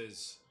 This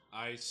is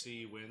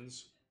IC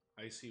wins.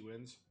 IC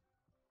wins.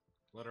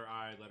 Letter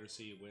I, letter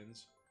C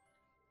wins.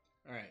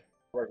 All right.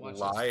 Or Watch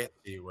lie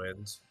he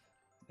wins.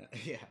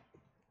 Yeah.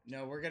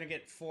 No, we're gonna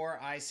get 4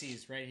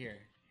 ICs right here.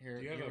 Here,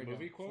 Do you have here a we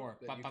movie go. quote 4.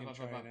 that Pop, you pop, can pop,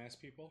 try pop, and pop.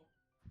 ask people?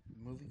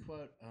 Movie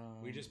quote.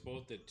 We just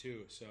both did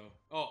too. So,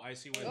 I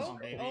see wins. Come Oh, on,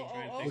 baby. oh,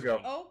 Try and oh, think Here we go.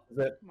 of one. oh. Is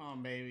it? Come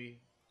on, baby.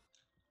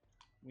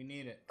 We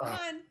need it. Come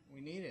Ah. on.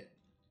 We need it.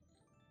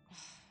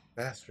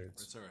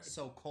 Bastards. It's all right.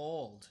 So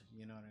cold.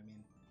 You know what I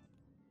mean?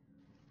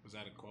 Was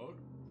that a quote?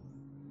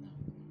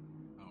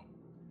 No.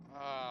 Oh.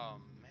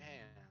 Oh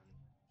man.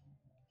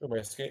 Oh,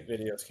 my skate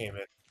videos came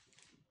in.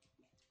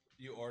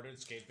 You ordered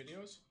skate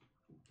videos?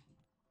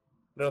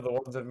 No, the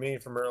ones of me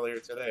from earlier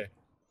today.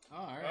 Oh,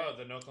 all right. Oh,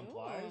 the no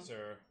complies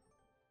or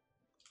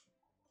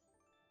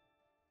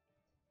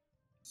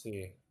Let's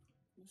see.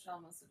 Michelle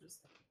must have just.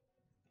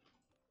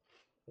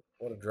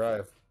 What a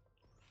drive.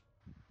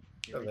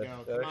 Here we that-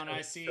 go. that Come on,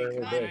 actually IC.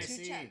 turned Come it on, big.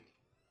 IC.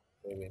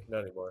 Maybe.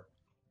 Not anymore.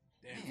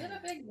 damn. Is it a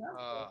big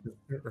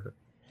jump?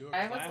 Do a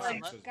I was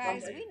classics like, as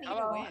Guys, well. we need How a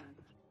about- win.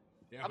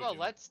 Yeah, How we about do.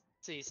 let's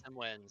see some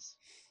wins?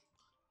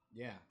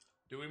 Yeah.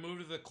 Do we move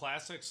to the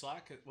classic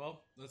slot?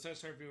 Well, let's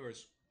ask our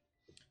viewers.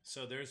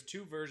 So there's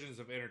 2 versions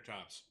of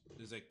Intertops.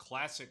 There's a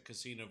classic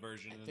casino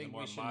version I and the think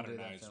more we shouldn't do that,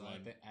 modernized though.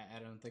 one. I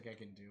don't think I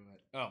can do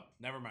it. Oh,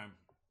 never mind.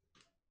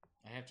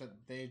 I have to.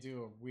 They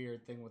do a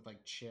weird thing with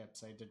like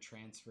chips. I had to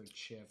transfer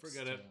chips.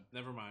 Forget to, it.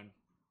 Never mind.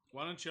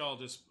 Why don't y'all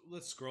just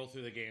let's scroll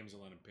through the games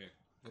and let them pick?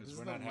 Well, this Because is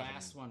we're the not having.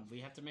 last one. We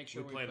have to make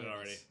sure We we played it play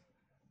already. this.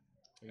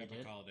 Oh, you Epic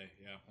did? Holiday,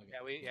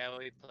 yeah. Okay. Yeah,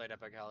 we played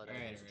Epic Holiday.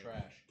 Alright, It's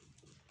alright.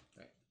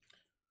 trash.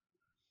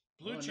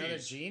 Blue Oh, cheese. another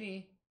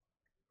genie.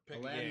 Pick a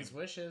Aladdin's game.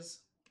 wishes.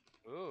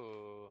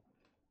 Ooh.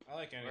 I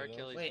like any Or of those.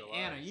 Achilles Wait,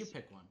 Anna, Deluxe. you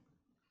pick one.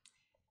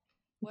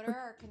 What are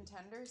our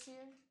contenders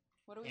here?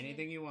 What do we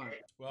Anything need? you want.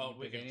 Well, You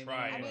we pick can anything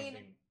try you want. I mean-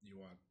 anything you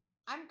want.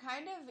 I'm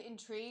kind of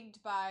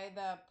intrigued by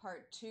the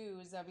part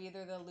 2s of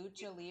either the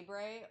Lucha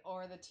Libre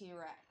or the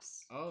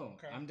T-Rex. Oh,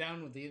 Okay. I'm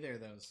down with either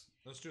of those.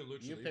 Let's do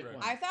Lucha You pick Libre.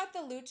 one. I thought the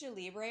Lucha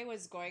Libre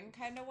was going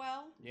kind of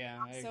well,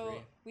 Yeah, I so agree.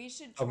 we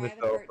should I'm try the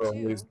the part 2.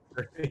 loser.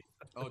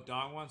 Oh,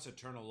 Dong wants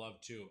Eternal Love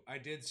too. I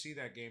did see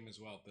that game as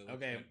well, Billy.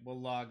 Okay, we'll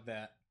log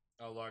that.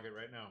 I'll log it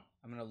right now.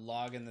 I'm gonna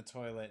log in the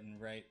toilet and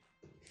write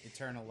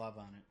Eternal Love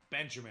on it.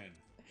 Benjamin.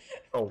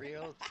 Oh,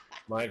 Real.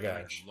 my Good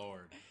gosh.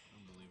 Lord.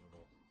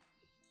 Unbelievable.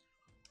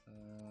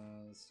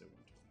 Let's do 120.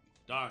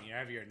 Dong, you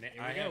have your name.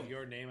 Here we I have go.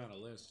 your name on a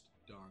list,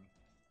 Dong,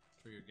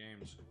 for your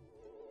games.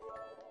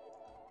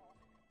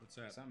 What's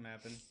that? Something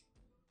happened.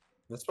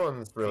 This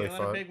one's really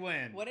Feeling a fun. big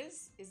win. What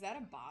is that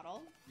a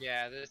bottle?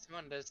 Yeah, this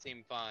one does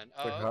seem fun.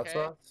 It's like Oh, hot okay.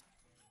 sauce.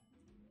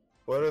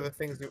 What are the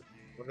things you?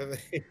 What are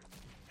they?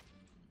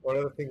 What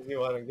are the things you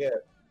want to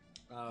get?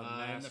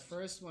 In the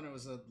first one, it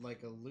was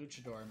like a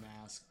luchador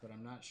mask, but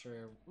I'm not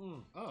sure.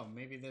 Mm. Oh,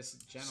 maybe this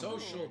gentleman.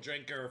 Social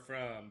drinker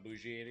from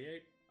Bougie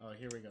 88. Oh,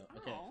 here we go.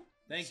 Okay. Oh.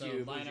 Thank So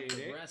you, line up Bougie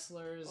the 88.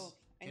 wrestlers. Oh,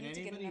 I Can need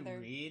to get anybody another.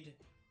 read?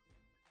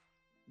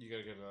 You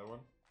gotta get another one.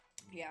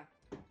 Yeah,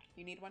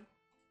 you need one.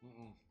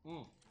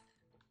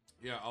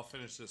 Yeah, I'll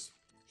finish this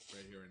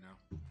right here right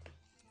now.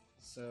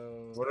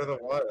 So What are the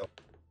wild?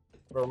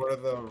 Or what are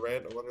the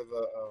What are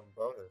the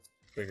bonus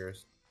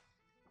figures?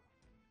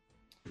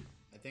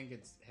 I think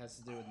it has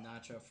to do with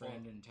Nacho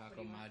Friend and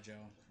Taco Majo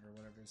or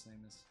whatever his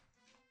name is.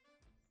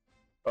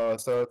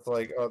 So it's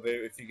like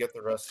if you get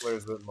the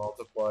wrestlers, it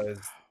multiplies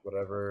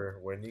whatever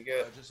win you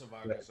get. Just a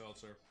vodka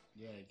seltzer.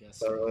 Yeah, I guess.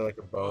 It's not really like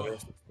a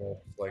bonus. Oh. It's more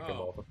just like a Oh.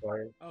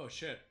 multiplier. Oh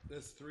shit!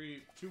 There's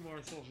two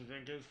more social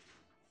drinkers.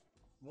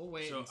 We'll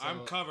wait. So until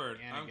I'm covered.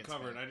 Anna I'm gets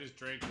covered. back. I just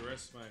drank the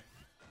rest of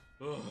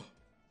my. Ugh.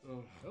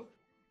 Oh,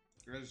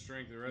 I just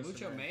drank the rest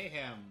Mucho of my.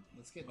 Mayhem.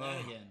 Let's get that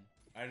Ugh. again.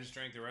 I just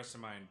drank the rest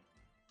of mine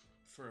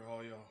for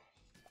all y'all,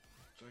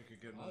 so I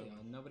could get Oh, another yeah,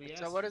 one. nobody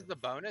asked. So what for is the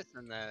bonus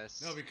in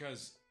this? No,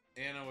 because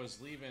Anna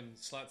was leaving.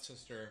 Slut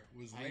sister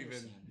was I leaving,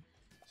 understand.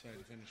 so I had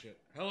to finish it.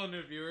 Hello,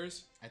 new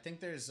viewers. I think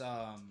there's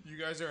You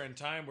guys are in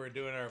time. We're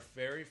doing our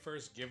very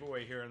first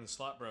giveaway here in the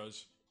Slot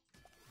Bros.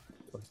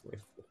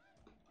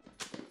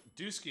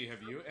 Dusky,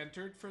 have you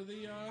entered for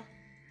the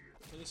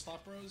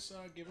Slot Bros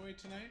giveaway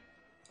tonight?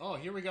 Oh,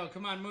 here we go.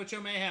 Come on,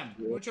 Mucho Mayhem.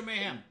 Mucho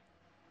Mayhem.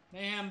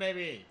 Mayhem,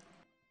 baby.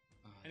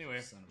 Oh, Anyway,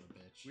 son of a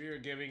bitch. We are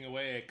giving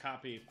away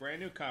a brand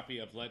new copy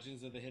of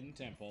Legends of the Hidden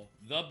Temple,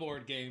 the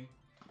board game.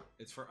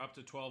 It's for up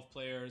to 12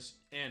 players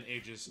and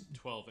ages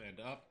 12 and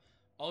up.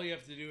 All you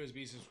have to do is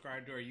be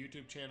subscribed to our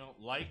YouTube channel,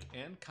 like,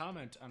 and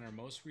comment on our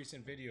most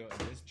recent video, and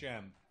this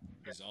gem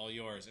is all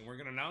yours. And we're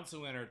going to announce the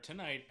winner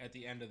tonight at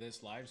the end of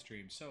this live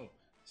stream. So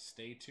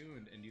stay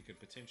tuned, and you could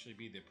potentially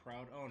be the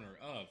proud owner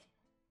of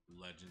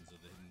Legends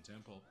of the Hidden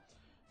Temple.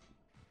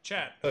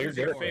 Chat, Oh, you're who's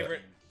your good at that.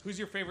 favorite? Who's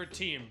your favorite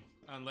team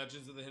on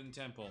Legends of the Hidden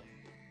Temple?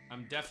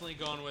 I'm definitely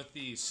going with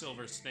the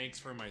Silver Snakes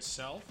for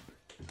myself.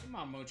 Come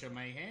on, Mucho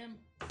Mayhem.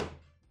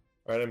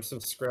 Alright, I'm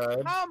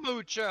subscribed. Oh,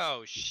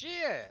 Mucho!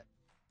 Shit!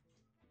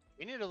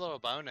 We need a little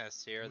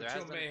bonus here. There Mucho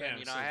hasn't Mayhem. been,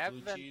 you know, says I Blue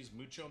haven't, Cheese,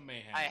 Mucho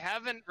Mayhem. I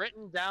haven't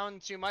written down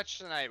too much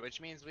tonight,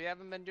 which means we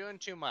haven't been doing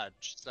too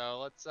much. So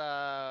let's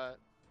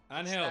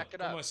Angel, stack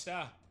it up. ¿cómo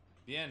está?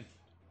 Bien.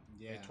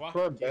 Yeah. Et toi?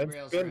 Come on, Ben.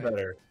 Gabriel's Spin right.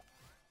 better.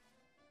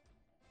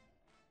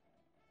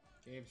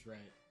 Gabe's right.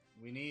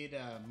 We need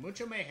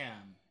mucho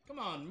mayhem. Come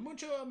on,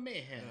 mucho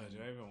mayhem. Do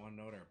I even want to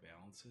know what our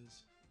balance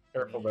is?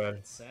 Careful, man.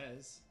 It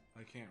says.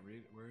 I can't read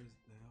it. Where is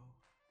the hell?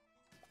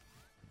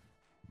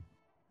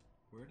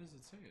 Where does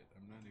it say it?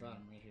 I'm not even.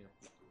 Bottom right here.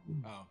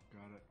 Oh,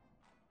 got it.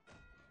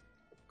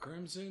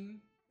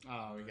 Crimson.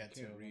 Oh, we I got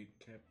two. can't of read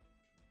them.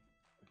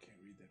 I can't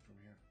read that from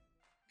here.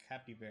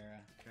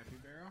 Capybara.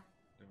 Capybara?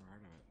 Never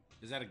heard of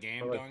it. Is that a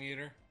game, Or like- dong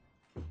eater?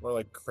 More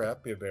like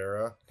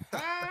capybara.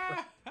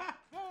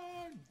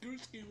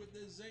 Dusky with the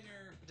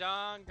zinger.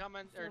 Don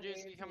coming or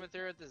Juicy coming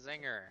through with the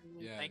zinger.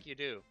 Yeah. Thank you,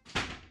 do.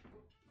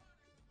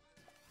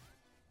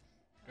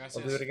 Gracias.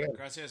 I'll do it again.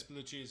 Gracias,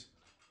 blue cheese.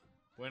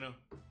 Bueno.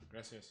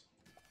 Gracias.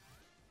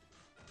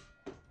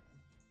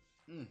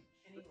 Any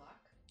luck?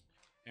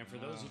 And for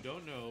those who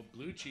don't know,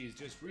 Blue Cheese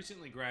just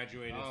recently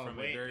graduated Oh, from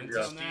wait, a very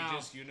until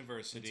prestigious now.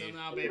 university. Until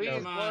now, baby. Please,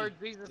 Come on. Lord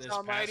Jesus This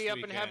Almighty past up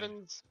in weekend.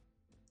 heavens.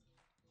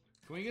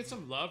 Can we get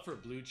some love for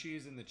Blue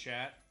Cheese in the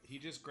chat? He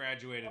just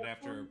graduated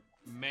after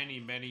many,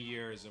 many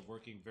years of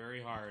working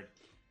very hard.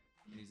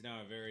 He's now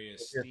a very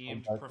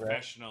esteemed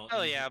professional.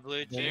 Oh in yeah,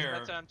 Blue Cheese. their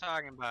That's what I'm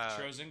talking about.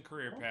 chosen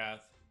career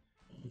path.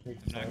 I'm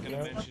not going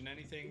to mention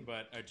anything,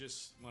 but I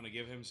just want to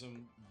give him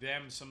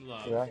some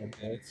love. Yeah, And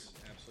okay. it's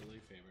absolutely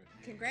favorite.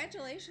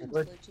 Congratulations,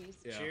 Blue Cheese.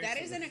 Yeah. Cheers That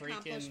to is the an freaking-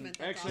 accomplishment.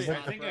 That's Actually,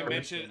 awesome. I think I Awesome.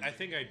 mentioned. I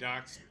think I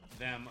doxed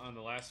them on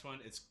the last one.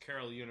 It's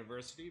Carroll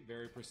University,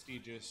 very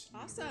prestigious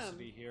Awesome.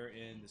 university here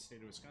in the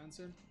state of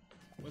Wisconsin.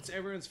 What's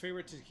everyone's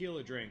favorite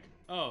tequila drink?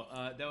 Oh,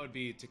 that would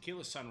be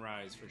tequila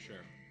sunrise for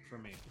sure for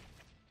me.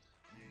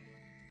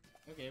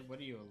 Okay, what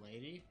are you, a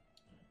lady?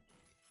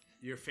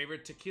 Your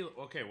favorite tequila?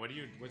 Okay, what's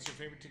your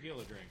favorite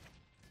tequila drink?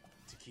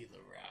 Tequila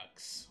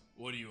rocks.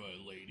 What are you, a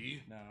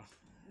lady? No.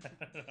 I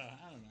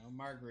don't know.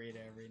 Margarita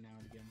every now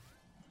and again.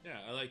 Yeah,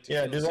 I like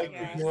Yeah, tequila do like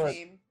Yeah, sunrise.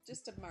 same.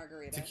 Just a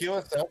margarita.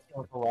 Tequila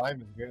saffron for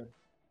lime is good.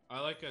 I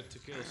like a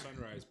tequila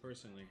sunrise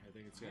personally. I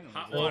think it's good. I don't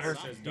Hot know. water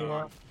Silver says tequila.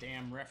 dog.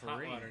 Damn Hot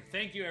referee. water.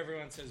 Thank you,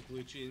 everyone says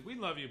Blue Cheese. We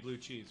love you, Blue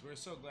Cheese. We're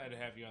so glad to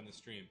have you on the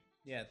stream.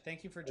 Yeah,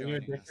 thank you for Are you joining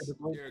addicted us. to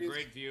blue You're a cheese?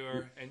 great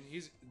viewer, and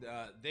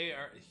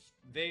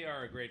they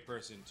are a great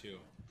person too.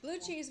 Blue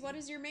Cheese, what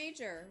is your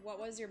major? What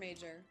was your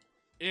major?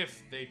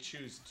 If they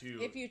choose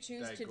to. If you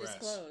choose to digress.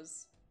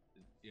 disclose.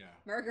 Yeah.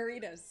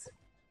 Margaritas.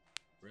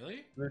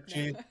 Really? Blue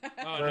cheese.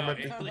 Oh no,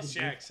 Ailey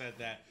Shack said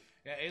that.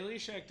 Yeah, Ailey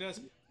Shack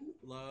does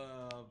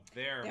love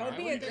their. That would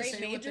be Why a would they great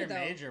say what major, their though.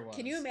 major was?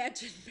 Can you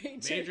imagine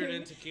Majored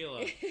in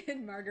tequila.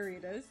 in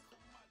margaritas?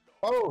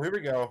 Oh, here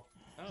we go.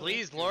 Oh,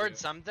 Please, that's Lord, good.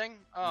 something.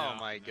 Oh No,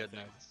 my nothing.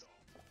 goodness.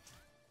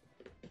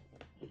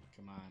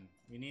 Come on.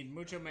 We need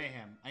mucho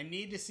mayhem. I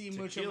need to see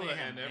mucho Tequila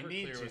mayhem. and I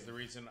need Everclear to. was the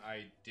reason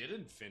I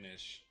didn't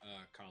finish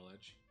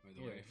college. By the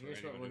Here, way, for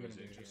here's what anyone we're who's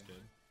gonna do here. interested.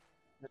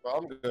 Your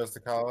mom goes to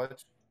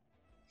college.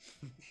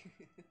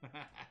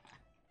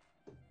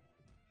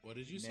 What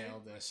did you say?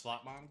 Nailed it. My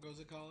slot mom goes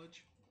to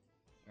college.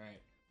 All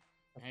right.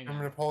 Hang I'm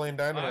on. Napoleon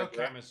Dynamite. bro.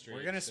 Biochemistry.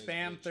 We're gonna says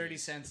spam Blue 30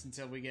 Cheese. cents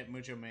until we get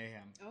mucho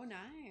mayhem. Oh,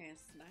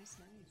 nice. Nice.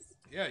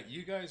 Yeah,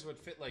 you guys would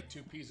fit like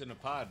two peas in a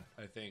pod.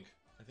 I think.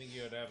 I think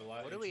you would have a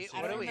lot. What of are we?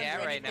 interesting What are don't we things. at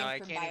remember right now? I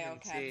anything can't from even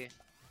biochem. see.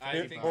 I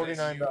It's think that you would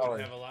 $49.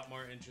 have a lot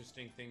more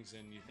interesting things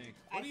than you think.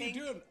 I What are you think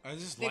doing?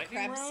 Is this The lightning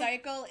Krebs round?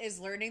 cycle is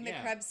learning the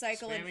Yeah, Krebs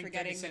cycle and spamming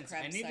forgetting 30 the cents. I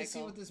Krebs need to see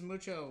cycle. what this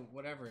mucho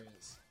whatever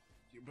is.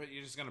 But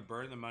you're just gonna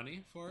burn the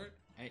money for it?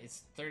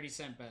 It's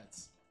 30-cent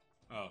bets.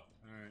 Oh, all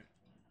right.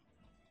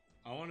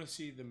 I want to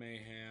see the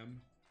mayhem.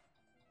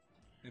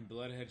 And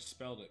Bloodhead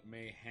spelled it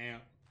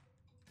mayhem.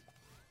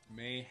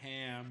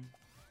 Mayhem.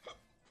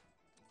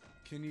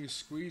 Can you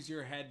squeeze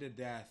your head to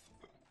death?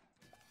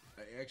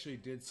 I actually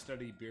did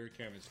study beer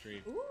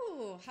chemistry.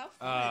 Ooh, how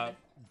fun.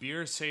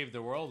 Beer saved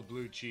the world,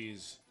 Blue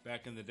Cheese,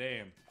 back in the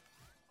day.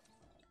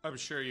 I'm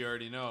sure you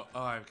already know.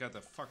 Oh, I've got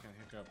the fucking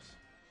hiccups.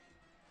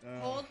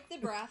 Hold the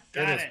breath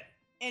Got it.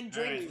 and All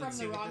drink right, from let's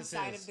see the what wrong this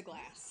side is. of the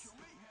glass.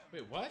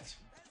 Wait, what?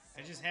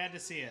 I just had to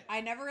see it.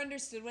 I never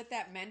understood what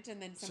that meant, and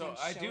then So someone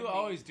I showed do me.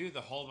 always do the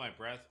hold my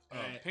breath.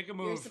 Alright. Pick a You're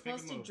move. Pick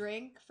supposed a to move.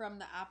 drink from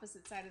the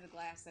opposite side of the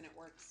glass, and it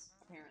works,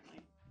 apparently.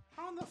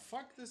 How in the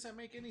fuck does that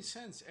make any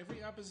sense?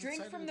 Every opposite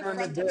Drink side from of the glass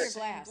front is of your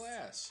same glass.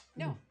 glass.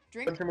 No,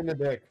 drink. Punch him in the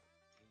dick.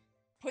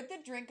 Put the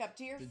drink up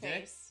to your The dick?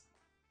 face,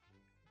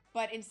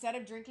 but instead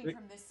of drinking Dick-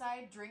 from this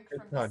side, drink dick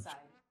from punch. this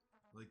side.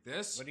 Like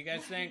this? What do you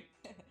guys think?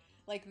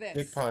 Like this.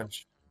 Dick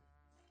punch.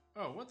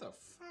 Oh, what the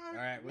fuck? All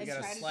right, we And got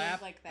try a to slap,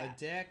 drink like a that.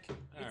 dick.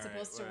 Alright,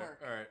 supposed to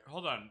work. All right,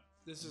 hold on.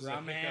 This is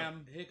Rum a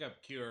ham.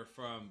 hiccup cure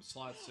from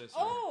Slot Sister.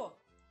 Oh!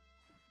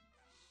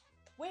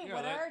 Wait, Yeah,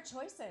 what let- are our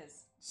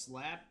choices?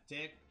 Slap,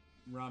 dick,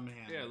 rum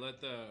ham. Yeah,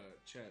 let the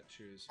chat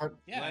choose. Punch-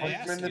 Yeah, Let I it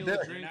asked him in the steal dick. the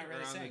You're drink not really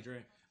or on the saying.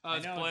 drink. I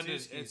It's know, blended.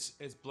 Drewski's.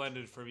 It's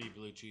blended for me,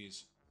 Blue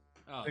Cheese.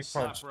 Oh, Big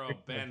Slot punch, Bro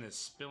big Ben is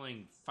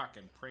spilling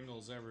fucking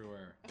Pringles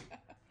everywhere.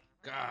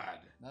 God,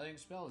 Nothing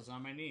spelled. It's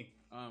on my knee.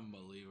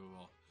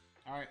 unbelievable.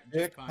 All right,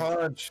 Dick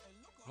punch.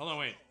 Hold on,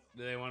 wait.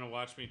 Do they want to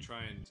watch me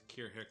try and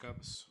cure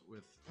hiccups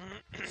with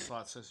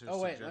Slot Sister's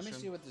Oh wait, let me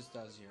suggestion? see what this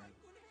does here.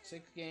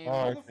 6 game. Oh, How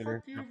I the see.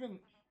 fuck do you even?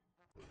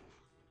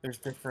 There's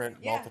different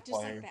Yeah, just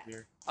like multipliers that.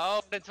 here.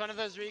 Oh, it's one of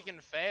those where you can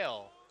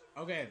fail.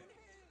 Okay.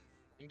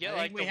 You can get I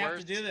like think we the have to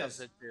worst do of this.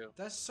 the two.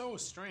 That's so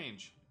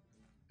strange.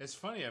 It's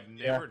funny. I've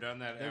never done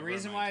that. The ever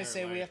reason in my why I entire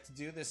say we life. have to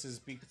do this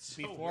is so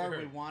before we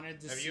weird.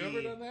 wanted to Have see. you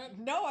ever done that?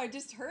 No, I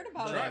just heard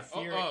about Try.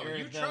 it.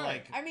 You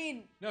try. I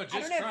mean, No, just I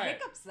don't have try it.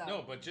 hiccups though.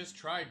 No, but just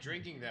try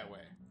drinking that way.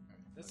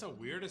 That's the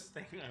weirdest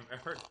thing I've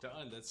ever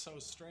done. That's so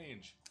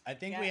strange. I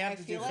think Yeah, we have I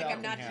to feel do like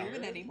I'm Falcon not Hell.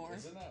 human anymore.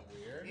 Isn't that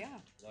weird? Yeah.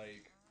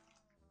 Like,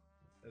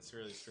 that's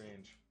really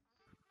strange.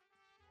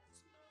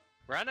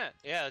 Run it.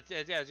 Yeah,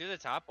 do the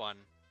top one.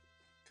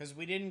 Because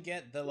we didn't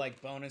get the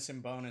like bonus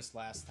and bonus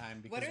last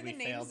time because What are we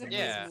the failed names the of move.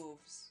 Yeah. these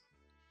moves?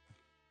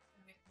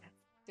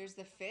 There's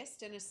the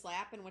fist and a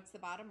slap, and what's the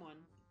bottom one?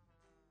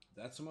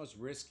 That's the most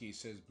risky,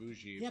 says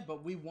Bougie. Yeah,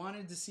 but we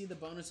wanted to see the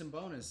bonus and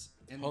bonus,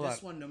 and Hold this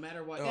on. one, no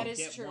matter what, That you is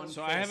get true. one.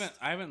 So fist.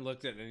 I haven't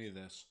looked at any of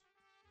this.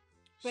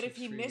 But if 6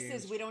 he free misses,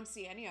 games. we don't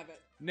see any of it.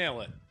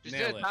 Nail it. Just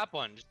Nail do the it. top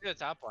one. Just do the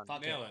top one.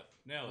 Fuck Nail it.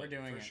 Nail it. We're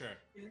doing for it. sure.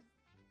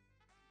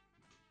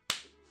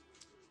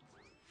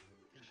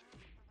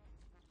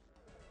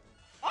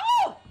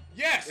 Oh!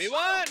 Yes. We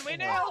won! We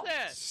nailed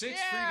it! 6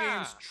 yeah! free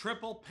games,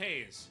 triple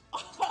pays.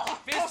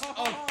 Fist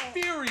of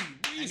Fury.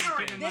 This'll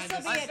be On it,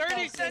 folks.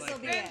 30-cent This'll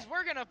be spins, it.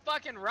 we're gonna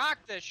fucking rock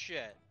this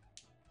shit.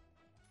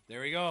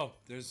 There we go.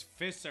 There's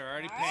fists are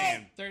already All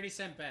paying.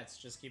 30-cent bets.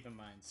 Just keep in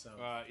mind. So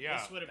Yeah,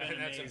 this would have been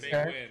and that's a amazing. big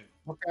Okay. win.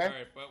 Okay. All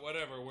right, but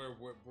whatever. We're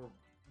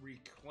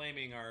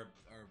reclaiming our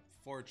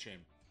fortune.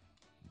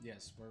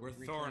 Yes, We're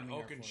reclaiming throwing our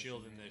Oaken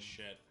Shield fortune. in this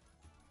shit.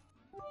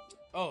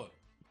 Oh,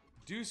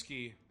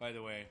 Dusky, by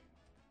the way.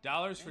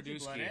 Dollars for Thank you,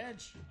 Blood Dusky.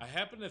 Edge. I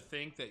happen to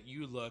think that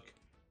you look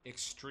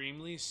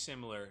extremely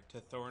similar to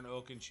Thorn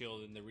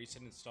Oakenshield in the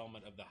recent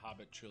installment of the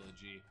Hobbit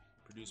trilogy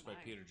produced by My.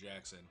 Peter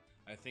Jackson.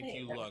 I think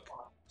you look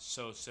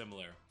so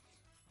similar.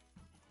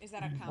 Is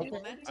that a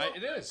compliment?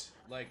 It is.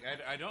 Like,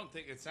 I don't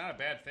think it's not a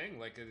bad thing.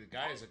 Like, the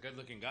guy is a good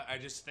looking guy. I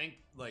just think,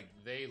 like,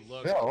 they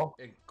look No.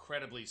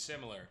 incredibly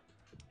similar.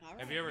 All right.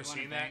 Have you ever You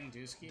wanna seen that? bang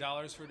Dusky?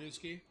 Dollars for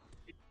Dusky?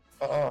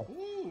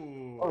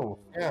 Ooh. Oh,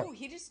 yeah. Ooh,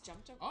 he just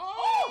jumped over.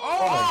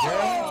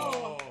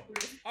 Oh!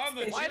 On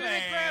the Why didn't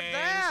it grab train!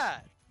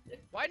 that?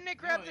 Why didn't it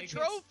grab No, the it gets-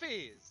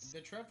 trophies?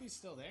 The trophy's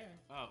still there.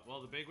 Oh,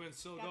 well, the big win's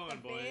still Got going,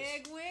 the boys.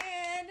 big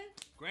win.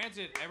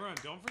 Granted, everyone,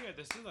 don't forget,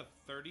 this is a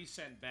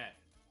 30-cent bet.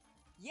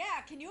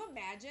 Yeah, can you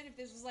imagine if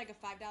this was like a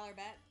 $5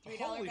 bet, $3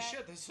 Holy bet?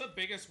 shit, this is the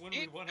biggest win we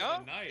Keep won going,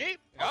 of the night. keep Is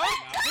going,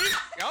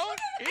 it not?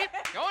 keep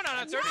going on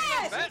a 30-cent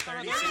Yes! bet, on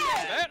a 30-cent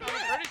Yes! bet, on a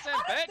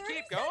 30-cent bet,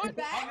 keep 30 going. cent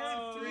bet.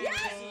 Oh,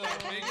 Yes! this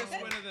is the biggest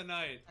win of the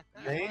night.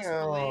 You must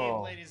Damn.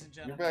 believe, ladies and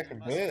You're gentlemen. back in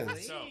you must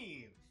biz.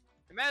 believe.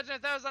 Imagine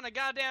if that was on a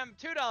goddamn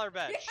 $2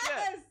 bet. Shit.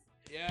 Yes.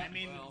 Yeah, I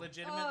mean, well,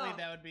 legitimately, Oh.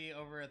 that would be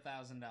over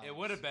 $1,000. it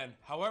would have been.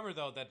 However,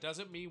 though, that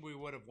doesn't mean we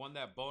would have won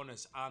that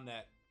bonus on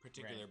that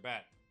particular Right.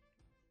 bet.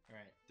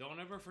 Right. Don't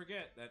ever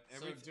forget that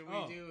every. So do we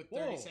Oh, do whoa.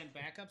 30-cent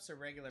backups or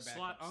regular backups?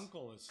 Slot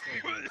Uncle is still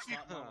here.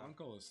 Slot Mom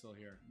Uncle is still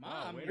here.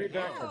 Mom, way you're to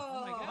go. back. Oh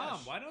my gosh. Mom,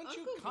 why don't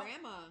Uncle you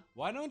Grandma.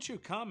 Why don't you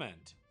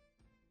comment?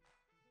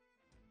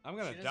 I'm She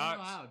gonna doesn't dox.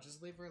 know how.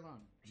 Just leave her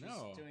alone. She's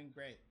No. doing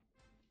great.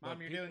 But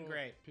Mom, you're doing people-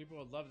 great. People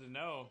would love to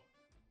know.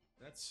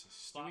 That's Do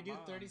Slot we do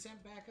Mom.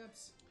 30-cent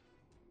backups?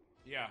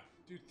 Yeah,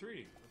 do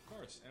 3, of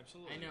course,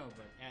 absolutely. I know,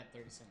 but at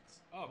 30 cents.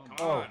 Oh, come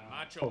Oh. on,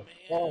 Macho Man.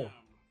 Oh.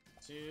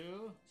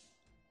 2.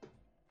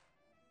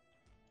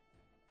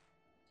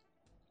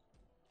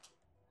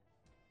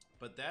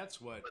 But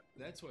that's what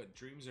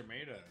dreams are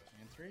made of.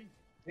 And 3.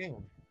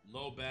 Damn.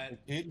 Low bet,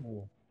 You're kidding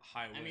me.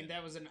 high win. I mean,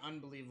 that was an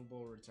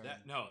unbelievable return.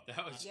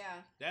 that was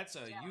Yeah. that's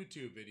a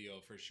YouTube video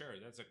for sure.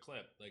 That's a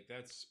clip. Like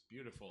that's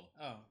beautiful.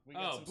 Oh, we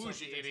got Oh, some bougie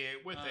social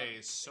idiot with Uh, a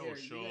Here,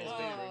 social you guys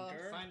Oh.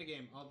 drinker. Find a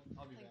game. I'll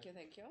be Thank back. you,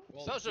 thank you.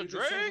 Well, Social do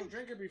the social drink?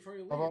 drinker before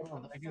you leave. How about How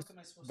the Vegas, fuck am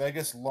I supposed to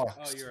Vegas Lux?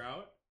 Oh, you're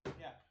out?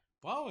 Yeah.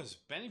 Wow, is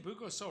Benny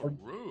Bucco so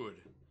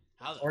rude?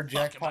 How the or fuck am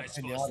I Jackpot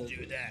supposed to Pinata.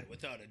 do that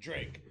without a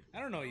drink? I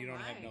don't know. You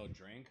don't have my. no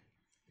drink.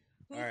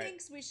 Who All right.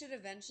 thinks we should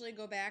eventually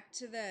go back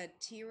to the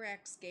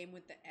T-Rex game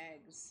with the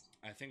eggs?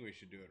 I think we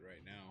should do it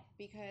right now.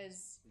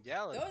 Because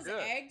Yeah, let's those do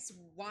it. eggs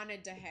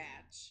wanted to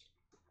hatch.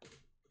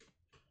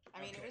 I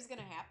mean, Okay. it was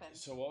gonna happen.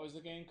 So what was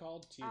the game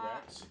called?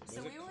 T-Rex? Was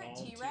So it we were at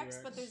called T-Rex,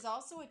 but there's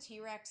also a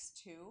T-Rex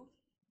 2.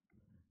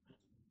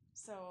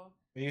 So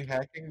Are you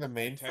hacking the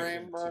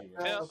mainframe?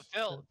 T-Rex.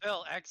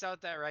 Phil, X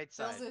out that right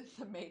side. those are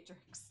the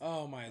Matrix.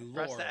 Oh my lord!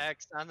 Press the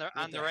X on the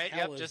What the right.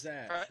 hell Yep, is just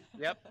that?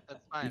 yep.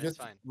 That's fine. You That's just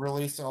fine.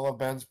 released all of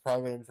Ben's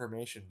private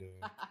information,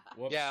 dude.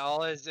 Whoops. Yeah,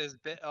 all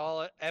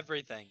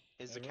everything.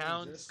 His Everyone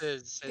accounts,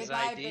 just- his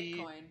Goodbye, ID.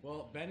 Bitcoin.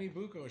 Well, Benny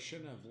Bucco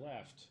shouldn't have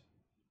left.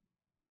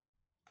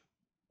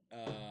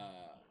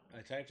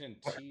 I typed in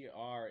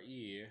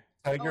TRE.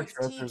 Tiger Oh, it's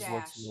Troopers T-dash.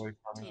 looks really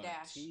funny.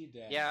 T-dash.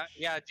 T-dash.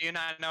 Yeah. Do you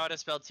not know how to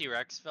spell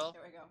T-Rex, Phil?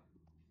 There we go.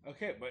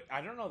 Okay, but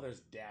I don't know if there's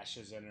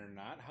dashes in it or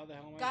not. How the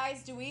hell am I?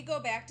 Guys, do we go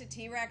back to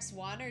T-Rex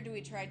 1 or do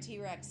we try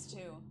T-Rex 2?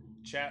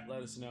 Chat,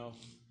 let us know.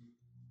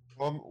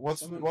 Well,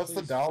 what's Someone the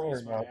please dollar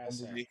freeze my amount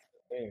ass underneath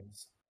the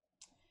names?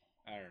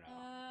 I don't know.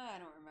 I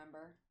don't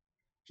remember.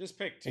 Just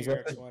pick Is that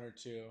T-Rex the- 1 or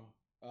 2.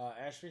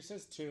 Ashby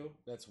says 2.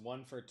 That's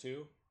 1 for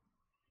 2.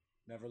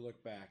 Never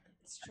look back.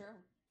 It's true.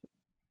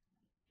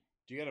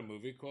 Do you got a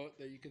movie quote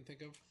that you can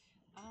think of?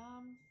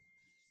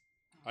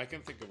 I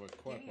can think of a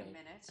quote. Give me a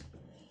minute.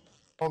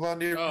 Hold on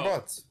to your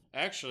butts.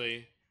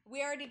 Actually,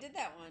 We already did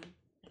that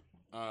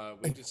one.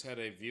 we just had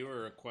a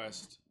viewer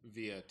request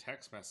via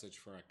text message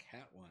for a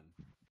cat one.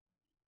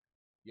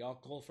 Y'all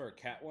cool for a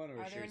cat one, or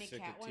Are should there we any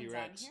stick cat to ones on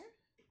T-Rex? here?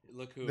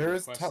 Look who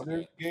There's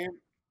requested it.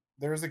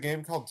 There's a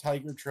game called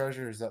Tiger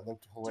Treasures that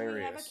looked hilarious. Do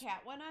we have a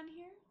cat one on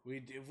here?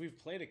 We've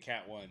played a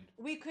cat one.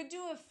 We could do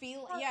a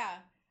yeah,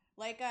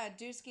 like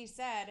Dusky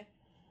said,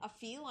 a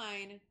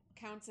feline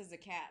counts as a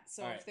cat.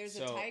 So Alright, if there's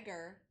so- a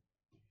tiger,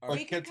 Let's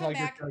we can get come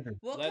Tiger back. Treasure.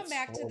 We'll come Let's-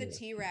 back to the Oh.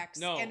 T-Rex.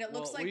 No, and it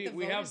looks well, like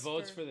we the have vote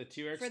votes is for the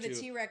T-Rex for the 2.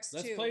 T-Rex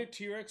Let's 2. play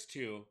T-Rex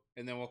 2,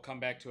 and then we'll come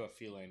back to a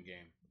feline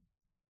game.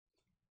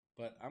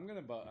 But I'm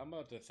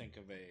about to think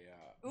of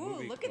a Ooh,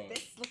 movie look quote. at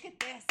this! Look at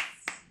this!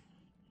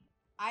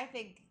 I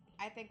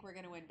think we're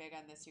gonna win big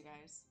on this, you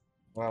guys.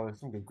 Wow, there's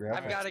some good graphics.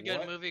 I've got a good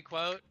What? movie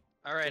quote.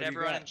 All What right, do you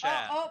everyone got? in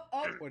chat. Oh!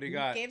 What do you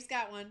got? Gabe's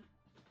got one.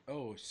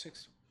 Oh,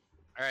 6.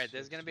 All right,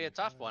 this is gonna be a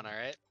tough one. All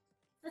right.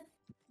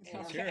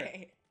 Let's hear it.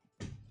 Okay.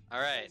 All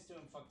right. He's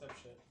doing fucked up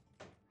shit.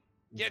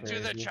 Get to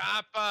the Crazy.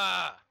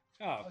 chopper.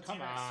 Oh, come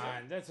T-Rex,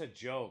 on. That's a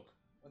joke.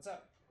 What's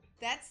up?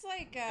 That's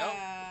like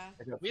I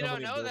got We so don't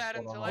many know jokes that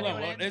going until on. Hold on,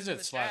 anyone what is answers it,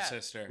 the Slot chat.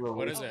 Sister? Well,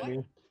 What is what's it?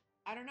 me?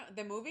 I don't know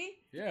the movie.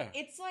 Yeah.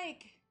 It's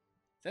like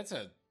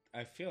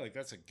I feel like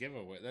that's a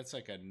giveaway. That's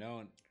like a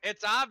known.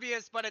 It's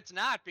obvious, but it's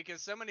not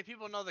because so many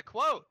people know the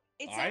quote.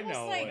 it's I almost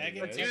know like. what it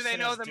Megan is. Do texted they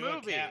know us, the do a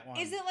movie? cat one.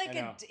 Is it like I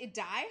a, know.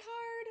 Die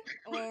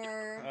Hard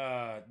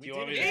or? Do We you did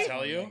want me a to cat tell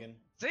one, you? Megan.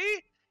 See?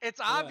 It's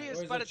Hold on, obvious,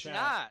 where's but the it's chat?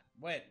 not.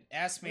 Wait,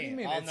 ask What do me. you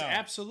mean? I'll It's know.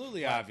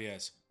 absolutely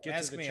obvious. Get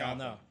Ask to the me, I'll chopper.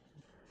 know.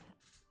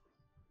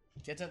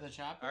 Get to the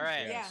chopper? All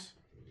right. Yeah. Yes.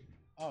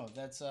 Oh,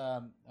 that's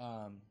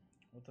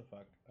what the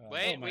fuck?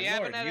 Wait, Oh my we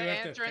haven't lord, had you an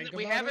have to answer. think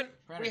We about haven't.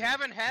 it? Predator. We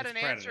haven't had It's an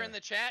answer Predator. in the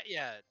chat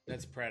yet.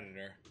 That's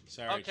Predator.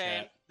 Sorry, Okay,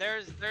 chat.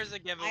 there's a I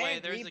giveaway. agree,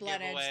 There's a Blood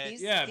Edge. giveaway.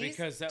 These, Yeah, these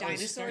because that was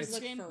dinosaurs this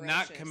look game? ferocious.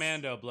 Not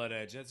Commando Blood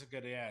Edge. That's a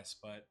good ass,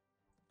 but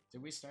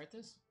Did we start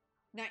this?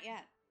 Not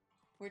yet.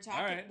 We're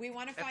talking. right. We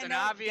want to That's find an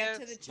out. Get to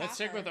obvious- the chopper. let's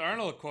stick with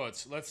Arnold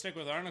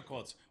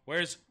quotes.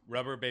 Where's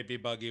Rubber Baby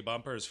Buggy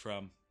Bumpers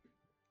from?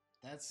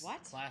 That's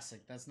What?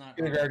 classic. That's not.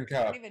 Kindergarten I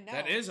don't Cop. even know.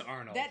 That is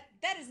Arnold.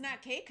 That is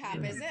not K-Cop,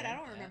 is it? I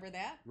don't remember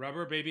that.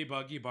 Rubber Baby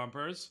Buggy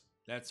Bumpers.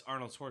 That's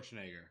Arnold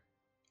Schwarzenegger.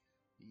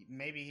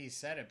 Maybe he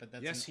said it, but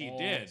that's Yes, an he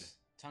old did.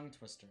 tongue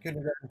twister.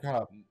 Kindergarten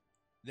Cop.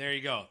 There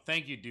you go.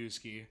 Thank you,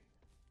 Dusky.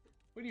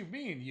 What do you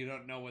mean you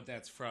don't know what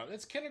that's from?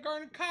 That's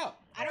Kindergarten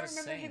Cop. I don't Just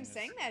remember him this.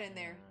 saying that in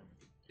there.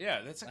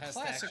 Yeah, that's a Last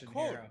classic Action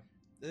quote. Hero.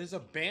 There's a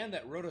band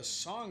that wrote a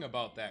song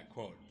about that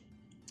quote,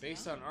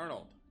 based on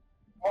Arnold.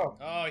 Oh,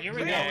 Oh, here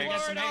we Bring go. it, We got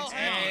some Lord eggs.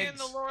 Almighty and Eggs.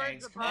 the Lord's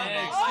Eggs. Come upon on, Eggs.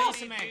 eggs. Oh! Steal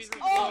some eggs. Jesus,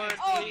 Oh, Lord,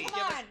 oh, please come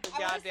give us on. the I wanna see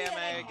goddamn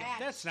that egg. hatch.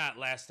 That's not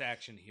Last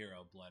Action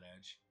Hero, Blood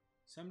Edge.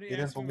 Somebody You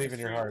didn't asked me believe what in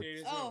your Straight heart.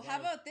 Gators Oh, are how about.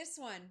 about this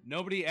one?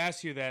 Nobody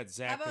asked you that,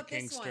 Zach the about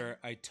this Kingster. one?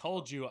 I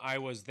told you I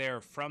was there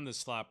from the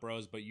Slot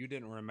Bros, but you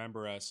didn't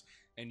remember us,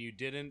 and you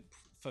didn't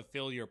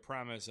fulfill your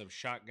promise of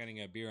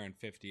shotgunning a beer on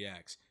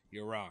 50X.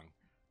 You're wrong.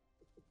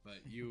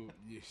 But you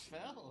Phil,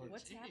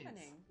 What's jeez.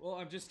 happening? well,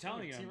 I'm just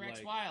telling you. I'm T-Rex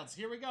like, Wilds.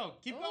 Here we go.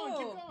 Keep going.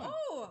 Keep going.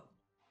 Oh,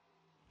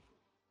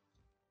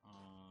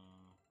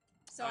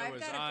 so I I've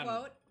was got on- a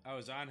quote. I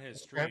was on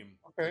his stream,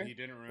 okay. but he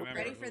didn't remember.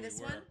 Ready who for we this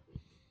were. one?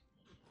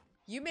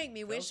 You make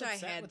me wish Phil's I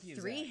upset had with you,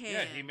 3 Zach. hands.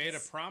 Yeah, he made a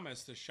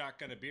promise to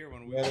shotgun a beer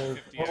when we Yeah, were there's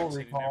 50X, Total and he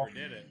Recall. never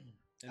did it.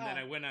 And then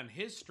Oh. I went on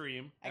his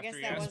stream I after guess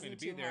he that asked me wasn't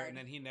to be too there, hard. and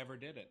then he never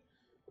did it.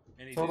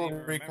 And he Total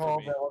didn't even Recall.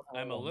 remember me. That wasn't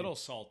I'm a one. little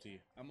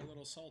salty. I'm a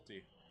little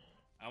salty.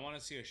 I want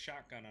to see a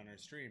shotgun on our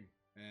stream,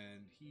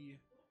 and he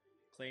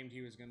claimed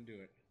he was going to do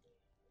it.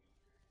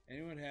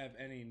 Anyone have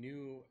any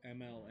new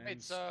MLM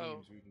Wait,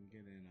 so- schemes we can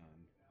get in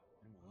on?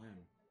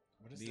 MLM.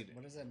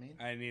 What does that mean?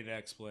 I need an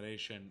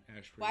explanation,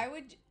 Ashby. Why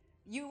would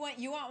you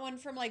want one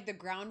from like the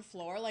ground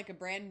floor, like a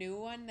brand new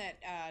one that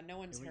no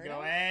one's Here heard we go.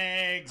 of?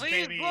 Eggs,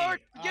 Please, baby.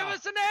 Lord, give Ah.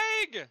 us an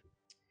egg.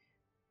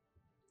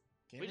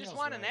 We just Gabriel's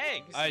want an right.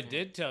 egg. I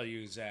did tell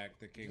you, Zach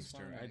the Just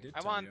Kingster. one I egg. did. I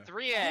tell want you.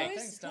 3 Who eggs. is-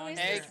 Thanks, Don. who is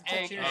Egg, this?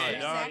 egg, Cheers. egg.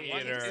 Oh, dog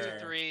 1, eater. 2,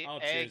 3. I'll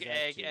Egg, choose that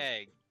egg, too.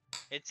 egg.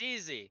 It's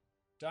easy.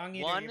 Dong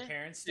eater, 1, your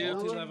parents 2, still?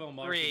 Multi-level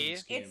marketing 3.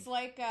 scheme. It's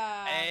like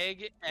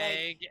Egg,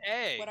 egg,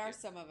 egg. what are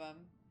some of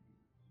them?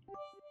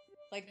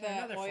 Like Yeah, the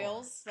another four.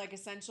 oils, like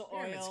essential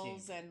Pyramid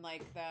oils, scheme. and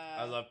like the.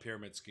 I love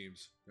pyramid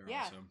schemes. They're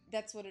Yeah, awesome.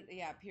 that's what it.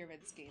 Yeah,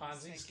 pyramid schemes.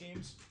 Ponzi Thank you.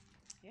 schemes.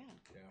 Yeah.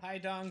 Hi,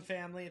 Dong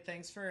family.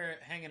 Thanks for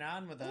hanging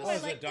on with us. Ooh, Oh, I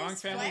is the like Dong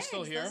those family flags.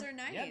 still here? Those are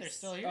nice. Yeah, they're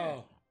still here.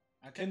 Oh,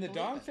 I can couldn't the believe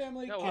Dong it.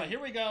 family? No, Oh, here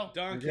we go.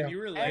 Dong, Yeah. can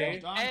you relay?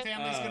 Dong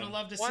family's gonna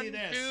love to see 1,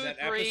 this. 2, That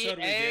 3. episode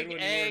we did Egg, when we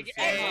were egg, in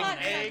egg,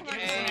 Florida? egg, Come on,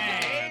 egg, come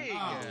on, egg. Oh,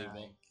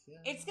 Unbelievable.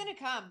 It's gonna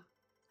come.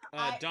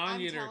 Dong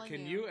I'm Eater, telling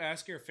can you. you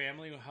ask your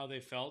family how they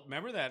felt?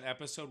 Remember that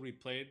episode we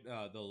played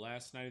the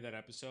last night of that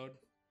episode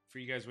for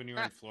you guys when you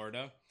were in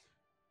Florida?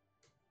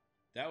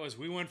 That was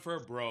we went for a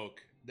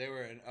broke. They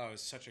were in, oh, it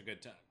was such a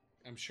good time.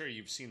 I'm sure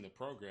you've seen the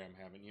program,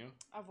 haven't you?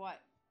 Of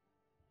what?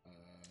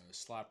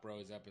 Slot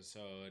Bros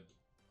episode.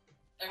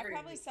 I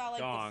probably saw like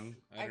Dong.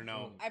 I don't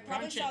know. I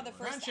probably Crunch saw it, the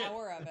first crunch it.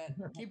 hour of it.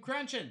 Keep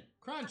crunching.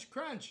 Crunch,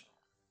 crunch.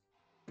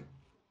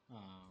 Oh.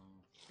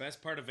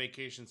 Best part of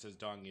vacation, says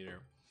Dong Eater.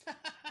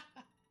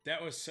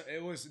 That was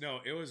it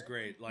was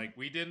great. Like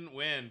we didn't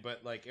win,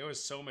 but like it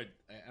was so much.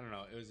 I don't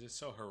know. It was just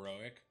so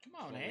heroic. Come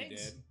on, what we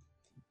eggs. did.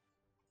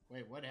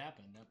 Wait, what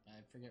happened? I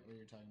forget what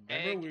you're talking about.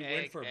 Remember we went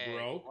Egg, for egg.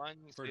 broke 1,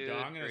 for 2,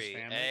 Dong and his 3.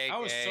 family. Egg, I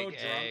was so egg, drunk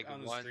egg.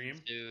 on the 1, stream.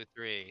 2,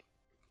 3.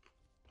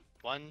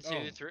 1, 2,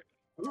 Oh. 3.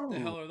 What the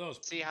hell are those?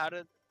 See how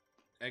did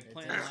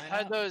Eggplants? It's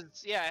how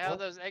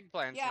those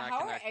eggplants Yeah, not how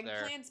are connect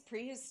there? eggplants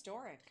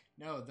prehistoric?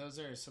 No, those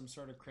are some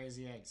sort of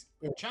crazy eggs.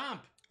 Chomp.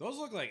 Those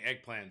look like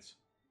eggplants.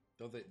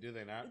 Don't they? Do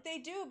they not? They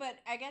do, but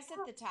I guess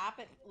at the top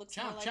it looks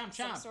more Chomp, like chomp,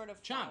 some chomp. sort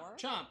of Chomp, flower.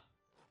 chomp.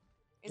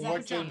 Is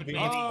What that can some be Oh,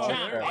 chomp,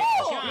 water?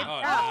 Oh! chomp.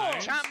 Oh,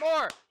 nines. Chomp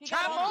more! He Chomp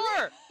got all-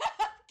 more!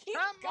 Keep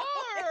Chomp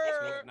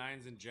going. more!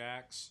 Nines and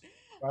jacks.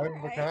 Five of a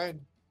Alright.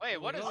 kind. Wait,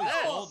 what is Look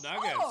at those this?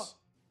 Gold nuggets. Oh.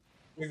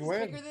 Big This is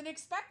win. bigger than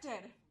expected.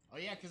 Oh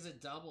yeah, because it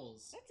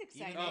doubles. That's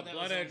Even exciting. though Oh, that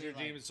Blood was Edge only,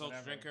 redeemed like, social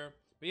whatever. drinker.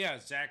 But yeah,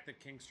 Zach the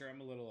Kingster,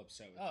 I'm a little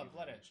upset with Oh, you.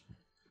 Blood Edge.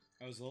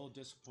 I was a little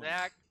disappointed.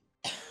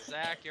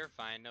 Zach, you're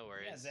fine. No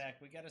worries. Yeah,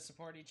 Zach, we gotta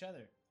support each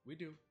other. We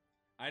do.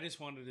 I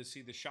just wanted to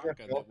see the shotgun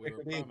Phil, that we take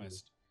were it easy.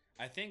 promised.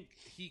 I think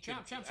he could.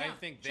 Chomp, chomp, I chomp,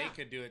 think they chomp.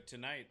 could do it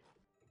tonight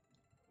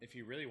if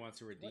he really wants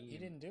to redeem What? He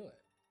didn't do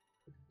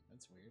it.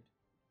 That's weird.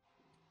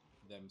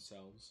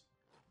 themselves.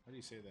 How do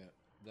you say that?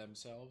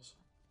 Themselves.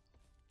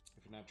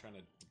 If you're not trying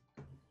to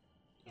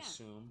Yeah,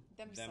 assume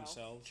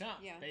themselves.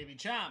 Chomp, Yeah. baby,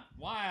 chomp.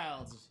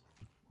 Wild.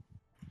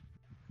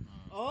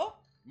 Oh,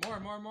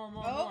 More.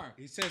 Oh.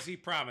 He says he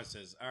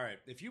promises. All right,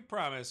 if you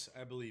promise,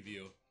 I believe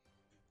you.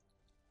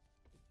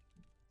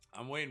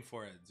 I'm waiting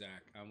for it,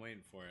 Zach. I'm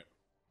waiting for it.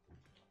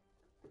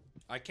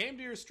 I came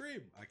to your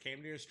stream.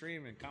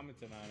 And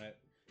commented on it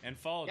and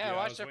followed you. Yeah, I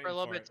watched was it for a waiting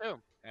little bit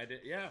too. I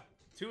did. Yeah,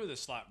 2 of the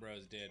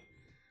SlotBros did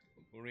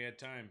when we had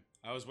time.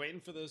 I was waiting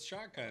for the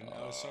shotgun.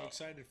 I was so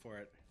excited for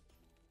it.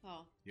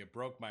 oh. You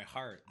broke my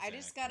heart. I Zach.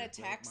 just got You a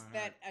broke text my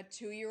that heart.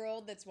 a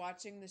 2-year-old that's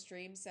watching the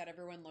stream said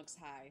everyone looks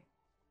high.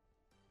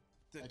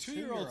 The A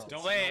 2-year-olds 2-year-old.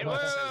 don't Wait, know wait,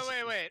 what says-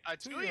 wait, wait. A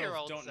 2-year-olds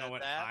two-year-old don't know said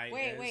what that. high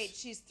Wait, is. wait,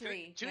 she's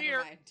 3. Two Never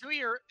year, mind.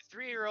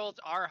 3-year-olds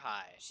are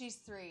high. She's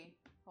 3.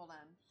 Hold on.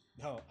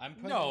 No, I'm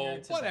putting No, her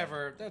to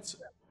whatever. That's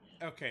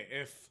okay.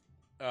 If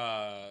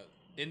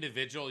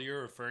individual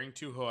you're referring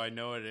to, who I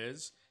know it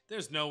is,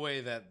 there's no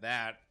way that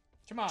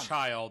Come on.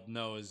 child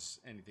knows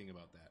anything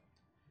about that.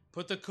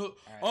 Put the All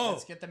right, oh,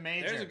 let's get the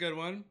major. there's a good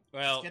one.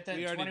 Well, Let's get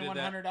we the already did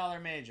that.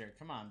 $2,100 major.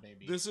 Come on,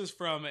 baby. This is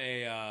from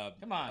a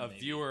Come on, a baby.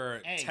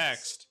 viewer Eggs.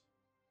 text.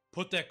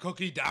 Put that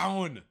cookie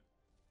down.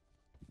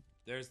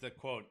 There's the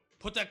quote.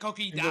 Put that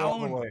cookie Jingle all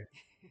the down. way.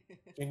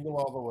 Jingle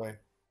all the way.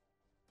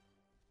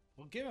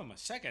 Well, give him a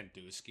second,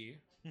 Dusky.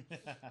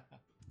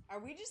 Are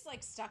we just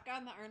like stuck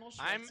on the Arnold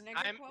I'm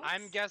Schwarzenegger quotes?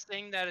 I'm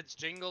guessing that it's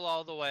jingle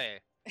all the way.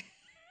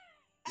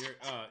 You're,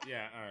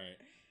 yeah, all right.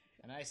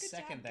 And I Good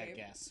second job, that Gabe.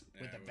 guess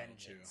Yeah, with a I will too.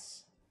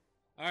 vengeance.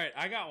 All right,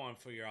 I got one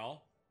for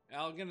y'all.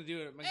 I'm gonna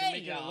do it. I'm gonna Hey,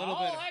 make it a little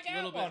y'all, bit, I got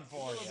little one bit, for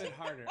a little you. bit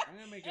harder. I'm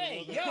gonna make it a Hey,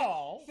 little bit.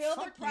 yo! Phil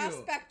the fuck you.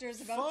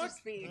 prospector's about to Fuck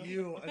speak.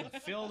 you, and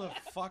Phil the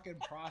fucking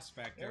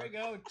prospector. There we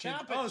go.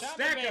 Chomp it, Oh, chomp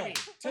stack it, him baby.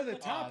 to the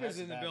top that's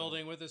is in the bad.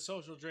 building with a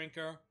social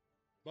drinker,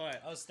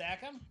 but Oh,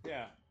 stack them?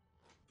 yeah.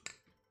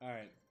 All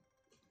right,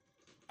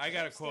 I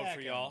got a quote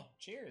for y'all.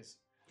 Cheers.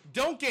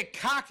 Don't get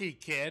cocky,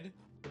 kid.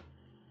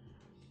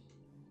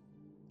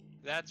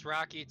 That's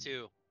Rocky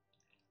too.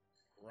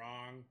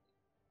 Wrong.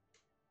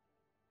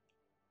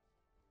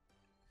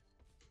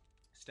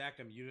 Stack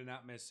 'em. You did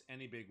not miss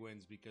any big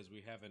wins because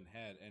we haven't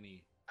had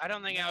any. I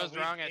don't think I No, was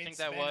wrong. I think it's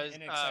that been was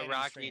an exciting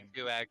Rocky stream.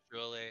 2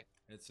 actually.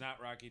 It's not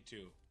Rocky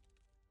 2.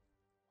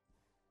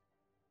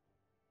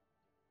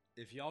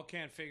 If y'all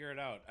can't figure it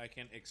out, I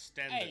can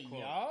extend Hey, the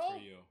quote yo. for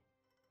you.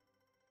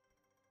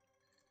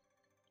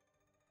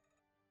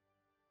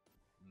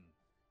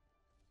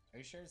 Are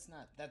you sure it's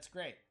not? That's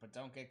great, but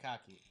don't get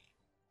cocky.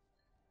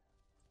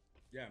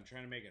 Yeah, I'm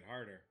trying to make it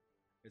harder.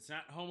 It's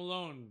not Home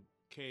Alone,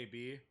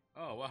 KB.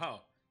 Oh,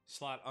 wow.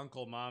 Slot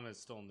Uncle Mom is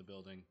still in the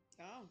building.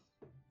 Oh.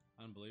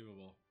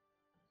 Unbelievable.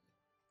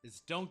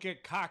 It's don't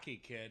get cocky,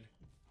 kid.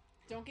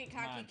 Don't get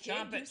Come cocky, on, kid.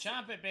 chomp You it, s-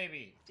 chomp it,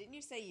 baby. Didn't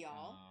you say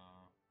y'all?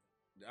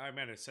 I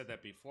might have said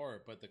that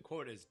before, but the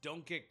quote is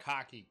don't get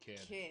cocky, kid.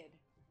 Kid.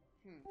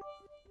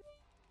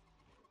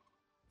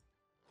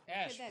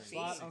 Ash, that for be?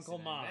 Slot Slot Uncle Uncle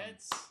Mom. Mom.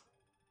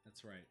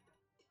 That's right.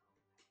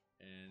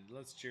 And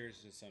let's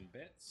cheers to some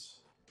bits.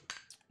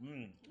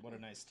 What a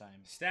nice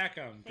time. Stack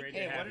 'em. Great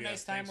Hey, to have what a you.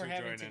 nice time Thanks we're for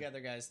having joining. together,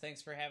 guys. Thanks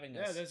for having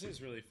Yeah, us. this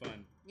is really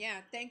fun.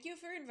 Yeah, thank you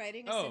for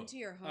inviting us Oh, into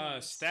your home.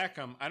 Stack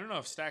 'em. I don't know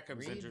if Stack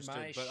 'em's Read interested,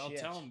 my but I'll shit.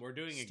 tell him we're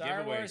doing a Star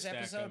giveaway. Wars Stack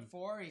Episode 'em.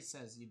 4, he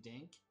says, you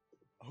dink.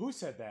 Who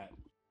said that?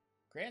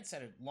 Grant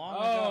said it long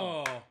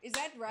ago. Oh, Is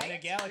that right? In a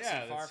galaxy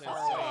yeah, far, that's far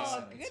it. away. Oh, he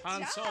said it. good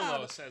Han job.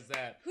 Solo says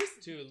that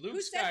Who's- to Luke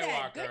Who said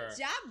that? Skywalker. Good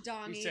job,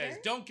 Dong He Eater. says,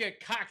 "Don't get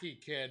cocky,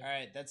 kid." All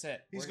right, that's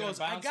it. He We're gonna goes,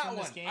 "I bounce got from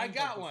this one. game, I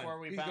got but before one."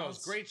 we He bounce,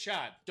 goes, "Great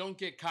shot. Don't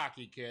get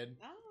cocky, kid."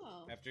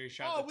 Oh. After he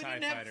shot the we TIE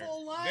didn't have fighter.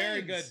 full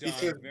Very good, lines. He Don.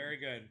 said- Very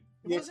good.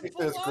 He wasn't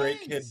full says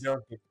great kid lines.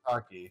 don't get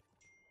cocky.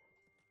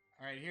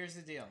 All right, here's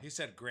the deal. He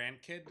said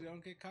grandkid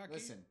don't get cocky.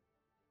 Listen,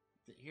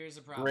 here's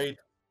the problem. Great,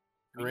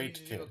 we great need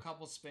to kid. do a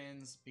couple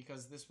spins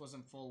because this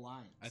wasn't full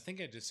lines. I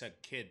think I just said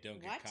kid don't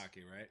What? get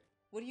cocky, right?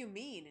 What do you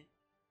mean?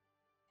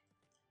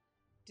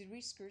 Did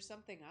we screw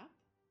something up?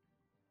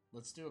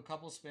 Let's do a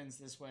couple spins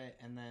this way,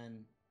 and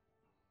then.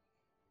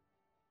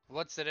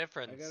 What's the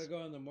difference? I gotta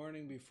go in the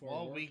morning before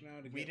Well, work we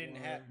now to we get didn't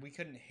water. have we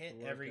couldn't hit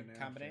work every and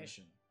after.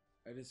 combination.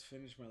 I just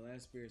finished my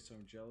last beer, so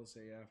I'm jealous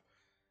AF.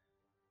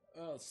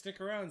 Oh,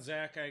 stick around,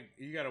 Zach.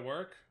 You gotta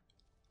work.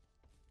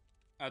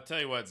 I'll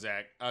tell you what,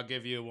 Zach. I'll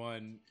give you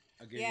one.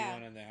 I'll give you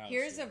one in the house.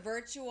 Here's here. a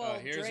virtual Oh,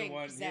 here's drink, a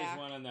one. Zach. Here's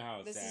one in the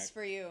house. This Zach. is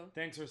for you.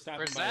 Thanks for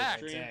stopping For by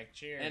Zach. the stream. Zach,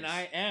 cheers. And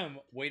I am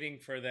waiting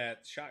for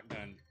that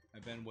shotgun.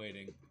 I've been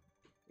waiting.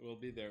 We'll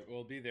be there.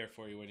 We'll be there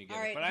for you when you get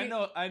All it. right,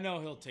 But I know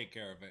he'll take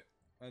care of it.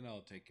 I know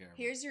he'll take care of it.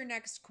 Here's your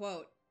next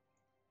quote.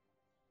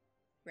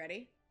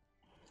 Ready?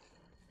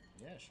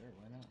 Yeah, sure.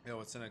 Why not? Yeah,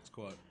 what's the next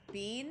quote?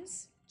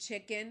 Beans,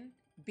 chicken,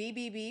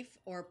 BB beef,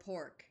 or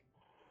pork?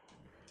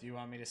 Do you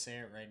want me to say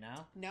it right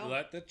now? No.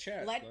 Let the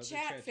chat. Let the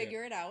chat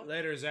figure it out.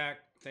 Later, Zach.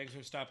 Thanks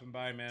for stopping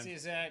by, man. See you,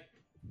 Zach.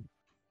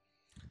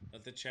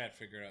 Let the chat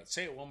figure it out.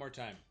 Say it one more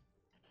time.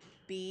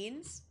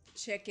 Beans,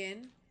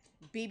 chicken,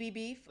 BB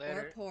beef, or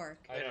Later.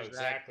 pork? I know Zach.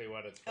 exactly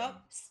what it's from. Oh,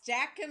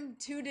 stack them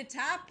to the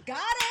top. Got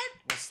it.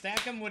 Well,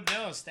 Stackham would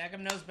know.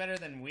 Stackham knows better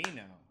than we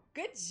know.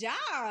 Good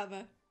job.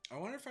 I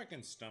wonder if I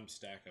can stump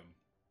stack them.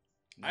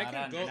 Not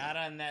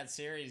on that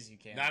series. You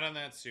can't. Not on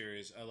that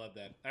series. I love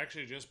that. I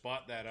actually just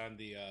bought that on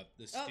the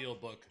Steel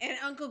book. And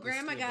Uncle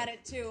Grandma steal got book.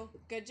 it too.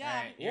 Good job. All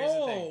right, here's the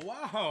Whoa! thing.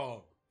 Wow!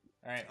 All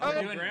right, Oh,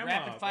 we're doing Grandma,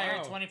 rapid fire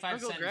wow. 25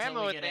 Uncle cent Grandma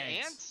until we with get the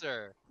eggs.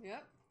 answer.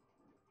 Yep.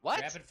 What?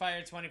 Rapid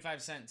fire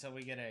 25 cent until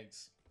we get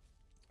eggs.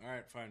 All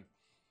right, fine.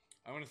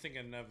 I want to think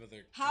of another.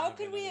 How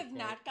could we another have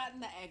quote. not gotten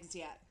the eggs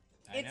yet?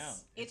 I know.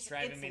 It's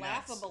driving me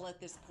nuts. laughable at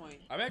this point.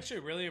 I'm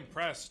actually really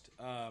impressed,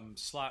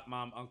 Slot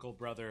Mom, Uncle,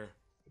 Brother,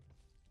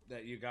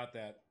 that you got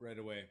that right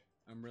away.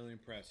 I'm really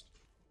impressed.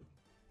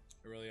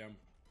 I really am.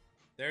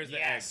 There's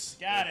the eggs.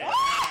 Got it. Oh,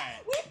 All right.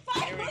 we Here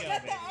finally we go,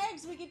 got the baby.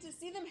 eggs. We get to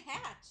see them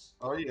hatch.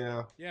 Oh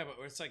yeah. Yeah, but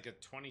it's like a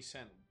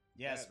 20-cent.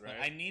 Yes, bet, but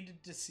right? I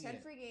needed to see 10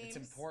 it. free It's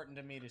games. important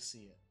to me to see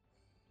it.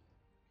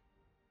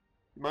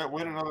 You might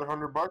win another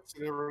 $100.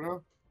 You never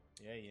know.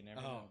 Yeah, you never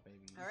Oh. know, baby.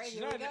 All right, Should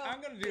here we I- go.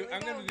 I'm gonna Here do. we I'm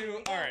go, gonna here do.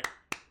 we go. All right.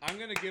 I'm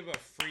gonna give a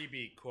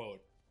freebie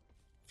quote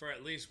for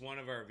at least one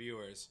of our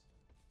viewers.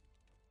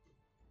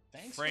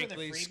 Thanks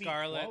Frankly, for the freebie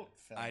Scarlett, quote,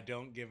 Phil. I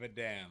don't give a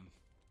damn.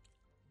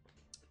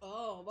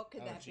 Oh, what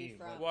could Oh, that gee, be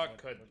from?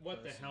 What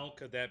What the person? hell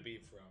could that be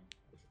from?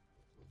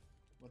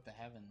 What the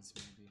heavens,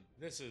 maybe.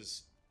 This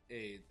is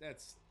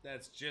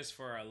that's just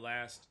for our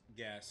last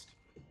guest,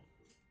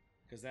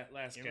 because that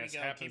last Here we guest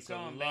go, happens keep to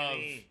going, love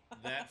baby.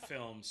 that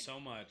film so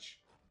much.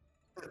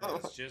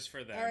 It's just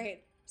for them. All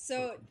right.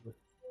 So,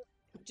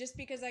 just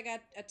because I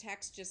got a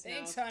text just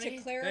Thanks, now honey.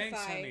 to clarify,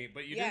 Thanks, honey,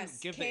 but you yes,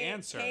 didn't give the K-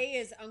 answer. K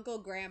is Uncle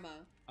Grandma.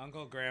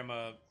 Uncle,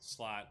 Grandma,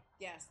 Slot,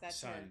 Yes, that's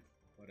Son, her.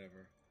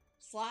 whatever.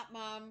 Slot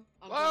Mom.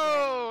 Uncle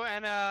Whoa!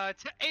 And a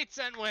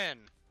 8-cent win.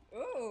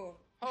 Grandma. Ooh.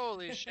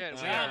 Holy shit! We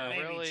Chomp, are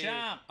baby, really.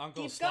 chomp.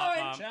 Uncle Keep Slot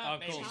going. Mom, Chomp,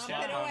 Uncle baby, Slot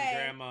chomp. Mom, away.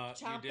 Grandma,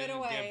 Chomp it you didn't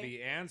away. give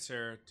the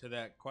answer to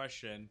that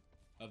question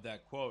of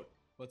that quote.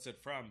 What's it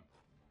from?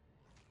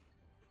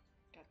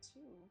 Got two.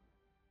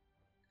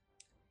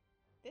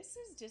 This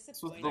is the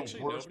disappointing.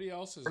 Actually, worst- nobody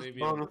else has worst even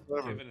bonus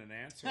ever. given an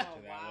answer Oh,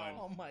 to that wow.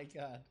 Oh one. my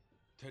god.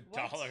 To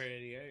What?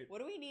 $1.88. What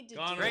do we need to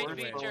Gone do? Great Worst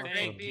feature, bonus great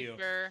Thank you.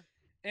 feature.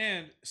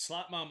 And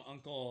Slot Mom,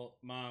 Uncle,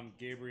 Mom,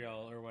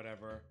 Gabriel, or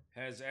whatever,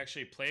 has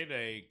actually played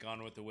a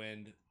Gone with the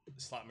Wind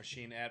slot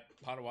machine at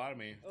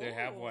Potawatomi. They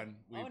have Ooh. one.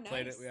 We Oh,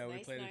 played nice, it. Yeah, we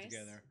nice, played nice. it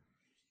together.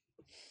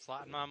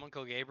 Slot Mom,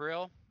 Uncle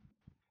Gabriel.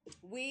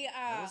 We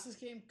What is this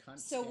game? Cunt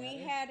so we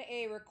Scatter? had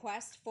a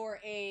request for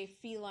a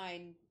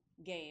feline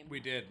game. We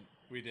did.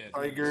 We did.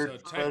 Tiger So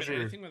type in treasure.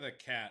 anything with a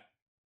cat.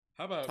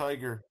 How about?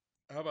 Tiger.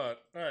 How about?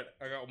 All right,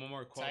 I got one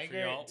more quote for Tiger.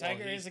 y'all.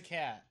 Tiger is a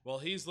cat. Well,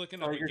 he's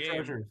looking up Tiger a game.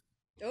 treasure.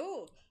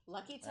 Ooh,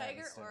 Lucky Tiger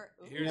let's do it. or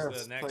ooh. Here's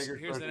Yes, the next. Tiger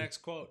Here's the treasure. next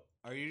quote.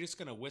 Are you just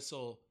gonna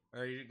whistle?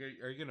 Are you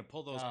gonna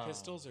pull those Oh.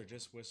 pistols or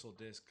just whistle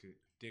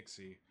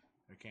Dixie?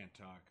 I can't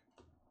talk.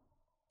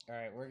 All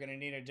right, we're gonna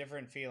need a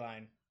different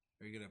feline.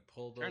 Are you gonna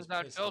pull those Turns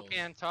out pistols Phil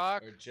can't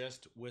talk. or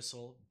just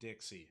whistle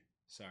Dixie?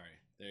 Sorry.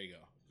 There you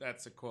go.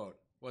 That's a quote.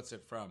 What's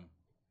it from?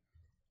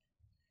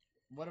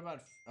 What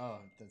about? Oh,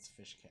 that's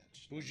fish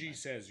catch. Never Bougie mind.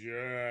 says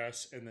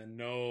yes and then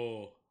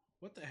no.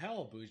 What the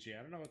hell, Bougie?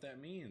 I don't know what that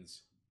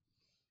means.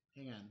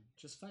 Hang on,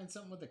 just find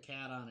something with a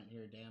cat on it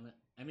here. Damn it!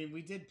 I mean,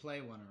 we did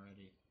play one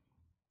already.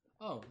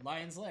 Oh,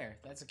 Lion's Lair.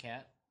 That's a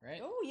cat, right?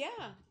 Oh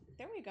yeah,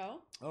 there we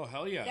go. Oh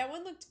hell yeah! That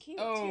one looked cute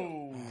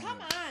Oh. too. Come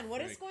on,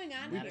 what is Frick. going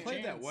on We Not a here?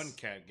 played that chance. one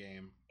cat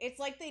game. It's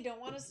like they don't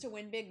want us to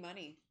win big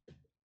money.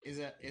 Is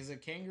a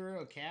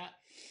kangaroo a cat?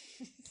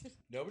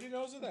 Nobody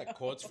knows where that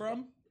quote's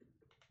from.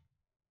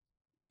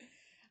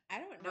 I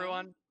don't know.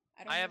 Everyone,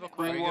 don't I know have a that Are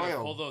one. you Green gonna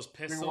Wild. pull those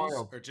pistols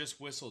Wild. or just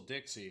whistle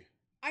Dixie?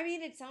 I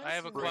mean, it sounds. I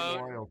have a familiar.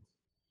 quote. Wild.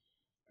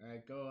 All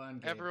right, go on.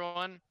 Gabe.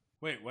 everyone,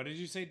 Wait, what did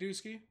you say,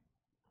 Dusky?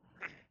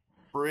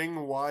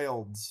 Bring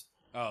Wilds.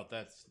 Oh,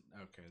 that's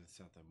okay. That's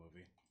not that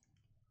movie.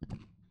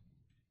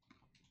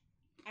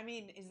 I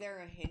mean, is there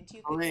a hint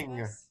you can Ring.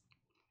 give us?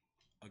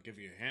 I'll give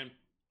you a hint.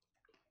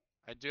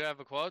 I do have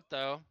a quote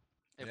though,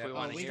 if Yeah, we oh,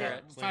 want to we hear got-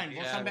 it. Fine, we'll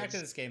Yeah, come back to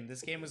let's- this game.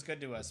 This game was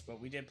good to us, but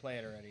we did play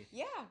it already.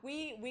 Yeah,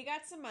 we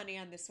got some money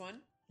on this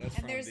one. That's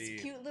And from there's the.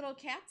 cute little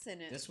cats in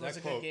it. This was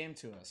That a good quote game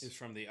to us. Is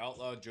from the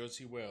Outlaw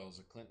Josie Wales,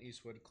 a Clint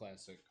Eastwood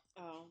classic.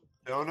 Oh.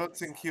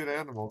 Donuts and cute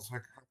animals. How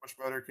much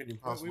better can you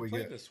Well, possibly we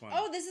played get? this one.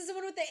 Oh, this is the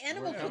one with the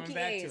animal We're coming cookie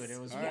back ace. to it. It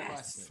was All right,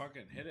 requested.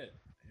 fucking hit it.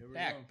 Here we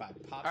Back go. by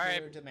popular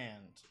right.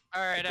 demand.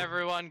 All right,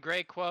 everyone.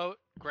 Great quote.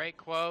 Great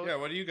quote. Yeah,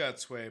 what do you got,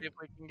 Swabe? See if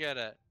we can get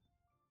it.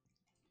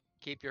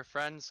 Keep your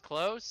friends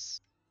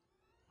close,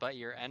 but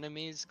your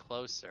enemies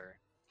closer.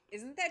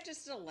 Isn't that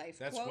just a life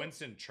That's quote?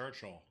 Winston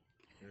Churchill,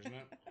 isn't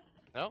it?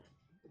 No.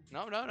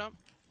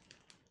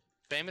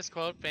 Famous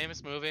quote,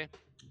 famous movie.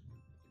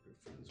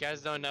 You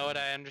guys don't know it,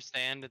 I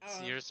understand. It's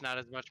Oh. You're just not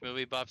as much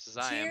movie buffs as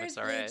I am. Cheers, It's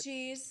Blue alright.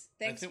 Cheese.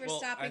 Thanks think- for well,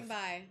 stopping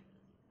by.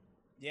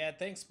 Yeah,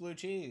 thanks, Blue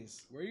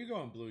Cheese. Where are you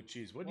going, Blue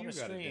Cheese? What do What you a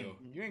got to stream.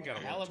 do? You ain't got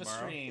to Hell work of a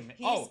tomorrow. stream.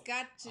 He's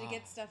got to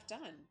get stuff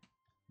done.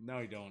 No,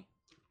 you don't.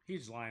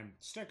 He's lying.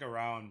 Stick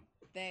around.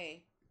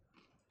 They.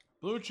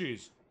 Blue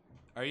Cheese,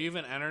 are you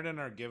even entered in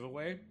our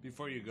giveaway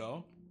before you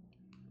go?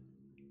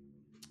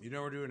 You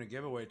know we're doing a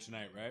giveaway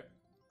tonight, right?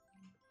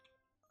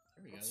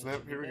 Here we go.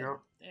 Snap, here we go.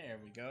 There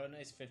we go.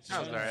 Nice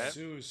Sounds alright.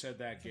 Sue said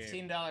that game.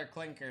 $15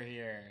 clinker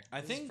here.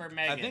 I This think is for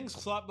Megan. I think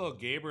Slotbo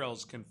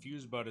Gabriel's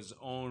confused about his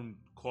own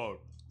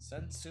quote.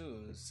 Sun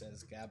Tzu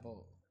says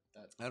Gabo.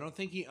 That's I don't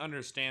think he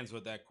understands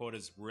what that quote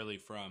is really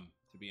from,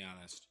 to be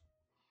honest.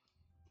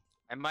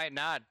 I might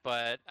not,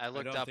 but I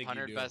looked don't up think you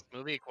 100 do. best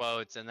movie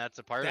quotes, and that's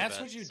a part That's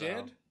of it. what you so-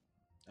 did?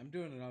 I'm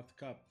doing it off the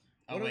cup.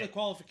 Oh, What are the wait.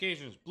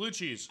 qualifications? Blue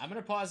cheese. I'm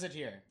gonna pause it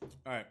here.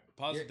 All right,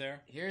 pause it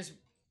there. Here's.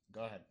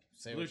 Go ahead.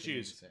 Say Blue what you need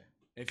cheese. to say.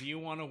 If you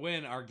want to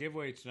win our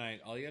giveaway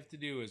tonight, all you have to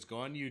do is go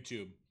on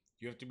YouTube.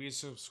 You have to be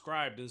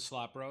subscribed to the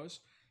SlotBros.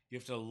 You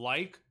have to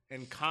like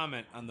and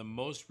comment on the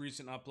most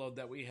recent upload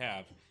that we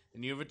have,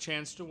 and you have a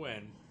chance to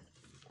win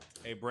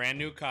a brand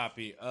new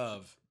copy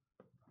of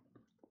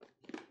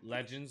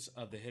Legends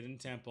of the Hidden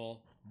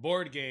Temple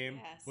board game,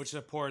 Yes. which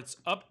supports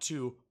up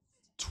to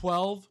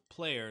 12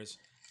 players,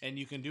 and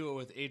you can do it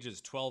with ages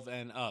 12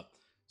 and up.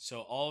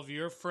 So all of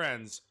your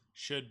friends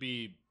should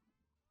be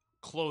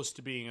close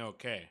to being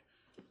okay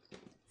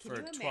Can for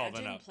you 12 and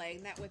imagine up.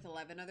 playing that with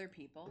 11 other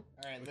people?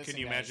 All right. Listen, Can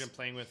you guys. imagine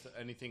playing with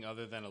anything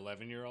other than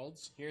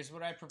 11-year-olds? Here's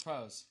what I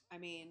propose. I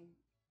mean,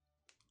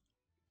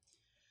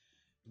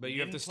 But We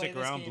you have to didn't play stick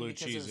this around, game Blue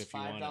because Cheese, it was if you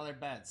want it. $5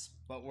 bets,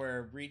 but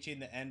we're reaching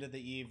the end of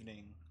the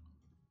evening,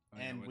 I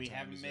know, and what we time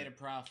haven't is made it? a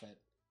profit.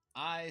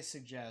 I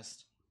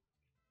suggest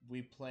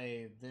we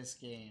play this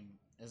game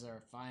as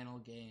our final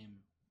game,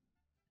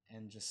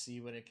 and just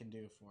see what it can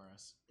do for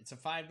us. It's a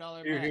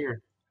 $5 Here, bet.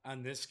 here.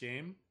 On this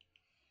game?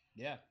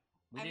 Yeah,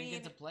 we I didn't mean-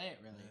 get to play it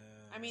really.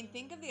 I mean,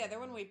 think of the other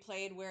one we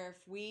played where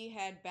if we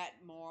had bet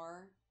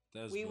more,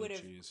 That was we Blue would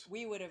have Cheese.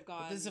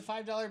 gone. But this is a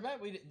 $5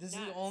 bet. This is the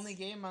nuts. only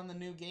game on the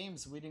new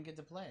games we didn't get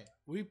to play.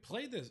 We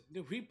played this.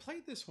 Dude, we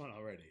played this one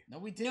already. No,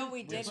 we didn't. No,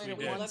 we did. Yes, We,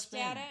 we did. looked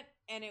spin. at it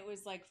and it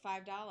was like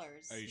 $5.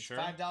 Are you It's sure?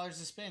 $5 a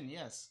spin.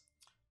 Yes,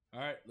 All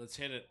right, let's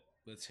hit it.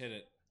 Let's hit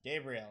it.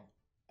 Gabriel.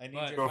 I need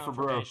But- your Go for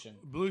bro. confirmation.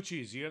 Blue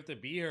Cheese, you have to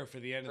be here for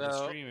the end of the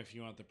So- stream if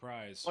you want the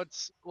prize.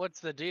 What's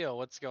the deal?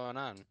 What's going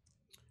on?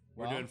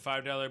 We're Well, doing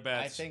 $5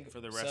 bets I think-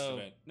 for the rest so of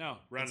it. No,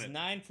 run It's it.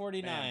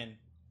 $9.49.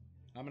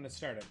 I'm going to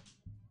start it.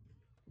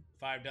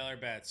 $5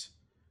 bets.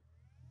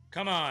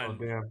 Come Oh, on.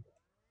 damn.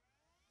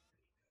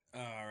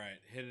 All right,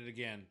 hit it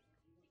again.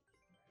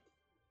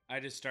 I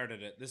just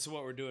started it. This is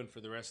what we're doing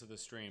for the rest of the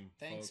stream.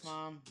 Thanks, folks.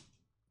 Mom.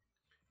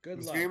 Good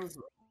This luck. game's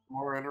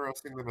more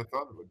interesting than I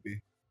thought it would be.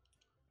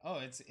 Oh,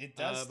 it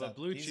does. But stuff.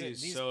 Blue These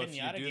Cheese, so if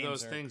you pinata do games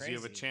those are things, you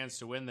have a crazy. chance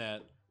to win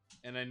that.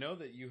 And I know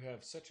that you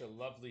have such a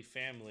lovely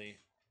family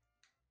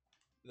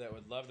that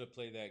would love to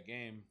play that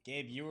game.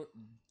 Gabe,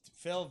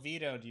 Phil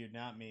vetoed you,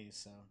 not me.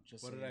 So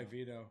just What so did I you know.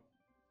 veto?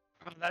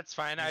 That's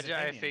fine. His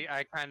opinion.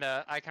 I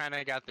kind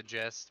of got the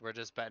gist. We're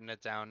just betting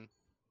it down.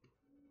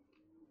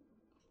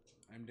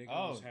 I'm digging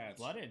Oh, those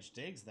hats. Bloodage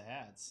digs the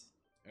hats.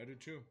 I do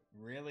too.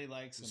 Really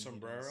likes The them.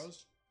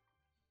 sombreros?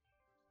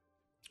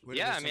 What are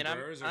Yeah, the I mean,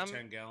 sombreros or I'm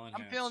 10-gallon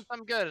I'm hats? feeling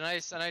some good. A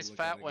nice Let's look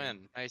at fat it win.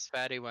 again. Nice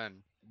fatty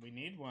win. We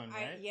need one,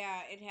 right?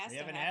 Yeah, it has we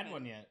to haven't happen. had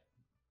one yet.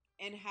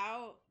 And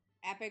how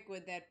epic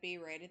would that be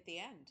right at the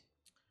end?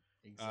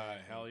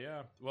 Exactly. Hell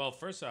yeah. Well,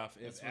 first off,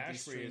 That's if what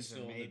these Ashley is streams are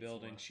still in the made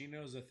building, for. she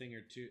knows a thing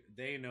or two.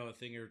 They know a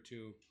thing or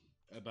two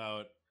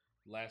about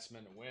last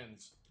minute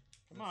wins.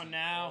 Come That's on the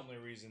now. only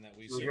reason that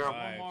we Here we go.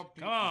 survived. One more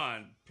Come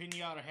on.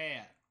 Pinata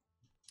hat.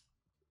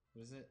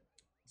 Was it?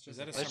 It's Is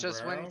that a Let's just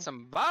sombrero? win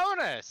some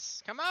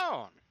bonus. Come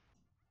on.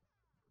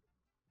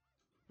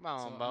 Come on,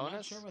 So I'm not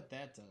bonus. sure what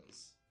that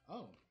does.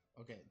 Oh,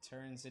 okay. It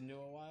turns into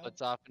a wild.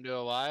 Let's off into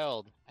a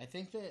wild. I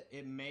think that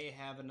it may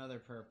have another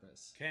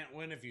purpose. Can't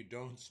win if you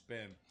don't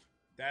spin.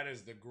 That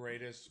is the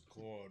greatest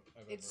quote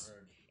I've It's- ever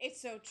heard.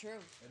 It's so true.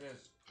 It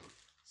is.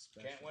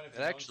 Can't win if It you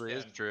don't actually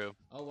is spin. true.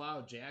 Oh wow,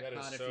 That jackpot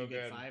is if so you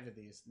get good. 5 of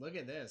these. Look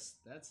at this.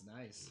 That's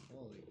nice.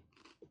 Holy.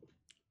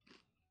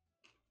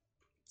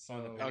 So,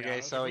 On the Okay,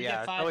 Pinatas? so If we get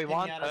yeah, so 5 we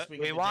want pinatas, the, we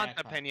we get the want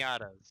the jackpot.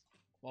 pinatas.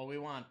 well, we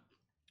want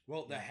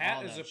Well, the Yeah, hat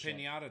all is a that shit.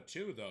 pinata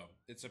too, though.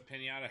 It's a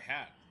pinata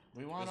hat.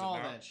 we want Is it all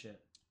not? that shit.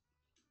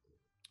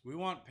 We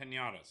want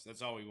pinatas.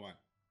 That's all we want.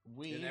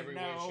 We In every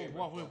way, know shape, or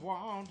what we form.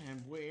 want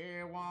and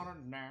we want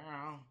it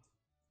now.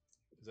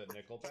 Is that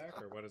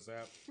Nickelback or what is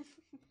that?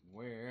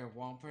 We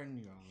want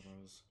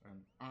pinatas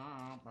and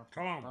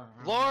Come on.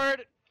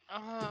 Lord,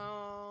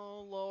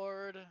 oh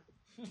Lord,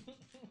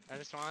 I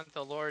just want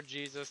the Lord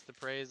Jesus to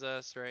praise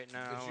us right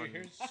now. Did you and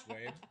hear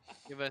Swabe?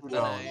 Give us a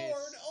No. nice.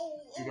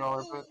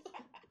 $2 bet.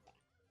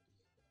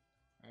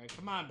 Alright,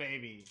 come on,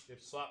 baby.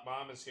 If Slot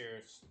Mom is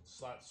here,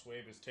 Slot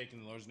Swabe is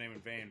taking the Lord's name in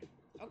vain.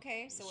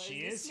 Okay, so what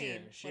She does this is mean?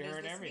 here. She what does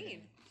heard this everything.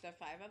 mean? The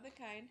 5 of the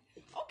kind.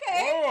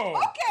 Okay. Whoa!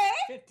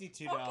 Okay.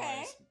 $52.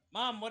 Okay.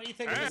 Mom, what do you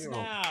think of this Damn.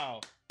 now?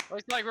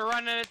 Looks like we're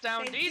running it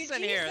down Thank you,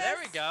 decent here. There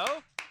we Jesus.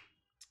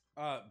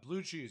 go.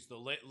 Blue Cheese,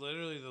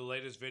 literally the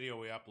latest video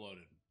we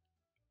uploaded.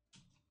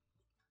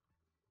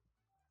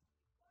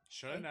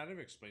 Should I not have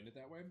explained it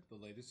that way? The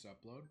latest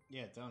upload?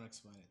 Yeah, don't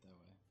explain it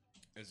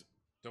that way.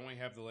 Don't we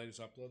have the latest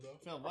upload though?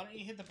 Phil, why don't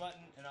you hit the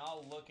button and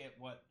I'll look at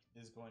what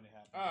is going to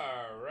happen.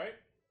 All right.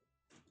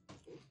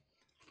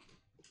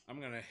 I'm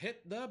gonna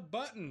hit the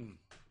button.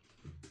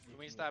 Can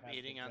we stop have to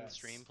eating on the guess.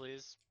 stream,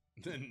 please?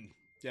 Then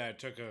yeah, I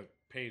took a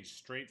page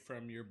straight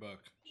from your book.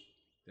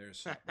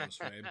 There's SlotBros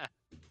Swabe.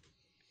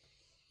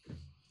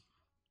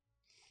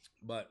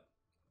 But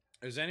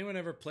has anyone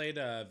ever played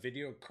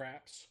video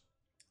craps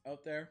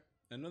out there?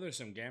 I know there's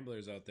some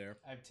gamblers out there.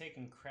 I've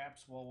taken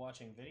craps while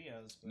watching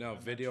videos. But No, I'm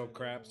not video sure there's a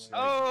craps. way-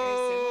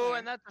 Oh, similar.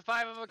 and that's a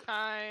 5 of a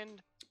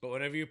kind. But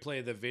whenever you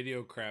play the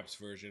video craps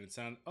version, it's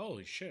on.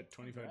 Holy shit,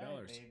 $25.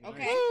 Right, baby.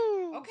 Okay.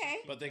 Woo! Okay.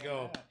 But they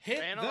go hit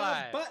Staying the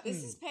alive. button.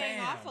 This is paying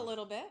off a Bam.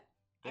 little bit.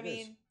 I It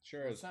is. mean,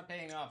 Sure Well, is. it's not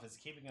paying off. It's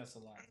keeping us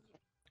alive.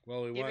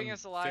 Well, we Keeping won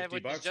us alive, 50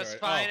 which is bucks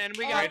just already. fine, Oh, and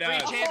we Great got free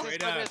odds, chances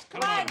great for odds. this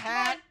Come one on.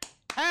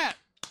 hat,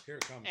 Here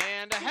it comes.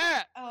 and a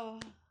hat. oh,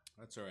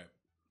 That's all right.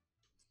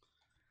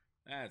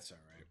 That's all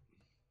right.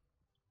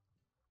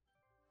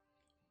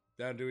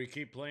 Now, do we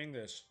keep playing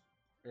this,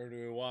 or do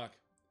we walk?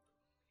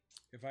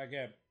 If I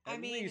get I at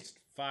mean- least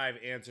 5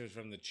 answers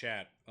from the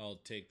chat, I'll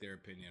take their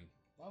opinion.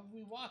 Why would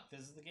we walk?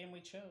 This is the game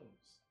we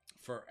chose.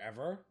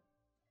 Forever?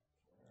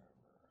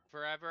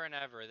 Forever and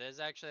ever. This is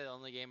actually the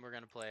only game we're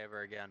gonna play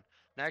ever again.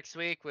 Next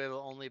week we will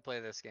only play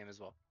this game as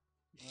well.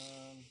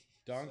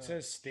 Don So-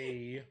 says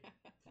stay.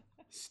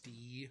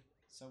 Stee.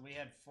 So we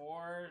had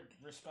 4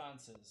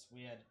 responses.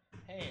 We had,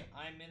 "Hey,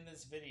 I'm in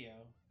this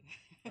video,"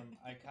 from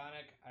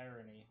Iconic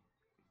Irony.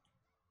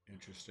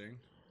 Interesting.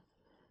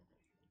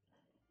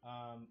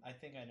 I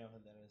think I know who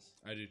that is.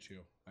 I do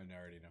too. I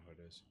already know who it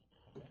is.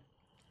 Okay.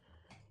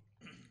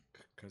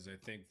 Because I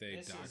think they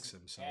This dox is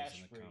themselves in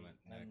the Ashbury comment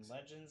and next.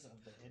 Legends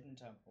of the Hidden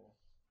Temple.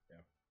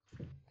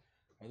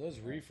 Are those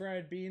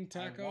refried bean I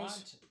tacos?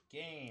 want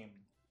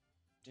game.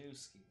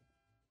 Dusky.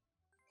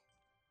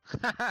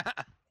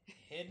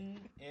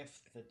 Hidden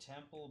if the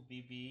temple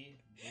BB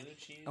blue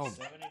cheese Oh,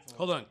 74.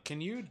 Hold on.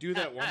 Can you do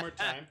that one more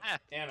time?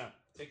 Anna,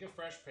 take a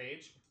fresh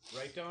page,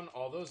 write down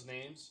all those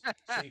names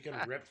so you can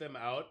rip them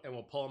out and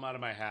we'll pull them out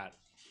of my hat.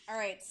 all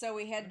right. So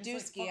we had It's like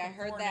Dusky. I fucking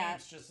heard 4 that.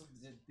 names, just-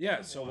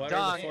 Yeah, so what are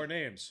Dong. the 4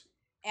 names?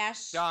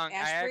 Dong, I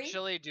Ashbury.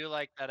 actually do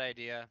like that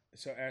idea.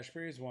 So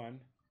Ashbury is one.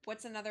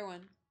 What's another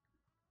one?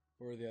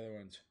 What are the other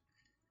ones?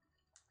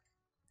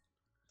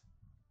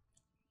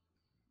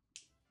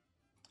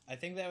 I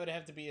think that would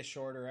have to be a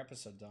shorter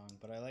episode, Dong,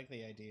 but I like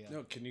the idea.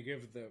 No, can you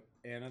give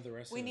Anna the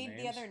rest We of the need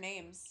names? the other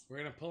names. We're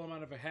going to pull them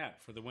out of a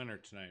hat for the winner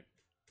tonight.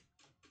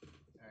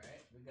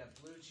 Alright, we got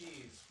blue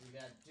cheese, we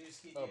got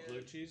Dusky Oh, Dude,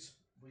 blue cheese?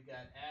 we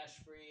got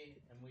Ashbury,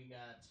 and we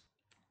got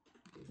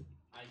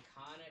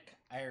Iconic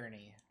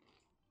Irony.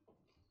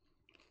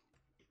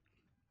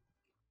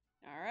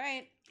 All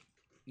right.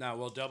 Now,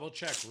 we'll double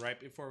check right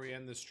before we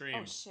end the stream.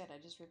 Oh shit! I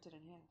just ripped it in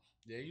half.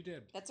 Yeah, you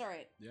did. That's all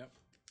right. Yep.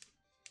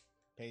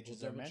 Pages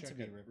We'll are double meant to check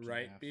be it ripped in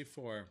right half.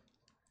 before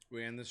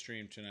we end the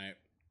stream tonight.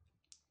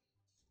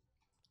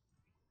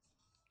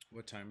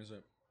 What time is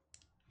it?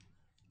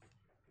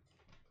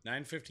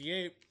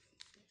 9:58.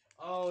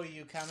 Oh,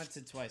 you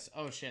commented twice.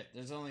 Oh shit,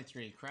 there's only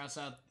 3. Cross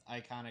out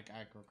Iconic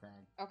Acro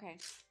Crown. Okay.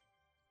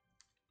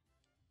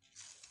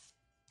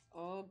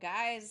 Oh,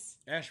 guys,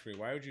 Ashbury,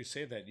 why would you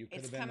say that? You could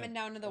it's have been coming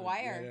down to the you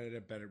wire. had a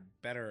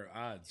better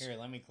odds. Here,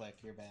 let me click.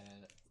 You're bad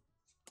at it.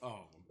 Oh,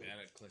 I'm bad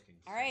at clicking.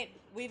 All right,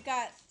 we've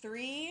got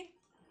three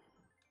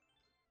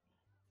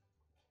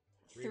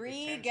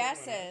potential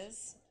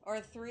guesses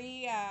or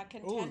 3 Oh,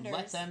 contenders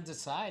let them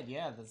decide.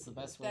 Yeah, that's the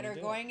best way that to are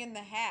do going it. in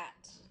the hat.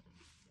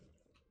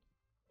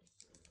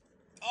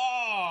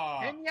 Oh!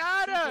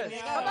 Pinatas! Here we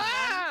go. Come 1,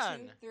 on!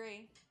 2,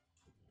 3.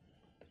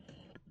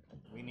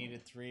 We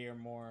needed 3 or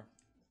more.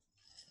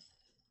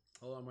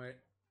 Hold on, wait.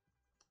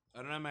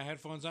 I don't have my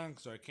headphones on,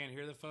 so I can't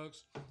hear the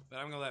folks. But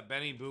I'm gonna let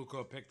Benny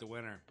Bucco pick the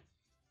winner,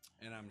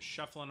 and I'm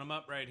shuffling them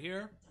up right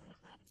here.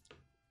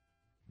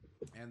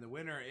 And the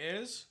winner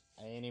is.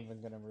 I ain't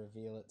even gonna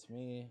reveal it to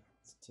me.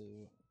 It's to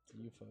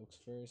you folks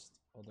first.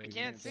 Although I you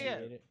can't can see it.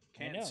 read I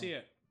Can't know, see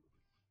it.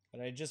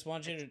 but I just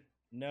want you to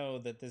know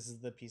that this is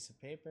the piece of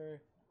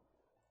paper.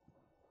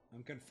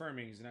 I'm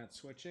confirming he's not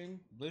switching.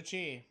 Blue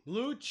cheese.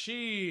 Blue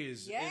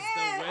Cheese Yeah! is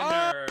the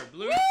winner.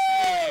 Blue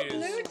Woo! Cheese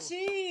Blue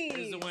cheese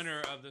is the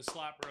winner of the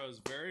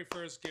SlotBros very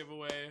first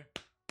giveaway.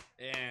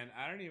 And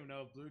I don't even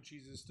know if Blue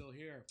Cheese is still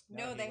here.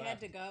 No, he they had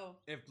left. to go.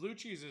 If Blue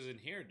Cheese isn't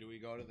here, do we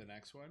go to the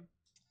next one?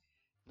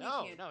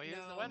 No, can't- no, he is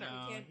the no. winner.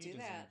 You can't he do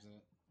that. deserves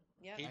it.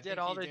 Yep. He I did think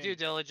all he the did. due He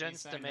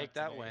diligence to signed make up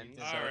that today. win. He So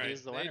deserved All right,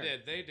 he's the they winner.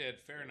 did.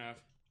 Fair enough.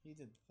 He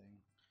did the thing.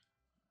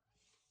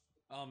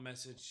 I'll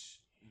message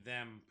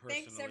them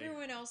personally. Thanks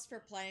everyone else for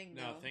playing.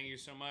 No, though. thank you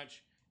so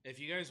much. If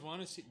you guys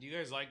want to see, do you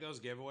guys like those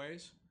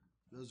giveaways?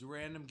 Those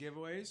random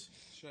giveaways?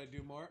 Should I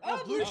do more?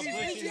 Oh, Blue Cheese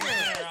is here!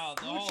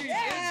 Blue Cheese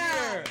Yeah!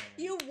 is here!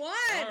 You won.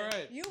 All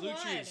right, You Blue won.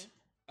 Cheese.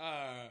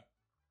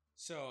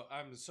 So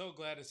I'm so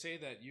glad to say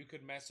that you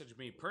could message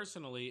me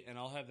personally, and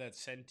I'll have that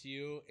sent to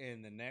you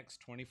in the next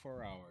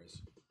 24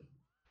 hours.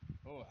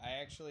 Oh,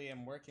 I actually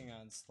am working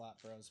on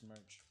SlotBros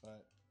merch,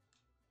 but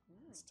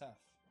it's tough.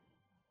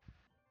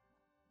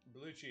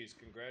 Blue Cheese,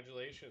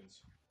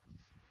 congratulations.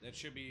 That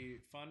should be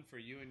fun for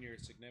you and your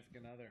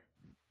significant other.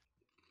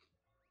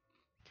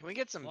 Can we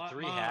get some Slot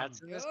 3 Mom.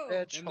 hats in this Go.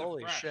 bitch? In the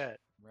Holy fresh. shit.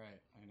 Right,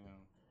 I know.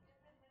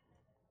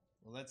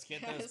 Well, let's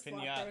get those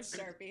SlotBros pinatas.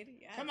 Sharpied.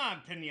 Yeah. Come on,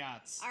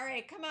 pinatas. All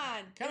right, come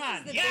on. Come this on,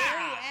 is the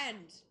yeah! very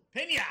end.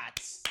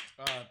 Pinatas!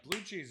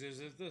 Blue Cheese, is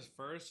this the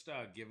first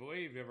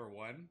giveaway you've ever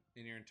won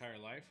in your entire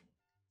life?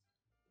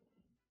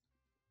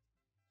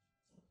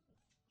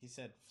 He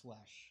said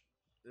flesh.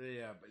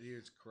 Yeah, but he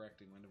was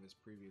correcting one of his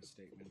previous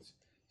statements.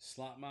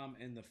 Slot Mom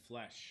in the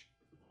flesh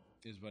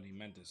is what he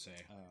meant to say.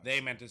 Oh.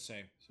 They meant to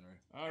say. Sorry.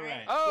 All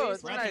right. Oh, Please,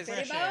 it's breath nice. of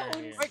fresh Spitty air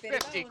bones. here. Quick Spitty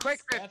 50, bones. quick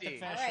Breath of 50,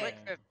 fresh quick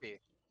air. 50.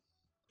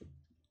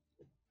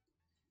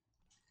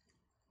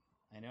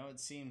 I know it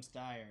seems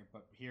dire,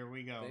 but here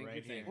we go, Thank you, right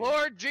thank here. you.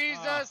 Lord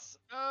Jesus!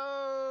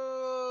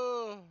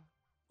 Oh!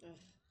 Ugh.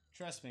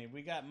 Trust me,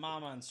 we got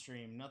Mom on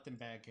stream. Nothing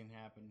bad can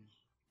happen.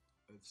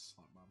 It's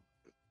Slot Mom.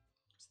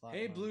 Slot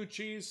Hey, Mom. Blue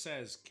Cheese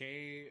says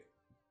K.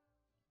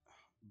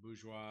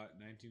 Bourgeois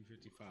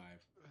 1955.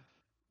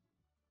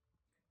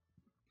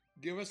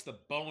 Give us the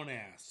bone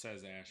ass,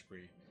 says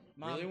Ashbury.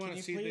 Mom, really can want to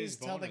you see please these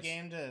tell the bonus.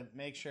 game to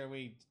make sure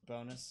we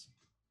bonus?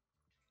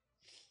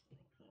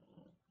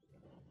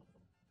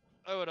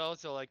 I would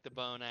also like the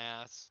bone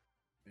ass,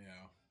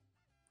 Yeah.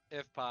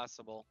 if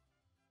possible.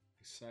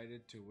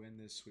 Excited to win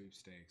this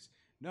sweepstakes.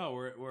 No,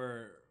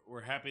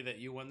 we're happy that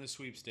you won the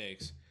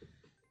sweepstakes.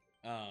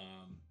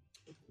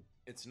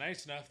 It's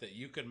nice enough that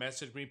you could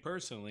message me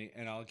personally,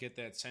 and I'll get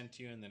that sent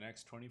to you in the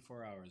next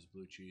 24 hours,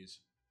 Blue Cheese.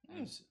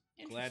 I'm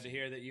glad to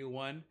hear that you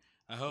won.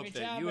 I hope Great that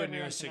job, you and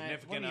your everyone, tonight.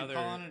 significant what are other, you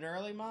calling it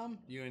early, Mom?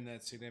 you and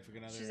that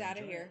significant other, She's out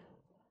of enjoy here. it.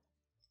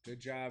 Good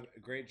job,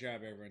 great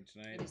job, everyone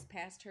tonight. It is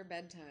past her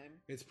bedtime.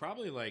 It's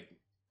probably like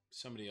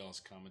somebody else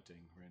commenting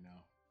right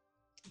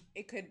now.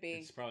 It could be.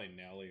 It's probably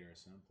Nelly or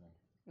something.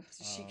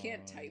 She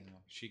can't Oh, type.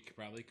 yeah.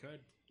 Probably could.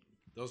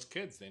 Those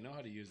kids, they know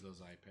how to use those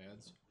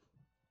iPads.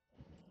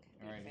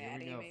 All right, here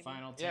Maddie, we go. maybe.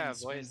 Final 10 Yeah,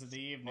 spins voice, of the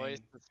evening. voice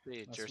to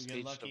speech, Unless or we get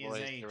speech to lucky as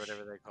voice, H. or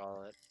whatever they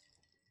call it.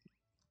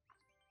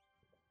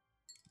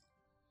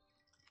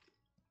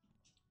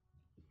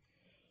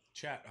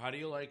 Chat, how do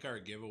you like our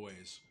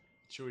giveaways?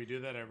 Should we do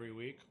that every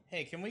week?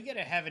 Hey, can we get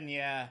a heaven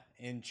yeah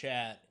in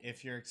chat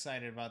if you're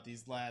excited about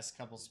these last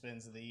couple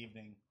spins of the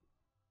evening?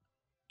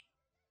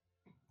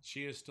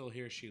 She is still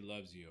here. She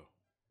loves you.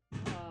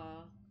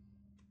 Aw.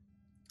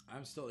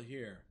 I'm still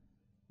here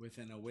with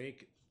an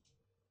awake.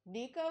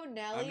 Nico,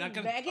 Nelly, not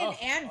gonna- Megan, oh.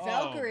 and Oh,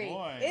 Valkyrie.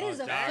 boy. It is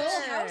Oh, a Docs.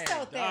 full house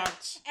out there.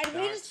 Docs. And we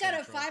Docs just got a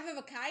Central. 5 of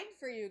a kind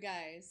for you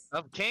guys.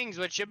 Of kings,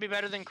 which should be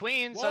better than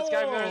queens, so it's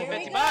gotta be better Whoa. than Here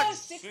we 50 go, bucks.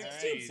 62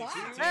 bucks. $62. That's a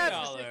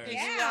 $62 $62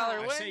 Yeah.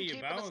 win, I say you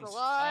keeping us bounced.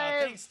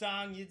 alive. Thanks,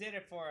 Dong. You did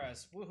it for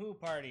us. Woohoo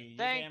party. You're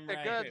Thank damn the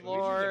right. good Okay, we need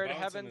to Lord, bounce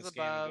in heavens this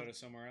game and above. Go to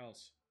somewhere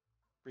else.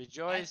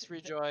 Rejoice,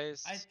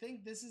 rejoice. I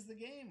think this is the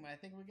game. I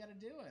think we got to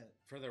do it.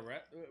 For the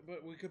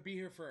but we could be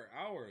here for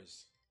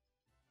hours.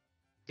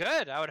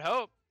 Good, I would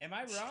hope. Am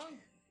I wrong?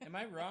 Am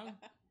I wrong?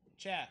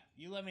 Chat,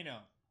 you let me know.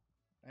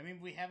 I mean,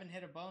 we haven't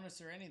hit a bonus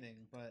or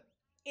anything, but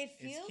It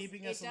feels,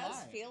 keeping it us does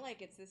alive. feel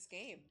like it's this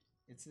game.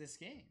 it's this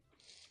game.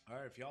 All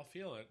right, if y'all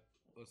feel it,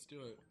 let's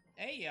do it.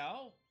 Hey,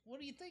 yo. What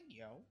do you think,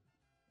 yo?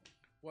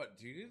 What,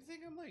 do you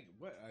think I'm like,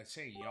 what, I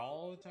say y'all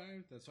all the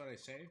time? That's what I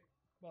say?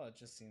 Well, it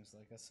just seems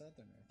like a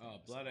southerner. thing Oh, to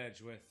Blood say.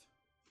 Edge with.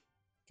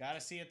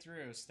 Gotta see it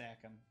through.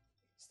 Stack them.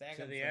 Stack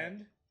To 'em the through.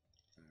 end?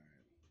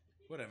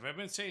 Alright. What, have I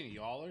been saying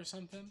y'all or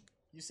something?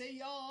 You say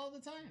y'all all the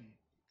time.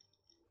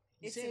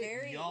 You It's say a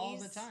very y'all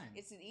easy, the time.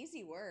 It's an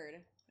easy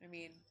word. I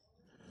mean,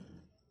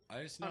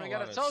 I just know Oh, a we got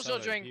lot a of social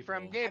Southern drink people.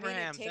 from I mean,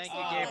 Gabraham. it takes Thank a you,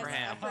 lot less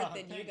Gabraham. effort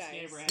than you Thanks, guys.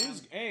 Gabraham.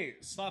 Who's, hey,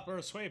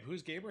 SlotBros Swape,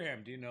 who's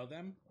Gabraham? Do you know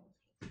them?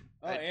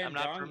 Oh, and I'm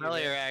not Dong, you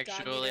familiar, know.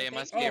 actually. Dong, It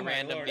must thank be a you. Oh my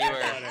random lord, viewer.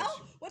 Blood What the Edge.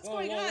 hell? What's Whoa,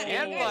 going whoa, on? whoa, Are whoa, you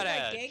And guys Blood like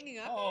Edge. ganging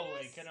up on Holy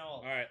us? cannoli.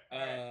 Alright,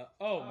 Alright.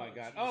 oh my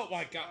god, oh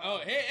my god, oh,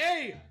 hey,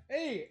 hey,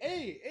 hey,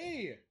 hey,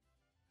 hey!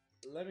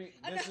 Let me.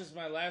 Oh, This no. is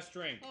my last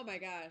drink. Oh my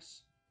gosh.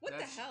 What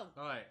That's- the hell?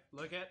 All right,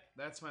 look at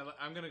that's my.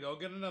 I'm gonna go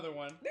get another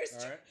one. There's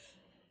all right.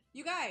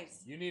 You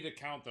guys. You need to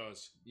count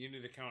those. You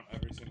need to count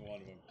every single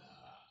one of them.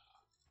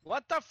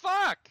 What the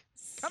fuck?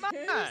 Come on.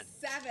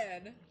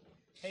 7.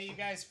 Hey, you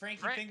guys,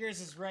 Frankie Right.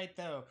 Fingers is right,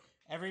 though.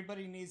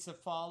 Everybody needs to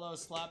follow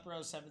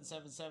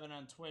SlotBros777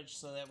 on Twitch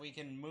so that we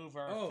can move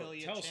our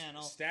affiliate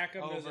channel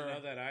Stackham doesn't over.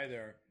 know that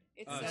either.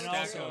 It's And so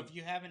also, true. if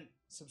you haven't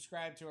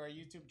subscribed to our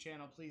YouTube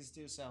channel, please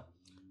do so.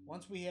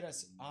 Once we hit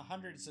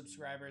 100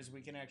 subscribers,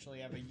 we can actually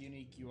have a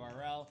unique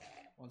URL.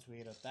 Once we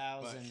hit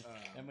 1,000,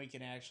 then we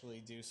can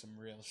actually do some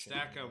real shit.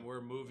 Stackham,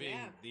 we're moving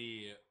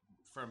Yeah.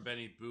 from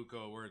Benny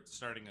Bucco. We're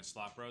starting a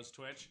SlotBros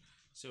Twitch,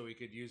 so we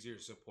could use your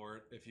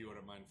support if you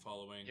wouldn't mind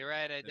following. You're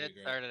right, I That'd did be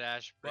great. start at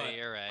Ashbury. But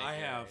You're right. I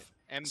you're have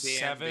right. MB,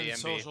 7 MB.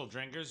 social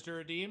drinkers to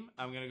redeem.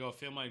 I'm gonna go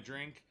fill my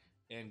drink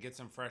and get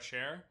some fresh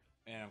air.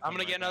 And I'm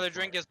gonna get another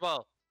drink as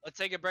well. Let's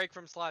take a break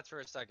from slots for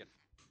a second.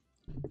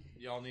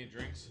 Y'all need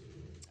drinks?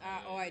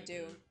 I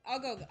do. I'll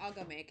go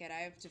make it.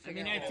 I have to I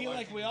figure mean, I out. feel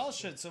like we all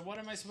should, so what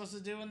am I supposed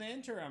to do in the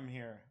interim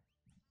here?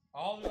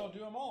 I'll go do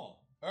them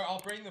all, or I'll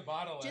bring the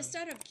bottle. Just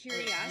out of Wait, you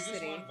just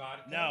curiosity. want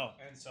vodka No.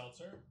 and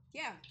seltzer?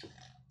 Yeah.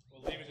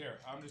 We'll leave it here.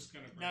 I'm just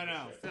gonna. Bring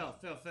No, this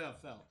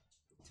shit. Phil.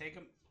 Take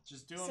them.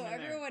 Just do them So in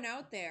there. everyone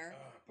out there,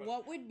 but-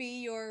 what would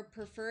be your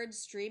preferred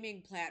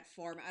streaming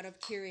platform out of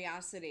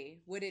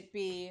curiosity? Would it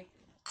be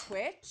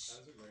Twitch,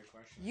 That's a great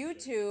question.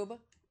 YouTube,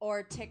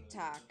 or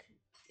TikTok?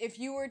 If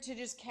you were to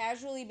just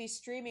casually be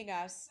streaming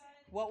us,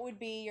 what would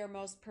be your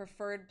most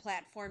preferred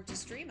platform to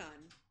stream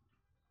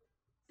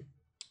on?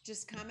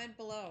 Just comment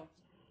below.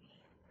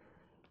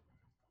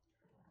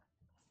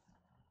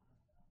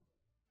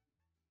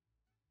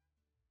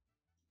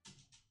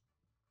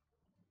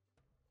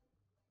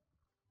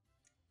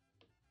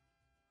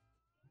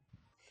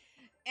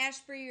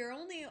 Ashbury, you're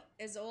only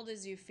as old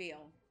as you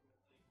feel.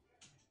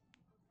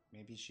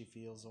 Maybe she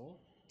feels old.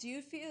 Do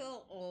you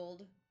feel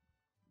old?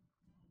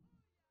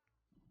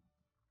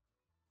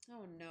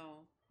 Oh no.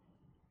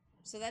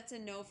 So that's a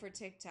no for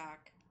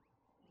TikTok.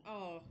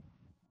 Oh.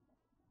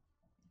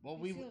 Well,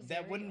 You feel that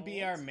very wouldn't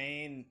be our old.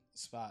 main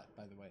spot,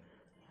 by the way.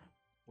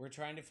 We're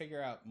trying to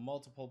figure out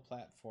multiple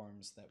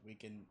platforms that we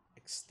can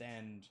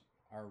extend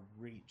our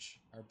reach,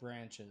 our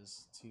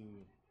branches to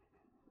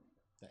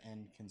the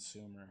end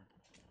consumer,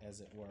 as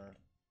it were.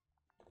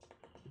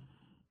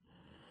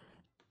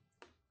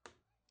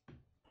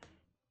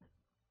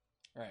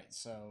 All right,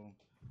 so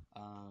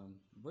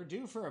we're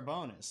due for a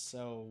bonus.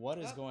 So what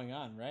is Oh. going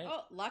on, right?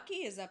 Oh,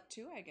 Lucky is up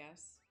too, I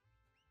guess.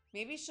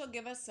 Maybe she'll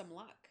give us some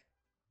luck.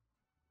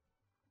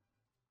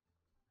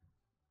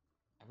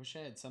 I wish I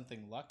had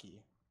something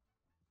lucky.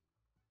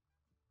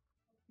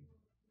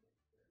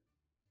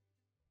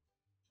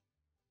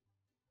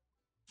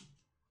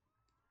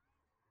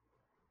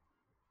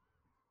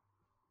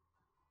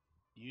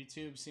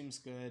 YouTube seems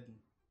good.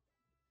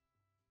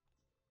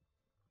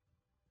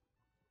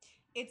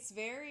 It's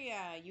very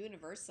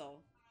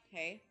universal,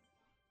 hey?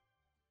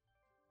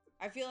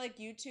 I feel like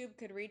YouTube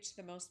could reach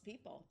the most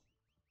people.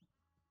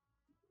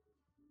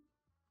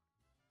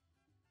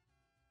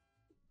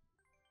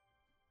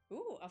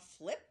 Ooh, a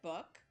flip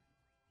book.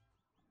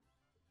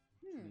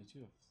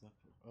 YouTube flip.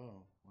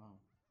 Oh, wow.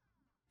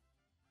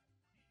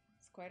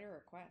 It's quite a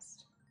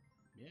request.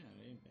 Yeah,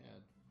 it ain't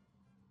bad.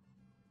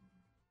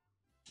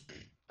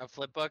 A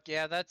flip book?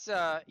 Yeah, that's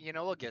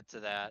we'll get to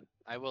that.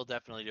 I will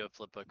definitely do a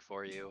flip book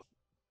for you.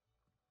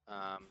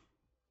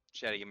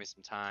 Just gotta give me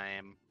some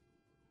time.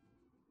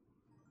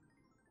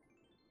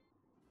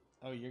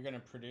 Oh, you're gonna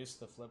produce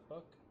the flip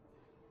book?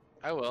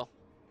 I will.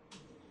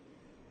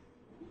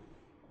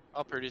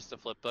 I'll produce the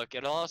flip book.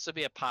 It'll also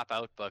be a pop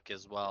out book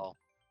as well,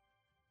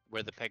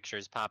 where the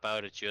pictures pop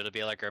out at you. It'll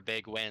be like our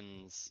big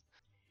wins.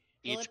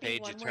 Will Each it be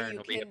page one you where turn you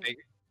will be a can- big.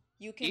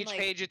 You can Each like,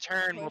 page you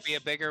turn will be a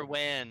push- bigger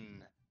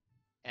win,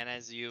 and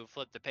as you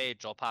flip the page,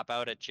 it'll pop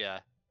out at you.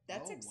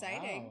 That's Oh,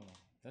 exciting. wow.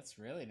 That's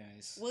really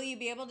nice. Will you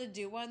be able to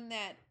do one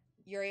that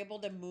you're able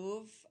to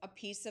move a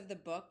piece of the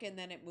book and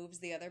then it moves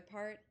the other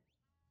part?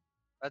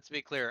 Let's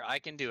be clear. I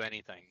can do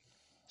anything.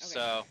 Okay.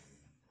 So,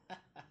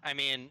 I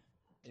mean,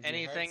 If your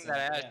anything heart's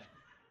that set, adds-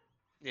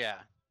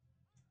 yeah.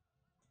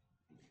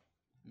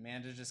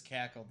 Amanda just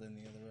cackled in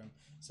the other room.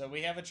 So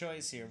we have a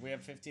choice here. We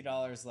have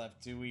 $50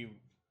 left. Do we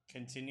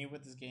continue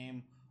with this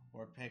game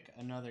or pick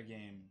another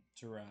game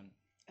to run?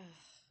 Ugh.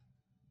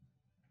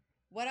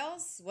 What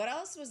else? What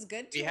else was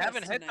good to We us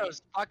haven't hit tonight?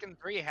 those fucking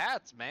 3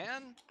 hats,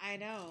 man. I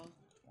know.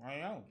 I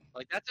know.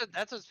 Like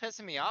that's what's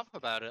pissing me off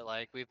about it.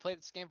 Like we've played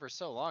this game for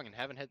so long and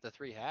haven't hit the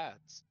 3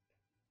 hats.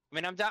 I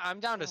mean, I'm down.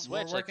 I'm down to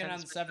switch. We're working I on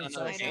couldn't switch 7 to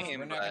another I know. socials. We're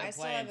not but- going I to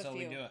still play have a until we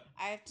few. do it.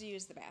 I have to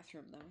use the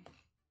bathroom though.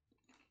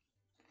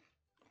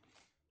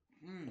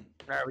 All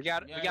right, we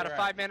got Yeah, a you're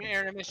right. 5-minute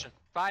intermission.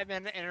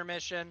 5-minute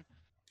intermission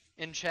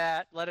in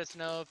chat. Let us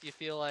know if you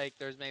feel like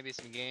there's maybe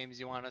some games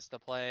you want us to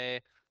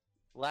play.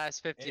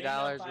 Last It $50, ain't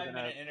no we're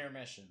 5-minute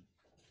intermission.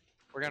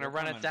 we're gonna We're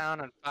run coming. it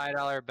down on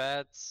 $5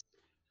 bets.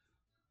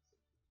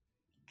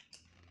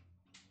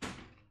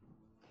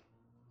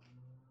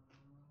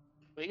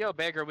 We go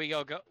big or we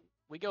go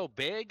we go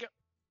big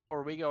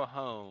or we go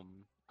home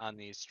on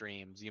these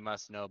streams. You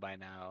must know by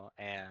now,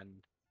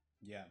 and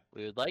Yeah.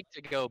 we would like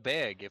to go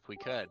big if we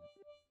could.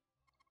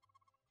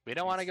 We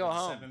don't want to Thanks go for the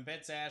home. 7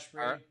 bits,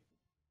 Ashbury.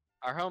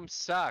 Our home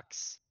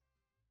sucks.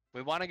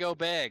 We want to go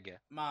big.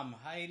 Mom,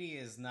 Heidi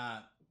is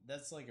not.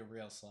 That's like a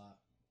real slot.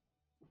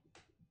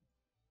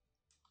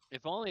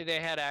 If only they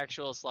had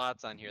actual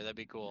slots on here, that'd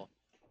be cool.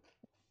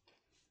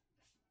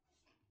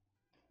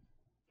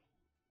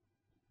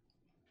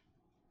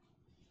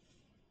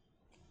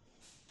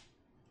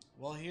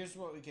 Well, here's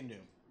what we can do.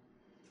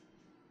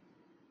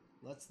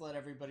 Let's let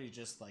everybody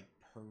just like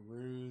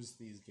peruse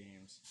these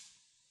games.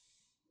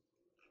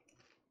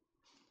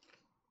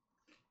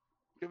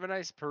 Give a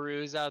nice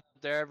peruse out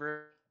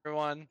there,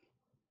 everyone.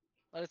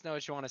 Let us know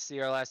what you want to see.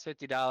 Our last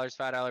 $50,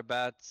 $5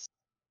 bets.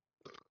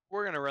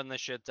 We're gonna run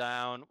this shit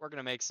down. We're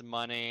gonna make some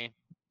money,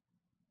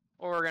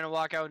 or we're gonna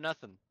walk out with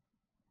nothing.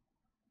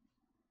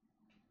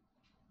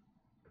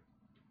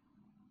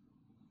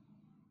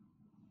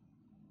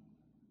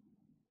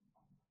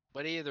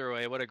 But either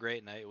way, what a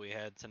great night we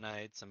had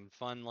tonight. Some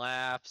fun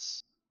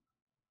laughs,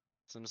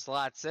 some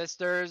slot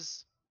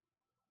sisters,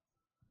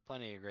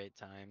 plenty of great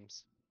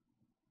times.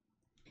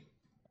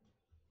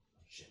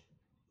 Shit.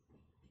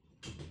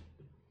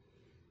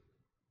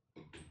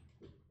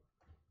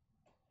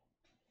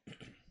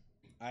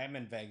 I am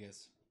in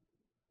Vegas.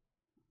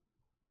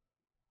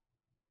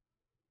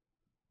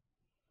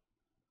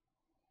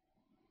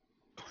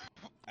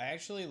 I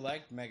actually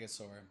liked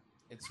Megasaur.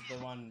 It's the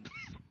one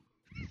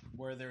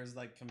where there's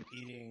like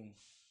competing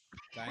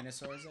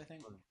dinosaurs, I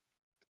think.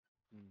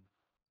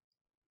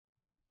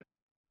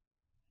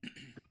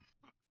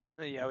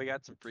 Yeah, we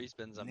got some free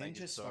spins on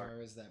Ninja Megasaur. Star,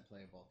 is that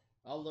playable?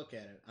 I'll look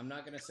at it. I'm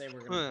not gonna say we're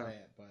gonna play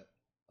it, but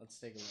let's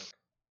take a look.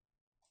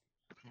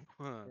 Of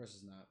course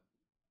it's not.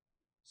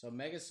 So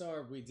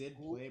Megasaur we did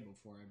play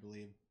before, I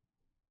believe.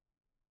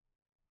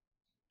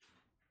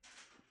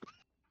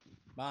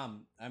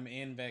 Mom, I'm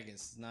in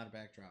Vegas. It's not a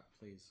backdrop,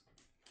 please.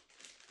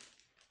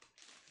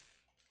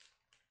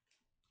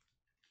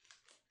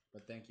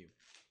 But thank you.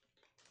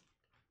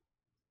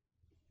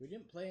 We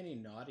didn't play any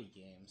naughty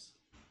games.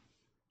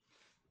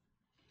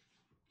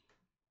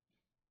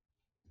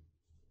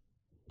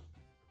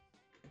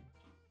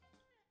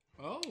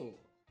 Oh.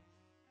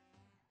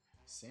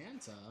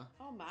 Santa?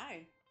 Oh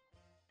my.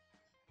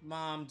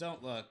 Mom,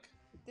 don't look.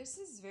 This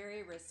is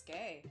very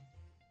risque.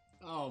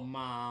 Oh,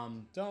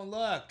 Mom, don't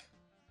look.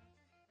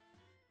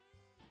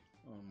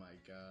 Oh my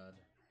god.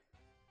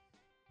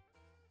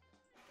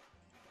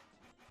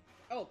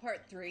 Oh,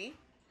 part 3?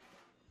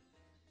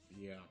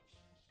 Yeah.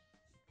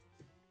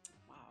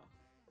 Wow.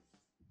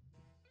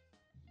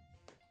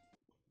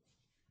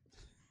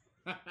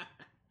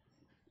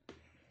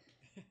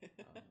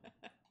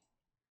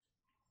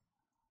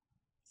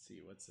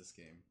 See, what's this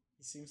game?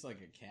 It seems like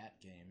a cat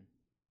game.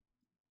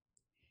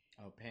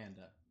 Oh,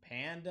 Panda.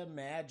 Panda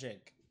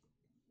Magic.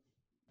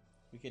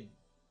 We could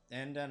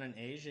end on an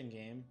Asian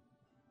game.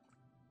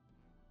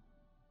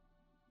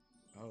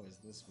 Oh, is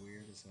this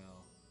weird as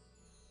hell?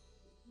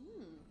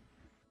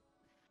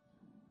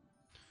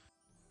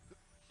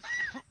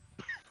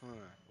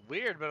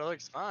 Weird, but it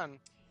looks fun.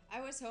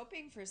 I was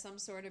hoping for some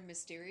sort of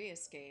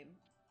mysterious game.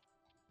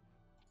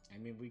 I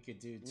mean, we could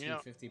do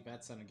 250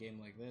 bets on a game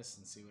like this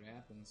and see what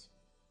happens.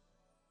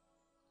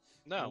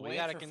 No, We'll we wait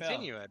gotta for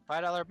continue Phil. it.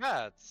 $5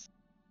 bets.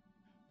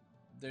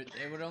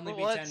 It would only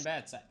Well, be 10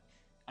 bets.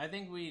 I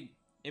think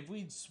if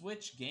we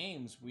switch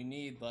games, we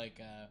need like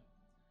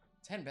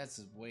 10 bets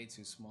is way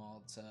too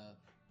small to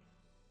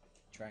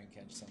try and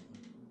catch something.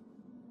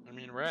 I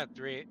mean, we're at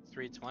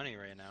 320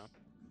 right now.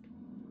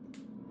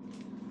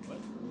 What?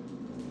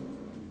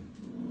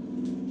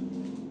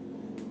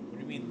 What do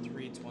you mean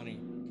 320?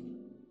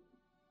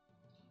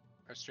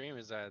 Our stream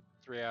is at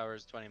 3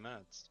 hours 20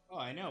 minutes. Oh,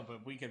 I know,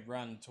 but we could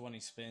run 20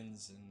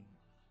 spins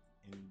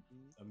in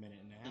a minute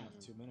and a half,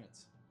 2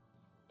 minutes.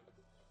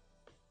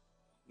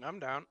 I'm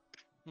down.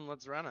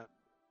 Let's run it.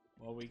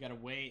 Well, we gotta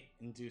wait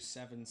and do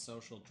 7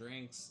 social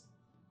drinks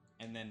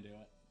and then do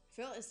it.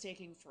 Phil is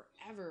taking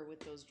forever with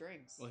those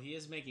drinks. Well, he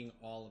is making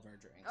all of our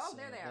drinks. Oh,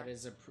 there they are. That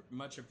is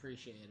much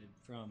appreciated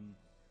from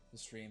the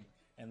stream.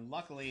 And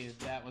luckily,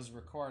 that was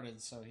recorded,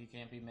 so he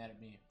can't be mad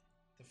at me.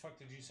 The fuck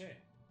did you say?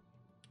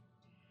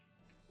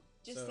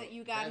 Just So that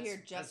you got that's- here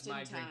just in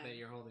That's my time. drink that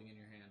you're holding in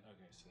your hand.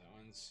 Okay, so that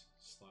one's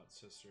Slot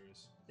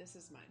Sisters. This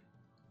is mine.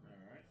 All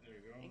right, there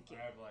you go. Thank you.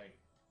 I have like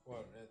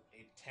what,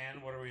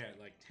 10? What are we at?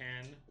 Like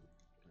 10?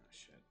 Oh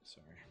shit!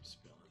 Sorry, I'm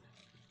spilling.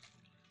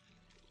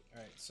 All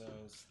right, so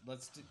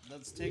let's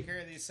take care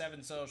of these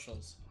 7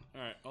 socials.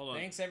 All right, hold on.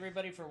 Thanks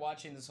everybody for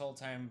watching this whole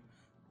time.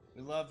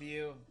 We love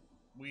you.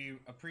 We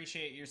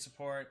appreciate your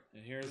support.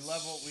 And here's We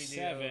love what we do,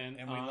 7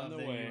 and we on love the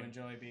that way. you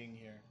enjoy being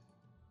here.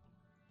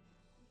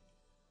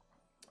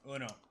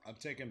 Uno, I'm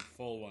taking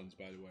full ones,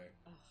 by the way.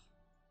 Ugh.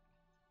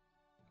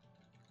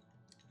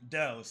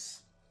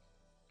 dos,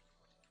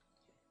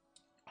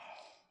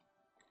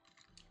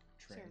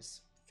 Sure.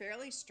 tres,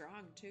 Fairly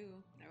strong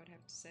too, I would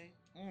have to say.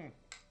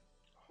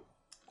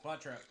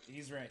 Quattro.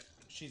 He's right.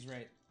 She's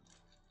right.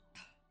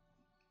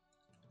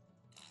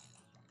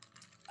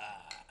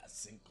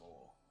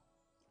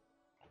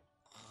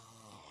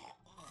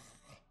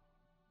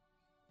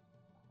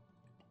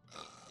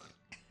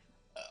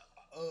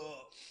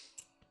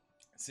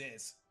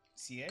 Seis.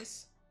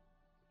 Seis?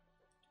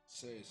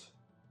 6.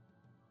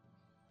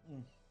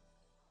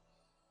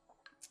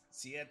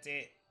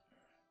 Siete.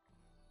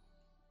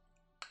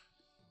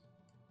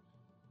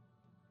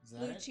 Is that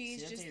Blue it? cheese,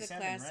 Siete just is the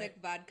 7, classic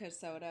vodka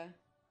soda.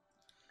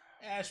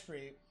 right?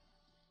 Ashbury,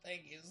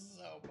 thank you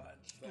so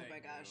much. Oh my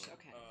gosh,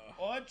 okay.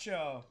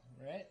 Ocho,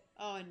 right?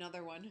 Oh,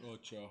 another one.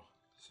 Ocho.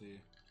 See.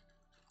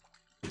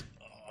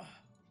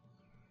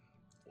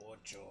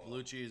 Ocho.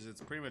 Blue cheese,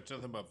 it's pretty much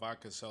nothing but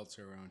vodka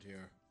seltzer around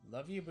here.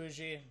 Love you,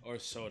 Bougie. Or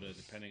soda,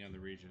 depending on the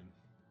region.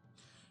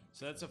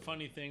 So that's a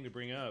funny thing to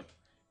bring up,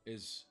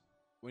 is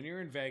when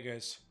you're in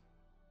Vegas,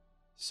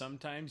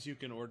 sometimes you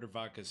can order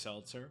vodka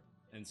seltzer,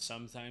 and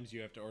sometimes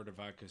you have to order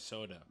vodka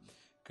soda,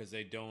 because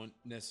they don't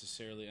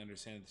necessarily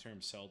understand the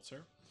term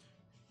seltzer.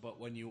 But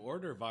when you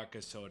order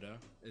vodka soda,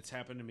 it's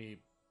happened to me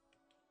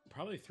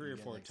probably 3 or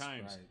get, 4 like,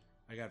 times. Sprite.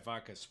 I got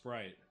vodka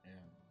Sprite, Yeah.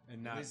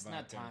 and At not least vodka.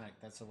 not tonic.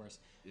 That's the worst.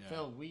 Yeah.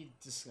 Phil, we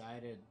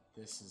decided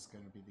this is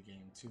going to be the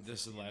game.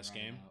 This is the last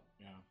game?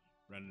 Yeah.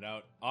 Run it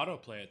out.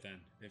 Autoplay it then,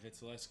 if it's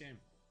the last game.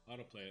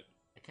 Autoplay it.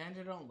 I kind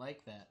of don't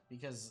like that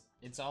because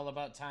it's all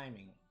about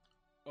timing.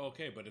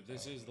 Okay, but if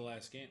this is the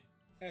last game,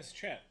 ask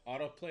chat.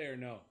 Autoplay or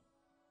no?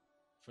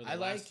 For the I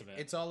like last event.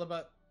 it's all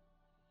about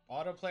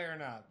autoplay or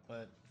not,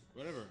 but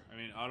Whatever. I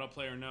mean,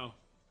 autoplay or no.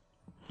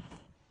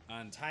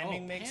 On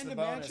timing makes Panda the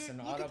bonus, Magic? and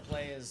Look at-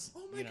 autoplay is.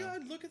 Oh my you know,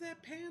 god, look at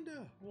that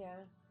panda. Yeah.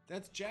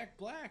 That's Jack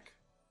Black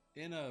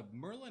in a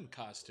Merlin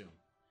costume.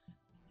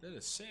 That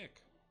is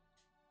sick.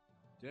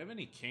 Do you have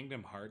any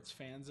Kingdom Hearts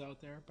fans out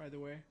there, by the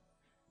way?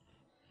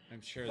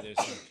 I'm sure there's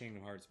some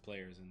Kingdom Hearts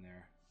players in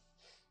there.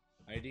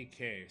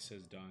 IDK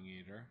says Dong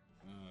Eater.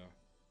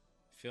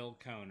 Phil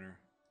Counter.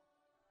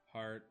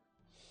 Heart.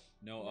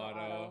 No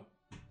auto.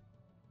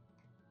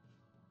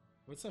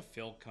 What's a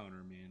Phil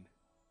Counter mean?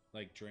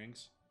 Like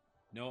drinks?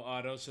 No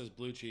auto says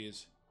Blue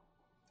Cheese.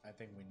 I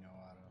think we know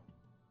auto.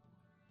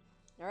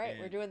 All right, And-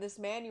 we're doing this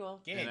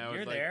manual. Gabe, And I would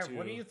you're like there. to-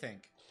 What do you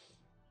think?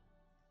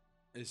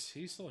 Is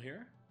he still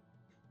here?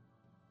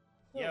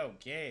 Yo,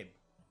 Gabe.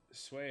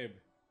 Swabe.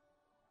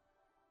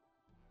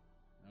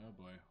 Oh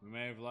boy. We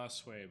may have lost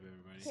Swabe,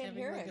 everybody. He's Can't having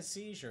hear like him. a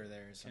seizure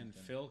there or Can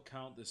something. Phil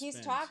count the spins?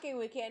 He's talking,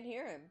 we can't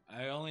hear him.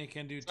 I only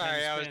can do 10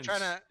 Sorry, I was spins trying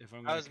to. if I'm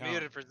I gonna was count.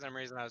 muted for some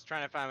reason. I was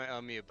trying to find my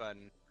unmute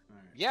button.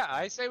 Alright. Yeah,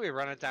 I say we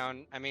run it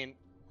down. I mean,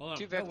 Hold on.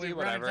 250, we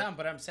run whatever. it down,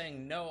 but I'm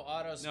saying no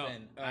auto No,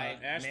 spin. I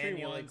Ashby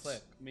manually wants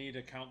click. me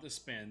to count the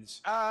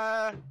spins.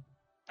 I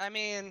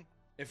mean,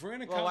 If we're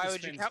gonna well, count why the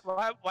would you spins,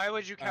 count? Why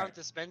would you count Alright.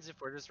 the spins if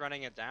we're just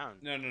running it down?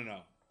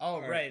 no. Oh,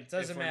 All right. It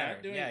doesn't if we're not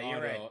matter. doing Yeah, you're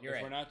auto, right. You're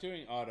if we're right. not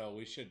doing auto,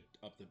 we should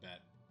up the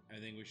bet. I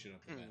think we should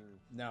up the bet.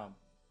 No.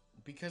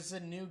 Because it's a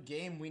new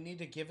game, we need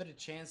to give it a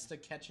chance to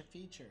catch a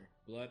feature.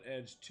 Blood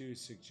Edge 2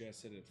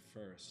 suggested it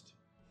first.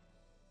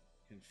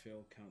 Can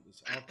Phil count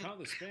this? I'll count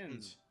the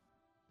spins.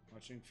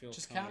 Watching Phil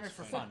Just count count it his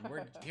for spins.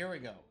 fun. Here we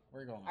go.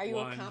 We're going. Are you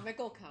One. a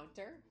comical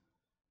counter?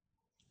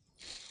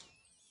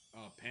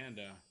 Oh,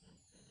 Panda.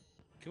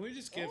 Can we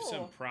just give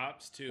some Oh.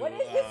 props to... What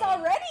is this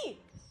already?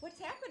 What's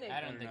happening? I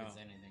I don't don't think know. it's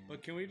anything.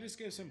 But can we just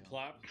give some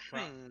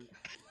Hmm.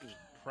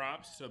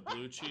 props to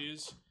Blue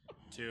Cheese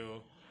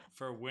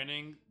for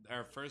winning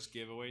our first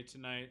giveaway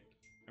tonight?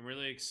 I'm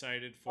really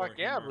excited for Fuck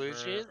yeah, him or Blue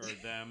her Cheese. or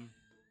them.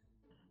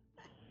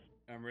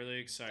 I'm really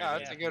excited. Oh,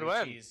 that's a good Blue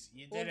win. Cheese.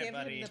 You We'll did it, give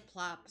buddy. him the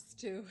plops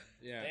too.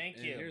 Yeah, Thank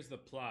and you. here's the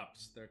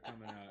plops. They're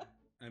coming out.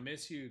 I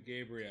miss you,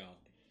 Gabriel.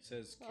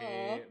 Says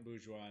K. Aw.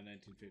 Bourgeois,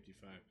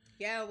 1955.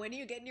 Yeah, when are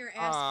you getting your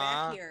ass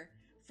Aw. back here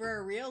for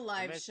a real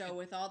live miss show you-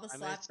 with all the I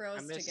slot miss- bros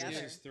I miss you.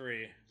 together? This is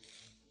 3.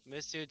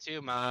 Miss you too,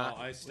 Oh, Ma.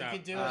 I We stopped.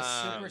 could do a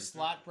super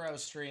slot bro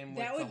stream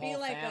with That the would be whole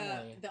like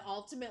family. the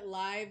ultimate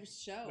live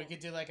show. We could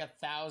do like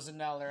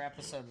 $1,000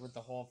 episode with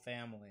the whole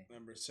family.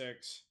 Number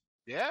 6.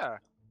 Yeah.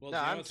 Well, No,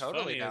 you know I'm what's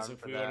totally funny is down if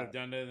for we would have that.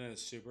 done it in the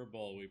Super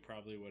Bowl, we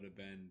probably would have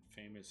been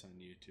famous on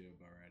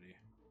YouTube already.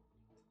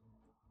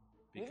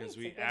 We Because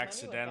made we some good money with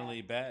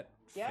accidentally that. bet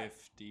Yep.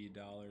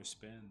 $50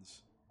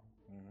 spins.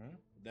 Mm-hmm.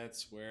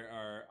 That's where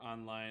our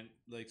online,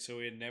 like, so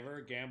we had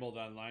never gambled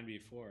online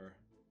before.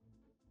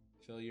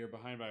 Phil, you're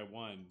behind by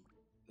 1.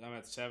 I'm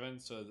at 7,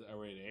 so are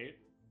we at 8?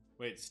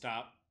 Wait,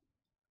 stop.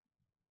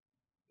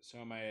 So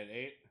am I at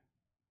 8?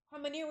 How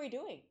many are we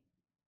doing?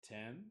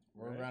 10?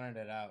 We're Right? running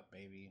it out,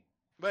 baby.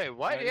 Wait, I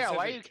what? just Yeah, have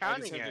why are to- you I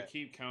counting just have it? to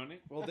keep counting.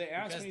 Well, they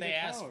asked Because me they to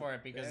asked count. for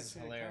it They because asked it's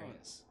me to count.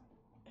 hilarious.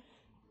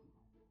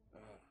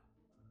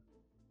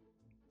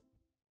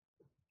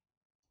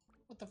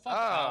 What the fuck, Oh.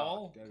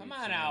 Owl? Gotta Come be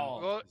on, 10.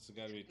 Owl. Well- This has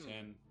got to be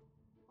 10.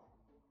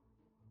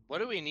 What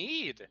do we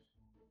need?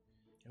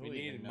 Who We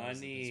even need knows at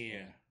this money.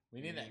 point?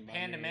 We need that Money.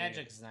 Panda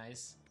Magic's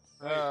nice.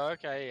 Right. Oh,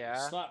 okay,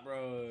 yeah. Slot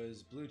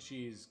Bros, Blue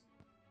Cheese.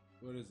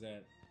 What is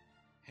that?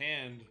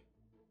 Hand.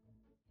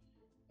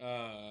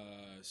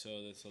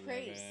 So that's 11.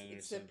 Praise. or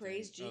It's the something.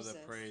 praise Oh, the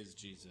Jesus. praise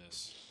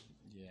Jesus.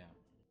 Yeah.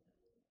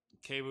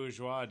 K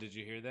Bourgeois, did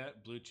you hear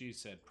that? Blue Cheese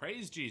said,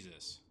 "Praise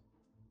Jesus."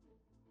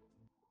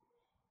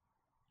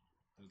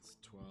 That's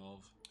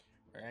 12,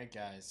 All right,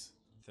 guys.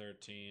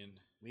 13.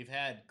 We've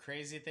had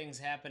crazy things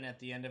happen at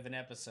the end of an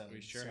episode.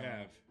 We sure so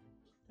have.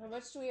 How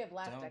much do we have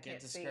left? I Don't get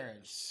can't see. discouraged.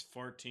 It's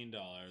 $14.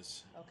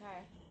 Okay.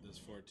 There's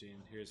 14.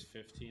 Here's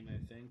 15,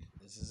 I think.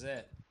 This is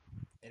it.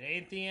 It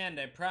ain't the end,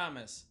 I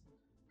promise.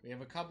 We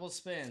have a couple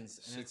spins,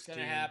 and it's 16.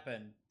 gonna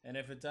happen. And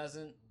if it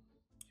doesn't,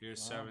 Here's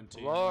well, 17.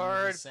 I'm gonna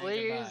Lord, just say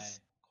goodbye, please.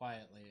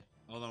 quietly.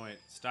 Hold on, wait.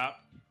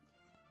 Stop.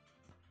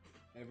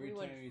 Every We time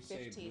went you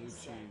say 15 blue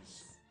cents.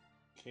 cheese,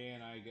 Kay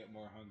and I get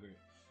more hungry.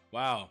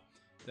 Wow.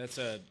 That's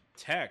a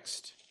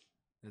text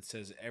that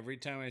says every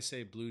time I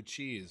say blue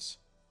cheese.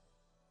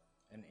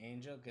 An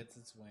angel gets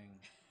its wing.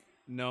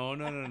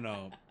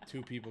 No.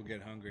 2 people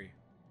get hungry.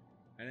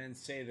 I didn't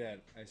say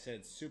that. I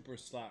said Super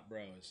Slot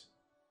Bros.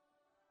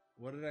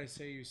 What did I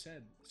say you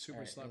said? Super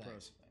All right, Slot relax.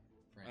 Bros.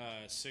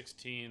 Right.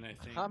 16, I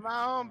think. Come I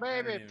on, don't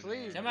baby, even know.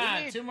 please. Come We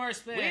on, need- 2 more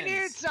spins. We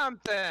need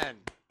something.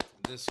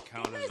 This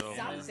count is over.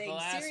 Something. This is the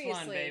last one,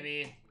 Seriously.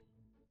 baby.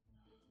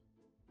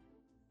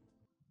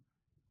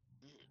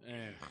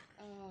 Eh,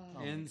 Oh.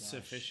 my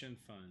insufficient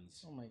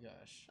funds. Oh my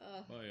gosh.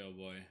 Boy, oh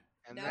boy.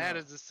 And No. that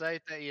is a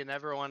sight that you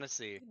never want to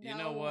see. You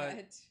know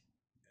what?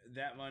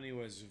 That money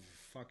was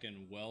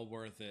fucking well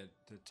worth it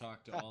to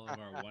talk to all of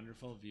our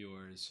wonderful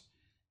viewers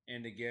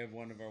and to give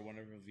one of our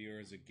wonderful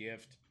viewers a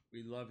gift.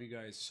 We love you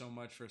guys so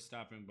much for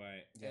stopping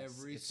by Yes,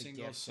 every it's a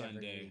single gift every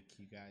Sunday. week,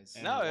 you guys.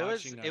 And No,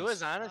 watching it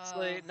was us.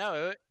 honestly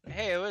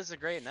hey, it was a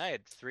great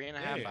night. 3.5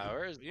 Hey,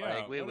 hours. Yeah,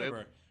 like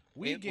whatever.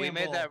 we gamble,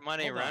 made that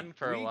money hold run on.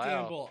 for a we while.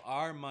 gamble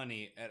our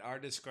money at our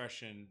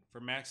discretion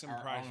for maximum Our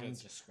own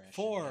profits discretion,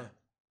 for yeah.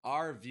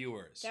 our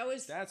viewers.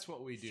 That's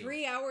what we do.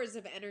 3 hours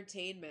of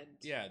entertainment.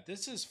 Yeah,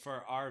 this is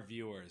for our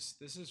viewers.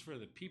 This is for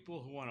the people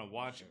who want to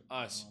watch us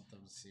I want them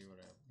to see what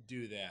I...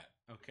 do that.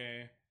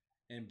 Okay.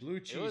 And Blue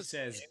Cheese was-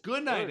 says,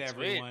 "Good night, was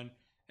sweet. everyone."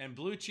 And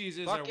Blue Cheese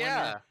is Fuck our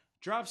yeah. winner.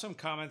 Drop some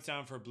comments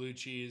down for Blue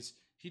Cheese.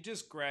 He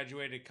just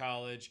graduated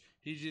college.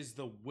 He's just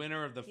the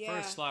winner of the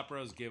Yeah. first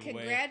SlotBros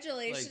giveaway.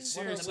 Congratulations Like, for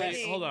seriously,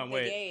 winning hold on, the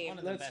wait. game. One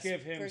of the Let's best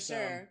give him For some.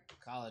 sure.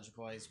 college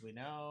boys we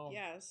know.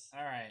 Yes.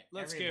 All right.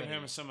 Let's give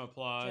him some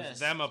applause. Just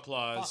Them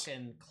applause.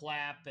 Fucking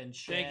clap and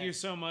shit. Thank you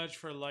so much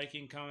for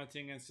liking,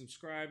 commenting, and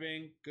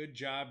subscribing. Good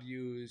job,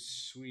 you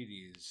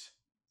sweeties.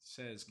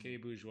 Says K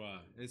Bourgeois.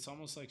 It's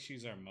almost like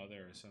she's our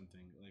mother or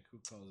something. Like, who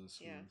calls us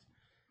Yeah. sweeties?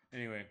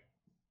 Anyway,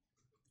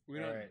 we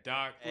All don't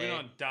right. we Hey.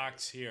 don't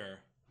dox here.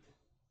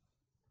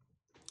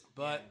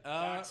 But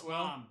Doc's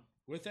well, mom.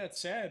 with that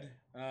said,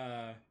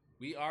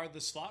 we are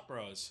the Slot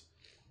Bros.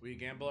 We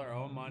gamble our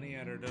own money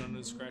at our own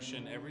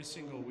discretion every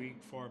single week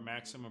for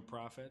maximum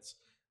profits.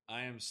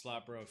 I am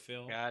Slot Bro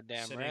Phil.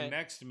 Goddamn Sitting right.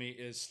 next to me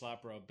is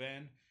Slot Bro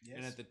Ben. Yes.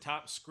 And at the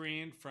top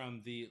screen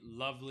from the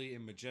lovely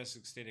and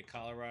majestic state of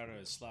Colorado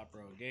is Slot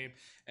Bro Gabe.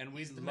 And we'd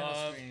He's the middle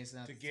love screen, he's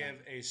not to the give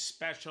top. a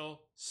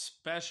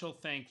special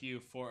thank you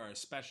for our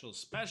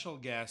special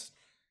guest,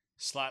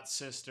 Slot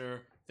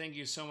Sister. Thank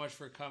you so much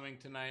for coming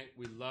tonight.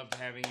 We loved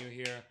having you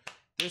here.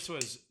 This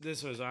was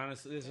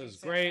honestly, this was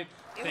great. It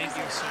Thank was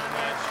you an so honor.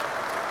 much.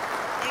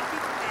 Thank you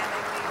for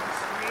having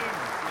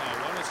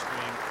Yeah, what a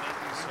stream. Thank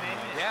you so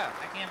much. Yeah.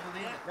 I can't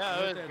believe it.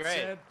 No, With it was that great.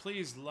 said,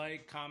 please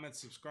like, comment,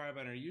 subscribe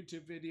on our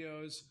YouTube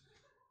videos.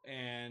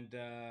 And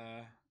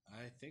I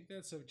think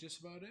that's just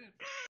about it.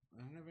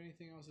 I don't have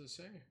anything else to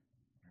say.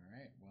 All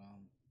right. Well,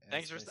 as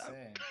Thanks for they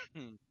stopping.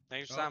 say,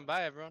 Thanks for Oh. stopping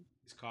by, everyone.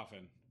 He's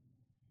coughing.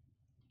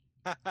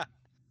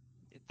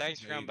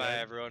 Thanks for There you coming by, go.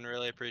 everyone.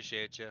 Really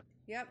appreciate you. you.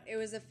 Yep, it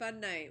was a fun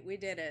night. We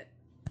did it.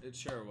 It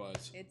sure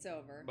was. It's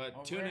over. But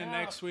Over tune in and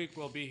next out. week.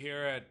 We'll be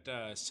here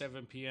at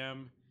 7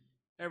 p.m.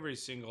 every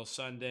single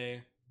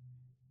Sunday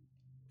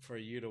for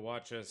you to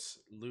watch us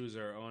lose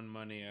our own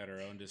money at our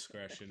own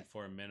discretion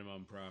for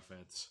minimum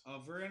profits.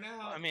 over and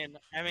out. I mean,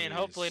 Please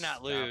hopefully not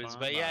stop lose, on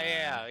but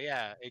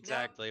yeah,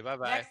 exactly. Bye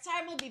bye. Next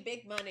time will be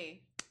big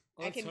money.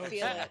 I Let's can hope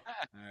feel so. it.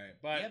 All right,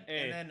 but Yep, hey,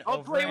 and then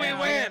hopefully over we and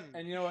out. win.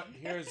 And you know what?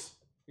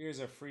 Here's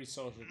a free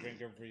social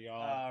drinker for y'all.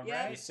 All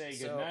Yeah. right. Say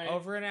so goodnight.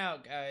 over and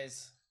out,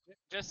 guys.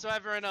 Just so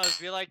everyone knows,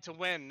 we like to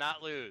win,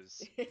 not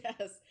lose.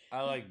 Yes,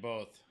 I like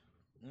both.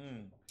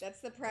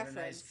 that's the What a preference.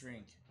 nice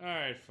drink. All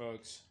right,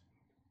 folks.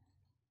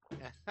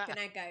 Good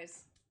night,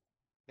 guys.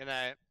 Good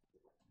night.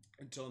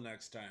 Until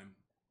next time.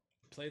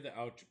 Play the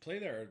outro. Play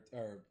the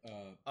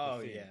Oh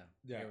the theme. yeah.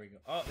 Yeah. Here we go.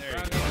 Oh, There you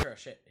wrong go. intro.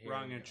 Shit. Here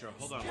Wrong we go. intro.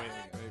 Hold on.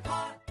 Wait.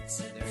 Pots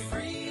and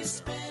free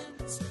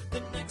spins. The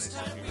next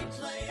time we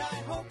play, I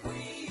hope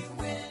we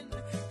win.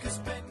 Cause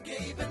Ben,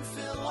 Gabe, and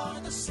Phil are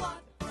the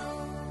Slot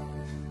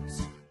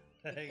Bros.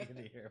 I can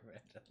hear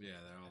it. Yeah,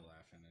 they're all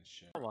laughing and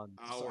shit.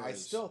 So I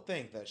still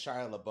think that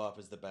Shia LaBeouf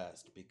is the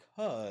best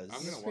because I'm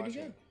gonna pretty watch good.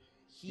 it.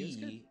 He was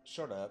good. He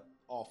showed up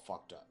all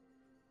fucked up.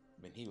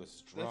 I mean, he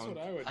was drunk. That's what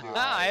I would do.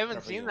 Ah, I haven't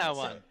whatever seen you that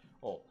wanna one. say.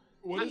 Oh,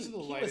 What he- is the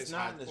he lightest? was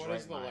not in his What right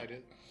is the mind.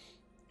 lightest?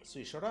 So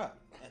he showed up,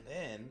 and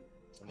then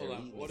when they Hold were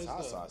on, eating what his is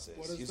hot the- sauces,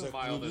 what is he's the like,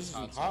 "Well, mildest this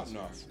isn't hot hot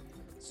sauce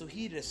enough." So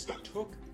he just took